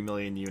 sold 3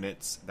 million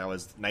units. That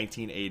was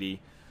 1980.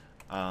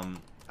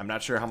 I'm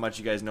not sure how much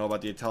you guys know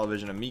about the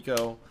Intellivision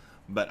Amico,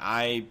 but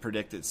I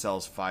predict it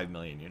sells 5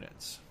 million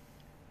units.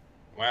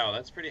 Wow,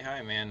 that's pretty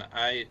high, man.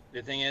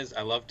 The thing is,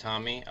 I love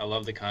Tommy. I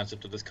love the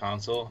concept of this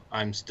console.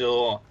 I'm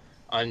still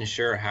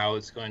unsure how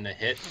it's going to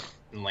hit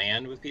and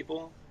land with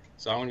people,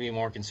 so I'm going to be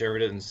more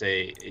conservative and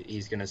say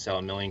he's going to sell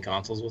 1 million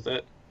consoles with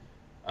it.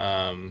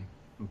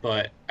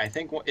 But I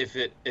think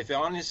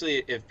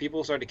if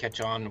people start to catch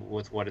on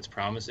with what it's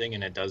promising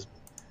and it does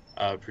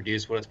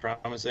produce what it's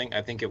promising,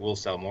 I think it will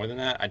sell more than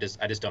that. I just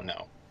don't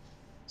know.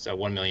 So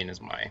 1 million is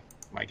my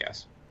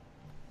guess.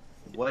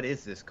 What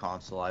is this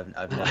console? I've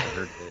never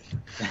heard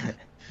of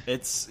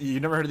it. You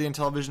never heard of the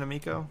Intellivision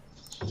Amico?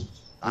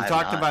 We've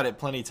talked about it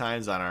plenty of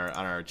times on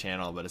our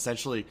channel, but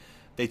essentially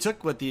they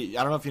took I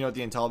don't know if you know what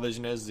the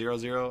Intellivision is,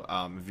 00.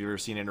 Have you ever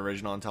seen an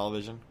original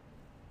Intellivision?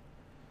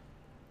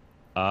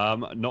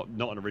 Not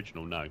an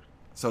original, no.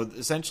 So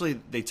essentially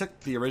they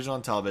took the original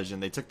Intellivision,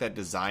 they took that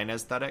design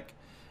aesthetic,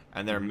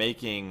 and they're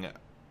making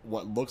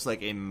what looks like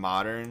what a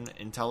modern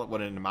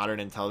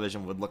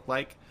Intellivision would look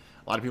like.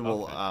 A lot of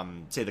people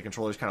say the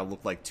controllers kind of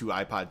look like 2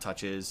 iPod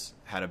Touches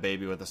had a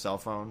baby with a cell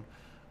phone,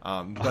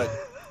 but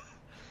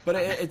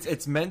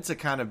it's meant to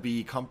kind of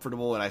be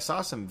comfortable. And I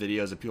saw some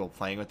videos of people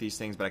playing with these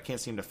things, but I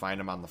can't seem to find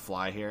them on the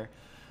fly here.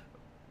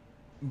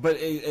 But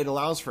it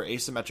allows for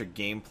asymmetric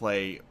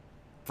gameplay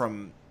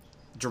from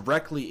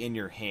directly in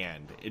your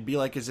hand. It'd be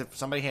like as if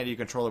somebody handed you a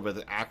controller with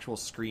an actual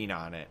screen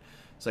on it.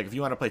 It's like if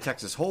you want to play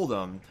Texas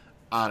Hold'em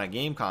on a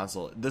game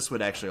console, this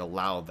would actually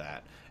allow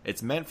that.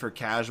 It's meant for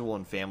casual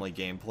and family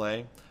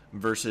gameplay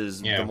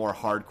versus the more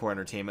hardcore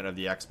entertainment of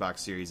the Xbox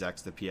Series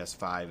X, the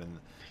PS5,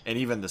 and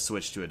even the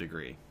Switch to a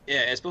degree.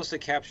 Yeah, it's supposed to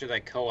capture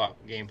that co-op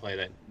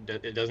gameplay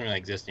that it doesn't really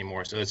exist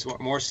anymore. So it's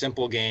more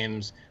simple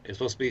games. It's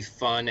supposed to be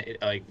fun,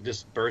 like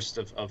just bursts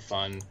of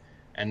fun.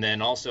 And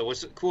then also,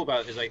 what's cool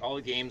about it is like all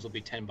the games will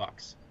be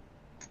 $10.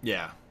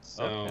 Yeah.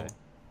 So, Okay.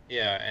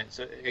 yeah, and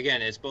so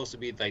again, it's supposed to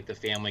be like the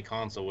family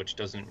console, which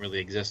doesn't really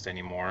exist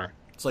anymore.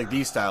 It's like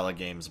these style of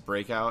games.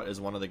 Breakout is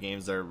one of the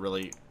games they're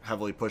really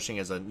heavily pushing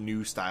as a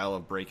new style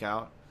of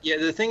Breakout. Yeah,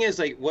 the thing is,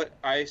 like, what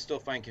I still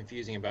find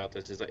confusing about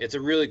this is like, it's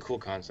a really cool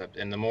concept,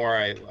 and the more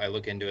I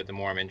look into it, the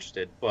more I'm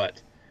interested.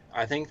 But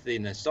I think the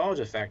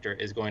nostalgia factor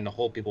is going to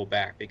hold people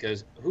back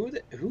because who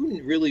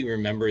really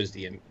remembers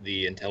the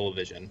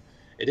Intellivision?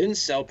 It didn't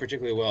sell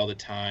particularly well at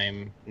the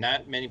time.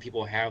 Not many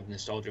people have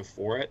nostalgia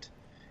for it,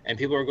 and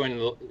people are going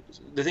to.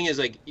 The thing is,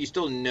 like, you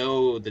still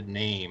know the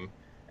name,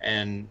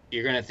 and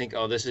you're going to think,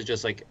 oh, this is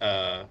just like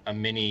a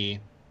mini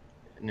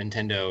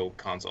Nintendo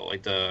console,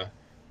 like the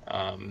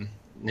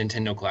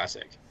Nintendo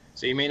Classic.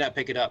 So you may not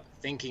pick it up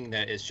thinking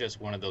that it's just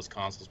one of those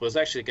consoles, but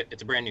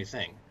it's a brand new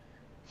thing.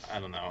 I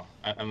don't know.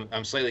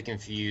 I'm slightly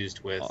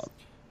confused with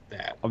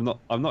that.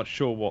 I'm not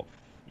sure what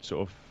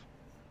sort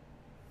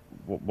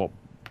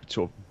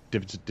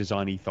of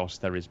design ethos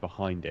there is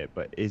behind it,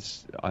 but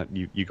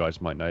you guys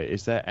might know.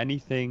 Is there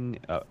anything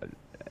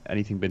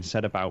been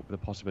said about the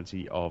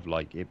possibility of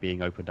like it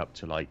being opened up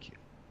to like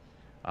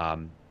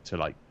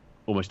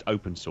almost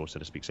open source, so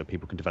to speak, so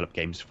people can develop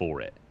games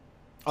for it?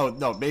 Oh,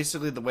 no,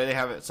 basically the way they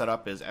have it set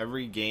up is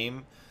every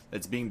game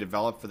that's being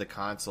developed for the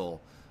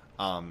console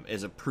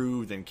is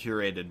approved and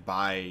curated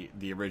by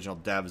the original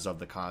devs of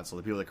the console,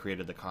 the people that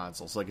created the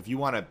console. So, like, if you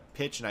want to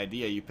pitch an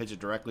idea, you pitch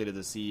it directly to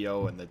the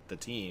CEO and the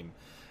team,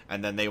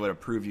 and then they would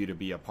approve you to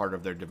be a part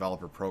of their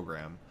developer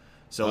program.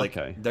 So,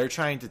 like, they're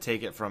trying to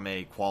take it from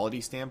a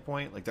quality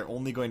standpoint. Like, they're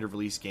only going to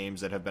release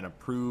games that have been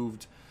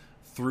approved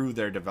through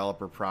their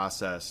developer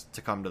process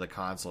to come to the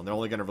console. And they're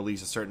only going to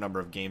release a certain number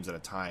of games at a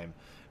time.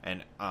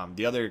 And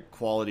the other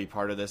quality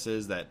part of this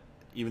is that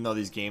even though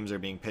these games are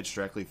being pitched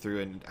directly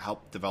through and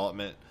help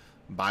development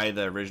by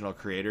the original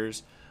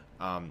creators,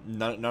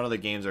 none of the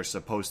games are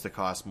supposed to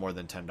cost more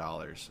than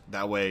 $10.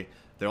 That way,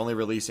 they're only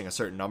releasing a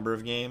certain number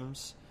of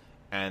games,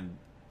 and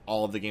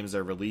all of the games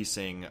they're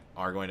releasing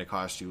are going to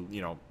cost you,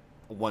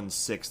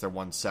 1/6 or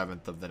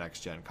 1/7 of the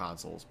next gen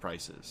consoles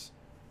prices.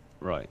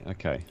 Right.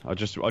 Okay. I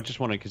just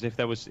wondered because if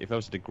there was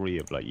a degree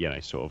of like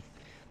sort of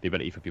the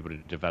ability for people to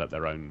develop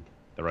their own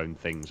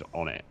things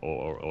on it,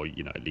 or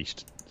at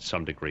least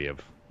some degree of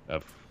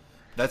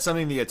that's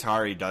something the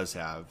Atari does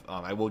have.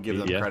 I will give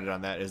them credit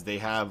on that, is they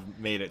have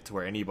made it to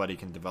where anybody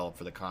can develop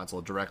for the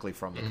console directly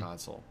from the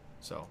console.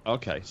 So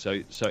okay,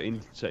 so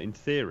in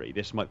theory,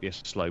 this might be a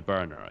slow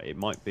burner. It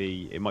might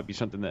be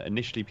something that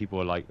initially people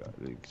are like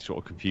sort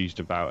of confused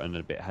about and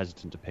a bit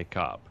hesitant to pick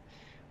up.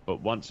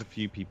 But once a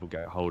few people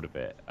get hold of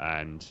it,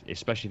 and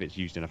especially if it's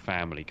used in a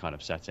family kind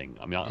of setting,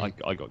 I mean,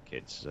 I got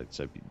kids,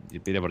 so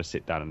being able to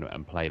sit down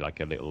and play like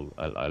a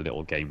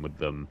little game with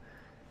them,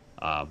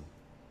 a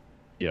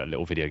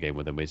little video game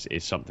with them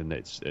is something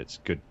that's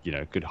good,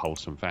 good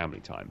wholesome family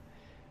time.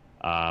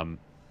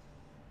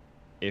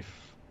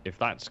 If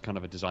that's kind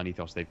of a design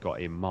ethos they've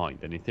got in mind,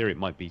 then in theory it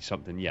might be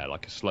something,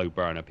 like a slow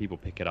burner. People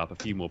pick it up, a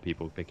few more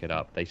people pick it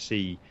up. They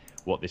see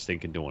what this thing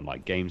can do on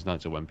like games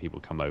nights, or when people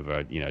come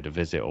over, to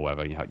visit or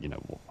whatever.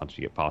 Once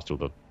we get past all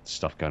the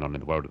stuff going on in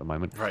the world at the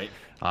moment, right?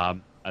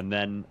 And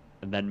then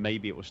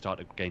maybe it will start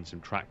to gain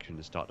some traction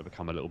and start to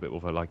become a little bit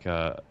of a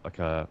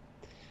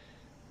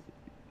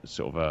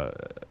sort of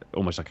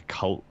almost like a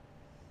cult.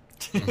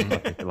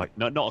 like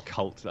not a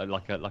cult,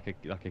 like a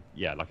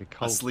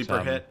cult, a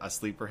sleeper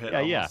hit.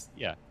 A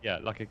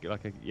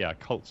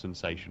cult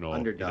sensation or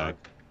underdog.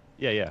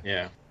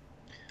 Yeah.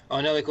 Oh,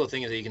 another cool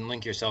thing is that you can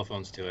link your cell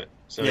phones to it.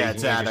 So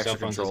it's add extra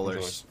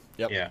controllers.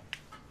 Yep. Yeah.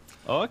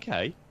 Oh,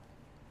 okay.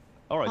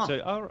 All right. Huh.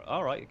 So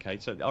all right. Okay.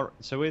 So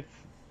with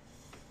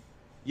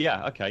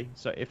okay.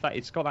 So if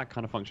it's got that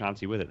kind of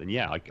functionality with it, then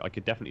I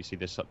could definitely see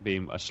this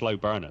being a slow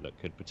burner that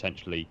could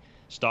potentially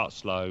start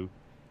slow,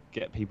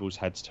 get people's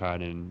heads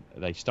turning.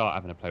 They start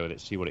having to play with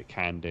it, see what it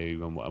can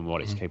do and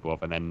what it's capable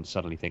of, and then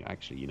suddenly think,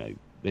 actually,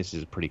 this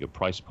is a pretty good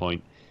price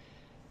point.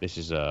 This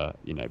is a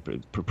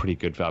pretty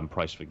good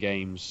price for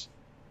games.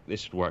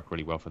 This would work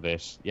really well for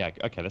this. Yeah,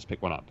 okay, let's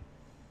pick one up.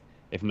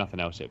 If nothing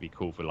else, it'd be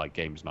cool for like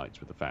games nights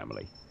with the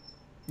family.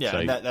 Yeah,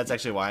 so, that's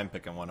actually why I'm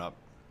picking one up.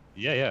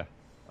 Yeah.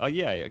 Oh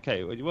yeah,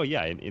 okay. Well,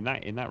 yeah,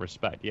 in that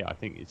respect, I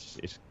think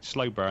it's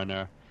slow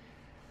burner.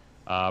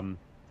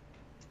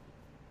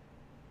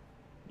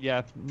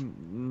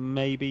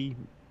 Maybe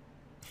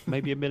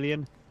 $1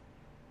 million.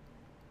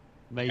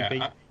 Maybe.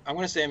 Yeah, I'm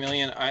going to say $1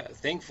 million.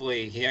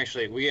 Thankfully,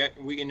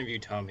 we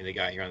interviewed Tommy, the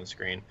guy here on the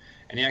screen,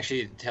 and he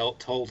actually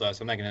told us.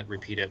 I'm not going to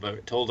repeat it,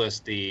 but told us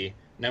the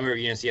number of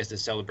units he has to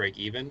sell to break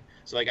even.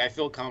 So, like, I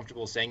feel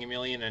comfortable saying $1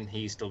 million, and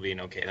he's still being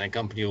okay, and the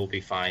company will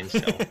be fine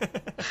still.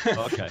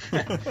 Okay.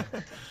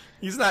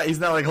 He's not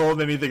like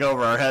holding anything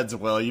over our heads,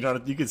 Will. You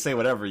can say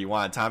whatever you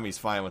want. Tommy's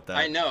fine with that.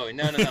 I know.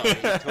 No. He's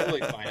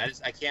totally fine.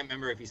 I can't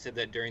remember if he said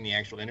that during the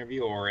actual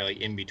interview or like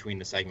in between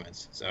the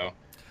segments. So.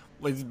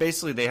 Well,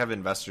 basically, they have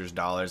investors'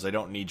 dollars. They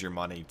don't need your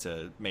money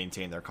to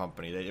maintain their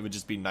company. It would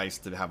just be nice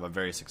to have a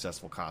very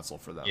successful console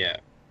for them. Yeah.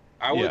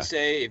 I Yeah. would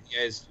say if you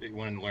guys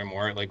want to learn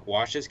more, like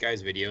watch this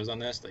guy's videos on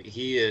this. Like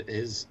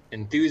his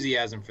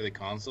enthusiasm for the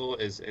console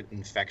is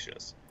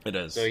infectious. It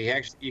is. So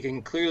you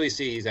can clearly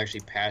see he's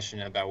actually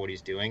passionate about what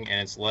he's doing, and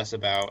it's less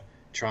about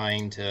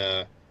trying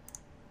to,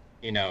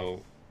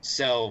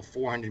 sell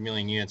 400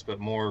 million units, but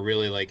more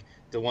really like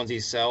the ones he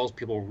sells,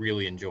 people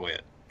really enjoy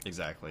it.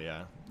 Exactly,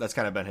 yeah. That's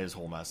kind of been his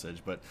whole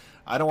message. But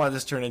I don't want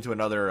this to turn into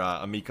another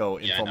Amico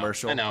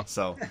infomercial. I know.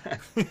 So,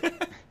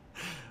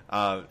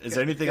 is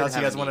there anything else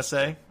you guys want to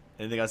say?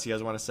 Anything else you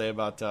guys want to say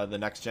about the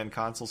next-gen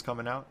consoles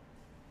coming out?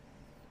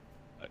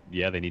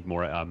 Yeah, they need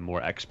more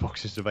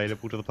Xboxes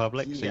available to the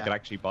public, so you Yeah. can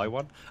actually buy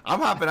one. I'm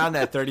hopping on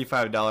that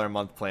 $35 a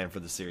month plan for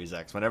the Series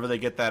X. Whenever they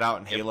get that out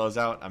and Halo's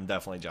out, I'm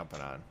definitely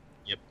jumping on.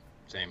 Yep,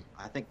 same.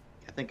 I think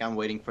I'm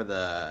waiting for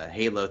the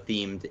Halo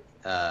themed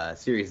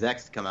Series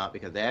X to come out,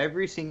 because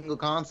every single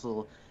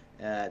console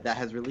that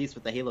has released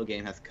with the Halo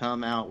game has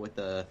come out with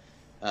a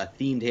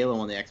themed Halo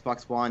one. The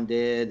Xbox One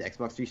did, the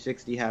Xbox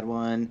 360 had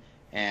one,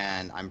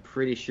 and I'm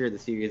pretty sure the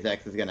Series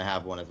X is going to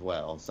have one as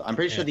well. So I'm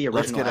pretty sure the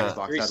Let's original get a Xbox had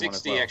one as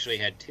 360 well. actually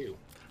had 2.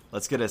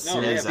 Let's get a No,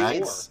 Series they have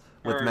X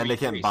four. with Or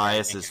Mendicant V3,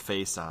 Bias's I think.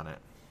 face on it.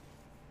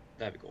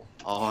 That'd be cool.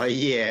 Oh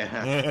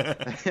yeah.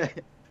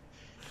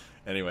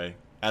 Anyway,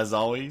 as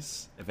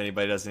always, if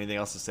anybody does anything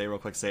else to say real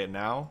quick, say it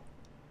now.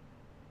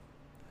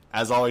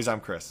 As always, I'm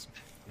Chris.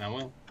 Now,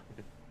 well.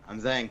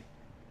 I'm Zang.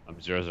 I'm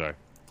 0-0.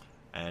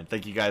 And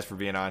thank you guys for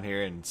being on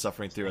here and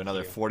suffering through Thank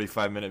another you.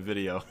 45-minute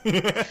video.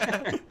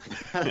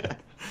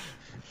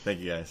 Thank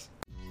you guys.